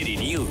City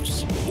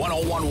News,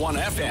 101.1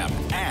 FM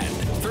and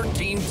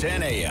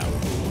 1310 AM.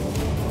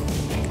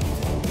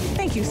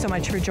 Thank you so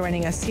much for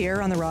joining us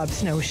here on the Rob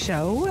Snow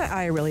Show.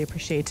 I really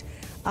appreciate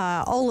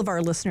all of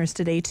our listeners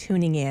today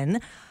tuning in.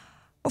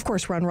 Of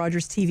course, we're on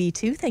Rogers TV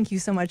too. Thank you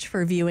so much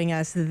for viewing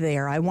us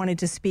there. I wanted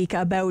to speak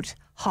about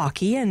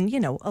hockey and,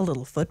 a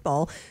little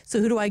football. So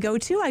who do I go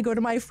to? I go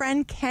to my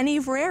friend Ken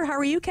Evraire. How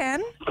are you,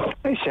 Ken?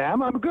 Hey,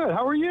 Sam. I'm good.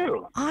 How are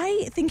you?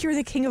 I think you're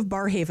the king of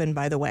Barhaven,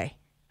 by the way.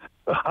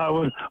 I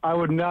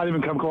would not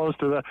even come close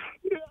to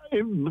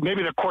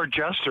maybe the court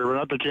jester, but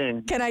not the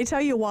king. Can I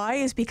tell you why?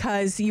 Is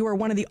because you are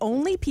one of the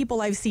only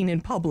people I've seen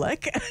in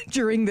public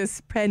during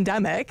this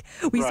pandemic.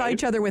 We saw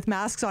each other with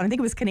masks on. I think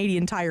it was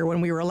Canadian Tire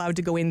when we were allowed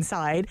to go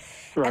inside.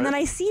 Right. And then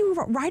I see you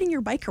riding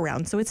your bike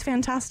around, so it's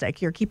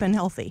fantastic. You're keeping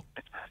healthy.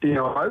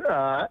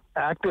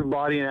 Active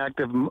body and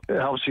active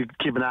helps you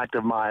keep an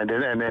active mind,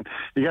 and then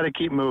you got to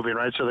keep moving,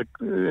 right? So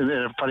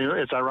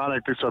it's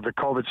ironic, so the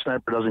COVID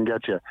sniper doesn't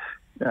get you.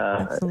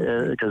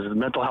 Because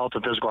mental health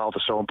and physical health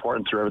is so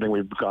important through everything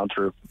we've gone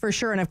through. For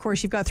sure. And of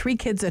course, you've got 3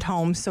 kids at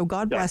home. So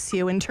God bless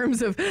you in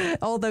terms of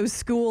all those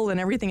school and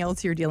everything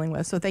else you're dealing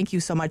with. So thank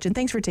you so much. And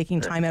thanks for taking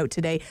time out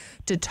today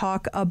to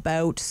talk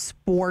about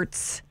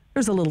sports.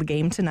 There's a little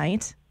game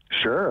tonight.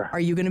 Sure. Are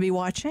you going to be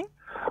watching?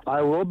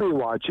 I will be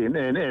watching,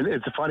 and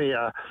it's funny,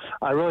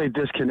 I really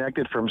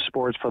disconnected from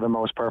sports for the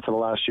most part for the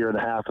last year and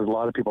a half, as a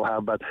lot of people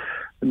have, but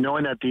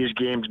knowing that these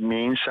games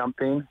mean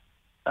something,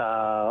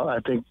 I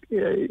think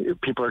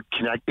people are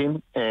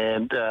connecting,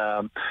 and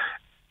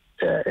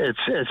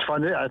it's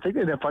fun. I think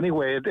in a funny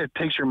way, it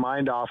takes your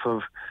mind off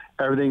of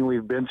everything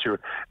we've been through.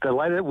 The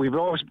light we've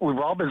all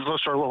been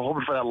sort of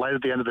hoping for that light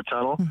at the end of the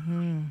tunnel,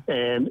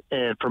 and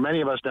for many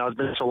of us now, it's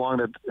been so long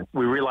that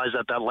we realize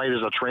that light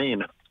is a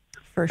train.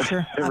 For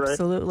sure.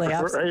 Absolutely. Right?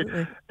 Absolutely.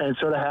 Right? And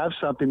so to have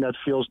something that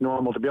feels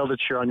normal, to be able to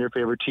cheer on your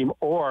favorite team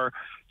or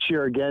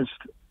cheer against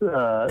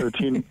the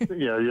team,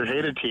 your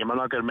hated team. I'm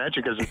not going to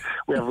mention because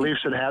we have Leafs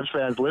and Habs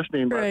fans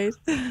listening, but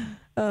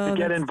to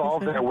get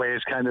involved in a way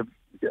is kind of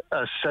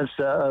a sense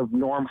of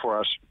norm for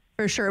us.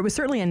 For sure. It was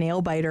certainly a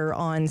nail biter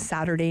on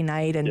Saturday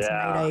night, and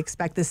tonight I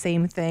expect the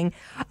same thing.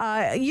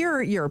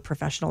 You're a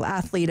professional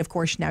athlete, of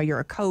course. Now you're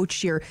a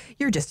coach. You're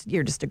just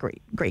a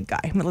great guy.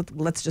 I mean,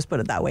 let's just put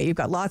it that way. You've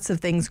got lots of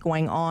things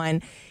going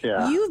on.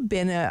 Yeah. You've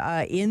been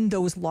in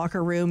those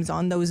locker rooms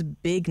on those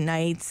big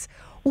nights.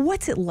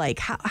 What's it like?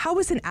 How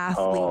as an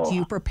athlete do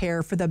you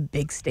prepare for the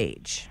big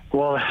stage?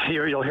 Well,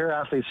 you'll hear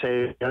athletes say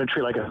you got to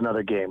treat it like it's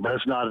another game, but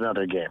it's not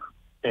another game,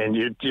 and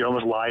you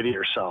almost lie to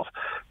yourself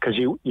because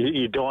you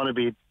don't want to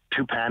be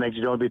too panicked,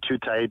 you don't want to be too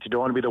tight, you don't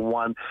want to be the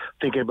one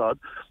thinking about.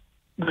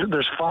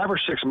 There's 5 or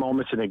 6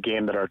 moments in a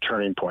game that are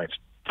turning points.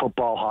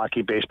 Football,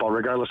 hockey, baseball,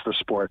 regardless of the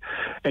sport,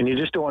 and you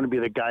just don't want to be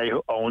the guy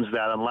who owns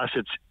that unless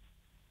it's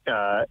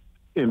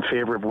in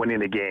favor of winning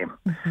the game.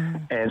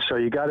 And so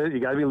you got to be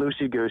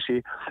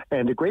loosey-goosey.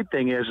 And the great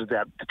thing is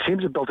that the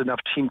teams have built enough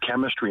team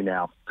chemistry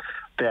now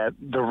that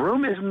the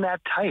room isn't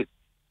that tight.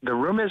 The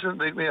room isn't,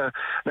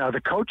 now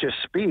the coach's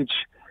speech,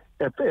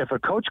 if a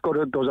coach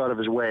goes out of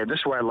his way, and this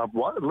is why I love,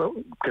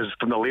 because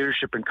from the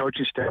leadership and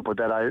coaching standpoint,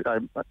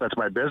 that's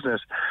my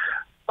business.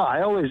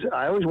 I always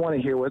want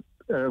to hear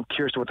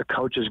curious what the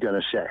coach is going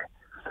to say.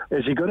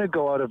 Is he going to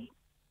go out of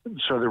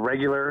sort of the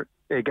regular,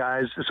 hey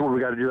guys, this is what we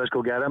got to do, let's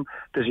go get him?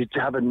 Does he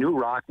have a Knute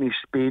Rockne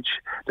speech?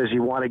 Does he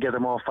want to get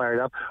them all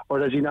fired up? Or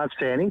does he not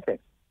say anything?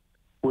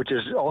 Which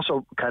is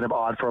also kind of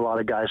odd for a lot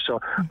of guys.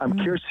 So I'm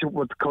curious to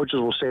what the coaches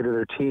will say to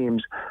their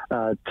teams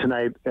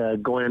tonight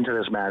going into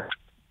this match.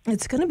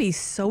 It's going to be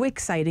so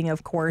exciting,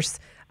 of course.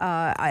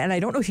 And I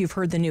don't know if you've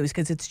heard the news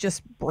because it's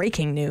just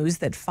breaking news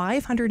that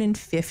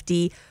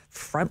 550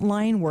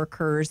 frontline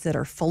workers that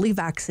are fully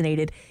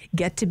vaccinated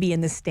get to be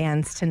in the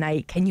stands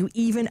tonight. Can you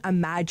even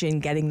imagine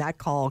getting that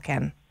call,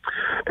 Ken?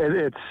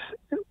 It's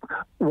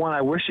one,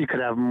 I wish you could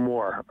have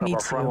more of our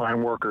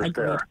frontline workers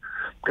there,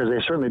 because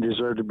they certainly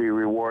deserve to be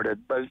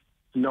rewarded. But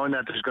knowing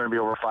that there's going to be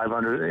over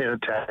 500 in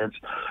attendance,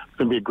 it's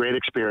going to be a great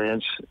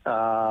experience.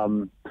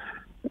 Again,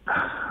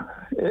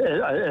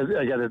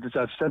 it's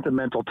that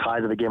sentimental tie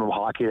to the game of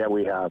hockey that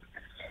we have.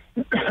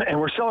 And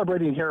we're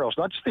celebrating heroes,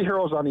 not just the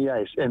heroes on the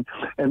ice. And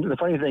the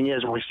funny thing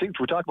is, when we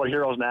talk about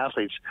heroes and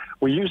athletes,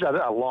 we use that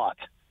a lot.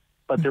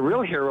 But the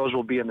real heroes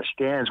will be in the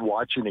stands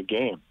watching the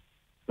game,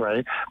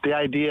 right? The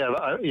idea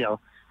of,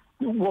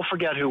 we'll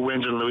forget who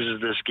wins and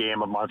loses this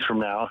game a month from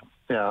now.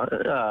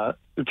 One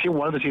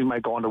of the teams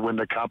might go on to win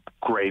the cup,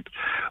 great.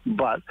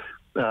 But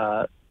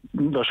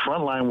those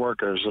frontline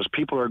workers, those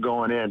people who are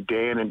going in and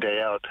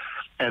day out,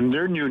 and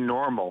their new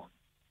normal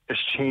has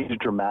changed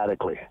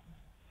dramatically.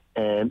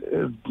 And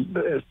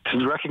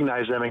to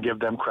recognize them and give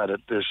them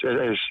credit is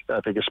I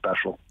think, is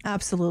special.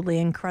 Absolutely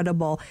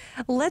incredible.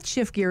 Let's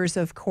shift gears,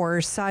 of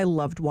course. I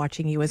loved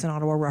watching you as an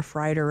Ottawa Rough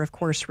Rider, of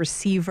course,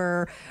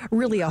 receiver,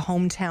 really a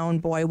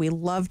hometown boy. We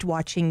loved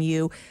watching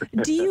you.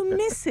 Do you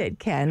miss it,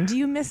 Ken? Do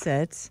you miss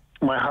it?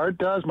 My heart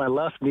does. My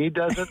left knee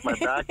doesn't. My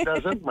back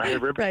doesn't. My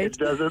rib cage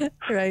doesn't.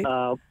 Right.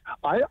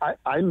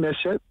 I miss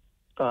it.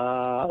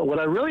 What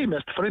I really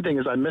miss, the funny thing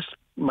is I miss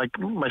my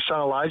son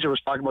Elijah was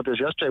talking about this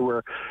yesterday.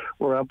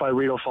 We're up by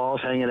Rideau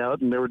Falls hanging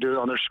out, and they were doing it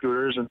on their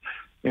scooters, and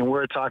we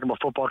were talking about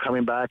football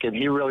coming back, and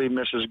he really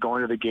misses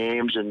going to the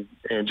games and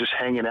just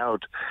hanging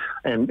out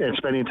and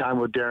spending time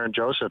with Darren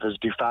Joseph, his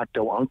de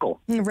facto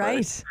uncle.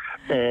 Right.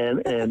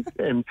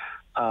 And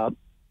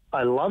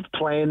I loved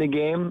playing the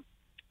game.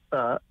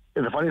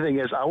 And the funny thing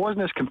is, I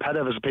wasn't as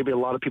competitive as maybe a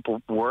lot of people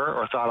were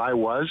or thought I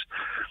was.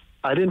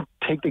 I didn't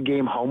take the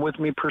game home with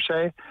me per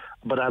se,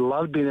 but I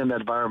loved being in that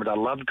environment. I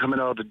loved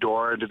coming out the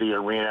door into the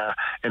arena,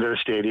 into the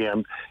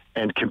stadium,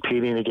 and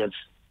competing against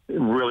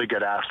really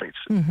good athletes.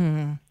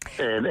 And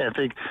I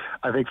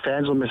think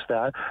fans will miss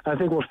that. I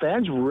think what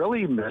fans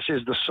really miss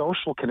is the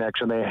social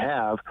connection they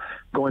have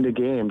going to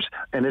games.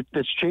 And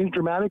it's changed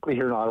dramatically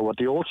here in Ottawa. At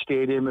the old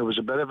stadium, it was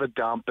a bit of a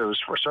dump. It was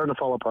starting to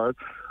fall apart.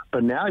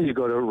 But now you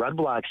go to Red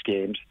Blacks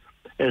games,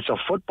 it's a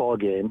football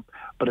game,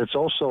 but it's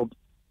also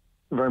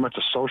very much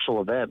a social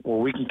event where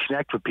we can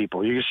connect with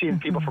people. You're seeing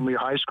people from your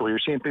high school. You're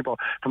seeing people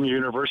from your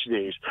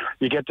universities.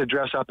 You get to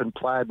dress up in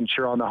plaid and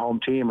cheer on the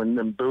home team and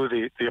then boo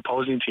the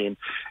opposing team.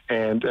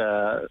 And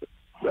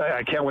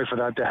I can't wait for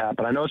that to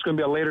happen. I know it's going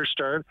to be a later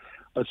start,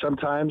 but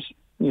sometimes,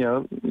 they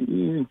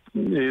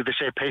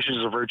say patience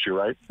is a virtue,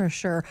 right? For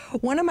sure.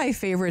 One of my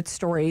favorite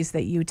stories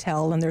that you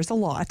tell, and there's a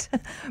lot,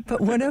 but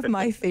one of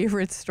my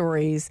favorite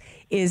stories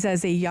is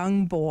as a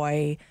young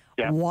boy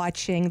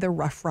watching the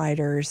Rough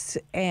Riders.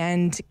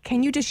 And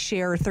can you just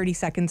share 30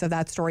 seconds of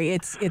that story?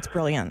 It's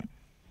brilliant.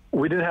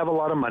 We didn't have a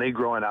lot of money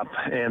growing up,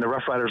 and the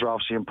Rough Riders are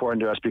obviously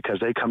important to us because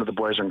they come to the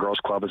Boys and Girls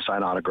Club and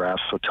sign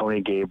autographs. So Tony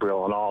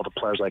Gabriel and all the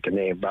players I can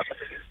name. But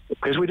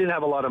because we didn't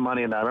have a lot of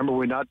money, and I remember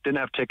we didn't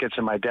have tickets,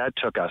 and my dad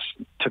took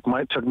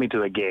me to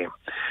the game,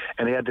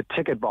 and they had the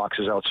ticket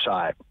boxes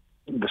outside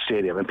the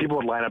stadium, and people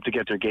would line up to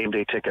get their game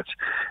day tickets,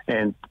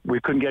 and we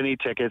couldn't get any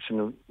tickets.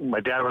 And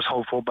my dad was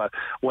hopeful, but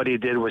what he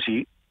did was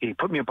he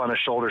put me up on his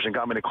shoulders and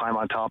got me to climb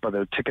on top of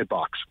the ticket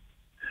box.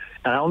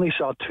 And I only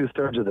saw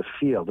 2/3 of the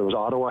field. It was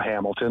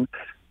Ottawa-Hamilton,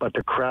 but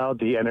the crowd,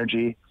 the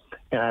energy,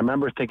 and I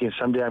remember thinking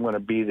someday I'm going to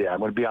be there. I'm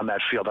going to be on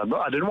that field.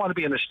 I didn't want to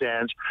be in the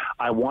stands.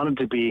 I wanted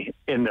to be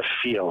in the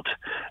field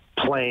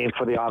playing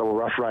for the Ottawa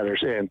Rough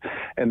Riders.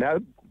 And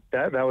that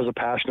was a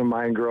passion of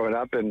mine growing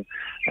up. And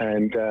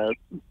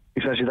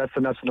essentially that's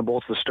the nuts and the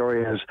bolts of the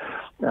story is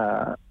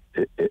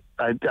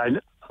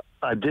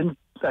I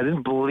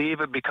didn't believe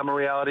it'd become a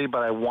reality,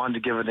 but I wanted to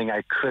give everything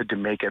I could to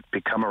make it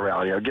become a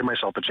reality. I'll give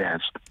myself a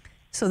chance.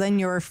 So then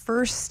your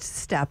first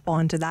step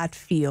onto that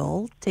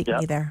field, take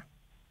me there.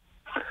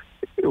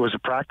 It was a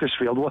practice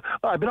field. Well,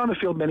 I've been on the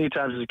field many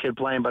times as a kid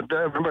playing, but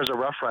I remember as a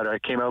Rough Rider, I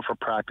came out for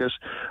practice.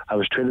 I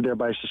was traded there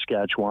by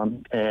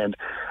Saskatchewan, and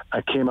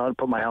I came out and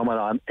put my helmet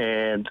on,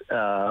 and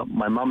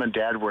my mom and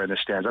dad were in the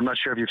stands. I'm not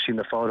sure if you've seen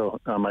the photo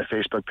on my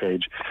Facebook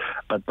page,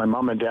 but my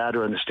mom and dad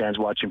were in the stands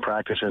watching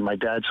practice, and my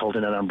dad's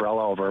holding an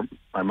umbrella over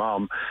my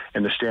mom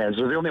in the stands.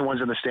 They're the only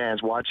ones in the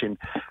stands watching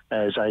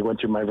as I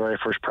went through my very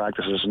first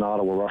practice as an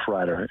Ottawa Rough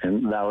Rider,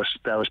 and that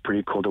was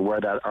pretty cool to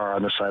wear that R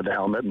on the side of the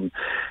helmet,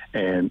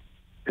 and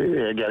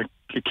again,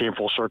 it came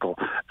full circle.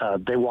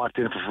 They walked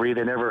in for free.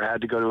 They never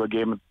had to go to a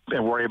game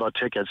and worry about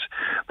tickets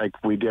like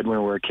we did when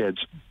we were kids.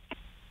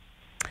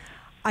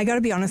 I got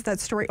to be honest, that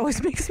story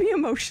always makes me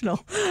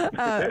emotional.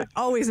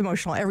 Always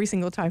emotional, every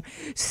single time.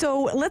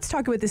 So let's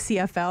talk about the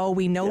CFL.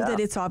 We know that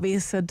it's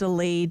obvious a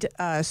delayed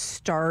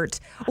start.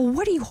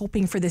 What are you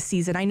hoping for this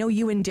season? I know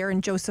you and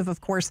Darren Joseph,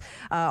 of course,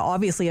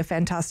 obviously a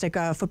fantastic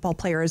football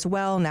player as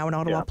well, now an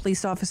Ottawa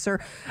police officer.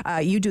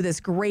 You do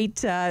this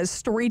great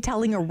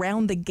storytelling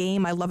around the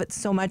game. I love it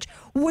so much.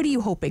 What are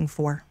you hoping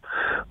for?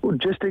 Well,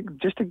 just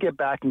to get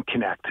back and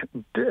connect.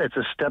 It's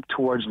a step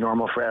towards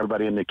normal for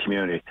everybody in the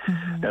community.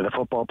 Mm-hmm. The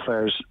football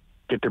players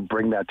get to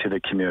bring that to the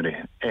community,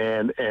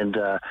 and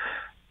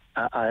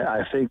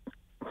I think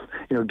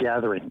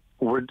gathering.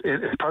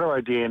 It's part of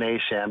our DNA,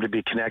 Sam, to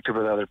be connected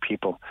with other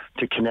people,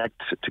 to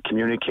connect, to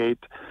communicate,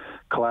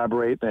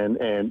 collaborate,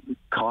 and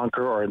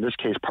conquer, or in this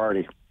case,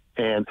 party.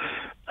 And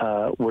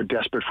we're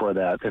desperate for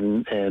that.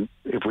 And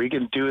if we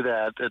can do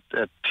that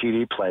at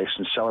TD Place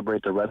and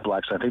celebrate the Red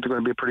Blacks, I think they're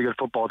going to be a pretty good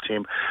football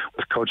team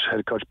with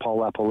head coach Paul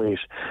Laprade.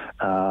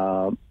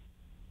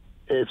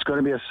 It's going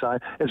to be a sign.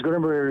 It's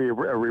going to be a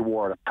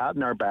reward, a pat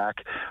on our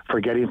back for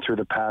getting through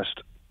the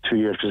past 2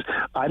 years. Because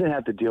I didn't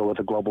have to deal with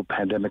a global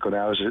pandemic when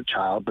I was a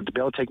child, but to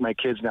be able to take my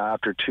kids now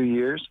after 2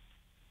 years,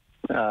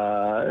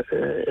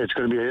 it's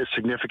going to be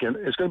significant.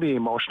 It's going to be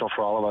emotional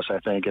for all of us, I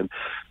think, and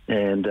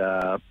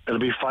it'll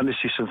be fun to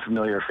see some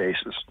familiar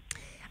faces.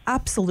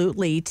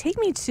 Absolutely. Take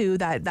me to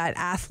that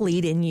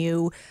athlete in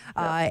you,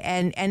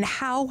 and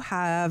how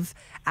have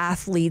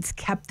athletes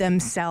kept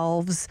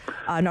themselves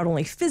not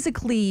only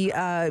physically,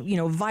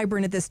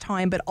 vibrant at this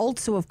time, but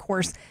also, of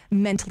course,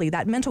 mentally.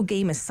 That mental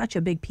game is such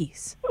a big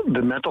piece.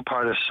 The mental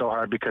part is so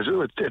hard because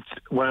it's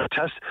when a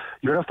test,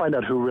 you're going to find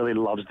out who really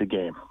loves the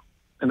game.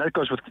 And that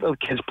goes with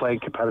kids playing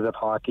competitive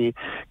hockey,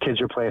 kids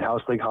who are playing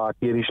house league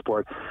hockey, any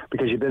sport,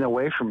 because you've been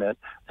away from it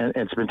and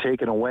it's been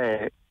taken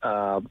away.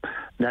 Now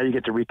you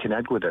get to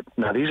reconnect with it.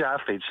 Now, these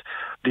athletes,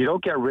 you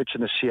don't get rich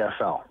in the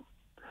CFL.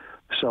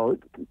 So,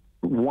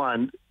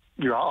 one,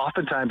 you're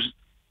oftentimes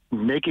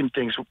making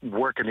things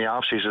work in the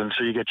offseason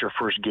until you get your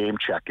first game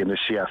check in the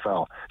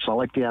CFL. It's not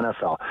like the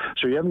NFL.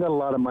 So you haven't got a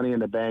lot of money in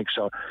the bank.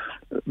 So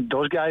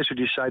those guys who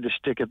decide to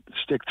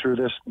stick through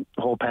this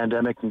whole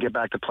pandemic and get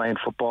back to playing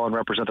football and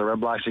represent the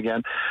Red Blacks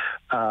again,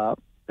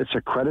 it's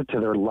a credit to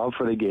their love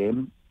for the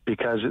game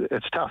because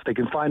it's tough. They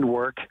can find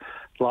work.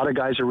 A lot of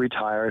guys are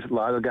retired. A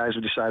lot of guys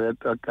have decided,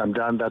 I'm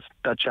done.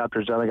 That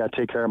chapter's done. I got to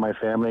take care of my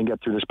family and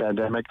get through this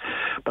pandemic.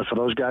 But for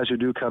those guys who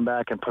do come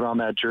back and put on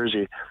that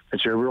jersey,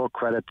 it's a real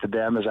credit to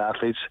them as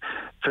athletes,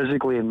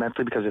 physically and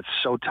mentally, because it's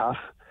so tough.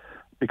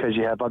 Because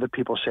you have other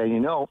people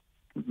saying,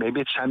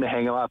 maybe it's time to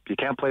hang up. You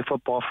can't play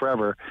football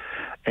forever.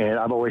 And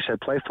I've always said,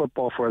 play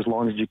football for as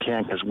long as you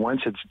can, because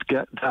once it's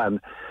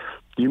done,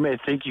 you may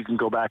think you can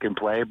go back and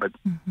play, but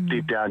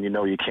deep down,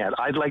 you can't.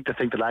 I'd like to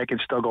think that I can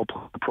still go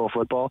play pro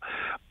football,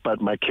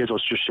 but my kids will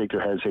just shake their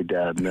head and say,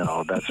 Dad,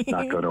 no, that's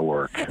not going to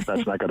work.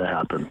 That's not going to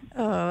happen.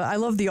 I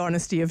love the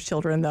honesty of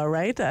children, though,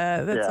 right?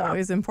 That's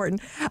always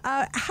important.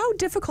 How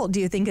difficult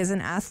do you think as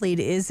an athlete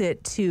is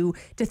it to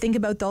think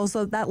about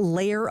that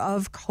layer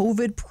of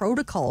COVID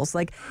protocols?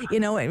 Like,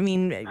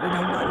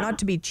 not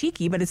to be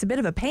cheeky, but it's a bit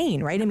of a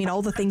pain, right? I mean,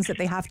 all the things that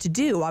they have to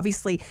do,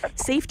 obviously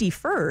safety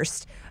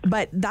first,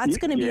 but that's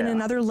going to be in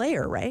another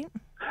layer, right?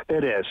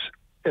 It is.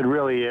 It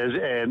really is.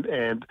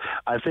 And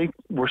I think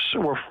we're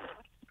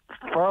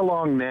far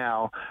along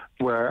now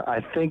where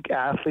I think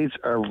athletes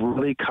are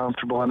really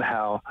comfortable in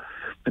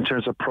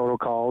terms of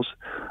protocols,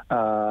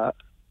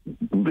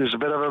 there's a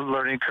bit of a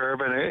learning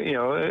curve,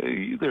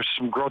 and there's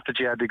some growth that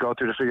you had to go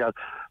through to figure out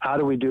how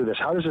do we do this?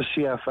 How does the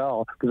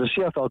CFL, because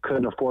the CFL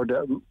couldn't afford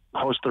to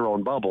host their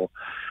own bubble,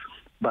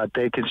 but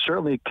they can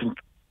certainly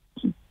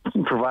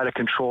provide a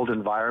controlled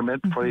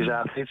environment for these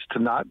athletes to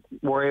not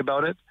worry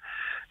about it.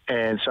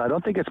 And so I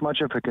don't think it's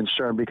much of a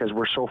concern because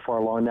we're so far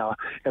along now.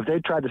 If they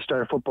tried to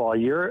start football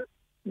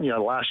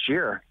last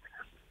year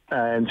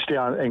and stay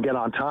on and get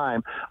on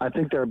time, I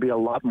think there would be a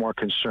lot more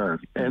concern.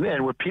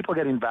 And with people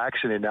getting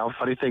vaccinated now,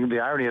 funny thing, the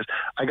irony is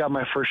I got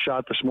my first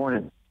shot this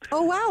morning.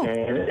 Oh, wow.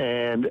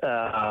 And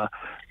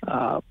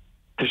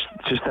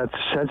just that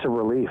sense of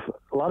relief.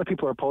 A lot of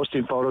people are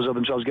posting photos of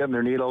themselves getting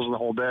their needles and the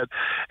whole bit,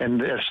 and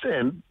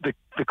the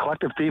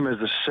collective theme is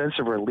the sense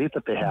of relief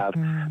that they have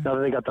now that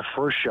they got the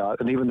first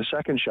shot and even the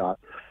second shot.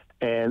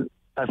 And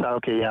I thought,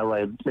 okay, yeah,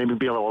 right, maybe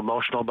be a little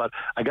emotional, but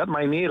I got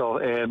my needle,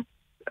 and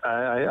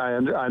I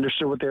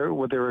understood what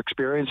they were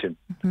experiencing,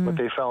 what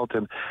they felt,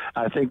 and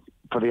I think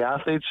for the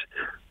athletes,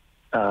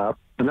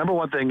 The number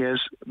one thing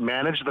is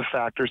manage the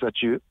factors that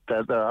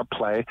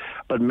play,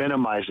 but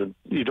minimize them.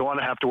 You don't want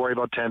to have to worry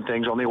about 10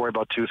 things, only worry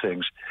about 2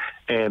 things.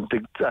 And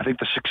I think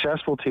the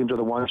successful teams are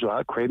the ones who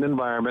create an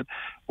environment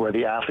where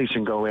the athletes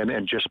can go in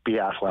and just be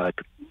athletic.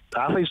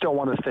 Athletes don't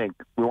want to think.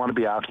 We want to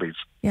be athletes.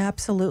 Yeah,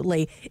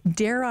 absolutely.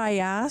 Dare I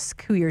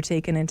ask who you're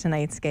taking in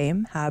tonight's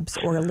game,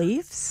 Habs or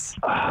Leafs?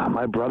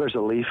 My brother's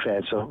a Leaf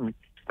fan, so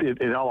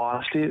in all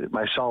honesty,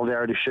 my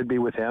solidarity should be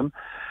with him.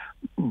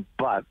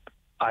 But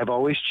I've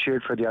always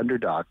cheered for the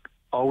underdog,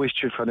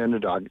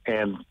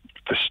 and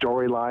the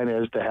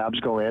storyline is the Habs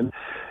go in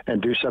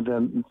and do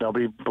something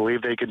nobody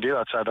believed they could do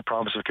outside the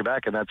province of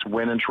Quebec, and that's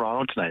win in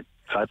Toronto tonight.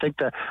 So I think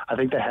the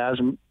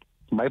Habs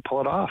might pull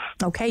it off.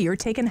 Okay, you're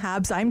taking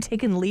Habs. I'm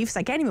taking Leafs.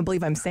 I can't even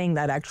believe I'm saying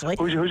that, actually.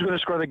 Who's going to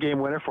score the game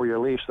winner for your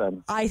Leafs,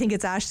 then? I think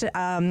it's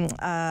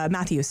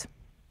Matthews.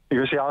 You're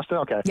going to say Austin?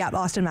 Okay. Yeah,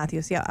 Austin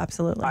Matthews. Yeah,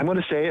 absolutely. I'm going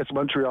to say it's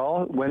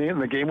Montreal winning,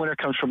 and the game winner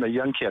comes from the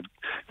young kid,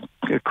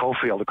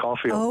 Caulfield.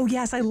 Oh,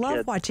 yes. I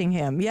love watching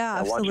him. Yeah,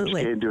 absolutely. Watch him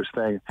skate and do his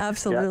thing.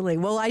 Absolutely.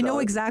 Yeah. Well, I know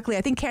exactly.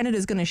 I think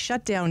Canada's going to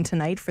shut down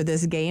tonight for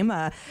this game.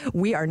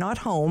 We are not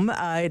home.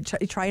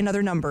 Try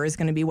another number is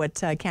going to be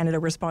what Canada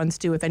responds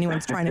to if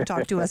anyone's trying to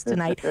talk to us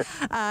tonight.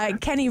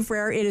 Kenny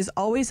Evraire, it is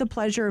always a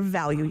pleasure.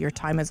 Value your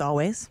time as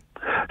always.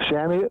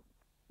 Sammy,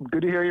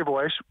 good to hear your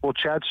voice. We'll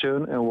chat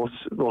soon, and we'll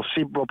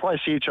probably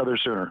see each other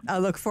sooner. I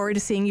look forward to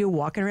seeing you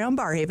walking around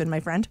Barhaven, my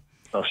friend.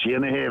 I'll see you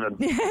in the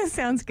Haven.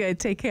 Sounds good.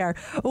 Take care.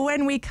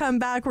 When we come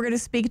back, we're going to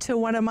speak to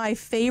one of my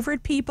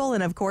favorite people,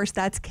 and of course,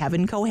 that's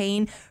Kevin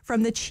Keohane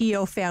from the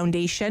CHEO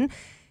Foundation.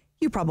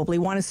 You probably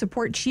want to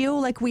support CHEO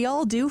like we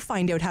all do.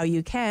 Find out how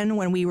you can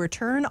when we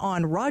return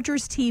on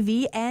Rogers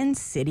TV and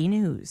City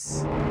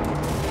News.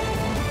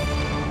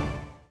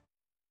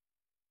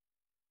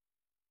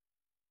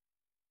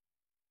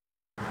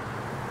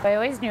 I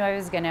always knew I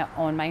was going to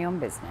own my own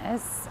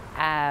business,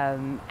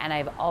 and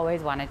I've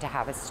always wanted to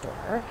have a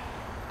store.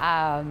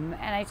 And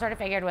I sort of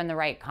figured when the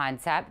right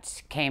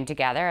concept came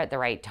together at the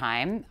right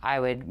time,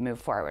 I would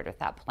move forward with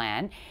that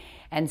plan.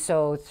 And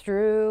so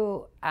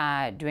through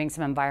doing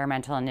some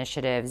environmental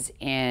initiatives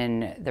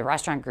in the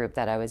restaurant group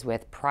that I was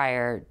with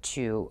prior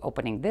to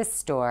opening this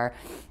store,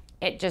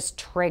 it just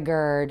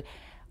triggered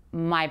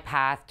my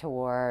path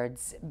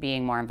towards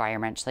being more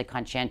environmentally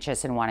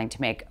conscientious and wanting to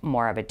make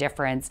more of a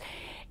difference,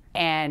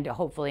 and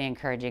hopefully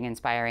encouraging,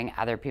 inspiring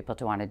other people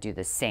to want to do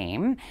the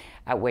same,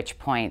 at which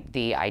point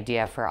the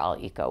idea for All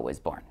Eco was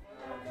born.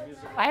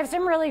 I have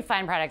some really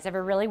fun products. I have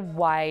a really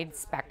wide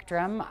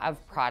spectrum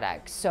of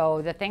products.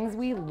 So the things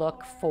we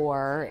look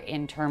for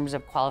in terms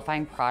of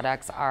qualifying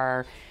products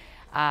are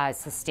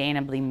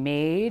sustainably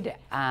made,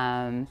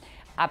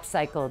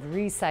 upcycled,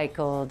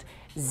 recycled,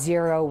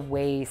 zero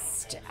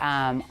waste,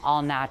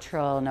 all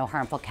natural, no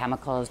harmful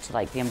chemicals to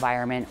like the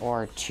environment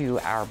or to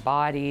our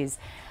bodies.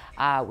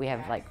 We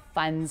have like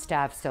fun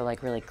stuff, so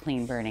like really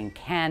clean burning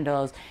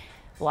candles,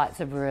 lots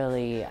of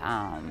really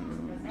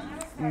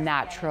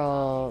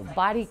natural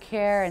body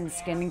care and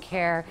skin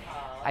care.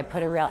 I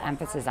put a real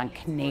emphasis on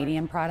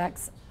Canadian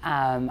products.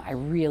 I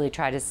really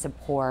try to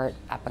support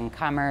up and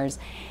comers,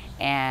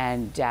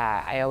 and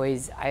I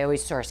always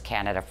source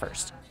Canada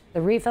first.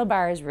 The refill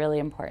bar is really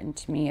important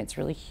to me. It's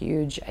really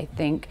huge. I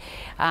think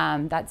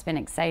that's been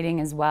exciting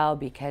as well,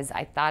 because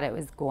I thought it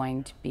was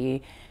going to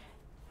be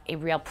a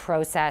real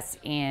process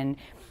in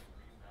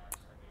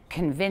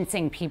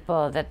convincing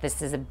people that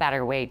this is a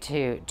better way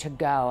to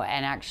go.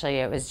 And actually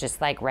it was just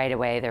like right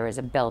away there was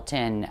a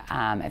built-in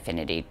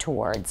affinity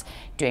towards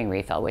doing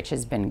refill, which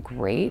has been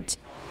great.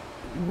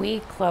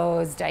 We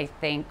closed, I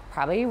think,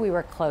 probably we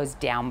were closed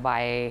down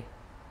by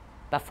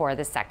before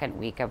the second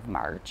week of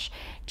March.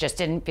 Just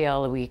didn't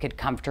feel we could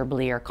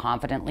comfortably or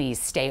confidently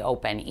stay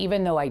open,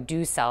 even though I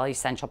do sell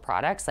essential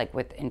products, like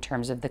in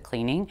terms of the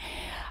cleaning.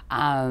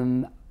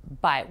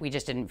 But we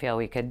just didn't feel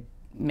we could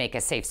make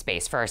a safe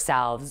space for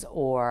ourselves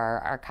or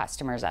our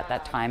customers at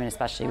that time, and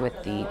especially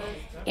with the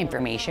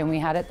information we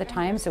had at the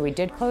time. So we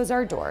did close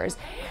our doors,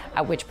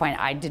 at which point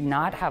I did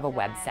not have a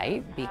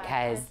website,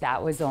 because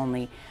that was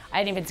I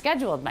hadn't even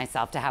scheduled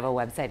myself to have a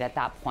website at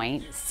that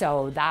point.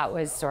 So that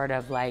was sort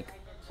of like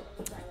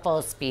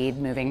full speed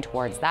moving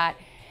towards that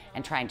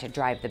and trying to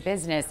drive the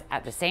business,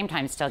 at the same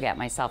time still get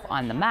myself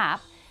on the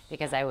map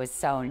because I was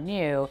so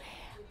new.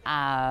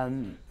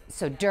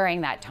 So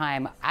during that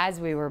time, as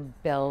we were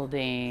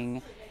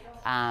building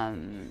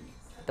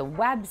the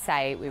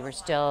website, we were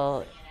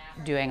still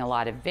doing a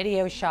lot of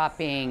video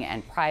shopping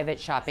and private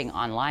shopping,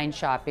 online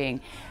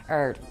shopping,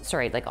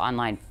 like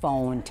online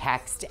phone,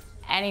 text.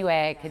 Any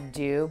way I could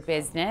do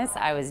business,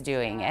 I was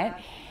doing it.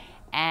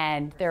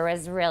 And there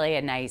was really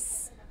a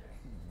nice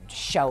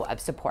show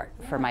of support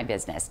for my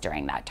business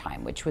during that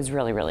time, which was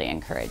really, really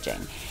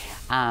encouraging.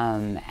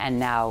 And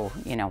now,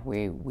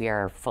 we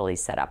are fully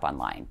set up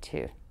online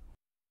too.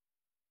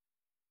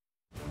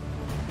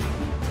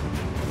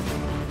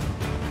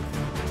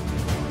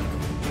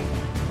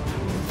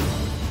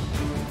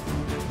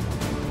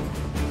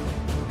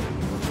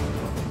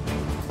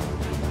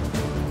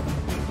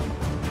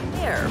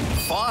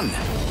 Fun,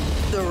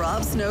 The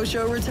Rob Snow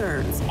Show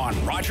returns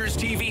on Rogers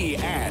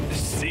TV and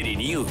City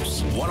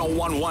News,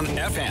 101.1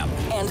 FM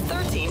and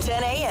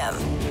 1310 AM.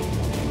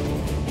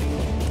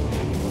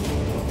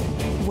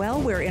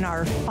 Well, we're in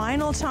our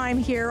final time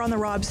here on the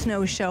Rob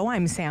Snow Show.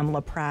 I'm Sam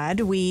Laprade.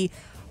 We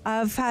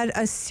have had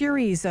a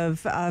series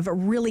of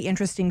really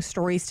interesting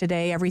stories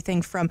today.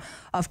 Everything from,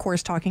 of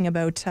course, talking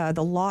about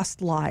the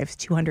lost lives,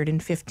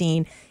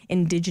 215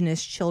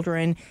 Indigenous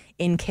children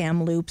in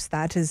Kamloops.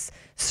 That has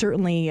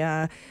certainly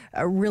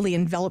really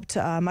enveloped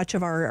much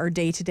of our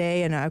day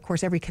today. And of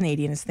course, every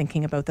Canadian is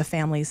thinking about the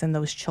families and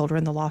those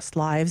children, the lost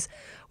lives.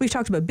 We've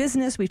talked about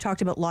business. We've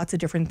talked about lots of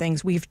different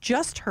things. We've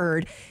just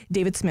heard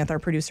David Smith, our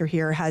producer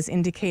here, has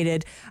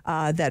indicated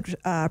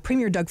that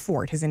Premier Doug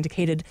Ford has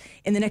indicated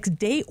in the next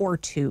day or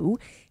two,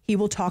 he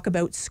will talk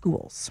about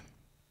schools.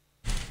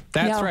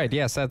 That's right.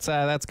 Yes,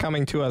 that's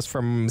coming to us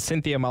from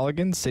Cynthia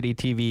Mulligan, City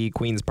TV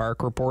Queen's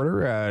Park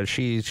reporter.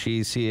 She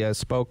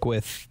spoke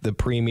with the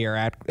Premier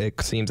at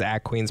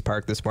Queen's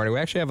Park this morning. We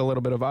actually have a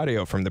little bit of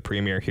audio from the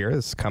Premier here.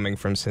 This is coming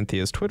from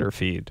Cynthia's Twitter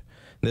feed.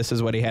 This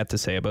is what he had to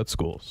say about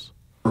schools.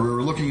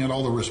 We're looking at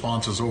all the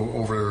responses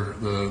over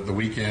the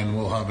weekend.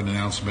 We'll have an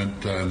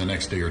announcement in the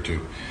next day or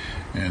two,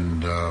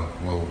 and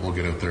we'll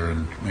get out there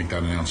and make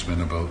that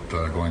announcement about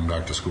going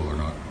back to school or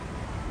not.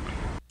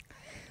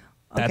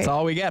 That's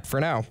all we get for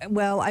now.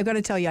 Well, I've got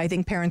to tell you, I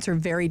think parents are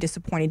very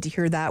disappointed to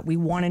hear that. We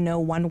want to know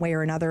one way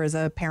or another. As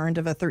a parent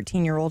of a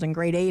 13-year-old in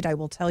grade 8, I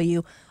will tell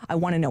you, I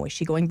want to know, is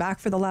she going back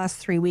for the last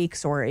 3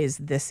 weeks or is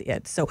this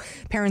it? So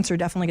parents are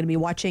definitely going to be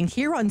watching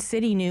here on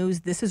City News.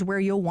 This is where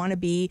you'll want to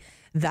be.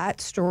 That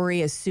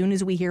story, as soon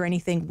as we hear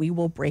anything, we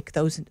will break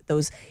those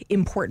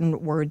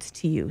important words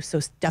to you.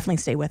 So definitely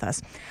stay with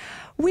us.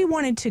 We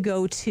wanted to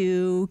go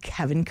to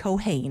Kevin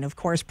Keohane, of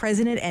course,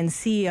 President and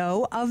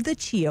CEO of the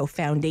CHEO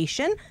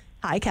Foundation.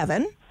 Hi,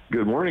 Kevin.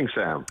 Good morning,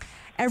 Sam.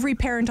 Every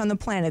parent on the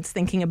planet's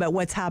thinking about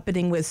what's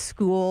happening with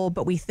school,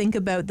 but we think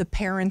about the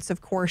parents,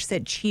 of course,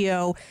 at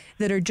CHEO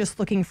that are just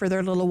looking for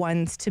their little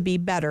ones to be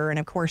better. And,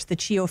 of course, the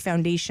CHEO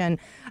Foundation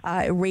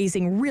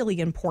raising really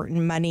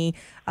important money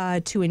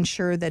to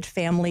ensure that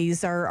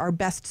families are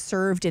best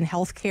served in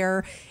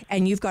healthcare.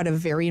 And you've got a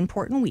very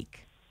important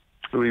week.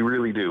 We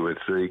really do. It's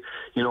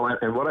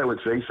and what I would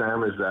say,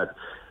 Sam, is that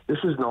this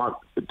is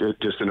not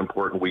just an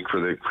important week for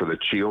the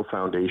CHEO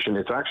Foundation.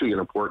 It's actually an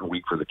important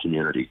week for the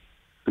community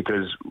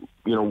because,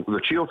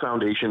 the CHEO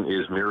Foundation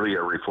is merely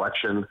a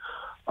reflection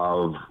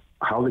of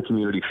how the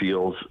community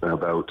feels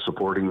about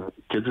supporting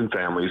kids and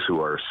families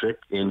who are sick,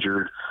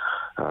 injured,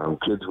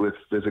 kids with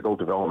physical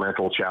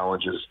developmental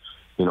challenges.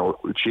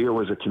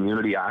 CHEO is a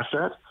community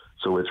asset.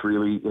 So it's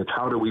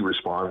how do we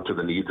respond to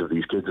the needs of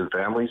these kids and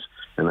families?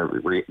 And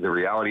the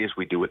reality is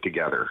we do it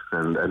together.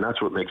 And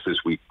that's what makes this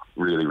week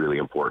really, really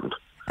important.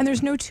 And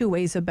there's no two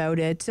ways about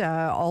it.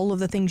 All of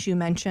the things you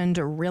mentioned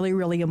are really,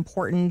 really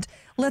important.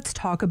 Let's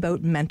talk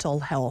about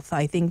mental health.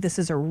 I think this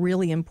is a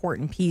really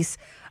important piece.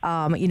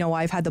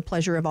 I've had the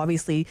pleasure of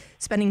obviously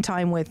spending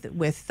time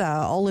with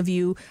all of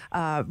you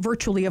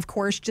virtually, of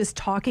course, just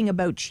talking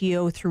about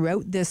CHEO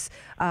throughout this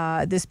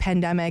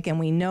pandemic. And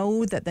we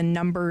know that the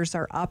numbers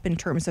are up in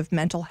terms of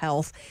mental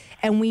health.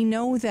 And we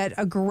know that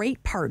a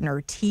great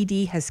partner,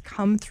 TD, has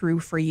come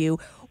through for you.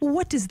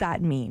 What does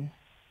that mean?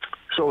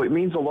 So it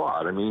means a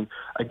lot. I mean,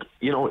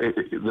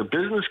 the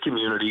business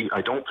community,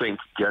 I don't think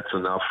gets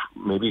enough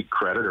maybe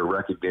credit or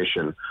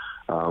recognition.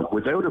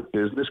 Without a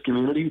business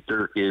community,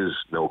 there is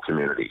no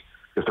community.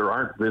 If there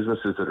aren't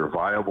businesses that are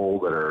viable,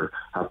 that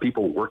have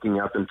people working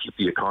at them, keep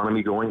the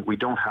economy going, we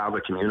don't have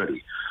a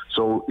community.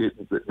 So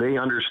they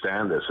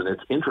understand this, and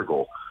it's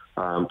integral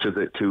to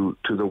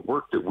the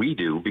work that we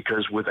do,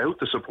 because without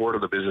the support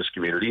of the business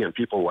community and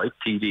people like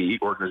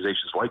TD,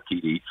 organizations like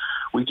TD,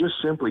 we just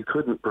simply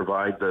couldn't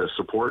provide the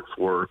support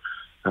for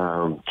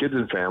kids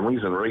and families.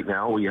 And right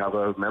now we have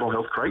a mental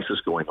health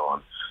crisis going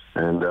on,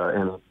 and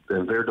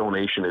their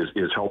donation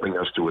is helping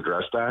us to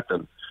address that,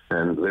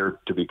 and they're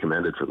to be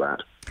commended for that.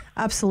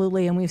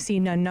 Absolutely, and we've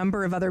seen a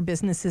number of other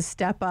businesses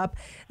step up.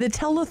 The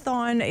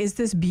telethon is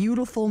this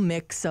beautiful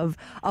mix of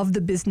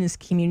the business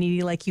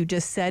community, like you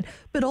just said,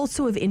 but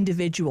also of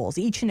individuals.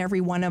 Each and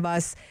every one of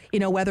us,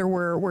 whether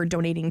we're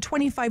donating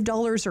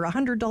 $25 or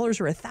 $100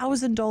 or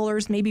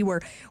 $1,000, maybe we're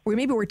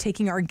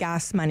taking our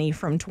gas money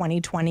from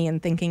 2020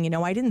 and thinking,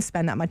 I didn't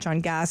spend that much on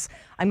gas.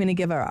 I'm going to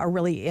give a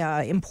really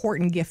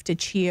important gift to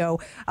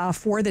CHEO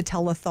for the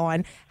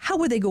telethon. How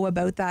would they go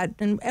about that,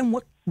 and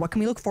what can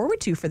we look forward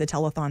to for the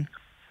telethon?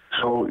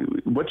 So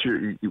what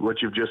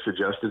you've just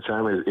suggested,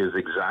 Sam, is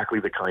exactly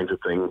the kinds of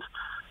things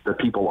that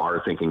people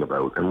are thinking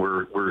about, and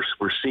we're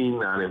seeing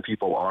that, and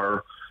people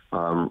are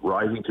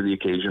rising to the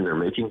occasion. They're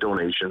making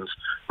donations.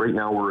 Right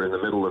now, we're in the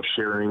middle of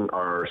sharing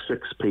our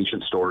 6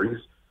 patient stories.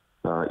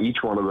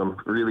 Each one of them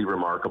really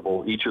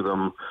remarkable. Each of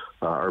them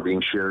are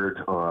being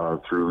shared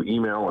through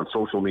email and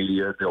social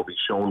media. They'll be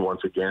shown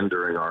once again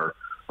during our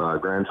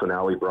grand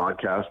finale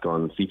broadcast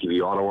on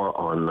CTV Ottawa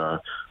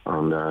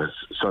on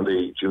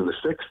Sunday, June the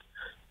 6th.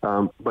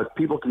 But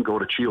people can go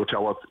to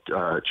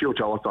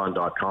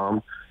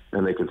CHEOtelethon.com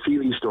and they can see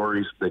these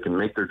stories, they can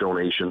make their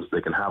donations,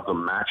 they can have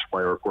them matched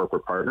by our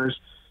corporate partners,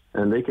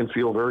 and they can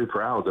feel very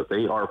proud that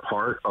they are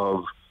part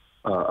of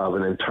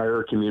an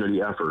entire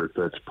community effort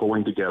that's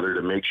pulling together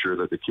to make sure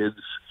that the kids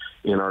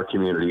in our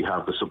community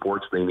have the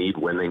supports they need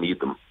when they need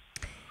them.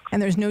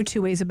 And there's no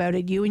two ways about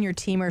it. You and your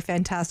team are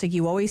fantastic.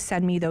 You always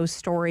send me those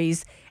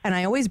stories, and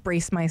I always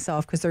brace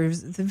myself because they're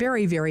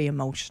very, very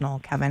emotional,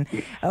 Kevin.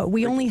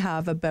 We only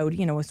have about,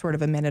 sort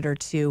of a minute or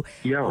two.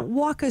 Yeah.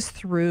 Walk us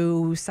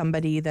through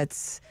somebody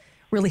that's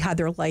really had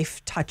their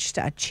life touched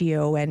at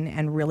CHEO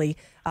and really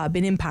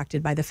been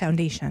impacted by the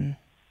foundation.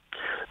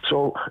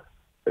 So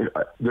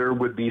there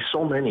would be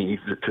so many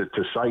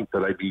to cite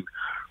that I'd be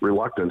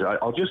reluctant.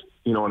 I'll just,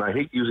 and I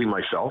hate using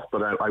myself,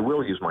 but I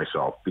will use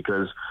myself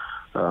because,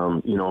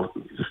 almost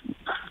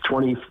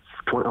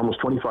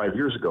 25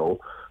 years ago,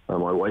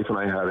 my wife and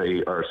I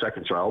had our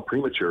second child,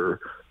 premature.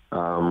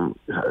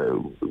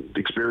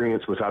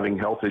 Experience with having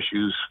health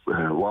issues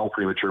while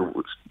premature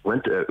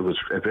was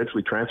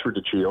eventually transferred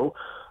to CHEO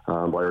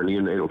by our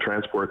neonatal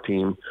transport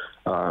team,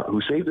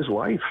 who saved his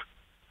life.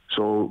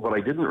 So what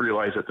I didn't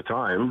realize at the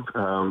time,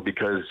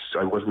 because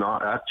I was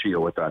not at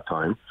CHEO at that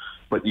time,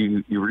 but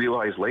you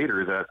realize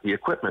later that the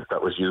equipment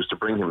that was used to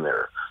bring him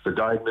there, the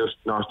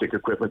diagnostic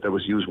equipment that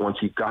was used once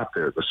he got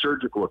there, the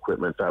surgical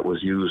equipment that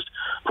was used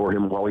for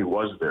him while he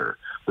was there,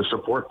 the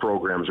support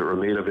programs that were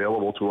made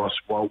available to us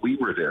while we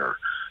were there,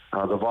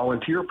 the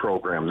volunteer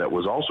program that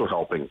was also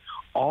helping,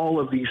 all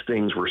of these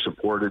things were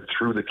supported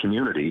through the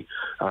community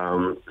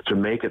to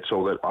make it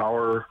so that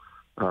our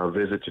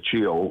visit to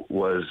CHEO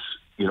was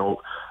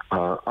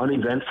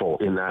uneventful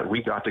in that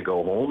we got to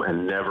go home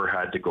and never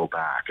had to go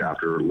back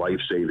after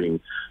life-saving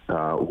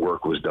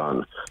work was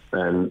done.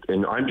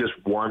 And I'm just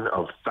one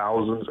of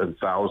thousands and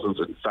thousands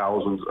and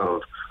thousands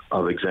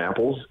of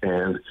examples.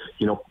 And,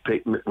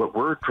 what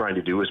we're trying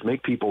to do is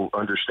make people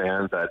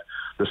understand that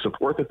the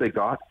support that they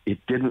got, it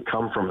didn't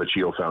come from the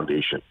CHEO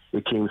Foundation.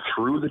 It came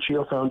through the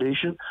CHEO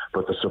Foundation,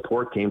 but the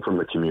support came from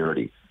the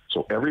community.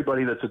 So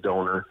everybody that's a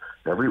donor,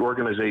 every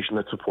organization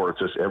that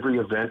supports us, every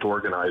event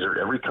organizer,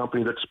 every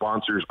company that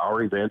sponsors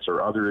our events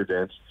or other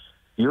events,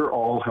 you're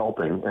all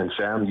helping. And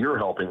Sam, you're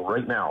helping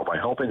right now by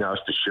helping us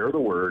to share the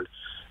word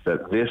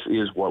that this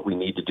is what we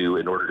need to do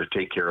in order to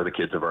take care of the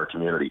kids of our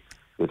community.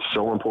 It's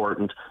so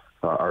important.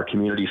 Our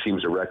community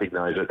seems to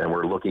recognize it, and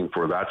we're looking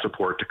for that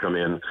support to come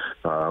in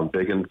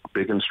big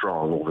and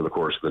strong over the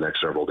course of the next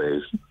several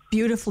days.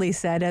 Beautifully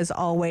said, as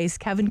always.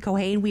 Kevin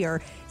Keohane, we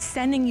are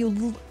sending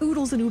you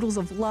oodles and oodles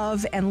of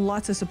love and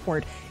lots of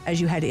support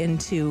as you head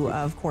into,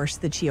 of course,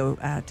 the CHEO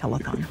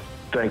telethon.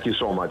 Thank you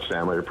so much,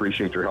 Sam. I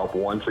appreciate your help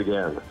once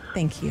again.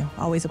 Thank you.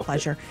 Always a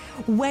pleasure.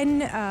 When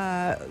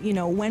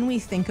we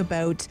think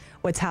about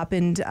what's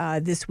happened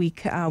this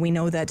week, we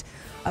know that,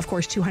 of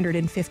course,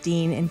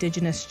 215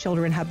 Indigenous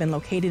children have been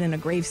located in a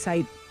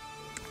gravesite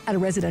at a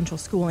residential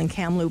school in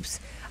Kamloops.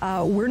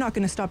 We're not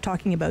going to stop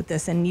talking about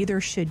this, and neither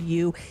should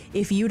you.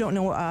 If you don't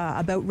know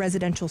about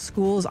residential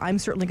schools, I'm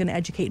certainly going to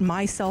educate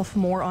myself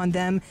more on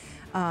them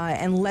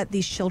and let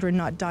these children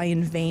not die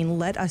in vain.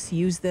 Let us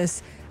use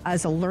this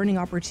as a learning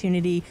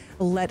opportunity.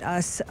 Let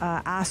us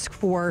ask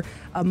for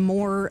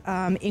more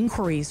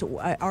inquiries.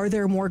 Are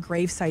there more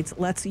grave sites?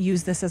 Let's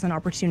use this as an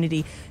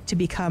opportunity to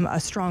become a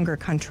stronger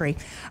country.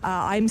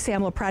 I'm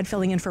Sam Laprade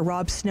filling in for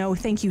Rob Snow.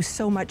 Thank you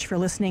so much for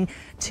listening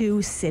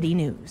to City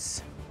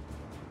News.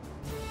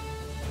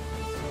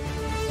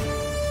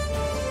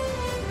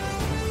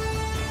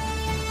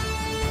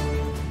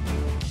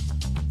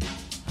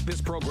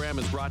 This program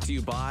is brought to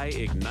you by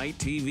Ignite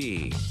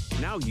TV.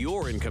 Now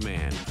you're in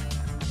command.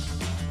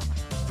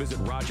 Visit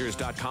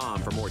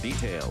Rogers.com for more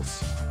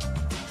details.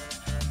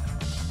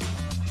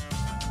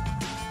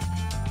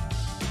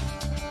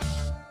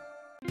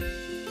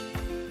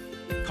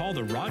 Call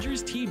the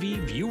Rogers TV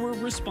viewer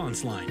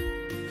response line.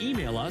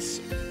 Email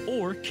us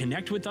or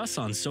connect with us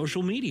on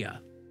social media.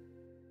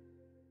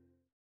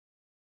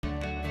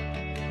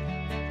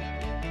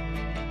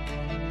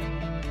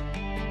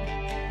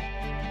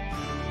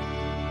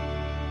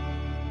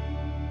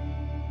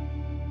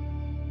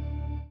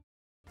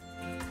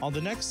 On the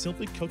next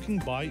Simply Cooking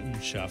by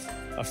Chef,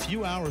 a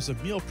few hours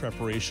of meal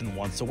preparation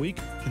once a week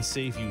can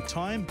save you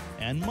time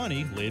and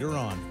money later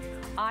on.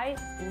 I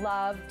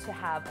love to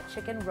have a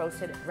chicken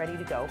roasted ready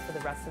to go for the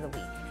rest of the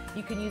week.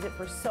 You can use it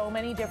for so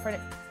many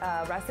different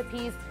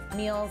recipes,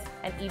 meals,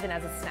 and even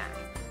as a snack.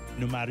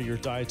 No matter your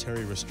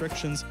dietary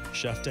restrictions,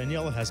 Chef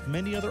Daniela has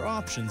many other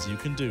options you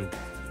can do.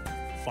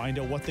 Find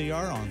out what they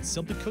are on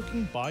Simply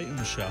Cooking by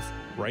Chef,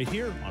 right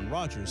here on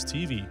Rogers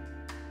TV.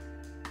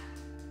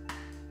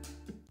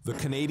 The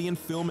Canadian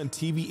film and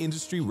TV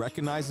industry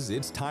recognizes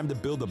it's time to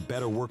build a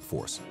better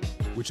workforce,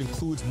 which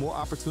includes more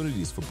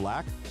opportunities for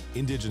Black,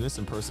 Indigenous,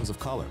 and persons of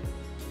color.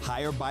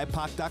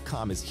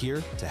 HireBIPOC.com is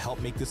here to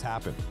help make this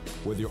happen.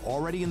 Whether you're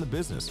already in the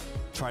business,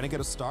 trying to get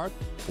a start,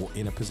 or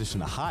in a position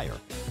to hire,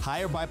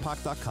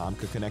 HireBIPOC.com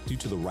could connect you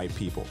to the right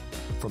people.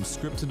 From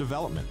script to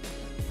development,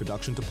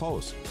 production to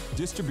post,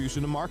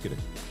 distribution to marketing.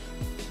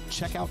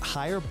 Check out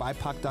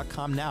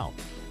HireBIPOC.com now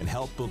and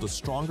help build a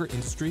stronger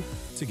industry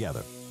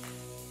together.